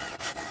go.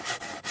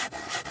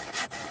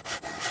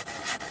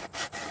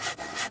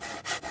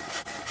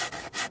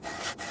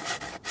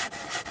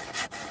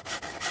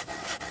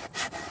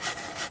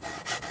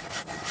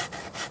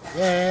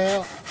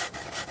 Yeah,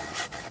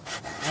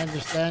 I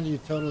understand you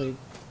totally.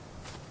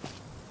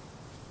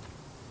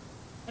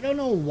 I don't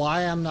know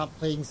why I'm not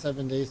playing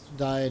 7 Days to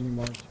Die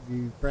anymore, to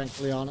be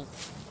frankly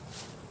honest.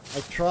 I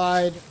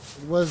tried.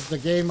 It was the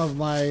game of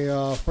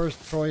my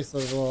first choice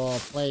of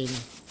playing.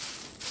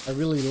 I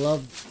really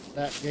loved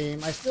that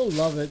game. I still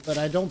love it, but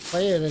I don't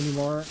play it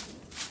anymore.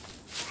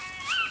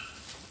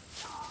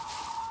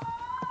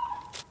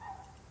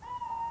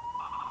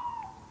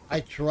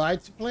 I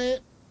tried to play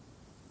it,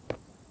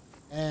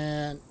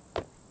 and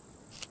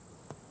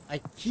I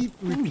keep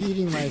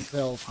repeating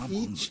myself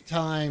each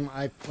time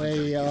I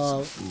play.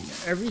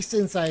 Ever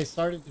since I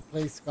started to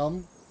play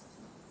Scum,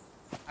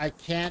 I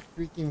can't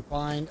freaking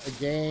find a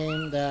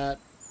game that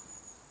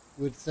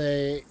would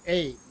say,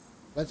 hey,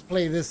 let's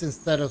play this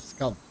instead of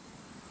Scum.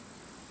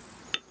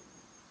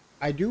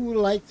 I do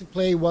like to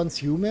play Once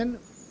Human.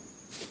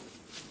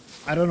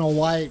 I don't know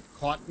why it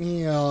caught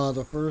me.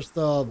 The first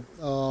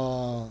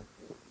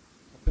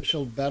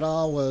official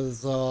beta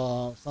was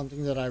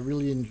something that I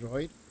really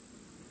enjoyed.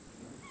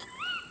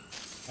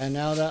 And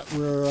now that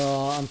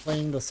I'm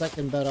playing the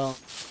second beta,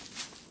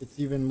 it's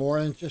even more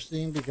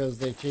interesting because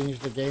they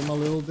changed the game a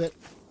little bit.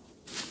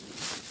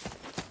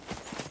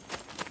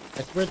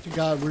 I swear to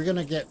God, we're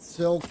gonna get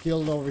so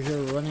killed over here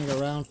running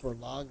around for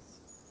logs.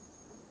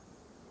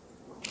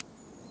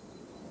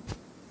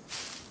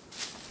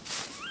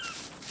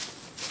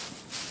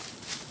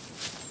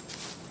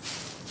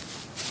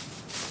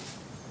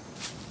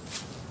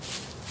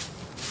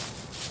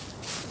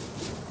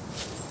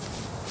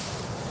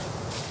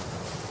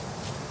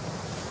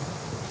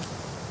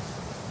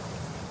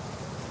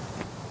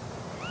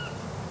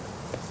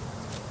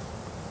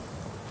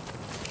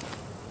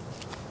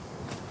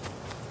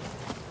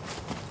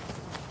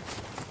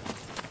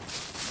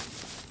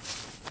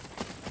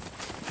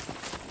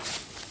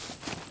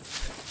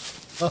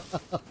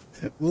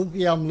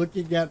 Wolfie, I'm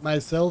looking at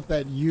myself,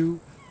 at you.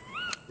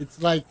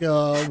 It's like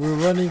we're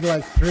running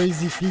like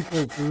crazy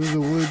people through the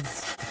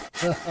woods.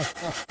 I'm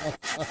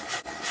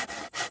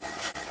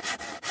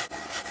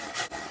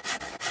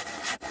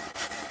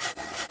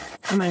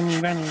only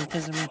running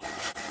because of me.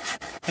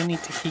 I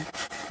need to keep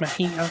my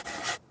heat up.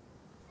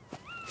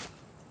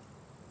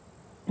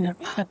 In a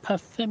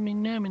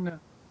hypothermia.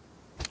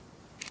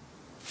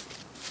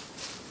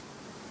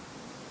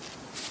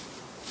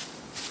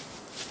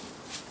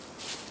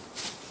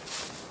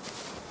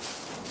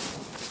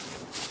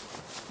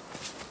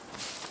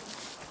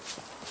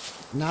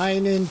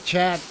 9 in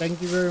chat. Thank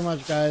you very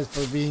much, guys,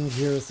 for being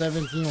here.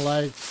 17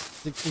 likes,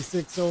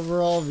 66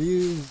 overall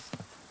views.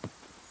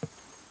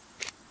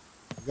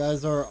 You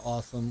guys are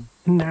awesome.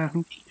 No,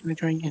 I'm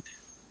dehydrated.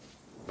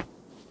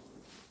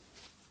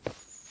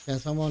 Can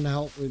someone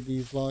help with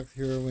these blocks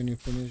here when you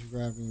finish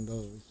grabbing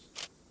those?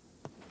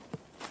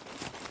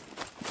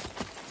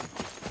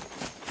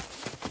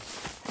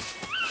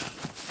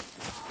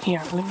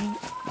 Yeah, let me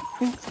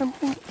drink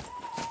something.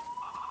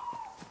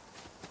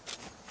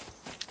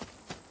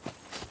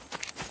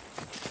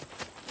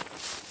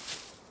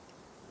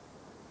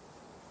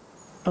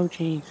 Oh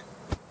jeez.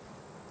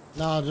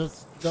 No,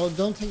 just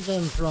don't take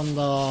them from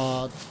the.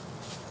 Oh,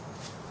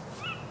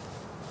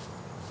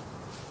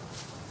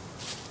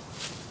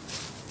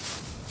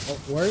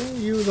 weren't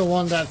you the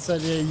one that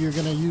said you're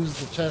gonna use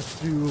the chest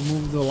to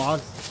move the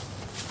logs?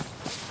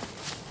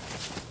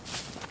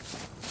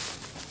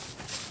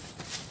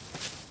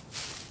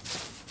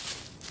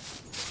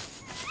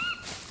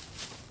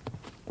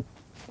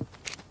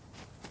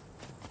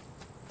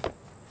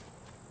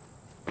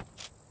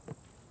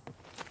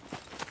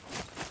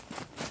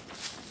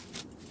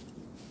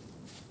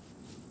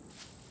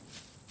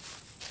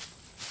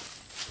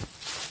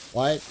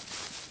 What?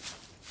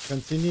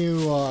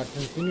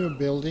 Continue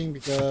building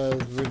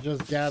because we're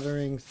just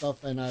gathering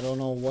stuff and I don't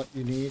know what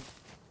you need.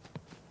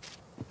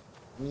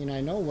 I mean,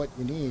 I know what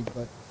you need,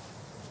 but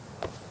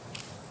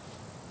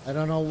I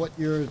don't know what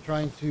you're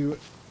trying to.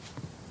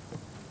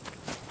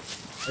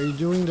 Are you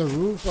doing the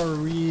roof? Or are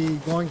we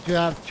going to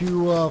have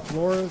 2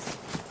 floors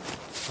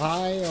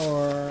high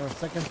or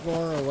second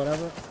floor or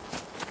whatever?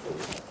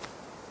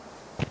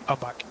 I'm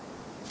back.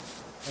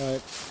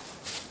 Alright.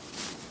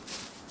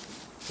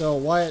 So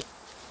Wyatt,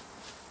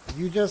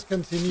 you just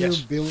continue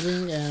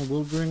building and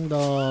we'll bring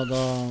the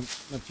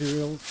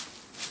materials.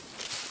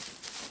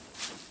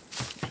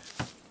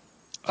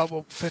 Oh,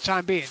 well, for the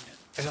time being,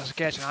 if that's the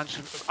case, I'm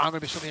going to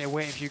be sitting here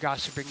waiting for you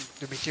guys to bring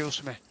the materials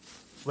to me.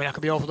 When I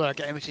can be over there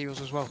getting materials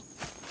as well.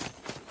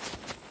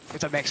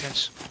 If that makes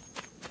sense.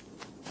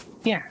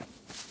 Yeah,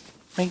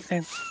 makes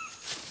sense.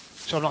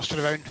 So I'm not stood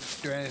around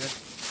doing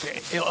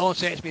anything. It only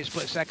takes me a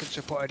split second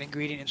to put an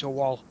ingredient into a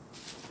wall.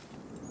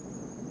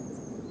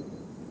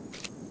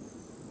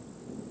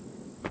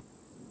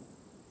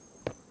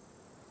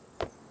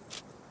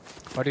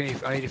 I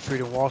needed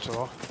food and water,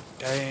 though.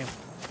 Damn.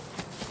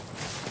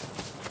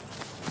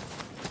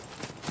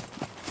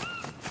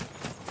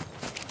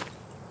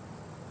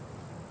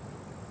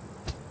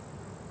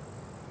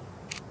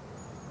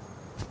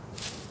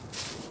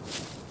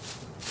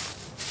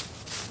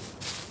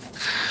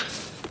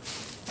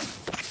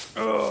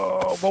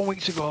 Oh, 1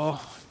 week to go.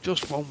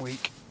 Just 1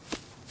 week.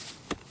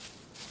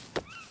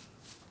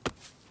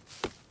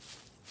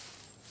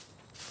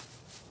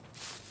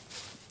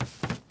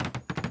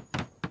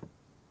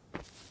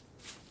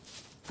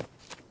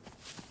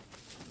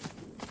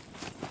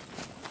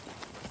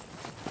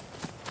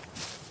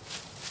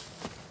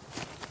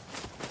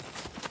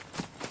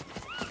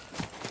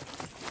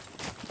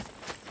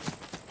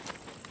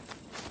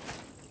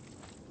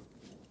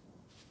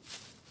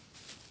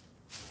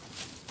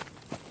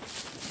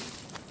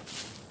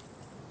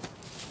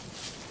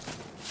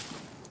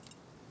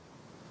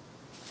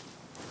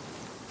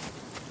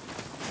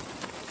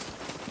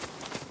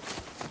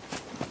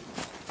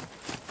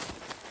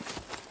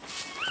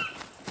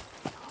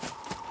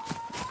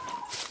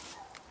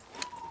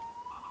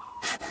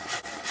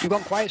 You've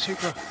gone quiet,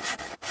 Super.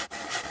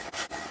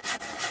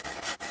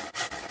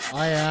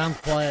 I am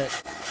quiet.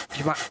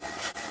 You might.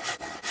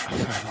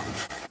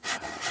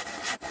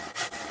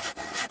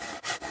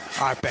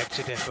 I beg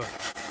to differ.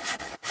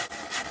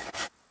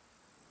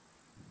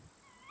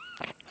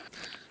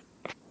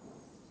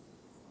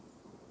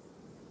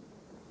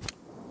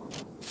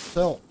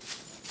 So,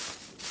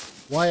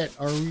 Wyatt,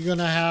 are we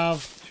gonna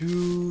have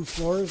 2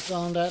 floors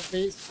on that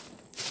base?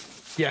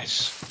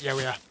 Yes, yeah,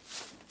 we are.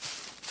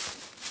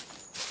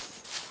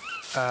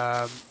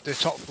 The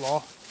top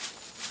floor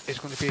is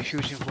going to be a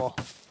shooting floor.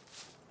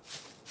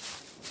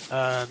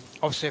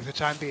 Obviously, for the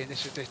time being,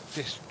 this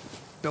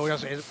build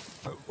as it is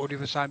for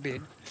the time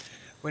being.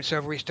 When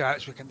server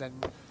restarts, we can then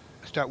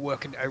start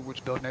working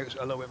outwards, building out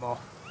a little bit more.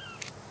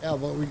 Yeah,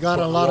 but we got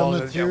a lot of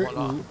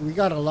material. We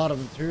got a lot of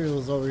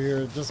materials over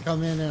here. Just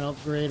come in and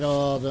upgrade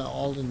all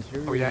the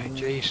interior. Oh yeah,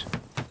 jeez.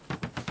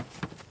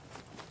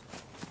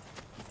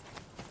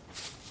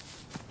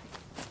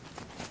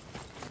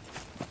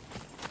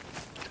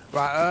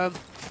 Right,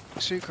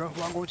 Sucre,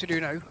 what I'm going to do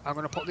now, I'm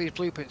going to put these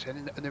blueprints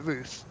in the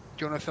roof.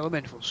 Do you want to fill them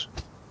in for us?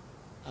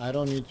 I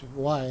don't need to.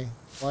 Why?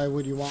 Why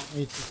would you want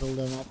me to fill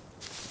them up?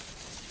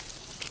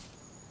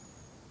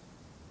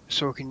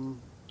 so we can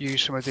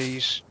use some of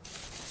these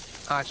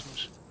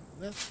items.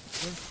 Yeah,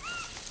 sure.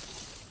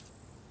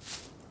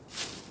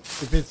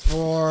 If it's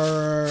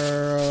for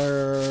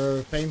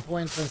fame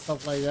points and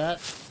stuff like that,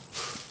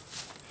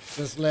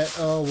 just let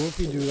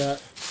Wolfie do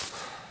that.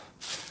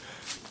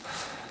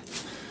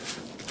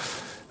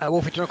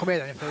 Wolfie, do you want to come here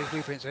then and fill these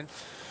blueprints in?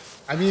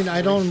 I mean,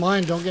 I don't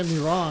mind. Don't get me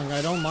wrong.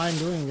 I don't mind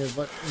doing it,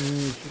 but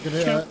you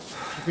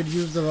could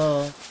use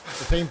the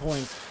fame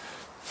points.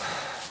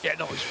 Yeah,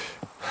 no.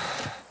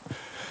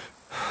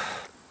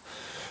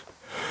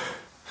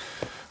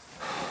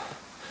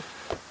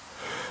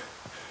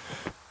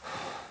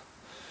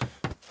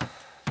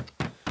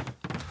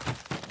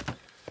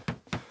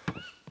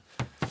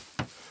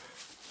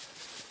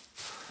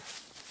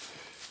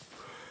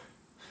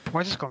 Why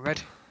has this gone red?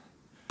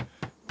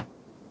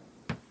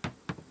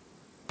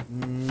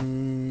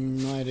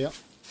 No idea.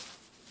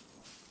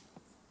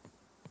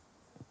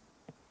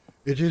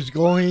 It is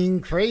going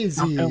crazy.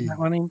 I'll fill that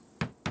one in.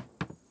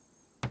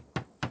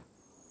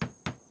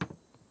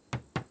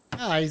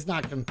 Ah, he's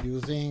not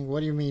confusing.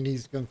 What do you mean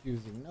he's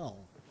confusing? No.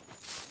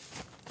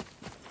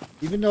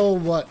 Even though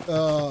what,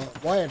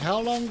 Wyatt, how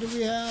long do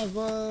we have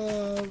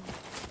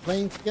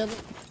playing together?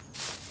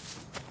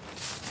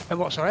 And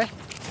what, sorry?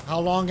 How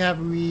long have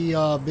we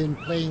been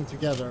playing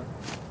together?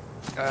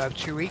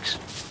 2 weeks.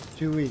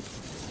 2 weeks.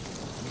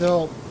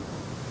 So,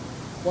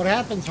 what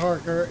happens,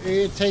 Harker,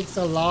 it takes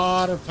a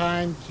lot of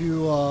time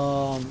to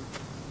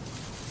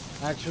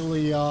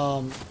actually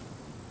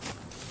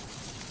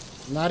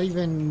not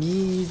even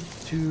need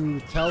to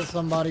tell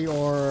somebody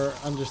or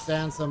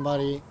understand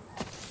somebody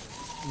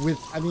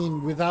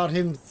without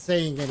him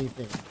saying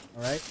anything,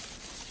 all right?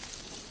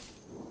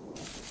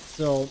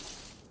 So,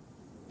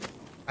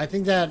 I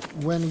think that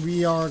when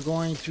we are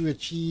going to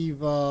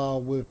achieve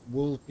with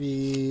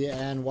Wolfie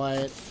and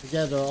Wyatt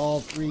together,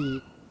 all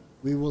three,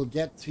 we will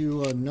get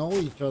to know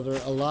each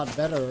other a lot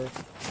better,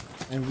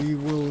 and we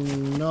will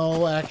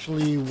know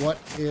actually what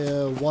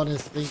one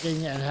is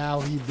thinking and how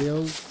he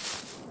builds.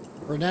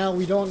 For now,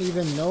 we don't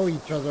even know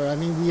each other. I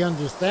mean, we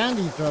understand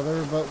each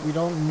other, but we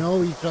don't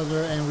know each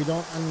other, and we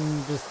don't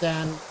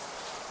understand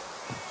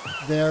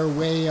their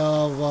way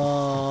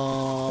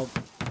of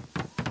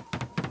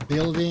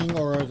building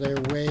or their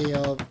way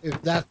of,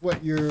 if that's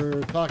what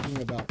you're talking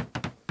about.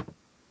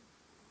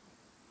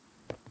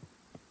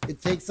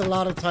 It takes a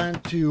lot of time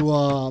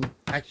to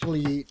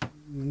actually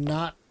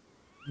not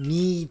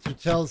need to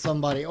tell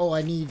somebody, oh,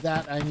 I need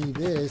that, I need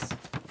this,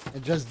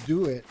 and just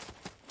do it.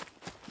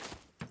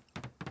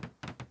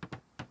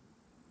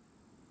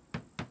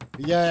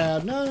 Yeah,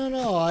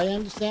 no, I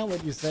understand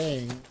what you're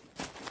saying.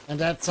 And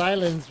that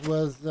silence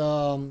was,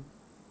 I'm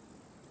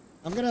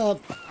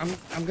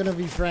gonna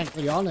be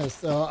frankly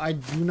honest.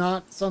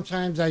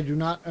 Sometimes I do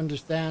not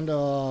understand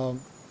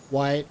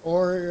Wyatt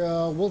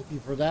or Wolfie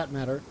for that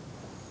matter,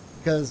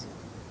 because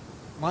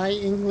my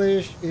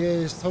English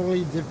is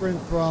totally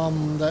different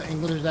from the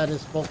English that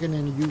is spoken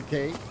in the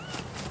UK,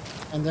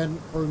 and then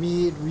for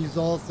me it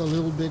results a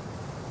little bit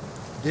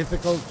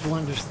difficult to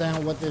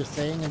understand what they're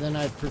saying, and then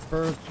I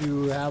prefer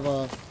to have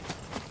a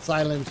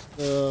silent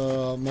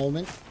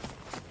moment,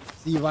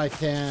 see if I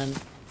can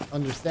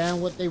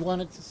understand what they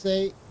wanted to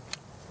say,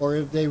 or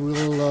if they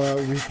will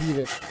repeat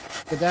it.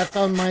 But that's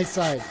on my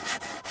side,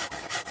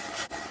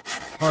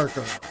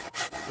 Parker.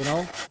 You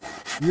know,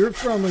 you're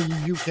from the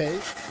UK.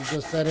 You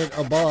just said it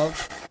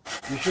above.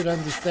 You should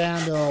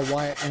understand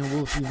Wyatt and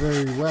Wolfie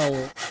very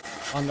well.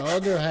 On the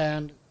other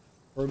hand,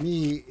 for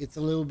me, it's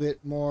a little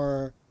bit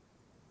more.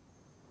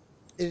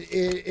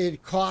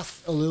 It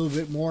costs a little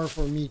bit more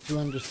for me to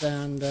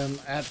understand them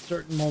at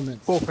certain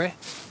moments. Wolfie,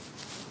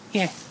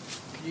 Yeah.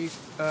 can you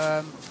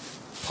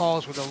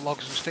pause with the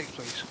logs and sticks,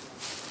 please?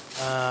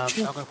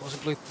 Sure. I'm going to put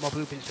some more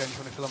blueprints down if you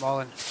want to fill them all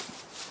in.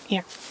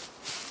 Yeah.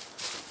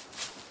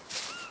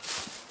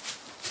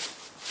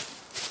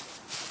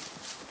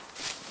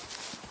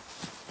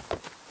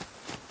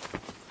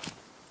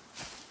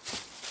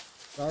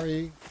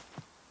 Sorry.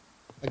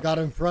 I got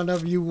in front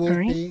of you,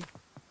 Wolfie.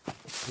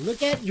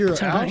 Look at your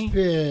Sorry.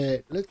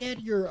 outfit. Look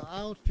at your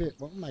outfit.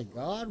 Oh my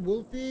god,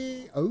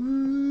 Wolfie.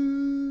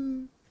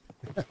 Oh.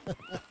 I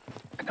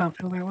can't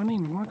fill that one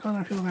in. Why can't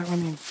I fill that one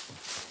in?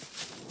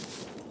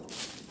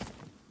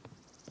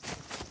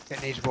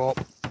 It needs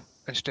rope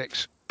and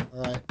sticks.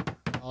 Alright.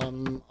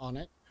 On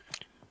it.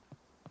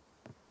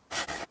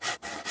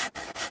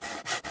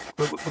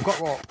 We've got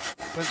rope.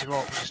 Plenty of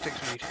rope. It's the sticks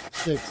we need.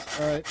 Sticks.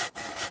 Alright.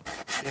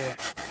 Yeah.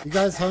 You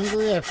guys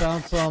hungry? I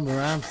found some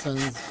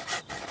Ramsons.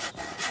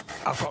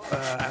 I've got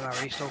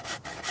MRE still.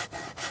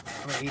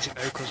 I'm going to eat it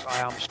now because I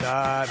am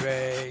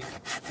starving.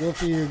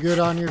 Wolfie, you good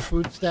on your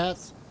food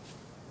stats?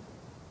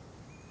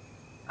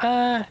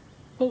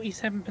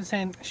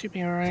 47% should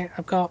be alright.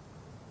 I've got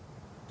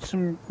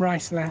some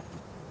rice left.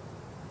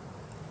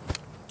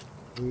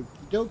 Okie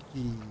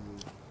dokie.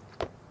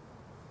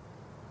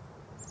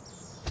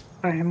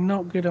 I am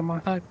not good on my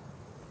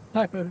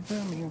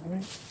hypothermia,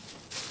 right?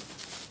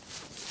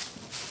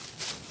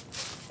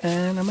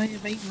 And I may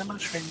have eaten the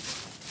mushroom.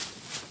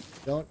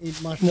 Don't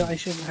eat No, mushrooms. I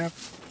shouldn't have.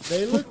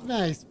 They look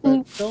nice,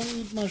 but don't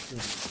eat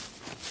mushrooms.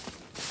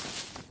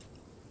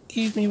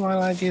 Excuse me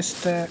while I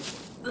just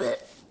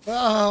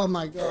Oh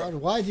my god,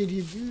 why did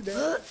you do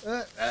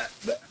that?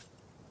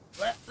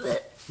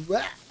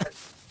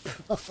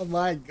 Oh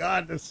my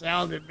god, the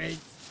sound it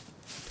makes.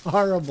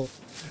 Horrible.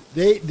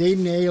 They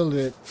nailed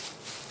it.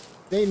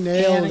 They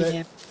nailed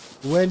it.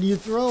 When you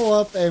throw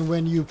up and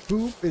when you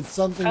poop, it's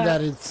something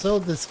that is so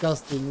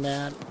disgusting,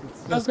 man.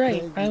 It's just great.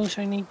 crazy. I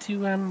also need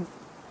to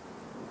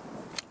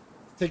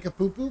Take a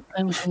poop poop?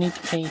 I also need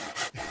to pee.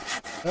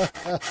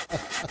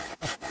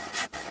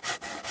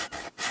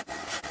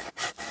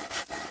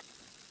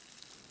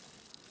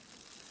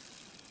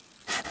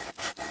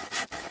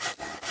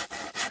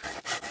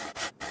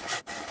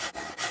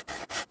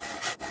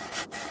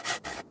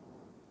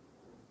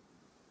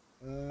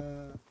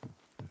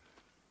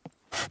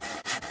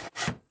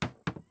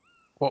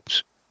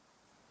 Whoops.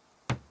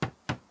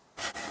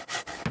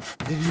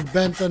 Did you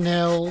bent a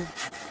nail?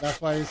 That's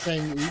why you're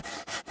saying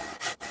oops?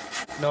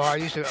 No, I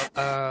used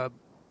a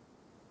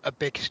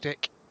big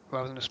stick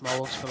rather than a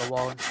small one for the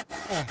walling.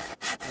 Ah,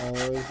 no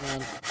worries,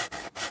 man.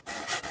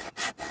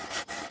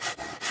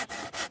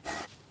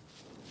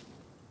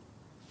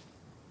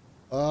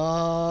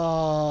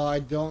 Oh, I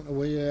don't.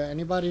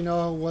 Anybody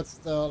know what's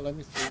the? Let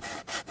me see.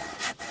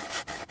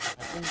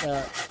 I think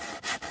that.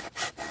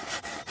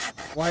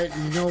 White,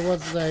 you know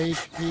what's the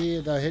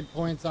HP, the hit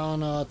points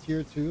on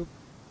tier 2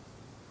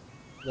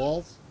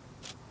 walls?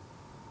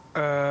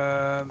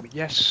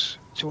 Yes,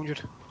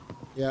 200.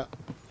 Yeah,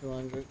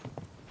 200.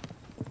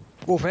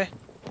 Wolfie,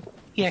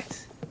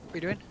 Yes. what are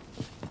you doing?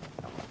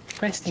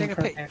 Resting Take a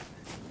for a pee. bit.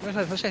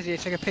 What's that?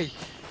 Take a pee.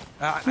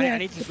 Yeah, I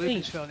need these take a pee.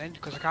 blueprints filling in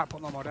because I can't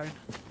put no more down.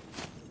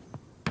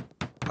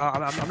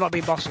 I'm not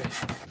being bossy.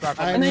 Right,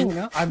 I'm No, you're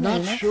not. I'm No,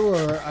 not you're not.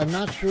 sure. I'm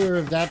not sure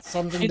if that's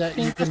something It's that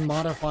you been can just-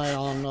 modify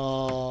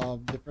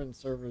on different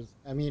servers.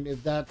 I mean,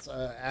 if that's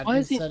Why admin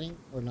is it- setting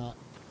or not.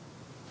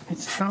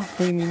 It's not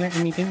really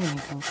letting me do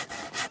anything.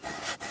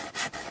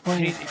 Why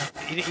you is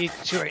need, you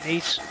see what it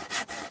needs.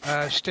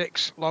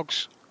 Sticks,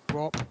 logs,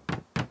 rope.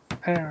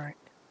 that? Alright.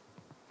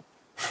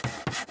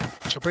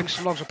 So bring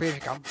some logs up here if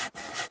you can.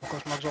 I'll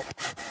got some logs up.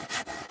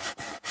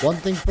 One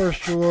thing for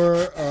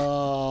sure,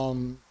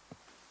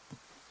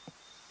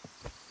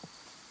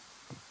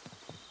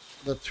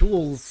 the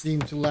tools seem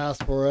to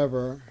last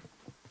forever.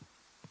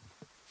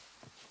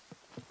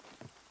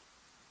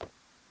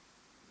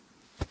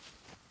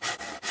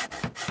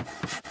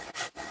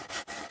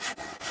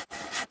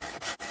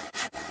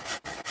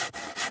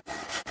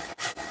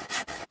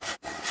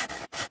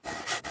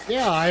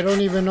 Yeah, I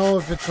don't even know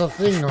if it's a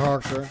thing,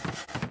 Harker.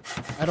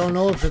 I don't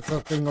know if it's a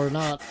thing or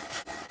not.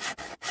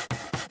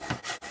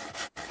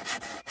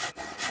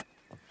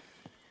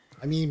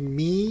 I mean,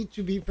 me,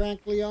 to be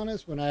frankly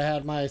honest, when I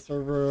had my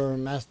server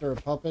Master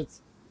of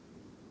Puppets,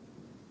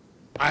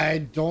 I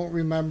don't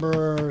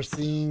remember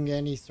seeing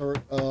any sort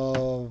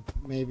of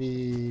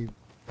maybe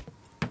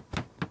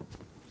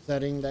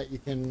setting that you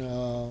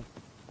can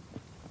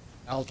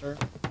alter,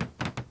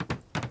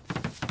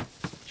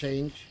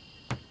 change.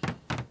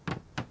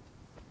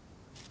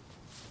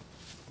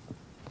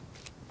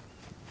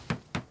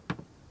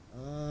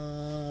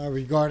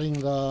 Regarding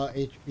the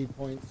HP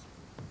points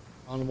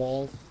on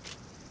walls.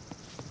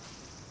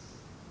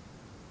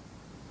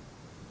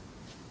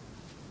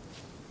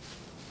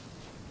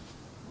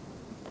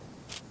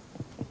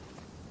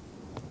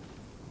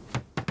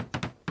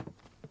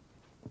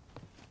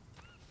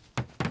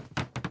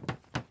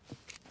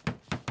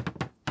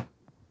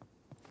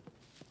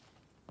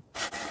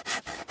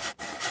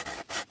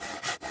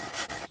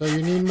 So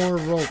you need more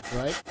rope,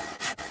 right?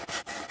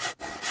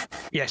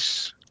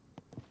 Yes.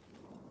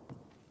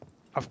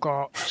 I've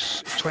got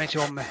 20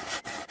 on me.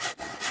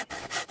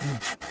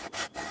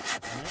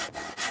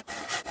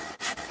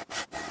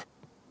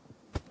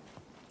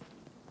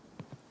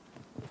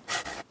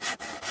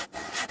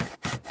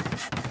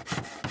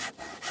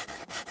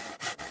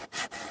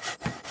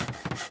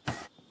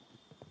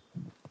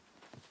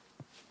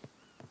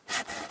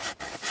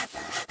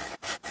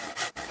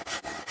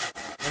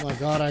 Oh my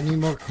god, I need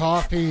more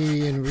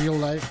coffee in real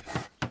life.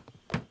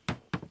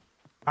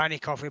 I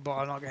need coffee, but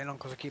I'm not getting on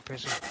because I keep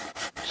pissing.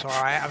 So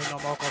I ain't having no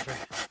more coffee.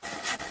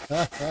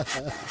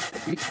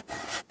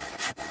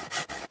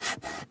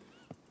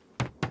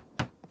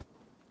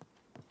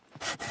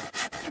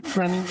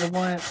 Running the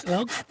Wyatt's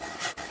log.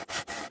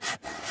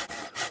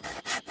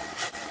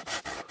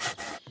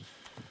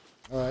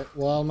 Alright,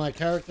 while my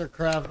character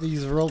craft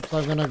these ropes,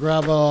 I'm gonna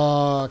grab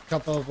a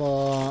cup of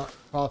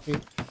coffee.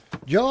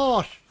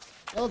 Josh!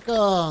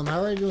 Welcome!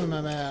 How are you doing,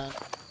 my man?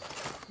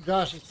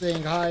 Josh is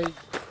saying hi.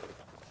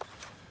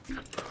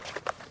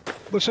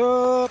 What's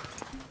up?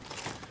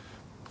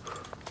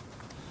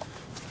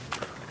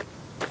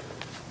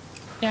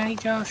 Yeah, hey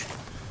Josh.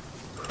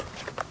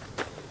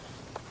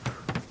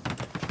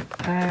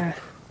 I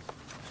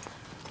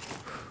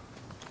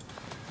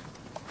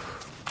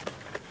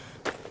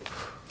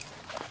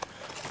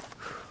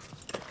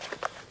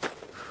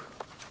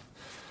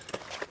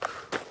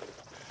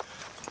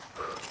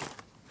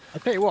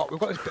tell you what, we've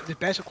got this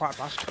base up quite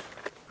fast.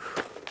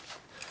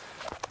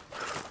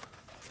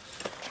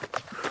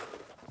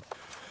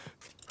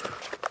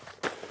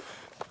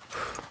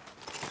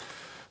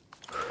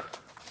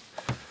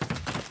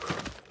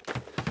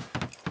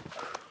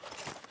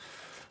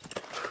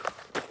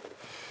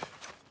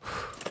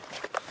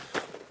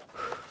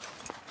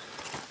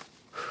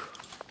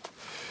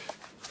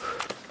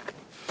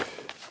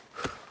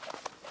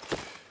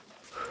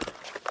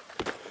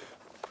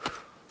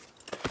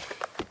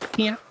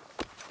 Yeah.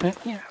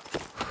 Yeah.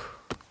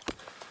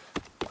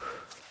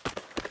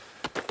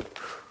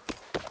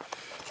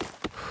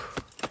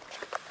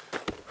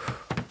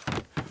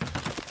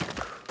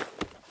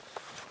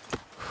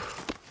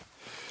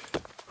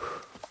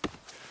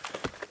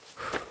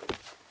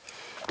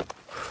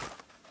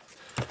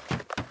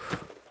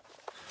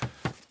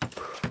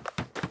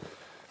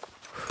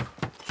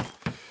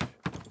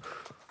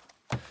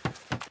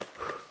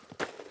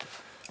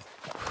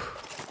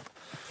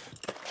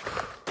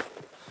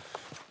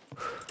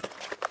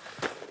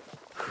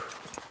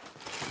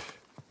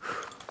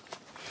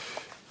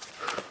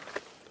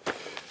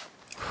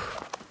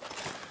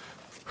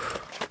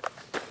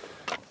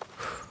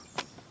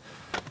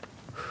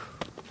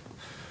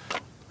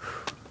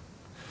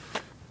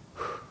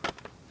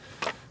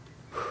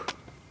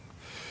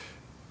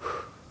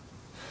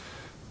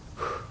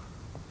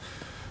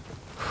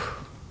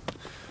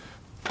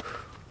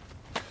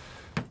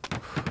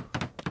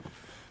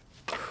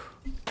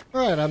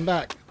 Alright, I'm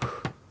back.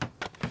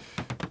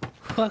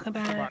 Welcome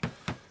back.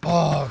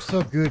 Oh,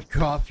 so good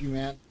coffee,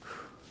 man.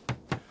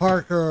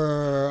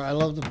 Parker, I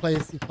love the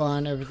place. You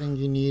find everything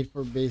you need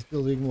for base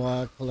building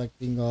while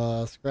collecting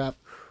scrap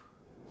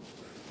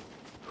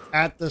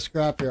at the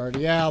scrapyard.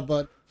 Yeah,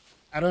 but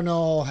I don't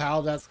know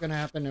how that's gonna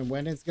happen and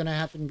when it's gonna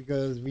happen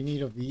because we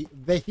need a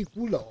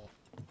vehiculo.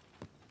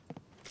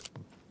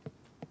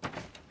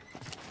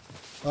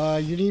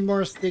 You need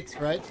more sticks,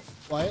 right,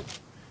 Wyatt?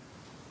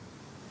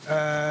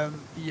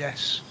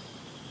 Yes.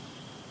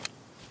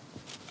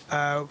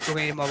 We're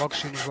gonna need more logs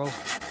soon as well.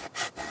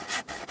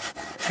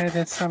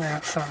 There's some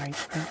outside.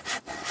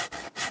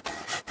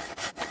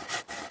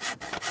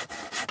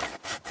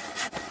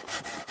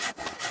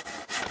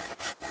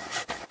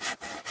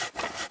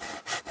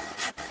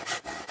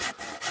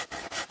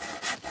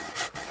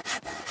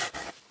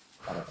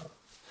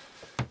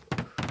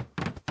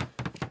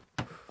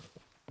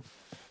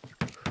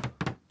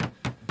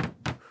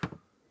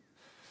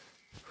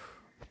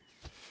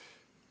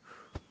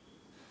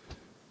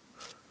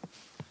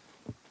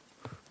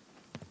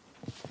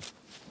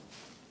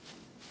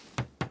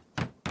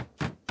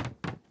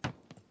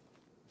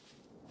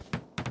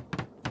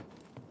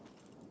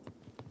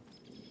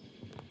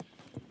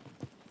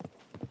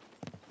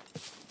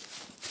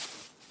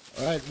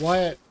 All right,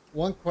 Wyatt,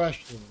 one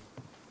question.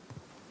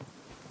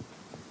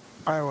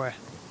 Highway.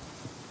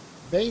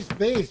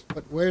 Base,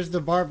 but where's the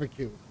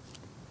barbecue?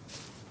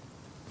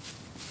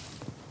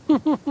 You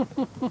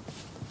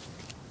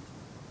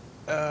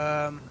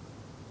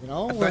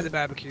know, about the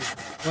barbecue.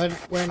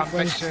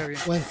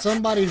 When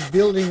somebody's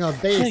building a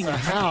base, a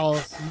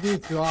house, you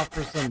need to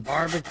offer some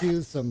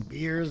barbecue, some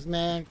beers,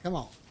 man. Come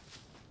on.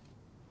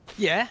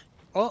 Yeah,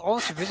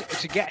 all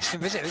to get some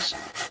visitors.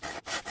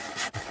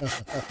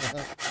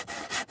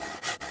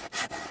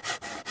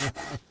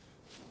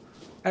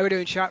 How we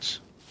doing, chats?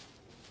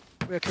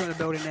 We're currently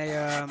building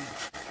a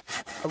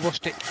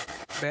rustic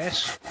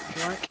base, if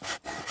you like.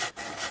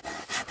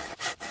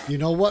 You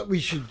know what we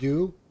should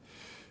do?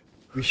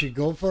 We should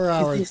go for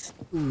our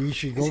we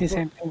should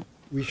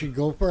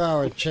go for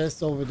our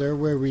chests over there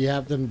where we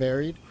have them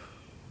buried.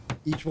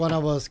 Each one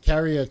of us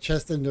carry a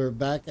chest in their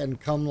back and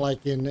come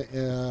like in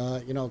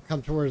you know,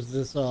 come towards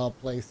this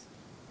place.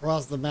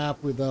 Cross the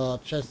map with a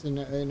chest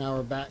in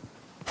our back.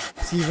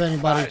 See if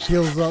anybody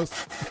kills us.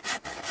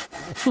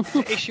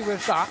 The issue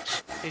with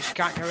that is you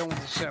can't carry on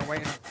with a certain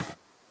weight.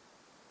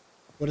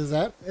 What is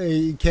that?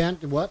 You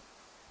can't what?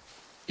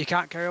 You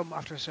can't carry on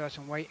after a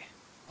certain weight.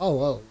 Oh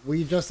well,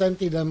 we just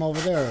empty them over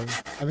there.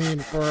 I mean,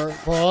 for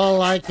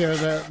all I care,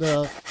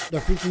 the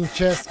freaking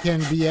chest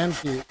can be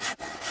empty.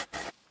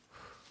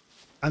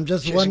 I'm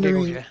just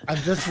wondering. I'm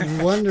just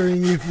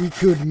wondering if we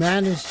could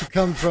manage to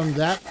come from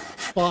that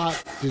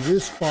spot to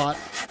this spot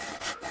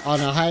on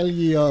a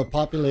highly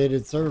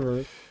populated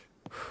server,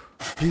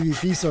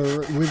 PvP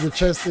server, with the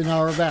chest in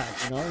our back,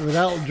 you know,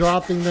 without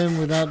dropping them,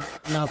 without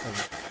nothing.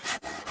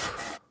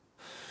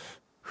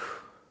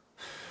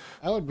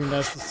 That would be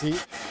nice to see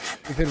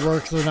if it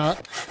works or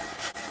not.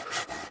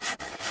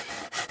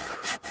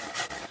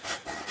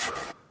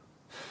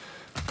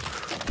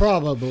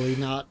 Probably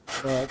not,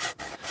 but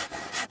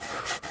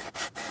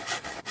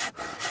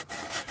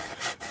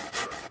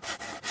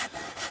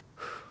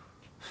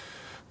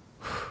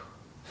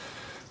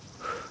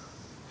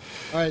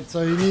alright,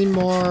 so you need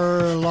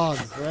more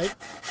logs, right?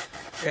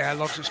 Yeah,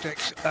 logs and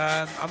sticks.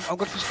 I'm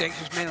good for sticks,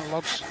 just mainly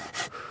logs.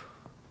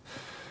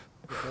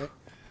 Okay.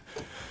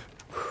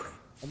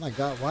 Oh my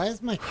god, why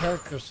is my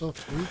character so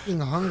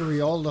freaking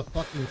hungry all the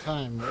fucking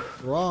time?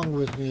 What's wrong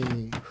with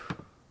me?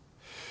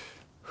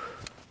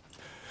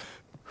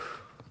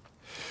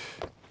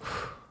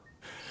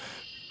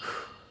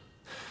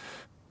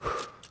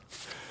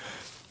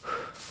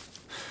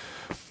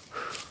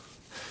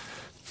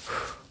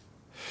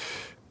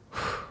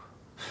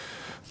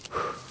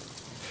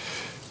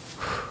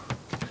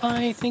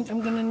 I think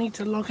I'm going to need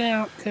to log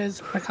out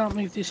because I can't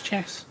move this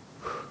chest.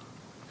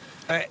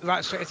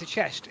 Right, so if the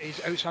chest is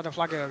outside the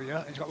flag area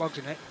and it's got logs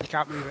in it, you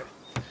can't move it.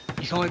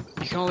 You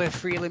can only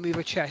freely move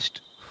a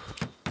chest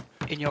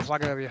in your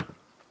flag area.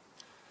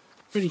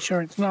 Pretty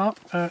sure it's not,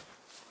 but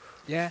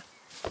Yeah.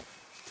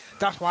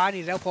 That's why I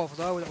need help over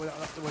there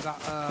with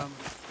that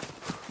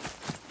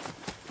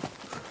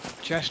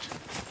chest.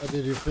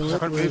 Did you fill I it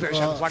couldn't move with, it, it's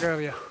in the flag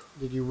area.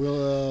 did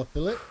you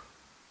fill it?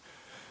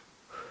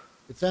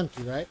 It's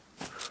empty, right?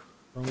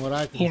 From what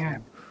I can yeah,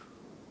 see.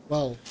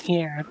 Well,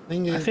 yeah.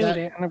 thing I is filled that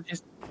it and I've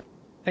just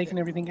taken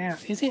everything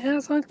out. Is it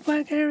outside the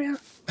flag area?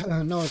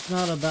 no, it's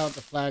not about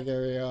the flag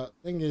area.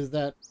 Thing is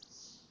that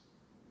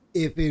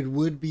if it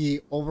would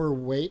be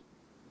overweight,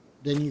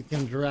 then you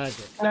can drag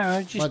it.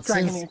 No, just But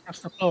dragging since- it across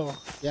the floor.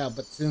 Yeah,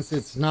 but since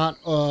it's not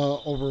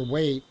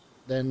overweight,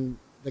 then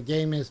the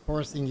game is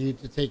forcing you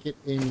to take it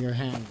in your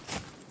hands.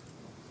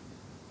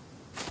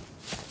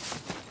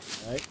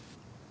 Right?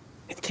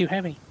 It's too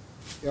heavy.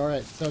 All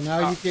right. So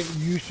now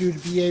you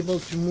should be able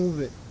to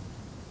move it.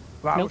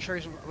 Right, I'll Nope. show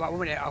you some. Right, 1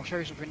 minute. I'll show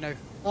you something now.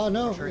 Oh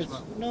no, Sure it's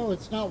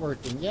it's not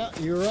working. Yeah,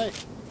 you're right.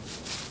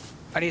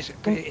 And it's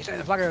in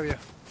the flag area.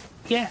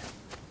 Yeah.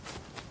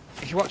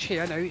 If you watch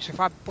here now, so if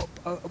I put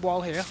a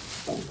wall here,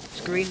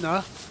 it's green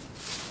there.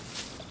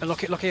 And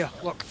look here,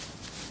 look.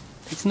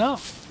 It's not.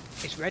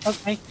 It's red.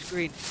 Okay. It's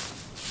green.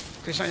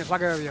 Because it's not in the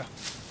flag area.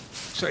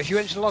 So if you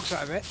empty the logs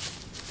out of it,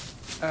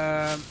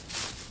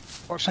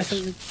 watch I this.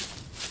 thought you-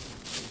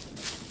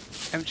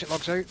 Empty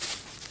logs out.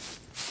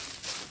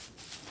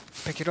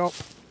 Pick it up,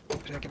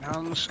 take it in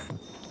hands,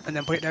 and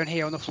then put it down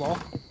here on the floor.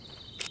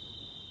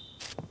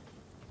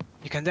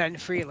 You can then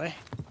freely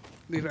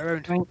move it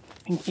around.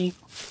 Thank you.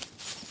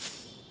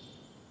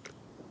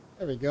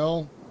 There we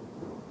go.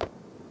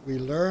 We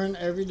learn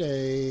every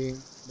day,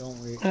 don't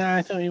we?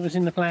 I thought it was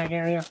in the flag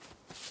area,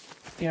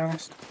 to be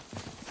honest.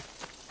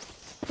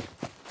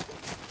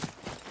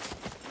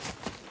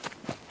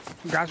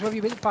 Guys, where have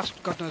you been the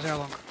past God knows how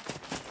long?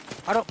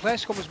 I don't play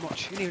Scum as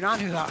much, and even I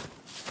knew that.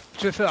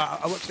 To be fair,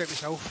 I worked it out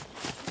myself.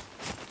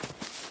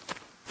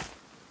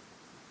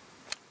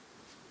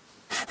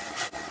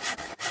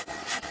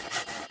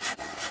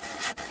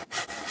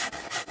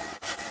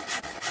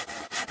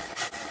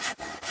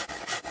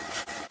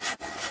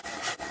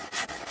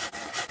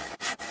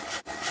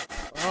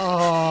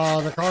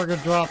 Oh, the cargo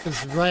drop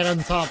is right on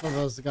top of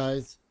us,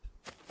 guys.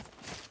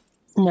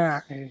 No.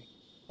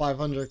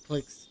 500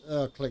 clicks,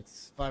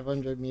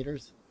 500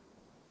 meters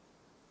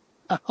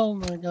Oh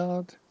my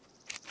god.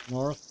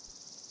 north.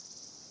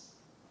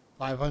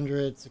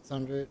 500,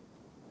 600,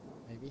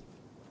 maybe.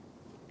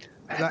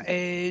 That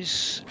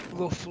is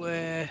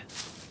roughly.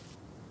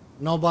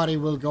 Nobody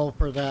will go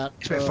for that.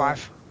 It's about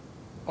 5.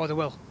 Oh, they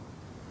will.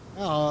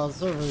 Oh, the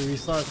server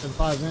restarts in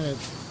 5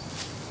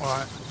 minutes.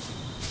 Alright.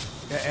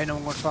 Yeah, ain't no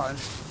one going starting.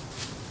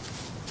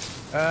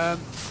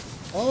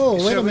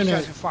 Oh, wait a In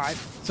minute.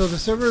 5. So the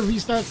server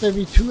restarts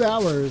every 2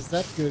 hours.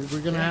 That's good.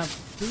 We're gonna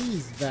have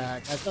trees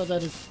back. I thought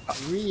that is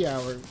 3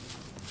 hours.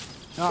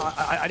 No,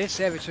 I did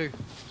say every 2.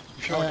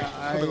 I'm sure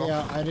I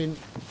did.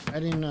 I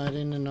didn't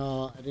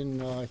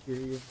hear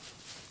you.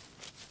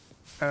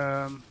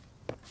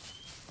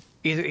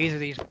 Either of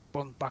these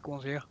back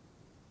ones here.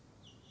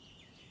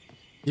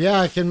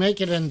 Yeah, I can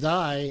make it and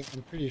die.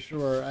 I'm pretty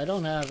sure. I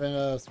don't have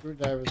a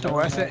screwdriver. It's not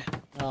worth it.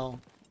 No.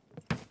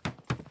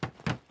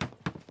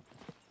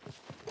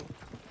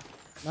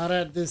 Not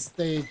at this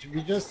stage.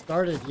 We just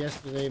started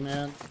yesterday,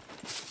 man.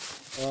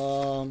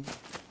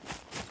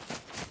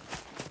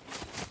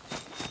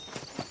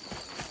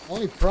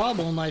 Only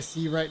problem I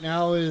see right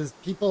now is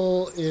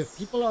if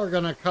people are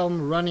gonna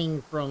come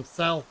running from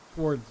south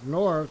towards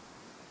north,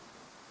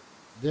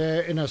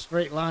 they're in a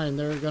straight line.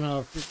 They're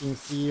gonna freaking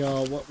see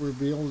what we're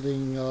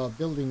building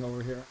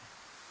over here.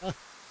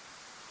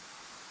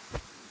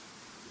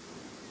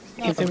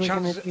 If they were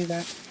going to do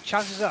that.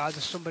 Chances are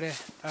there's somebody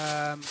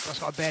that's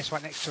got a base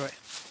right next to it.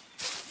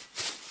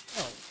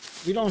 Oh,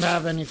 we don't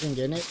have anything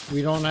in it.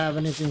 We don't have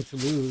anything to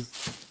lose.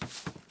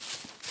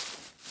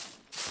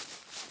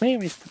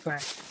 Where is the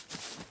flag?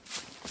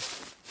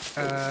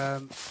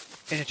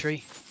 In a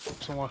tree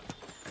somewhere.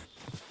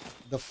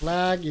 The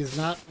flag is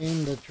not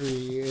in the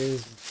tree.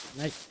 Is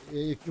next.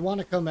 If you want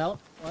to come out,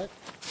 what?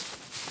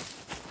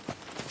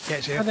 Yeah,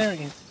 it's Oh, here. there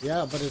it is.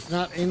 Yeah, but it's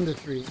not in the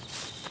tree.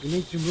 We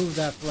need to move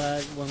that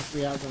flag once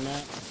we have the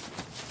map.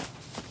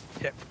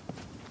 Yep.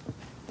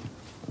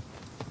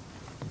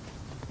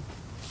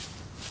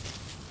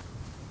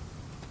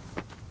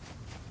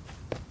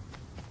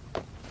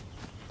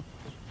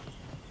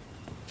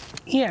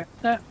 Yeah,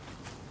 that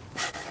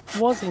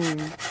was in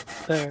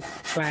the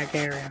flag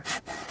area.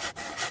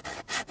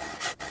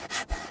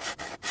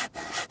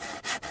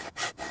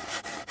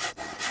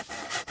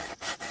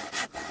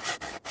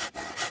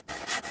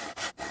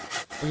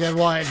 Forget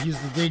Wyatt,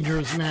 he's the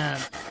dangerous man.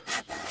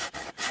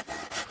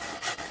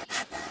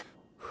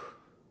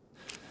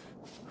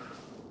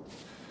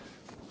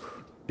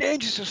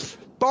 Dangerous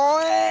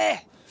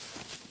boy!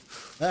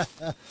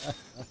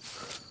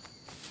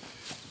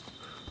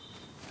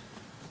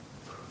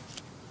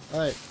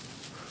 Alright.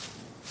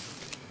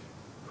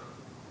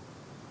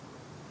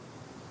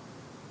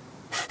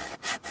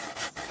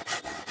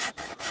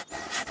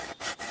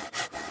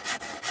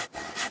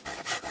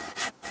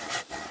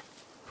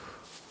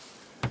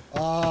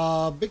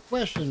 big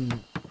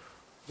question,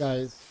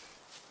 guys.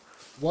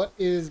 What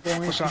is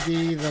going What's to that?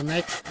 be the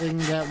next thing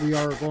that we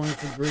are going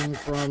to bring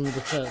from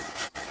the chest?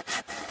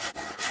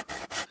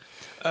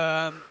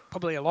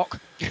 Probably a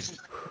lock.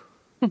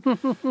 That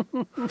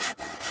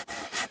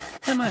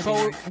might be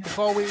right, yeah.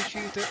 Before we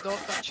achieve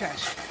that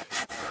chest,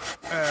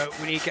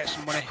 we need to get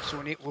some money.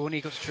 So we'll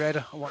need to go to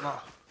trader and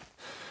whatnot.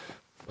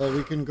 Well,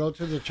 we can go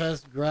to the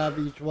chest, grab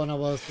each one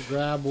of us to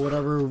grab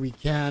whatever we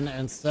can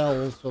and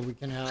sell, so we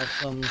can have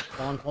some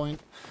spawn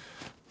point.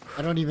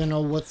 I don't even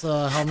know what's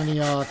how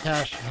much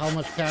cash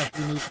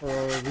we need for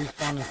a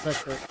respawn in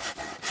sector.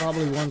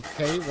 Probably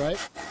 1K, right?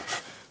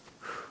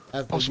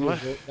 That's the Possibly.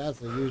 usual. That's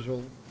the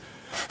usual.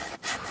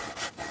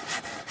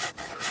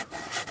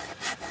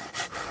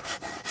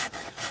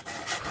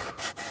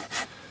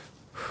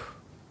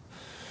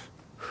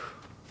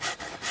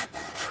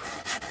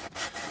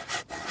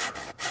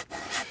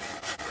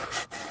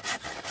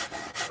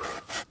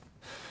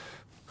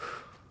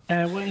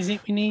 What is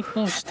it we need?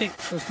 More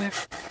sticks, wasn't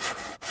it?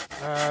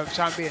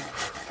 Time being,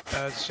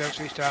 the service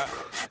restart.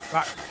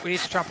 Right, we need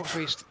to try and put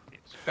these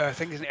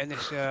things in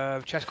this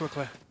chest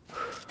quickly,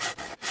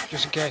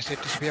 just in case they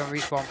disappear on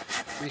respawn.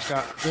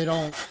 Restart. They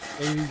don't.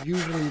 They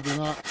usually do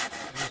not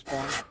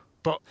respawn.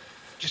 But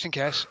just in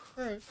case.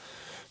 Alright.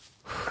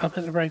 I'll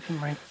put the rope in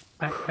my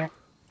backpack.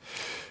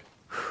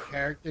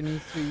 Character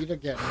needs to eat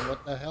again.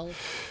 What the hell?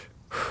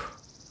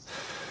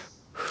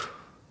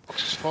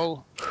 Box is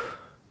full.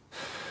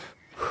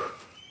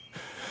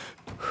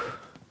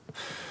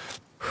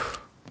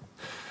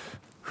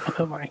 I'll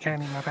put what I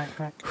can in my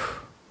backpack.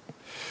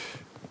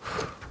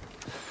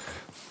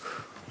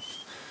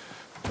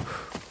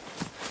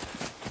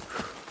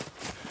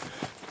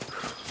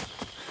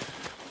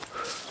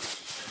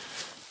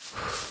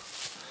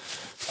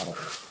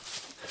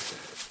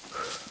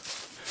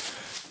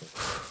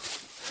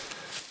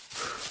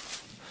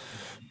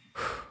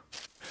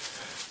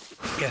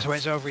 Yeah, so when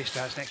it's over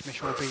restarts, next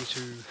mission will be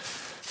to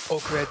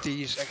upgrade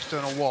these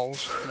external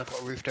walls and then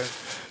put a roof down.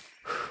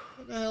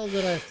 What the hell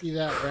did I see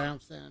that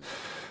ramp stand?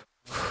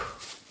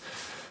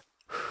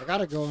 I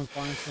gotta go and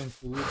find some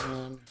food,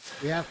 man.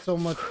 We have so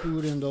much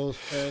food in those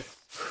chests.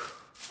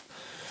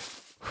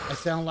 I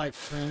sound like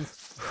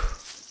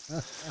Prince.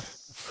 Let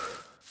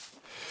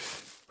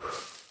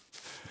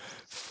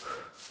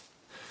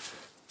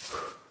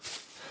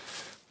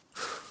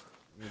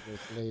me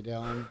just lay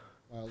down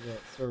while the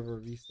server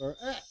restart.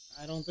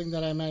 I don't think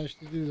that I managed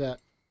to do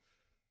that.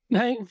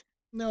 No.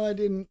 No, I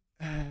didn't.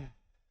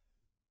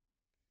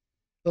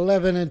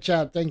 11 in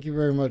chat. Thank you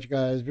very much,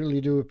 guys. Really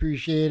do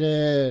appreciate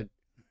it.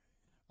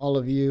 All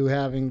of you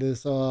having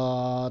this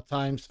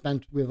time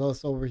spent with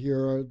us over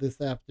here this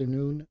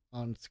afternoon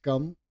on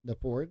Scum, the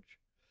Forge.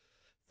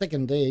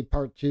 Second day,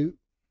 part 2.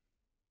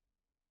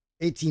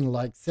 18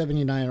 likes,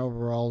 79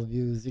 overall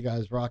views. You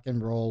guys rock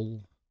and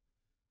roll.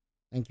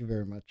 Thank you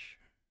very much.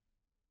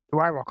 Do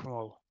I rock and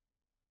roll?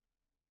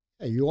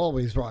 Hey, you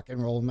always rock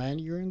and roll, man.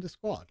 You're in the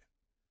squad.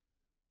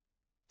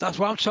 That's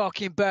what I'm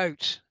talking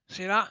about.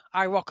 See that?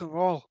 I rock and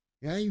roll.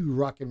 Yeah, you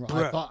rock and roll.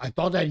 Bruh. I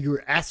thought that you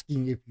were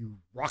asking if you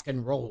rock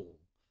and roll.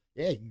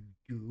 Yeah, you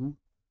do.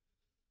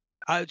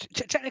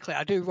 Technically,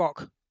 I do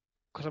rock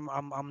because I'm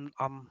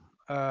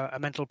a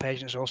mental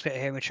patient, so I'll sit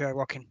here in a chair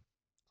rocking.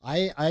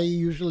 I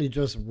usually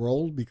just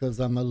roll because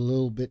I'm a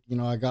little bit, you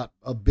know, I got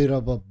a bit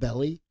of a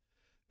belly.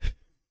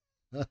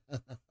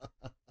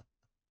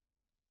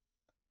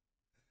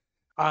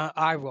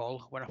 I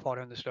roll when I fall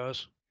down the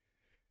stairs.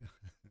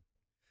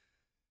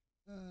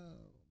 Oh,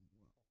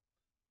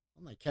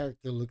 my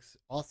character looks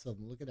awesome.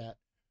 Look at that.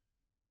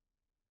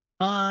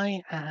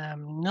 I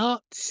am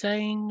not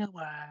saying a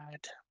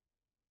word.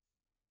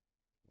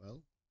 Well,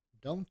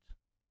 don't.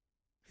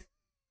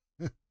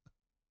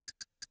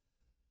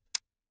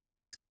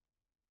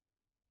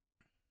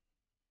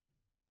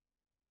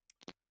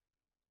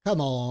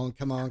 Come on,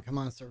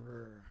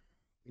 server.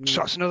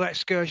 So that's another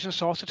excursion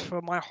sorted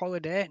for my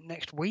holiday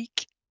next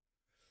week.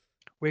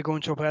 We're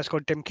going to a place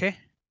called Dimke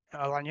at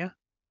Alanya.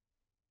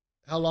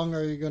 How long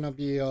are you gonna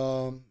be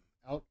out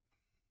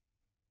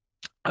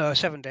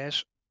 7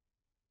 days.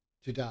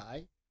 to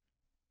die?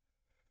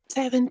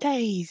 7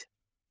 days.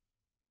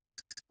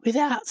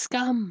 Without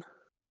scum.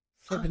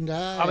 7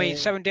 days. I mean,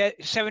 7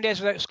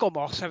 days without scum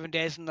or 7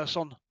 days in the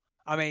sun.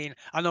 I mean,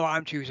 I know what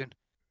I'm choosing.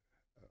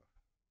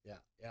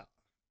 Yeah,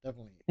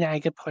 definitely. Yeah,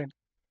 good point.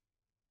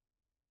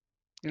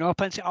 You know,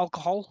 plenty of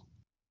alcohol.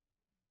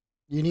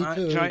 You need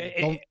to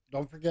so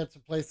don't forget to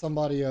play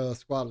somebody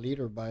squad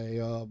leader by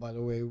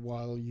the way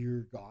while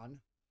you're gone.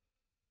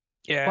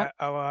 Yeah,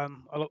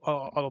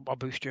 I'll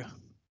boost you.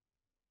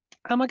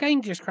 Oh, my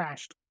game just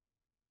crashed.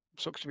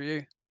 Sucks to be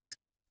you.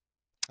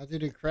 How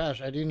did it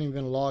crash? I didn't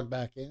even log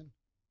back in.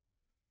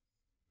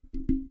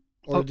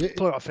 Or did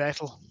Play out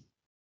fatal.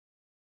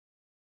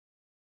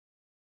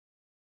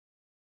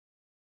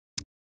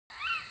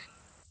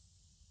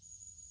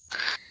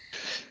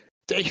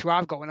 The issue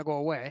I've got when I go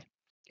away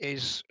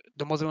is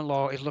the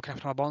mother-in-law is looking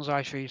after my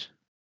bonsai trees.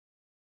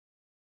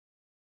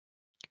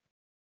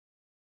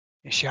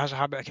 And she has a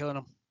habit of killing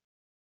them.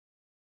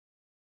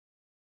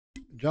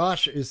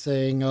 Josh is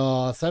saying,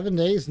 7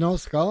 days, no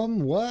scum?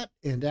 What?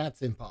 And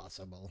that's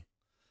impossible.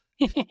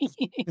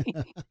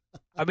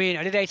 I mean,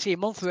 I did 18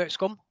 months without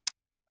scum.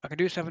 I can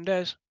do 7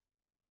 days.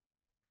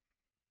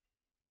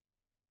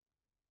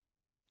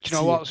 Do you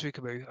know what,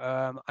 Sukabu?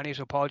 I need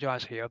to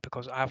apologise here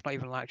because I have not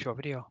even liked your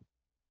video.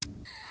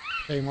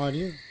 Shame on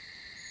you.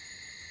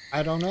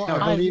 I don't know.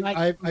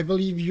 No, I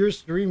believe you're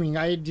streaming.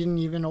 I didn't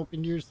even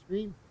open your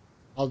stream.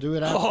 I'll do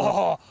it after.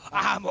 Oh,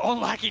 I'm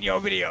unliking your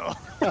video.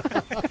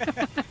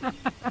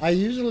 I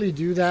usually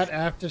do that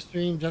after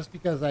stream just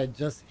because I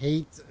just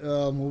hate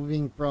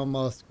moving from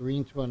a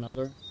screen to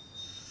another.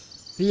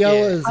 CL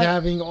is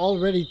having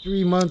already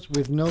 3 months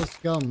with no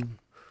scum.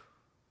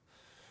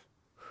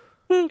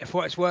 If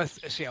what it's worth,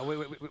 see,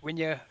 when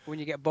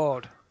you get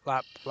bored,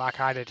 like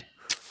I did,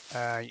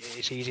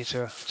 it's easy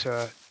to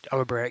have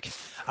a break.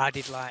 I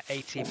did like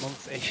 18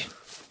 months-ish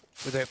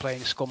without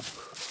playing scum.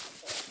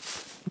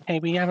 Hey,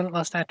 we haven't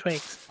lost our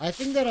twigs. I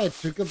think that I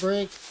took a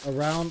break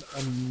around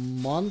a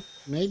month,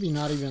 maybe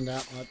not even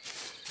that much.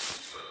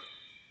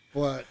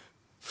 But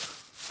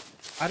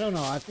I don't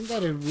know. I think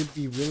that it would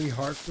be really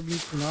hard for me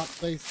to not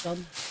play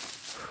scum.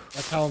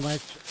 That's how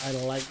much I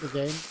like the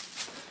game.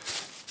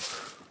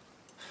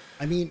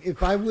 I mean,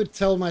 if I would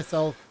tell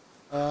myself,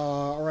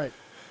 all right,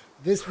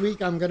 this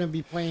week I'm going to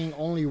be playing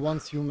only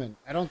once human,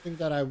 I don't think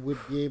that I would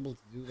be able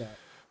to do that.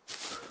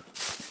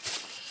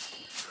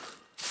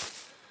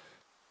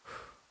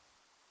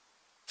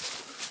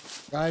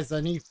 Guys,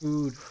 I need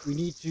food. We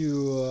need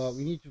to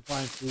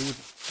find food.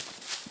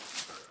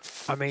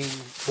 I mean,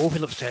 Wolfie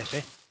looks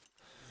tasty.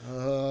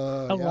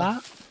 A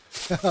what?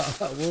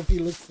 Wolfie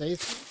looks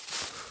tasty.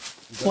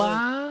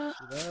 What?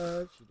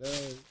 She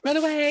does. Run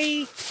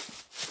away!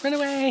 Run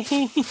away!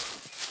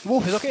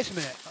 Wolfie, look at this a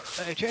minute.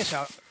 Chase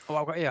out. Oh,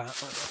 I've got here.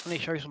 I need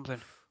to show you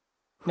something.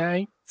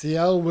 No.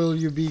 CL, will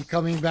you be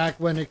coming back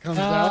when it comes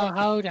out?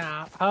 Hold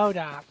up.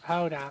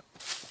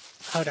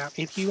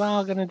 If you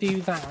are going to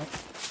do that...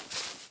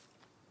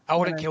 I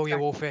wouldn't kill you,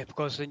 Wolfie,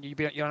 because then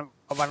you're on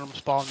a random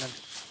spawn then.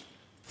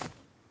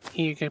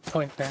 You good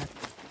point there.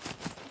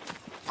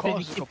 Of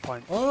course, it's a good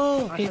point.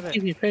 Oh, it'd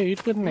give you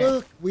food, wouldn't it?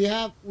 Look, we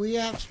have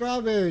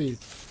strawberries.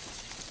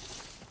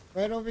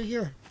 Right over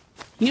here.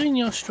 You and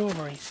your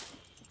strawberries.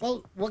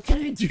 Well, what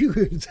can I do?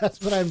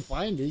 That's what I'm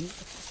finding.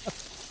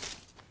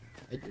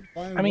 I did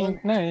find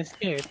one. No, it's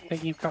good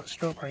that you've got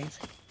strawberries.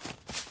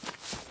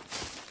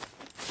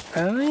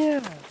 Oh, yeah.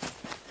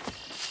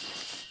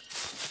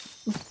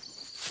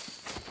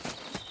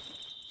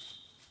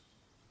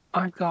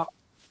 I've got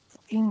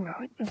fucking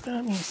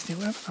hypothermia still,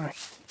 haven't I?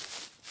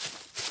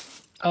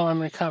 Oh,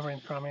 I'm recovering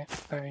from it,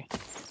 sorry.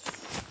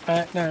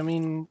 No, I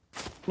mean...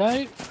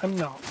 No, I'm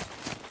not.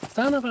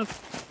 Son of a...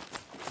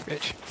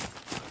 Bitch.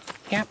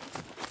 Yep.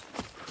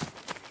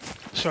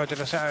 Sorry,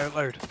 did I say it out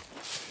loud?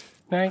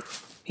 No.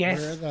 Yes.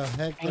 Where the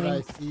heck did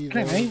I see I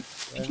don't know.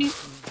 Did you...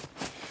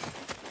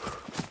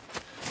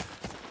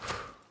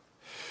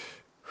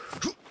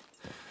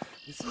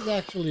 This is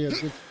actually a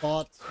good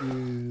spot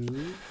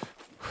to...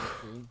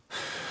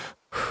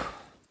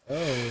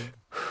 Oh.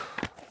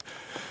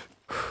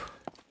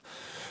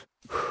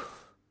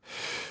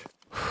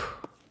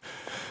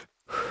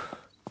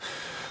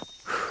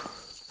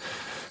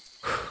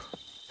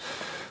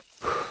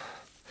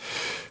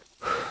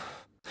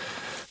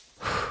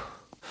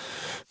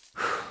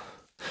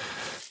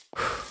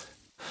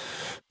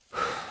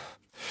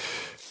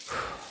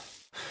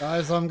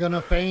 Guys, I'm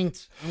gonna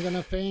faint.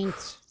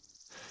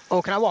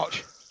 Oh, can I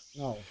watch?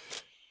 No.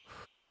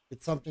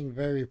 It's something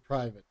very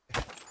private.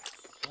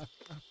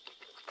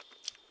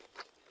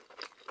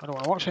 I don't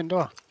want to watch it, do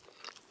I?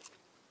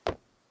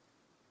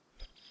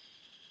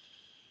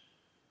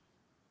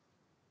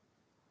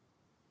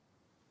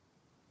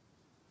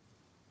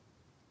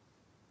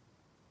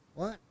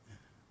 What?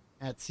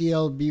 At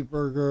CLB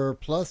Burger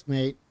Plus,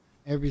 mate,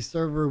 every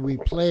server we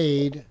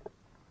played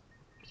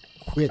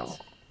quit.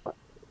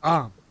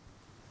 So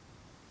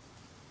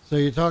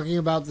you're talking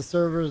about the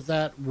servers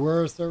that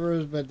were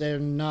servers, but they're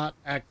not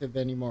active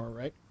anymore,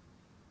 right?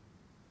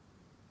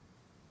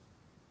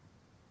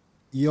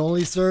 You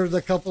only served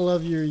a couple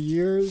of your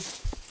years,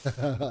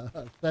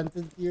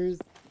 sentence years.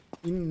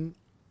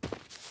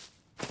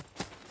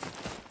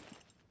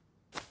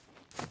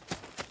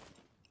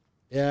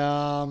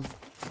 Yeah.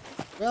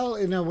 Well,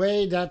 in a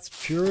way, that's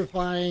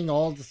purifying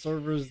all the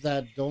servers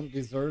that don't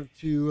deserve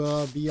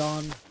to be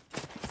on.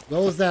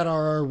 Those that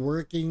are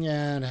working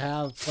and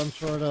have some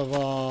sort of,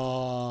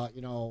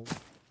 you know,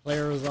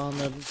 players on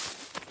them,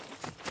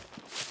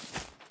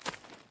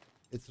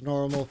 it's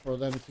normal for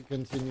them to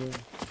continue.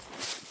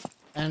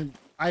 And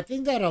I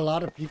think that a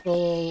lot of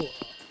people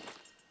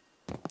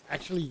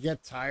actually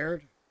get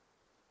tired.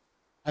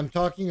 I'm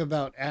talking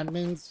about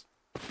admins,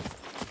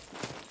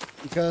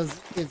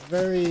 because it's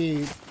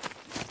very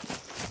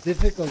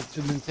difficult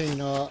to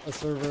maintain a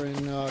server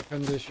in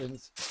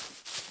conditions.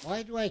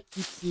 Why do I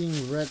keep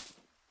seeing red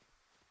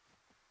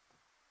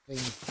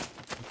things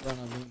in front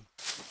of me?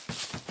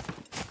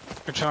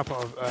 I'm trying to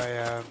put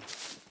a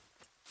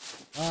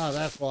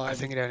that's why. I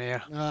think down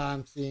here.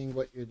 I'm seeing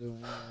what you're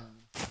doing.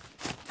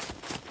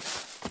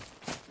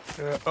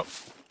 Oh,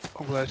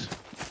 I'm glad.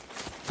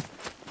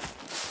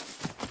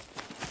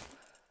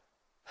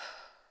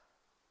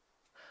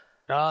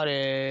 Got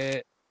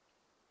it.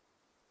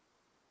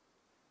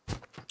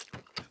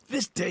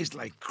 This tastes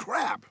like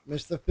crap.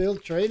 Mr.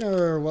 Field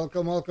Trainer,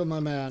 welcome, welcome, my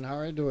man. How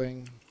are you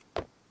doing?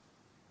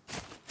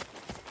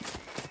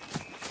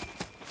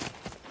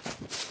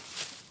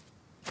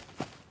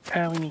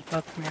 We need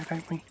lots now,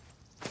 don't we?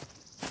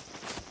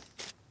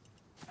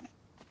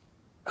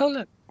 Oh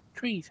look,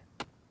 trees.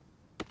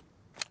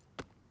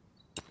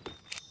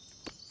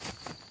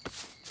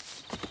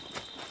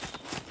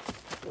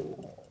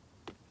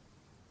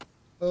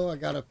 Oh, I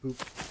gotta poop.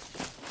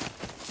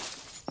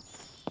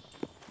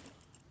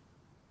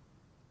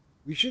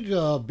 We should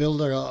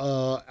build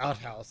a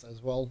outhouse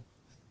as well.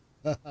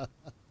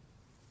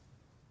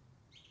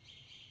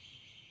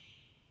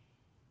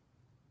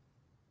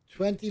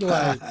 20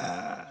 likes.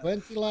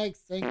 20 likes.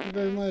 Thank you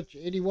very much.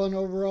 81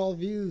 overall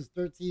views.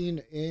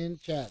 13 in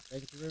chat.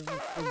 Thank you very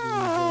much for being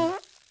here.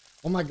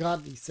 Oh my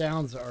god, these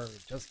sounds are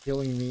just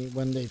killing me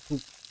when they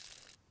poop.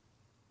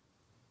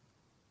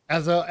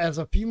 As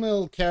a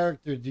female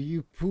character, do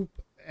you poop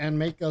and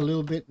make a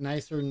little bit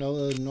nicer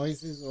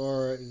noises,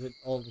 or is it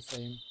all the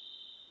same?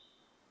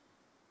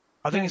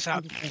 I think it's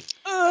that.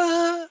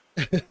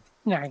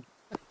 No.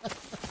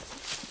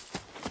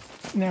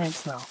 No,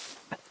 it's not.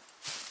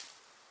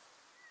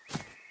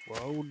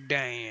 Whoa,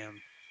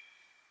 damn.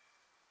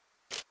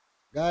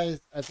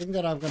 Guys, I think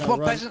that I'm gonna Come on,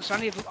 run. peasants, I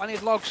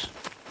need logs.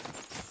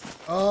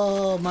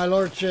 Oh, my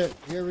lordship.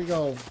 Here we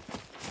go.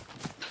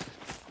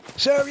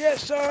 Sir,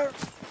 yes, sir.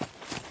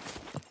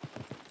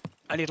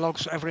 I need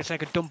logs so everybody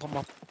take a dump on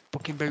my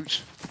fucking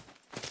boots.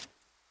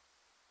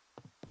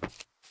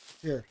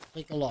 Here,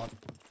 take a log.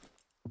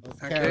 I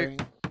was Okay. carrying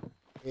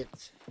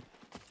it.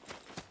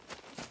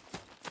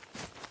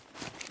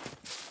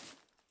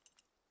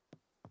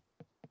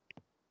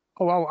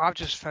 Oh, wow, I've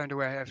just found a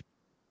way of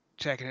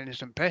taking an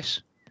instant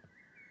piss.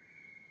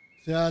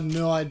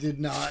 No, I did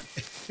not.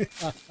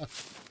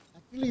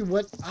 Actually,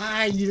 what?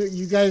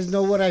 You guys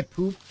know what I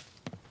poop?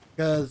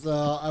 Because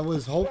I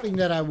was hoping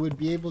that I would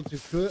be able to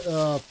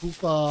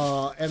poop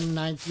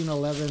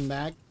M1911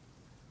 mag.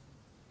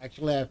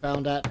 Actually, I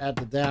found that at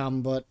the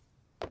dam, but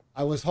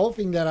I was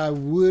hoping that I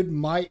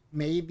might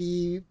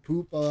maybe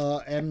poop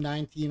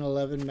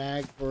M1911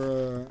 mag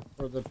for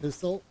the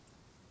pistol.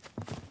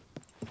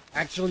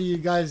 Actually, you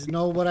guys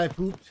know what I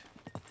pooped?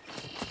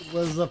 It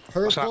was a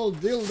purple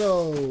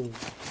dildo.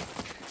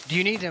 Do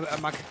you need a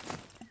mag?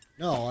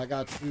 No, I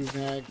got 2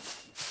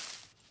 mags.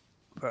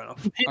 Fair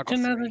enough. Pick I got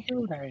another 3.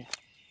 dildo.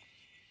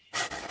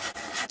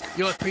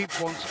 You'll poop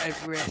once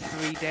every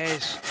 3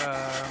 days,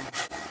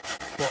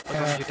 but as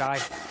long as you die,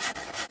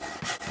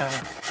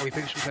 or you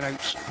poop something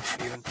else,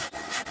 even.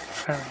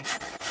 Alright.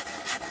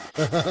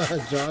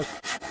 Josh.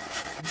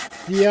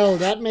 DL,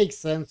 that makes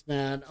sense,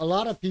 man. A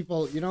lot of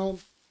people, you know,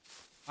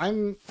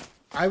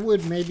 I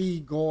would maybe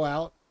go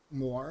out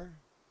more,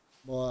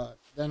 but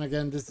then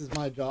again, this is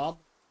my job.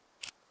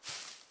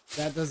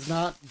 That does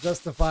not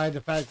justify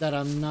the fact that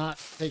I'm not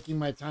taking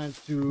my time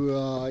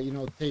to, you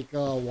know, take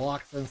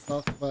walks and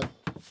stuff, but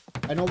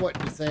I know what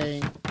you're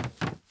saying.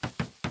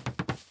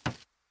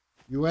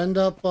 You end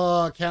up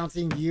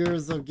counting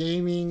years of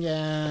gaming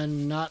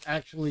and not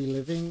actually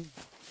living,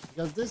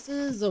 because this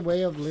is a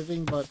way of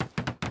living, but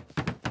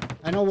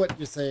I know what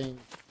you're saying.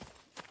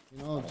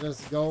 You know,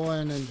 just go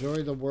and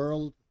enjoy the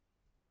world.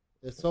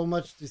 There's so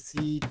much to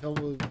see,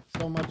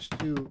 so much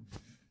to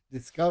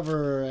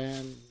discover,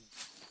 and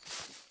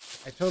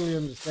I totally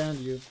understand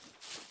you.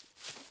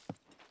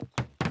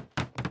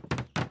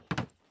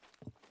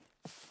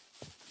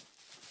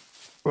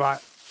 Right,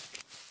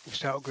 we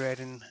start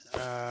upgrading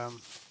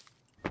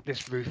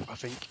this roof, I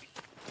think.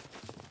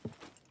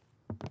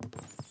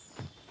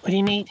 What do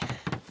you need?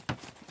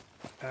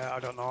 I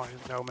don't know,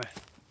 you know me.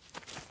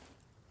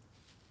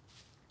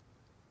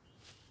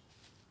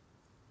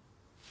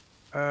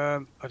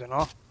 I don't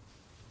know.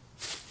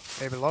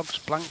 Maybe logs,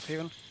 planks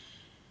even.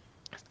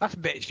 That's a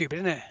bit stupid,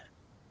 isn't it?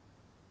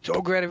 To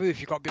upgrade a roof,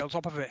 you've got to be on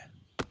top of it.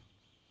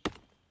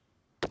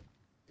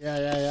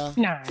 Yeah.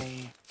 No.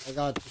 I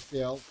got you,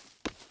 CL.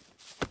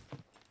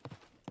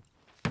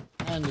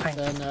 I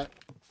understand that.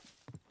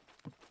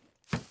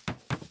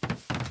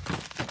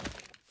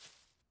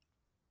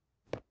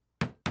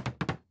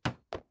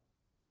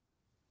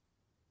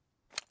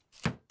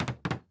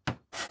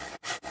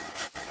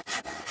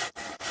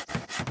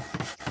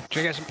 Should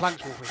I get some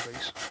planks, Wolfie,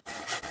 please?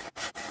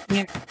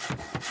 Yeah.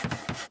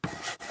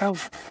 Oh,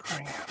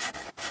 crap.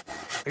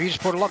 Have you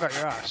just put a log out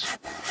your ass?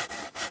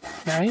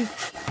 No.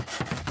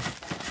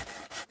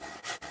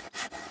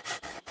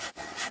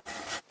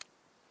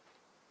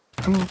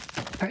 I'm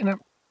packing up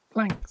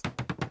planks.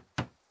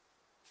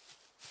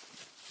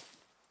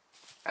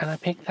 And I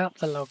picked up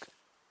the log.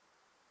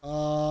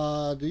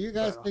 Do you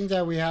guys think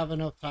that we have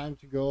enough time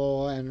to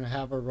go and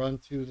have a run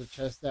to the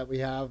chest that we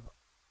have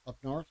up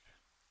north?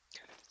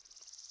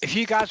 If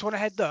you guys want to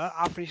head there,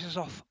 I'll finish this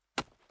off.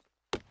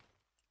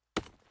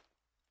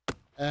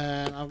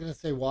 And I'm gonna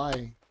say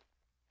why.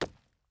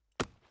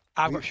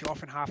 I've got to shoot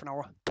off in half an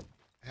hour.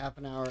 Half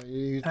an hour.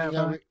 You think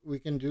Right. we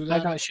can do I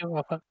that? got to shoot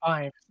up at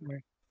 5.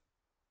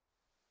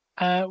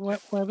 Where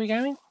are we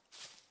going?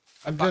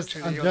 I'm Back just to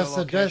the other location.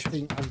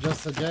 suggesting. I'm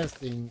just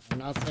suggesting. I'm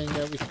not saying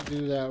that we should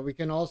do that. We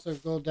can also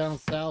go down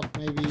south,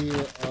 maybe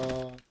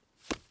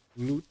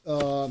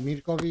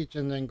Mirkovic,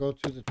 and then go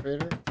to the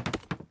trader.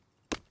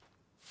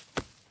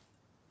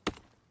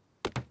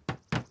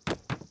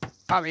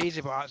 I'm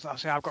easy, but I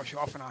say I've got to shoot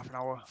off in half an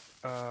hour.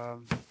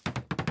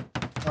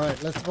 All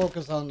right, let's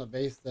focus on the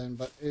base then.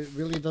 But it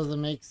really doesn't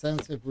make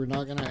sense if we're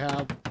not gonna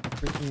have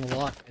freaking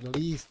lock, at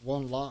least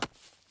one lock.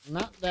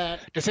 Not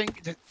that. The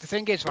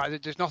thing is,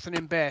 right, there's nothing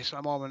in base at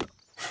the moment.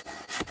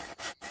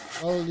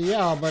 Well,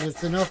 yeah, but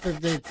it's enough if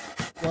they.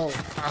 Well,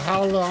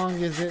 how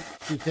long is it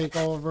to take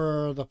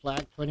over the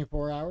flag?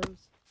 24 hours?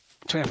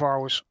 24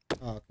 hours.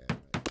 Oh, okay.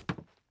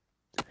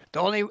 The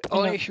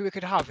only issue we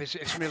could have is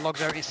if somebody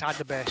logs out inside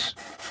the base.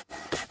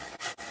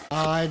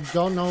 I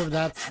don't know if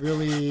that's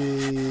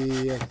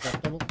really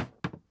acceptable.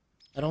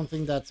 I don't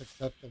think that's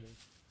acceptable.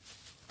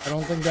 I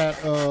don't think that.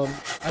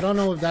 I don't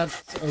know if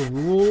that's a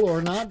rule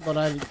or not, but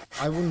I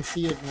wouldn't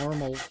see it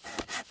normal.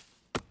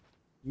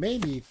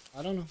 Maybe,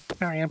 I don't know.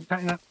 Sorry, I'm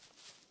cutting up.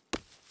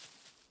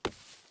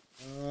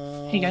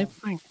 Here you go.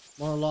 Fine.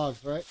 More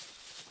logs, right?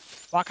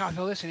 Why can't I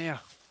fill this in here?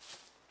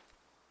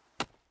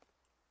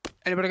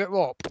 Anybody got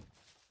rope?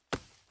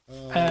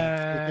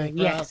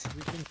 Yes.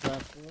 We can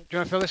craft it. Do you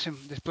want to fill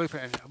this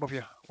blueprint in above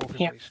you? Open,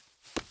 Yep. please.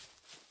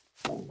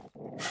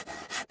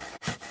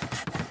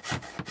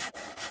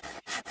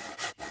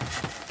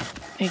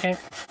 Here you go.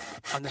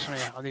 And this one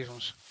here, and these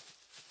ones.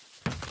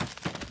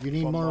 You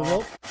need One more more.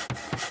 rope?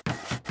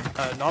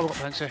 No, we've got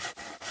plenty.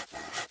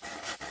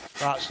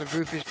 Right, so the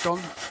roof is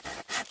done.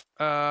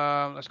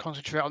 Let's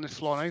concentrate on this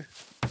floor now.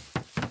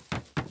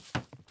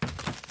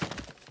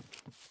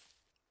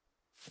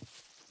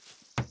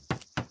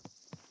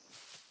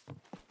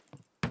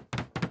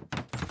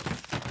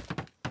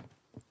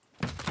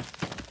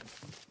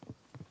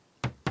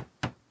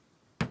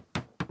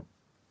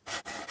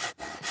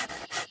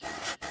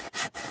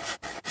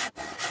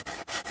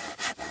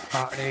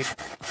 Right, I need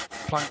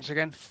planks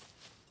again.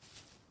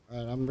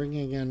 Alright, I'm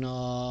bringing in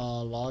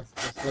logs.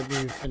 Just let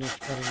me finish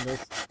cutting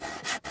this.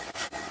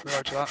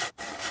 Roger that.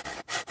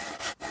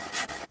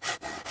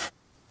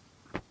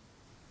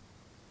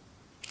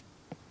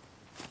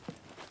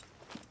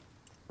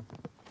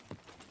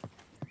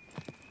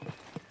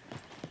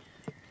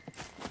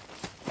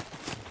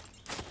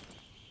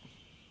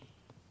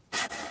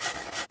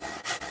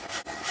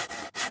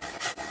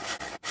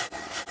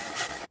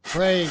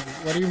 Craig,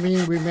 what do you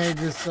mean we made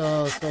this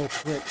so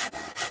quick?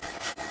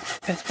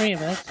 There's 3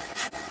 of us.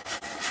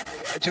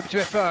 To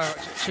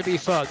be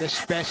fair,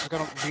 this base has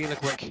gone up really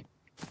quick.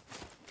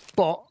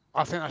 But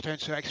I think that's down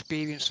to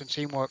experience and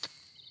teamwork.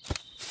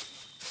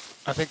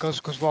 I think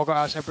because we've all got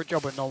our separate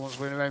job and no one's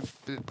running around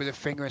with a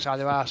finger inside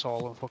their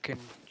arsehole and fucking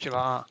shit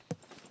like that.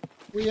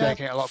 We It's have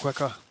making it a lot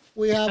quicker.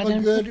 we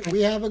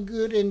have a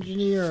good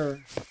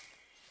engineer.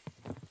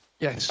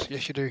 Yes,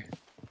 yes you do.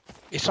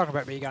 He's talking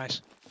about me,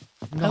 guys.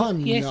 No, I'm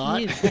yes, not.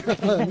 he is.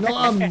 No,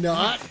 I'm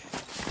not.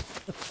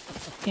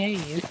 Yeah,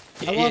 he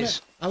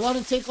is. I want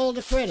to take all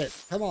the credit.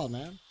 Come on,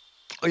 man.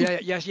 Oh yeah,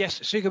 yes,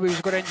 Sugaboo's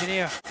a good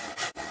engineer.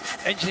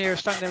 Engineer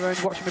standing around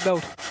watching me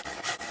build.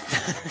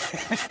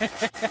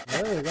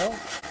 There we go.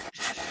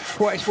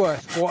 What it's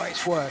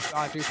worth,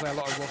 I do play a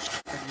lot of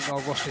Rust, and you know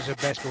Rust is the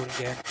best building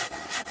game.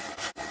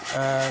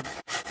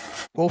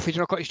 Wolfie, do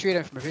you want to cut your tree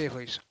down from here,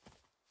 please?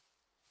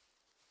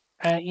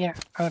 Yeah,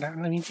 hold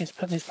on. Let me just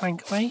put this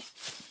plank away.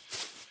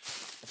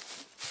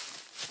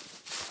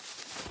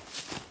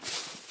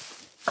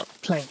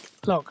 Plank,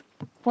 log,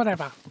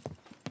 whatever.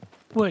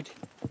 Wood.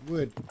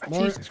 Wood. Oh,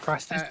 More, Jesus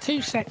Christ, there's 2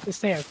 sets of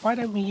stairs. Why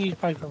don't we use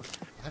both of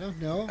them? I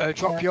don't know.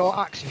 Drop your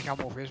axe if you can,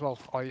 Wolfie, as well,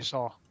 or your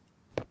saw,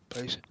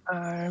 please.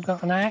 I've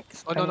got an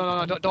axe. Oh no,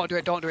 don't do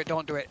it.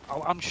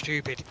 Oh, I'm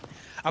stupid.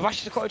 I've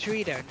asked you to cut a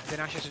tree down, then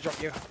asked you to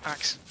drop your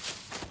axe.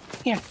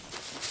 Yeah.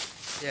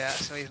 Yeah,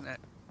 that's silly, isn't it?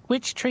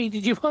 Which tree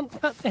did you want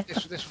cut down?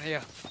 This one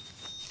here.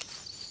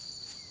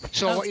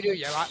 So what you do,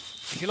 yeah, right?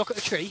 If you look at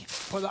the tree,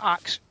 put the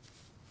axe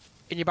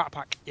in your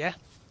backpack, yeah?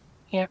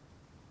 Yeah.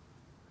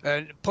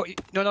 And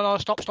no,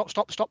 stop,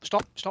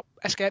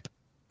 escape.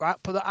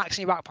 Right, put the axe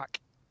in your backpack.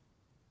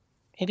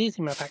 It is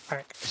in my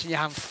backpack. It's in your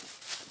hand.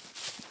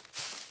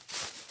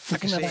 I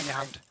can see it in your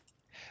hand.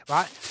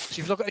 Right, so if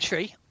you look at a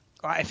tree,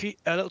 right,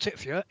 a little tip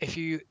for you, if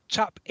you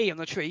tap E on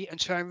the tree and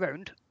turn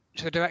round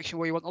to the direction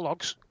where you want the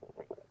logs,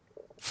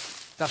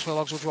 that's where the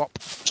logs will drop.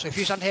 So if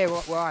you stand here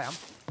where I am,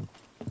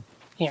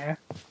 Yeah.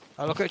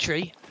 I look at a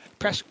tree,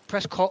 press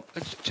cut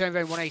and turn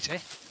around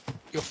 180,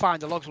 you'll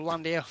find the logs will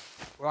land here,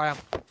 where I am.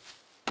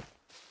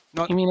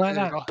 Not, You mean like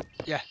there we that? go.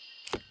 Yeah.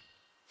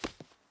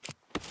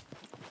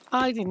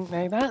 I didn't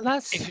know that.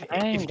 That's If you did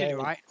handy. it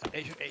right,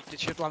 it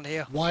should land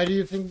here. Why do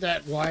you think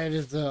that Wyatt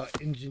is an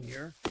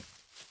engineer?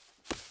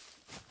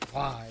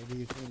 Why do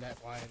you think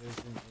that Wyatt is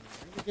an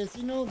engineer? Because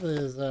he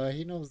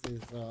knows these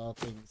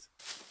things.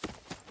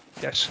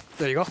 Yes,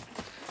 there you go.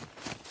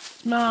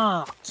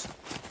 Smart.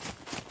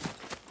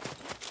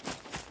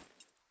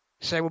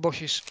 Say with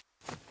bushes.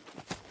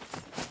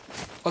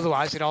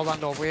 Otherwise, they'd all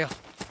land over here.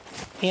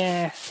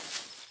 Yeah.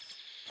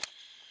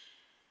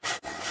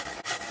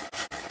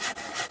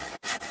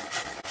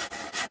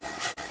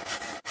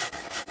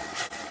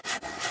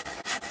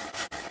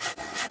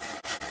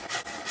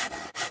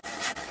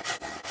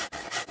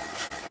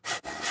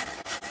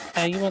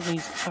 You want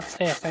these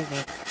upstairs, don't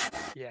you?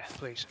 Yeah,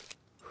 please.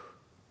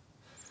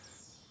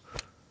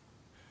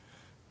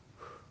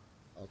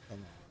 Oh, come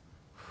on.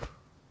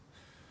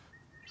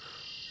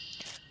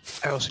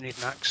 I also need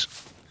an axe.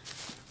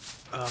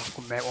 I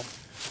couldn't make one.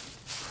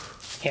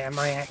 Yeah,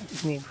 my axe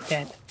is nearly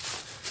dead.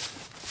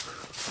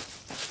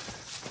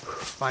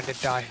 Mine did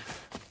die.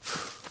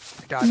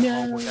 It died a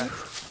horrible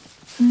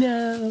death.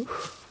 No.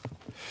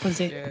 Was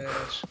it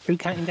Yes. through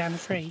cutting down a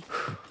tree?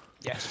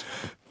 Yes.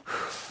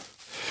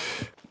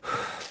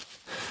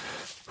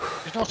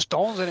 There's no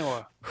stones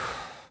anywhere.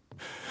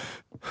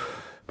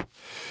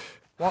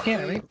 What?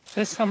 Yeah,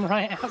 there's some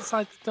right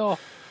outside the door.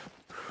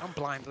 I'm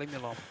blind, leave me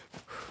alone.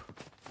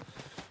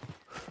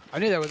 I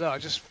knew they were there, I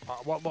just,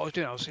 what I was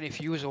doing, I was seeing if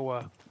you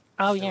were...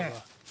 Oh they were yeah.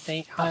 there.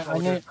 See, That's what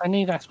we're I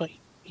knew that's what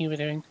you were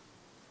doing.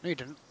 No, you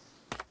didn't.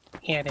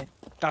 Yeah, I did.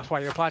 That's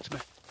why you replied to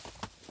me.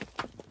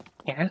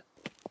 Yeah.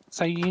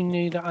 So you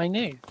knew that I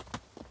knew.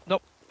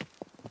 Nope.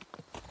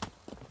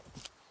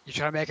 You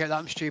trying to make it that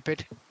I'm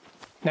stupid?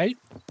 No,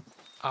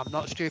 I'm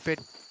not stupid.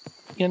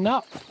 you're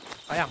not.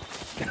 I am.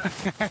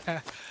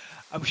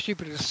 I'm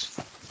stupid as...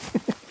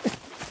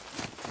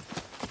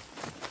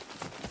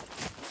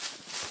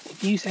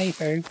 If you say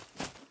so.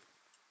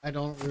 I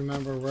don't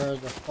remember where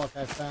the fuck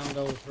I found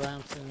those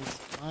ramsons.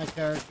 My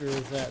character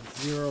is at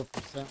 0%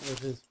 with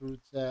his food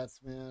stats,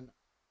 man.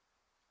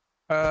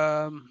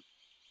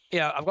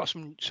 Yeah, I've got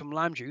some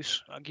lime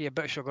juice. I'll give you a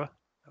bit of sugar,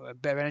 a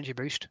bit of energy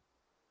boost.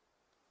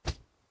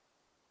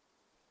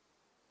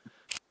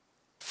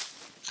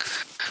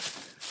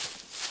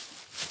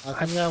 I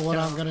think that what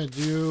I'm gonna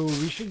do,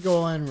 we should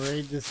go and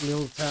raid this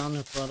little town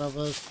in front of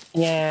us.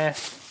 Yeah.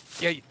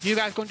 Yeah, you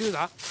guys go and do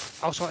that.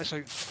 I'll sort this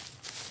out.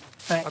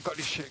 Right. I've got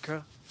this shit,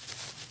 girl.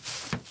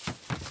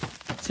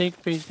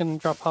 Siegfried's gonna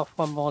drop off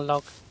one more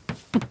log.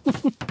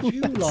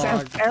 2 Sounds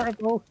logs.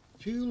 terrible.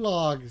 2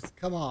 logs.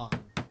 Come on.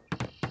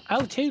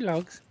 Oh, 2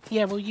 logs.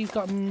 Yeah, well you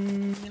got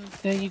you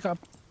got a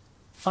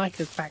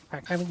biker's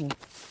backpack, haven't you?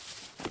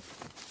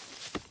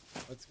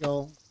 Let's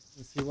go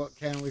and see what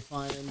can we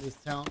find in this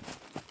town.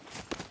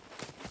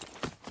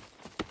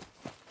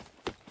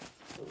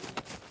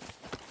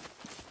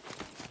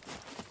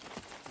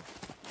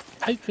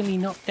 Hopefully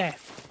not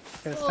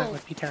death, because that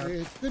would be terrible.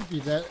 It could be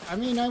that. I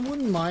mean, I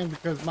wouldn't mind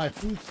because my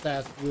food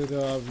stats would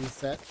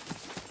reset.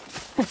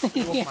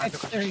 You won't Yeah, mind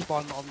because true. you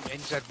spawn on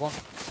NZ1.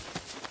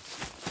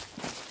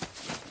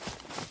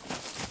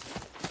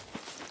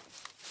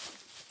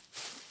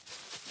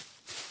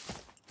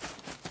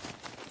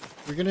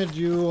 We're gonna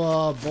do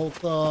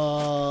both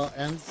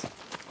ends.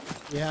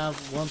 We have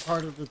one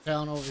part of the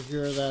town over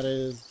here that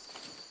is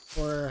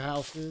for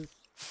houses,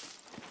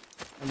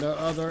 and the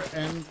other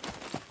end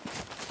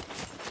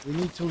we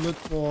need to look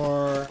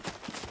for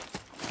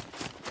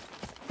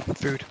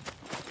Food.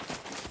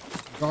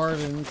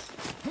 gardens.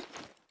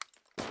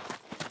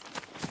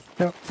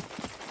 Yep.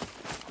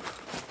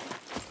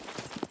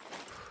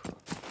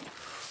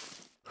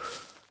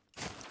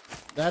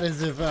 That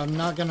is if I'm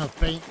not gonna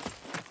faint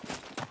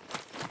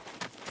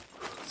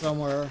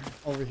somewhere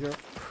over here.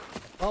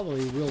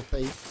 Probably will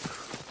faint.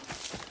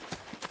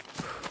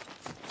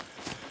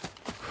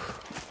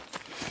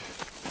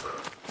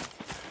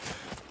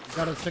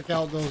 Gotta check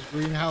out those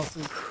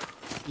greenhouses.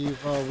 See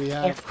if we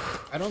have. Yeah.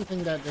 I don't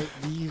think that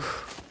these,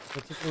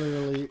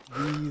 particularly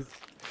these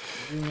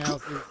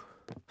greenhouses,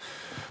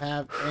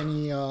 have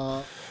any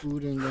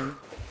food in them.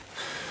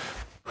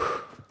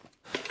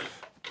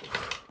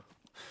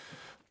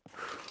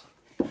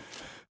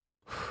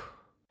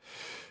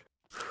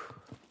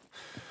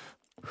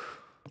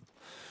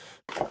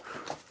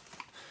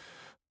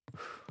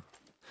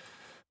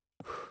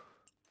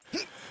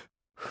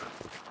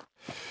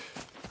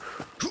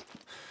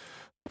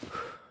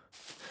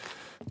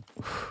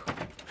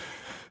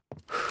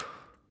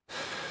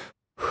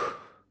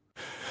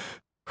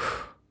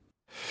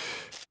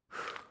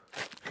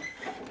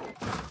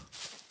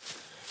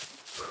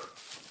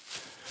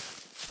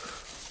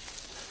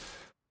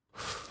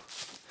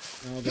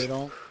 No, they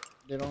don't.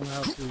 They don't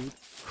have food.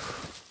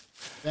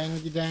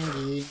 Dangy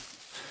dangy.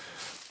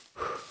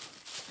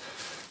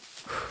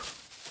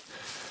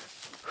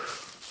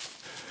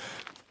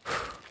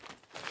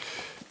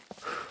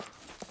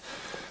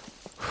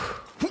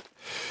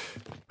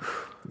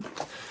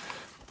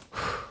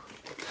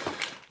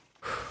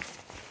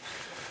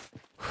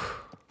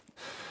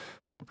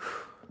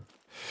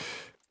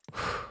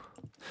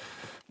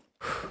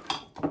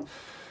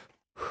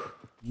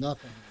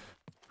 Nothing.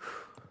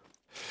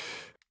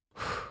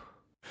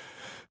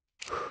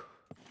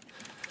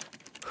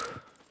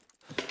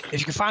 If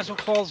you can find some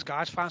clothes,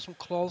 guys, find some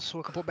clothes so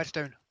we can put beds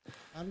down.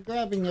 I'm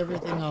grabbing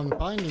everything I'm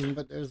finding,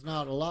 but there's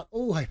not a lot.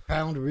 Oh, I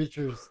found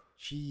Richard's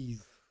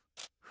cheese.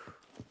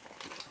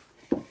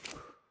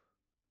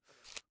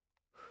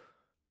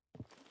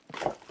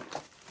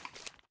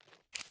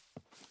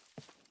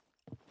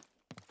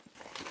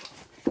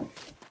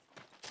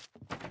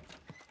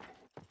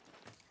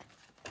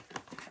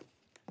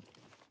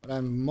 What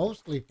I'm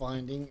mostly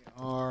finding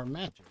are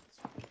matches.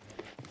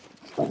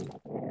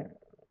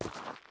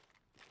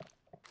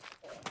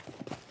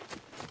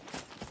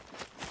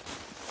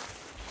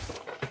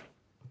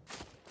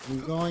 I'm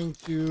going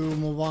to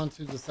move on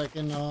to the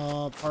second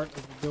part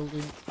of the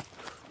building.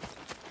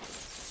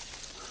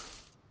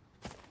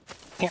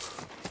 Yeah.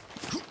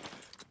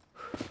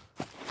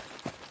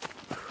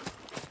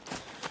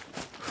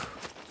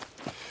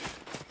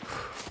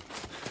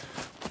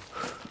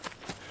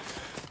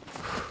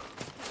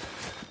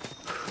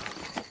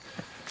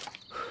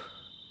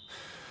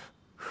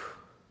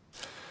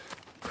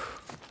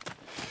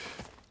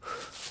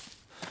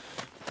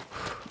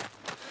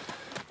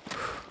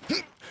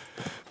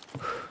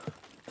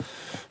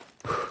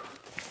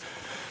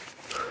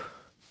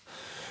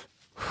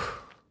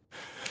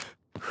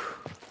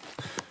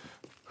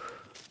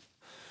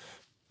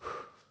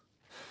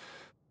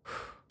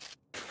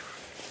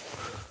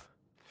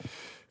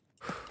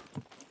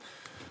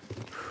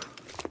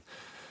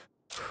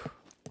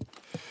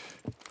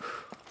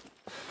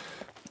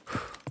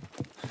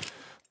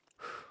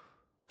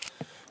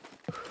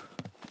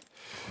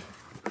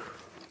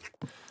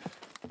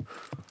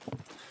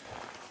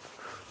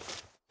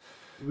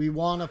 Do we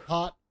want a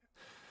pot?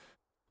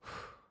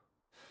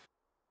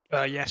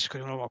 Yes,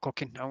 because we know what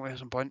cooking, don't we, at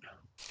some point.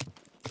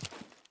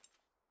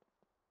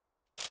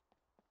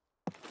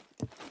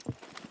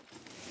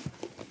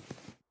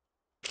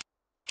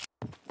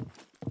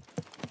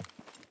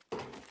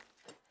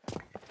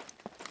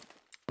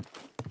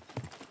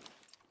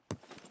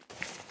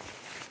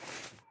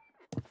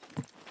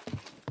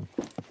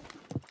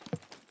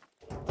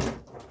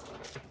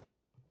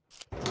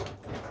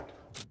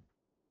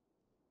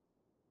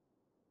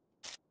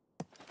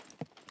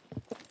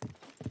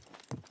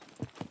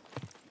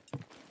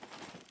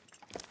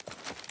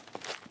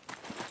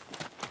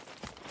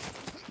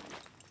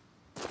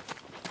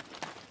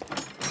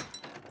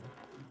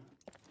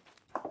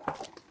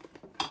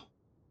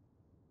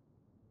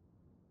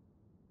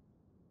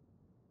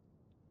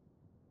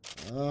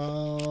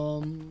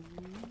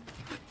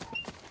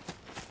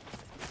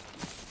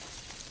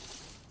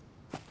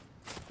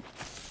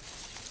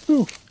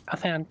 Ooh, I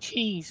found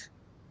cheese.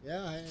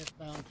 Yeah, I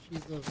found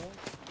cheese as well.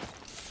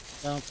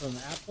 Found some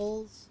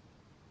apples.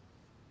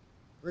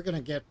 We're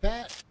gonna get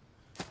fat.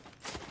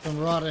 Some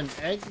rotten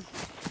eggs.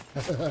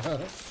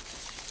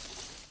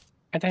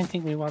 I don't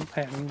think we want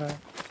them, though.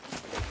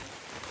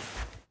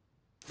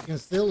 You can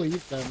still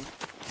eat them.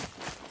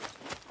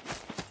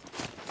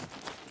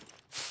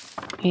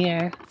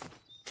 Yeah.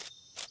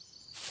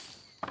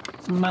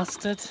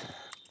 Mustard.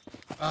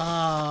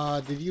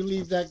 Ah, did you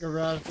leave that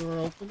garage door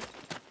open?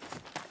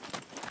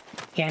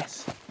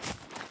 Yes.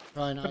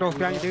 Try not The door's to.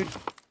 behind you, dude.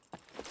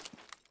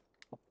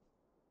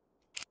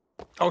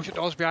 Oh, shut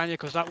the doors behind you,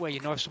 because that way you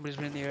know if somebody's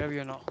been in the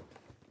area or not.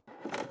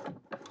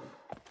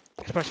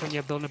 Especially when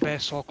you're building a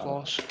base so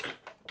close.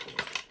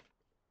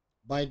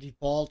 By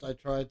default, I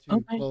try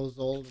to close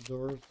all the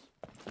doors.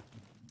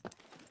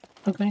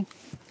 Okay.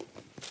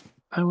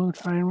 I will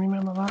try and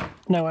remember that.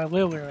 No, I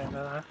will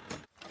remember that.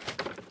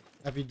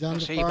 Have you done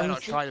the So you better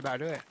not pharmacy? try, you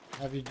better do it.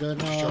 Have you done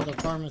Sure. the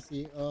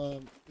pharmacy,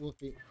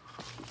 Wolfie?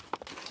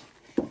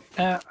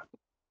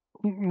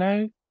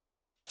 No.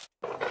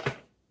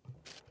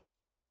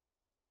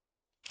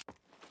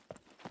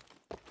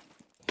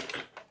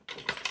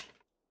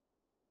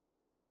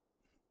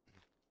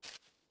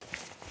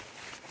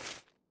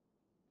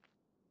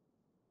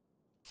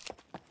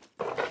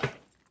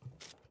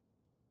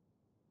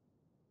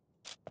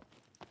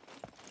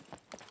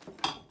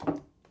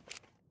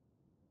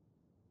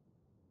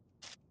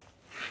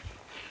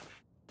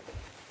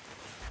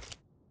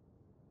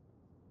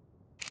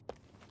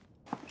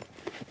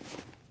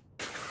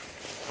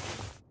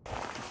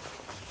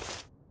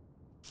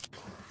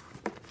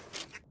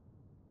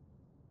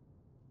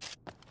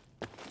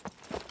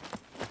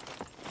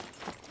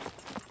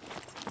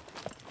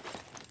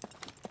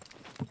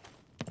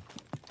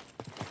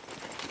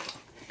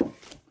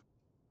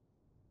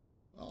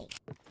 Well,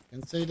 I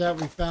can say that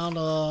we found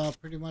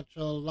pretty much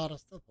a lot of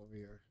stuff over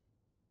here.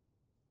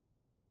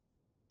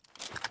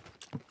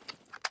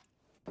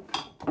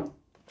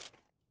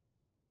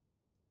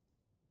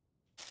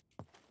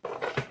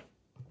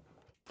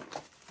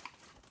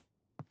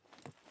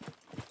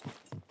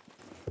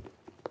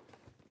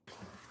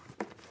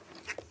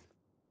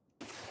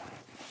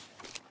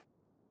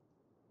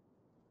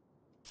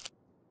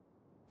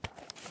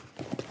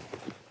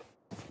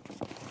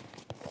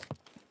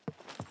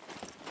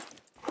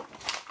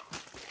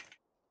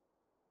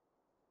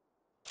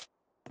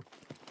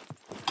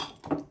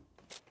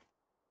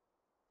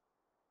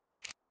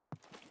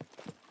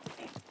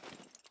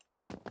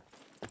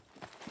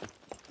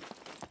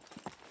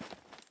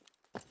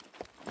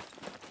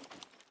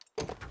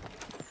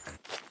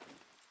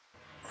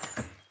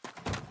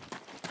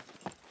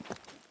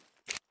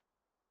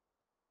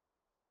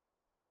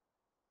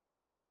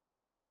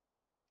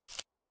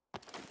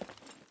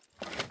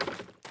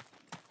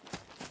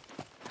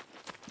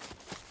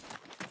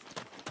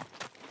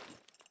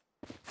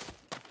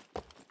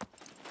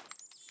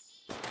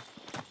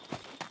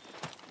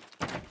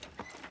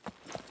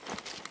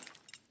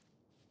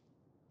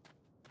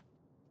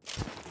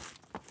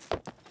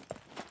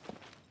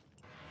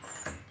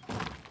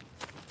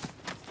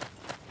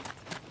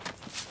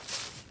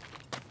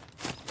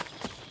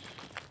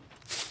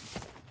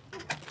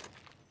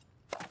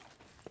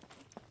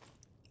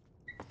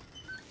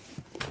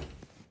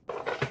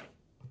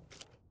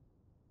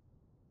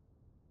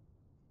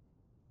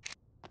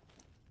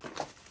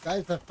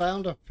 Guys, I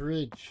found a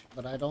fridge,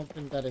 but I don't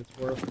think that it's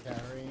worth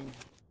carrying.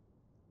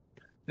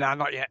 Nah,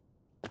 not yet.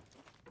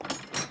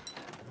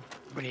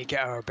 We need to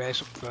get our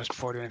base up first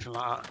before doing anything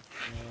like that.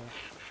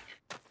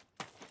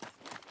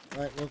 Yeah.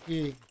 Alright, Loki,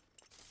 you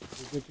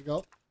good to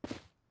go?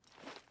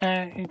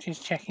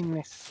 Just checking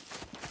this.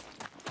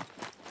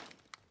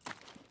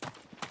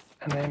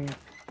 And then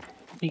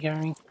be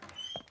going.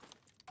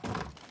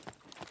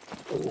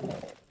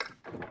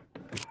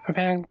 I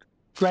found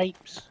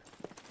grapes.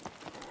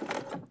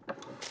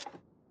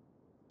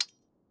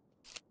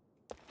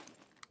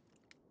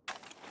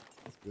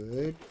 That's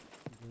good.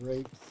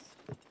 Grapes.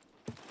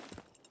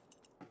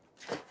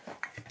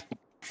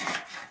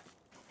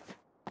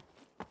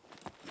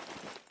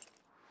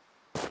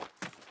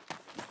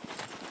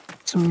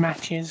 Some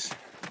matches.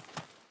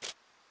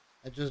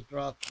 I just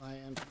dropped my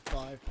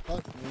MP5.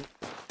 Fuck me.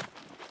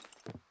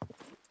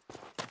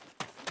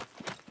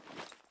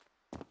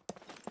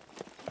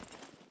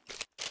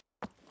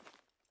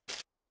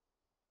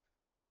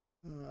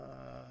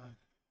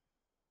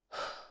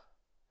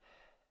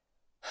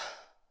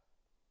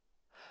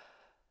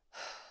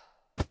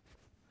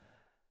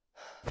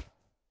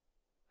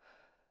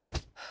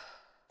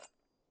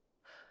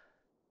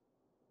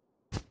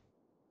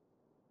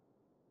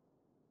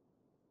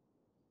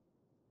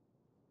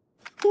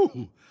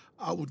 Ooh,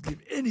 I would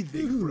give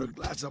anything for a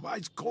glass of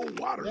ice cold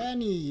water.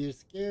 Danny, you're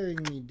scaring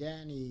me,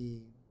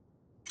 Danny.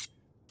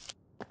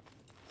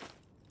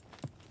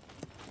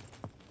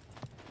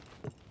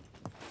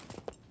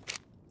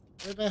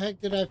 Where the heck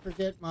did I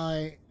forget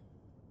my...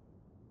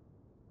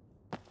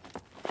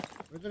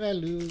 Where did I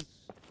lose?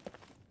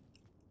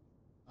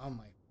 Oh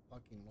my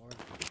fucking lord.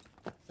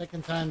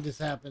 Second time this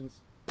happens.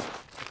 I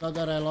thought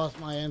that I lost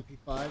my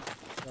MP5.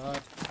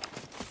 God.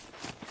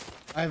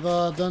 I've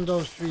done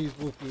those trees,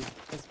 Wolfie.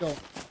 Let's go.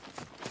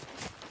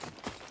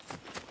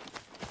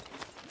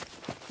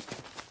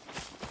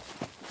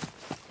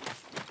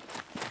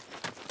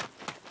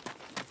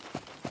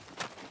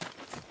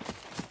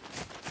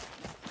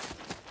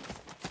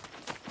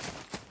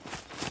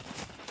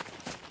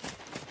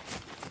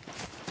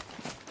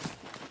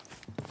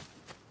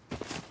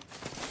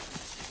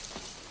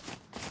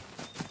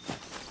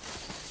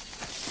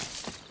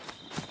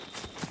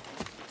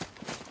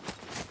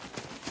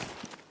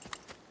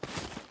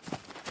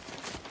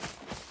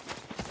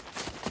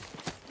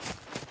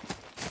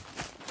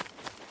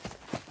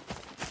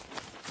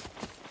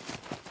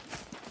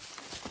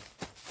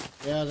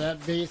 Yeah,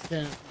 that base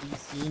can't be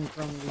seen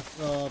from this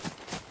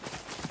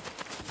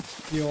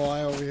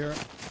POI over here.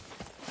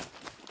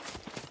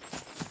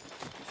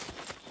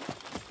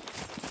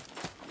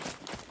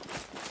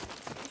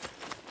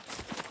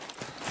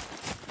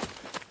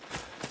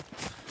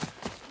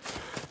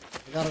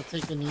 I gotta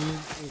take a knee.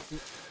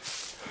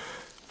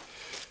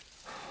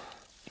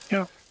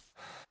 Yeah.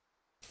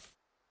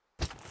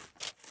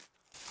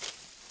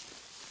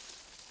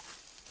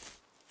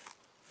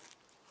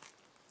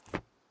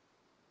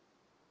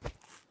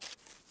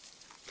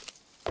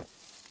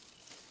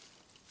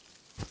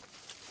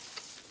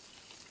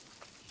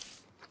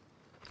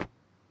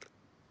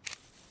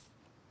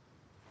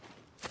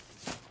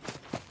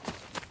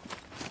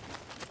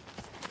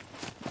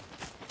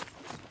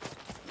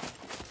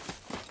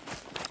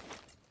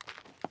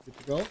 Good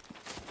to go.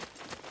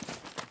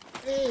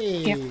 Hey,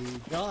 Yep.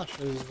 Josh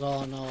is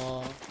on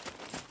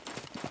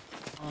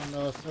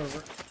the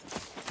server.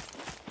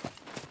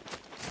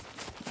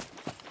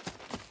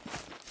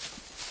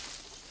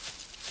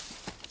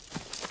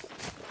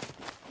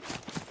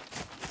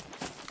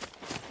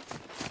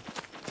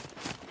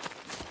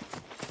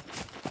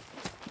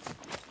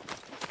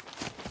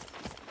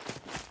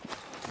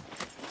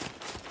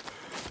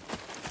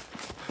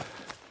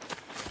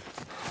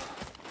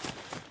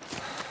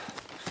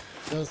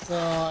 Just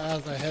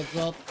as a heads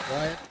up,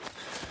 right?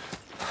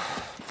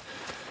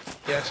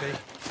 Yeah, see.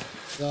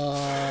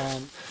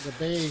 The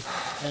base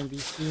can be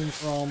seen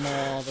from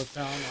the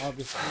town,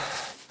 obviously.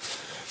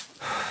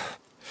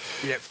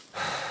 Yep.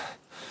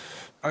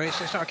 I mean,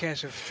 it's not a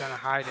case of trying to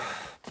hide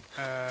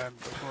it.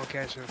 It's more a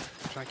case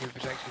of trying to keep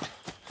it protected.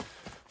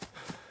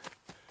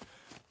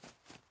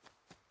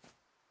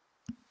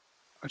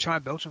 I'm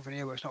trying to build something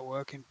here, but it's not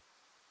working.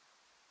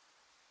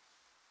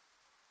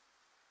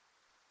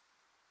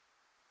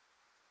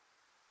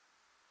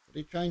 What are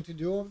you trying to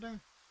do over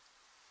there?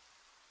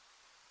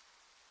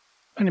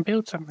 I'm gonna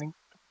build something.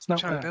 It's I'm not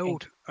trying to working.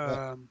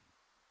 build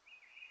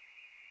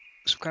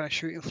some kind of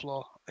shooting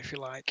floor, if you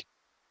like.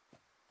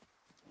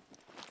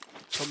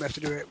 So we have to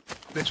do it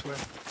this way.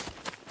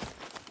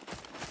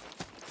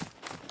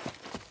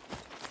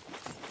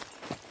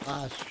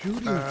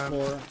 Shooting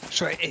floor.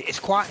 So it's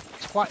quite.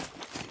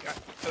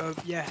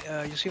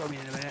 Yeah, you'll see what I mean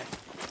in a minute.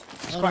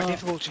 It's quite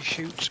difficult to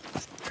shoot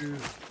through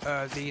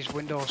these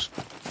windows.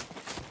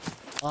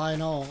 I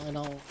know.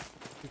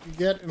 If you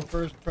get in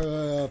first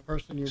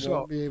person, you So-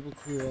 won't be able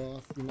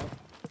to see much.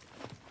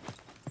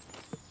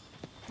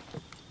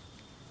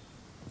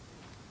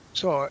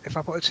 So if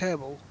I put a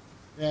table,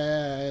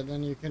 Yeah,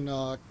 then you can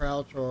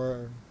crouch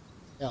or...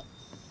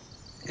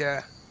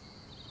 yeah,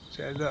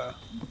 so there.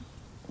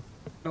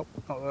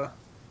 not there.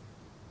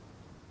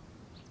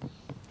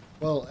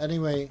 Well,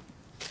 anyway,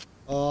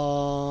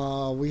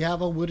 we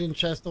have a wooden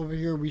chest over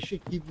here. We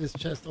should keep this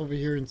chest over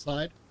here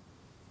inside.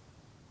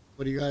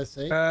 What do you guys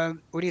say?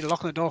 We need to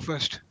lock on the door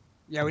first.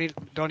 Yeah, we need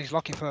door needs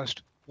locking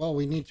first. Well,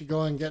 we need to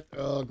go and get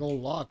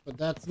gold lock, but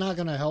that's not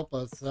gonna help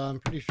us. I'm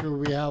pretty sure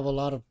we have a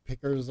lot of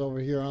pickers over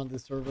here on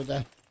this server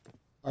that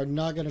are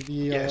not gonna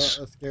be Yes.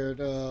 scared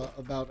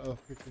about a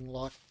freaking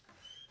lock.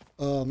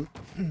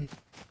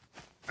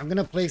 I'm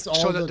gonna place all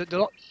So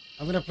the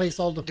I'm gonna place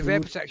all the the raid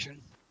food.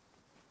 protection.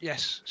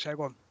 Yes. So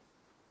go on.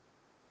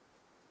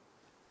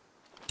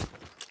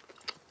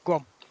 Go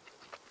on.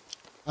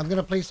 I'm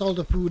gonna place all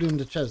the food in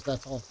the chest.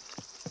 That's all.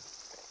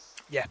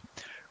 Yeah.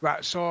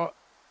 Right. So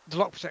the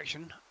lock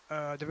protection,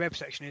 the raid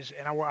protection is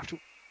an hour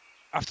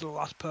after the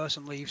last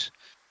person leaves.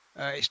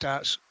 It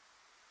starts.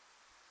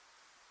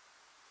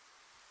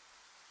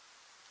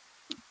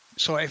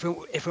 So if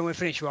we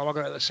finish, we'll log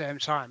out at the same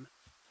time.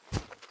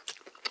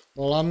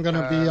 Well, I'm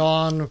gonna be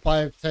on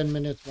 5-10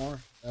 minutes more.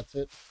 That's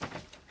it.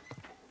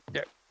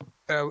 Yeah.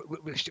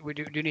 We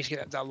do need to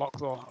get that lock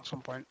though at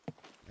some point.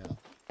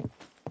 Yeah.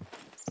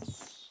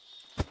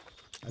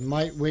 I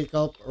might wake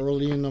up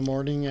early in the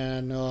morning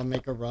and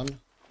make a run.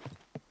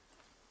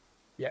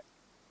 Yeah.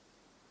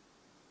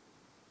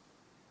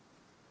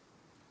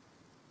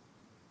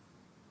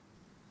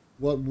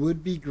 What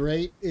would be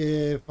great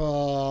if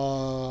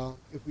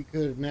we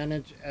could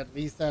manage at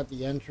least at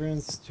the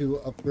entrance to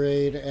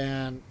upgrade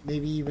and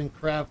maybe even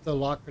craft a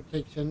lock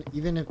protection,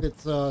 even if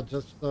it's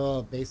just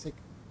basic.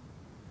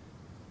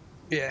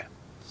 Yeah.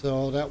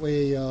 So that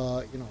way, you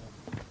know.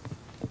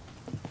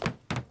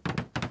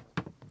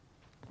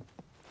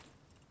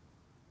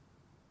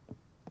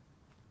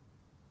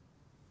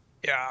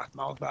 Yeah.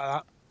 Miles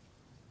about that.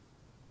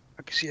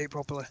 I can see it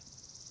properly.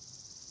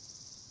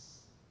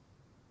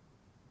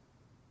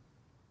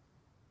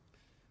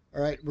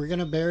 All right, we're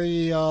gonna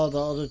bury the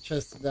other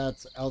chest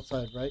that's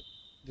outside, right?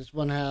 This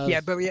one has. Yeah,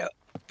 bury it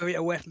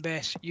away from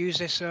base. Use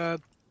this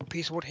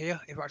piece of wood here.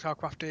 If I try to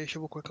craft a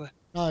shovel quickly.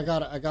 No, I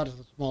got a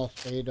small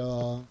spade.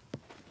 No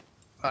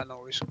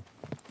worries.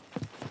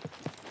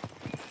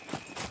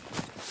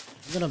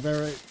 I'm gonna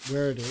bury it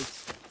where it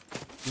is.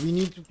 Do we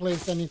need to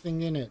place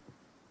anything in it?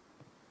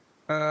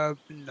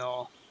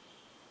 No.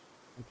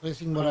 I'm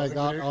placing what I I don't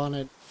got think we on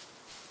it,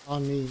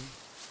 on me.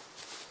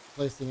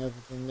 Placing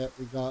everything that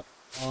we got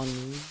on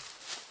me.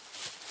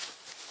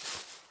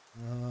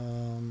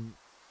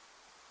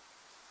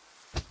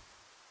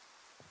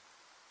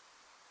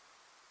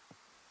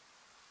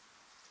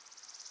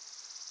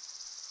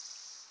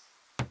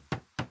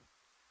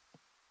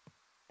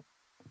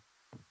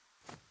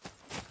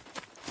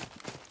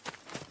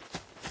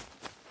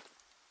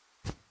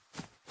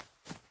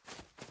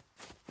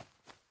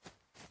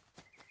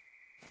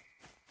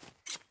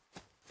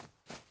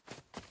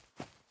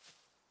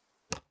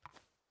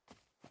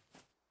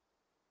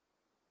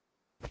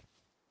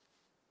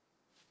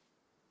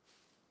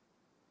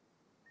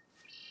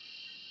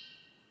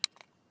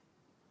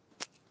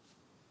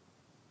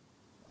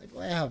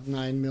 Why do I have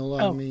 9 mil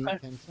on me?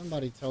 Can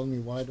somebody tell me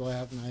why do I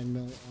have 9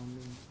 mil on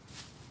me?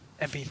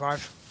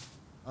 MP5.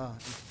 Ah,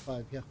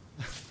 MP5, yeah.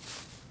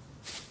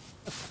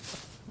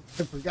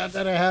 I forgot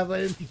that I have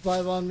an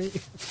MP5 on me.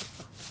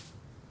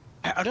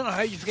 I don't know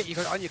how you forget you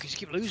got it on you because you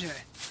keep losing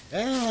it.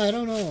 Yeah, I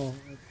don't know.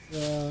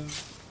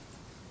 It's,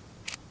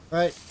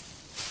 right.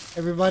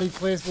 Everybody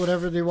place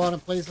whatever they want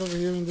to place over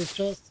here in this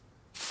chest.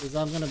 Because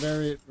I'm going to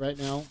bury it right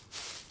now.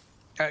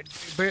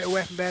 Bury it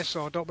away from base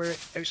or don't bury it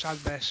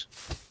outside base.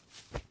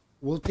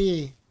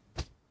 Wolfie.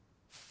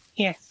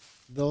 Yes.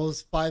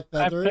 Those 5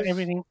 feathers. I put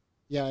everything.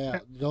 Yeah.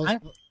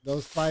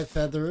 Those 5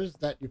 feathers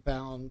that you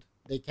found,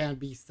 they can't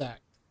be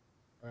stacked.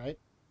 Right?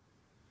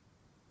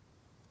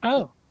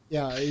 Oh.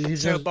 Yeah. You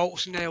So just,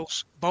 bolts,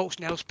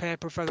 nails,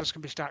 paper, feathers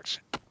can be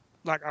stacked.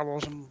 Like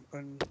arrows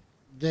and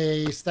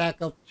they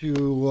stack up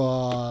to,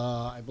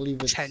 I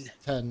believe it's 10.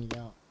 10,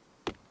 yeah.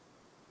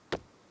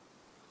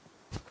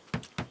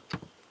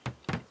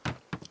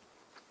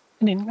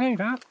 I didn't know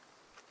that.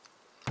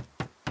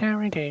 How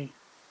we do.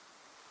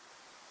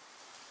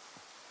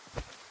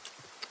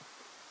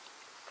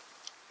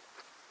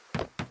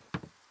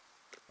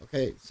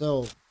 Okay,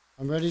 so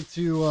I'm ready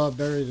to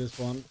bury this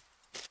one.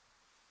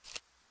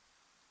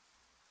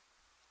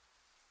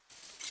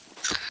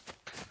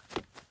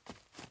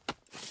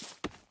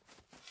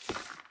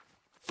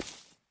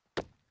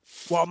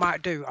 What I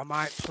might do, I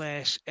might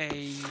place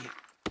a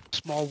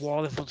small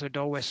wall in front of the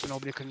doorway so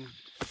nobody can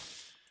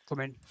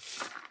come in.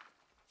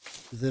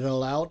 Is it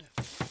allowed?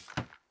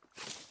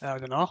 I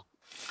don't know.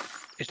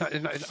 It's not.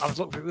 I've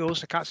looked at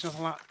rules. I can't see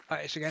nothing like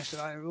that. It's against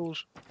the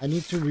rules. I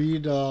need to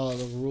read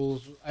the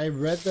rules. I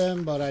read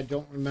them, but I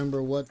don't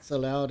remember what's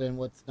allowed and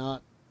what's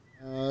not.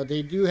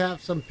 They do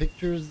have some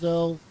pictures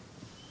though,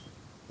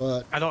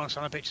 but I don't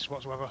understand the pictures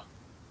whatsoever.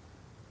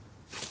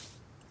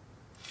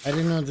 I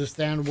didn't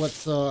understand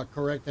what's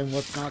correct and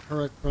what's not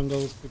correct from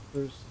those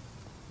pictures.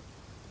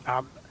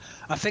 I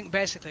think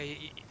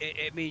basically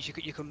it means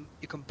you can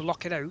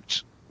block it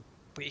out,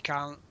 but you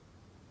can't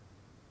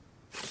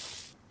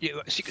You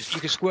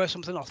can square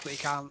something off, but you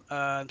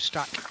can't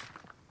stack.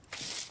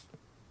 If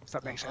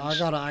that makes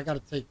sense. I gotta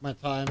take my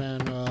time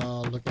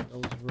and look at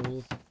those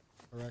rules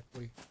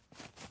correctly.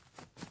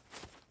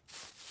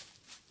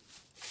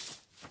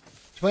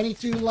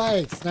 22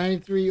 likes,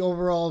 93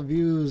 overall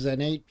views,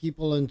 and 8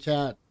 people in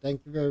chat.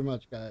 Thank you very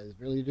much, guys.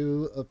 Really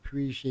do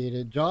appreciate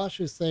it. Josh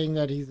is saying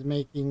that he's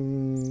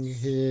making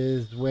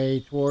his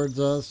way towards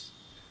us,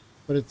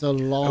 but it's a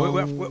long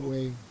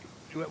way.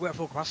 We're at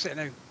full capacity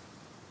now.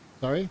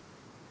 Sorry?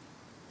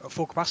 At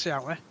full capacity,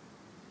 aren't we?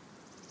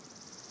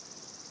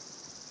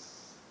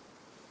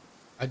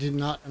 I did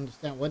not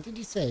understand. What did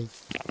he say?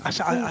 I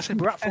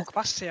said we're at full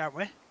capacity, aren't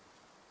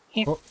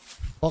we? Full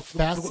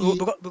capacity?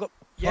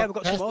 We've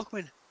got some more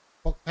coming.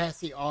 Full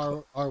capacity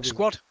are we?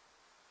 Squad.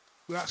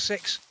 We're at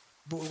 6,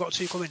 but we've got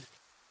 2 coming.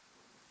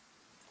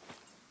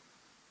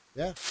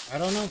 Yeah, I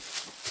don't know.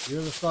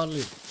 You're the squad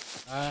leader.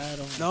 I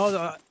don't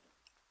know.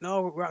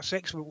 No, we're at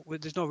 6.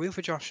 There's no room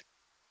for Josh.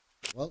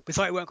 Well, We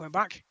thought he weren't coming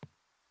back.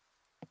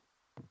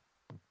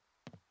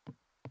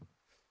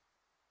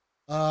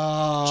 So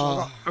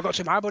I've got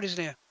 2 of my buddies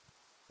in here.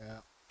 Yeah.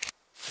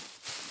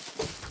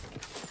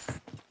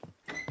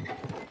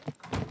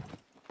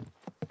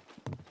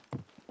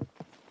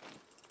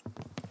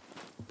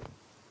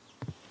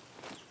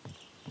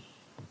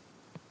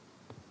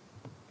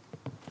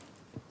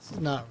 This is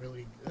not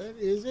really good,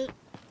 is it?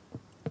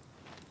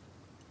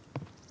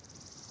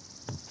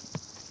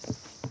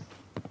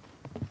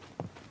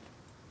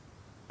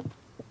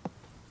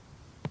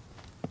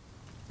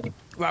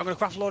 Right, I'm going to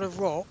craft a load of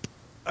rope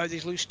out of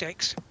these loose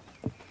sticks.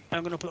 And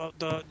I'm going to put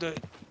the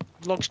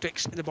log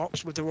sticks in the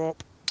box with the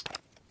rope.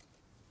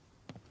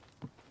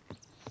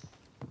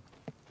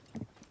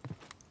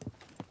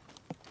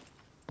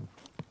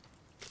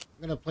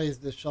 I'm gonna place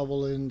this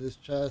shovel in this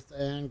chest,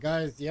 and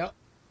guys, yep,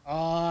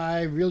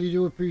 I really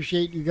do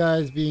appreciate you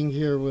guys being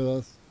here with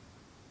us.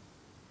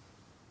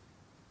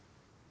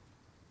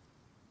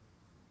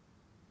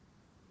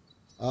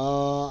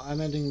 I'm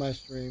ending my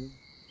stream.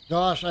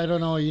 Josh, I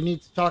don't know, you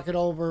need to talk it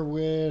over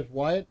with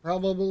Wyatt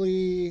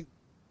probably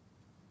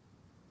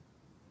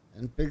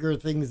and figure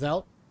things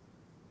out.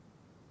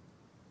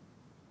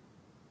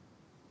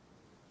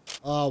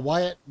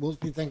 Wyatt,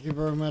 Wolfie, thank you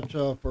very much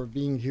for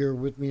being here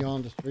with me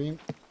on the stream.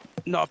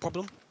 Not a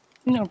problem.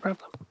 No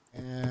problem.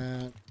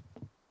 And,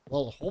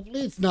 well,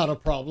 hopefully it's not a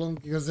problem,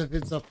 because if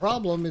it's a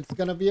problem, it's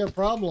going to be a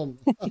problem.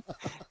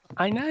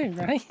 I know,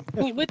 right?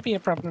 It would be a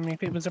problem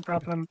if it was a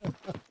problem.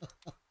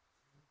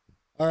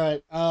 All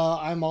right,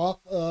 I'm off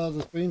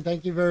the stream.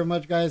 Thank you very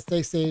much, guys.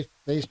 Stay safe,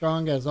 stay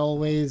strong, as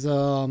always,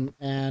 and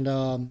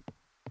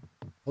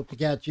hope to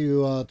catch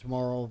you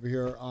tomorrow over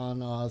here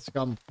on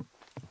Scum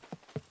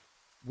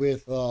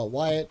with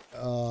Wyatt,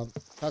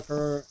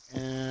 Tucker,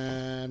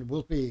 and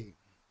Wolfie,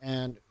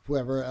 and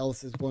whoever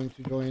else is going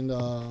to join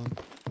the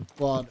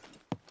squad.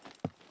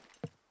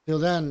 Till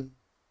then,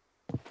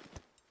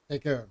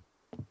 take care.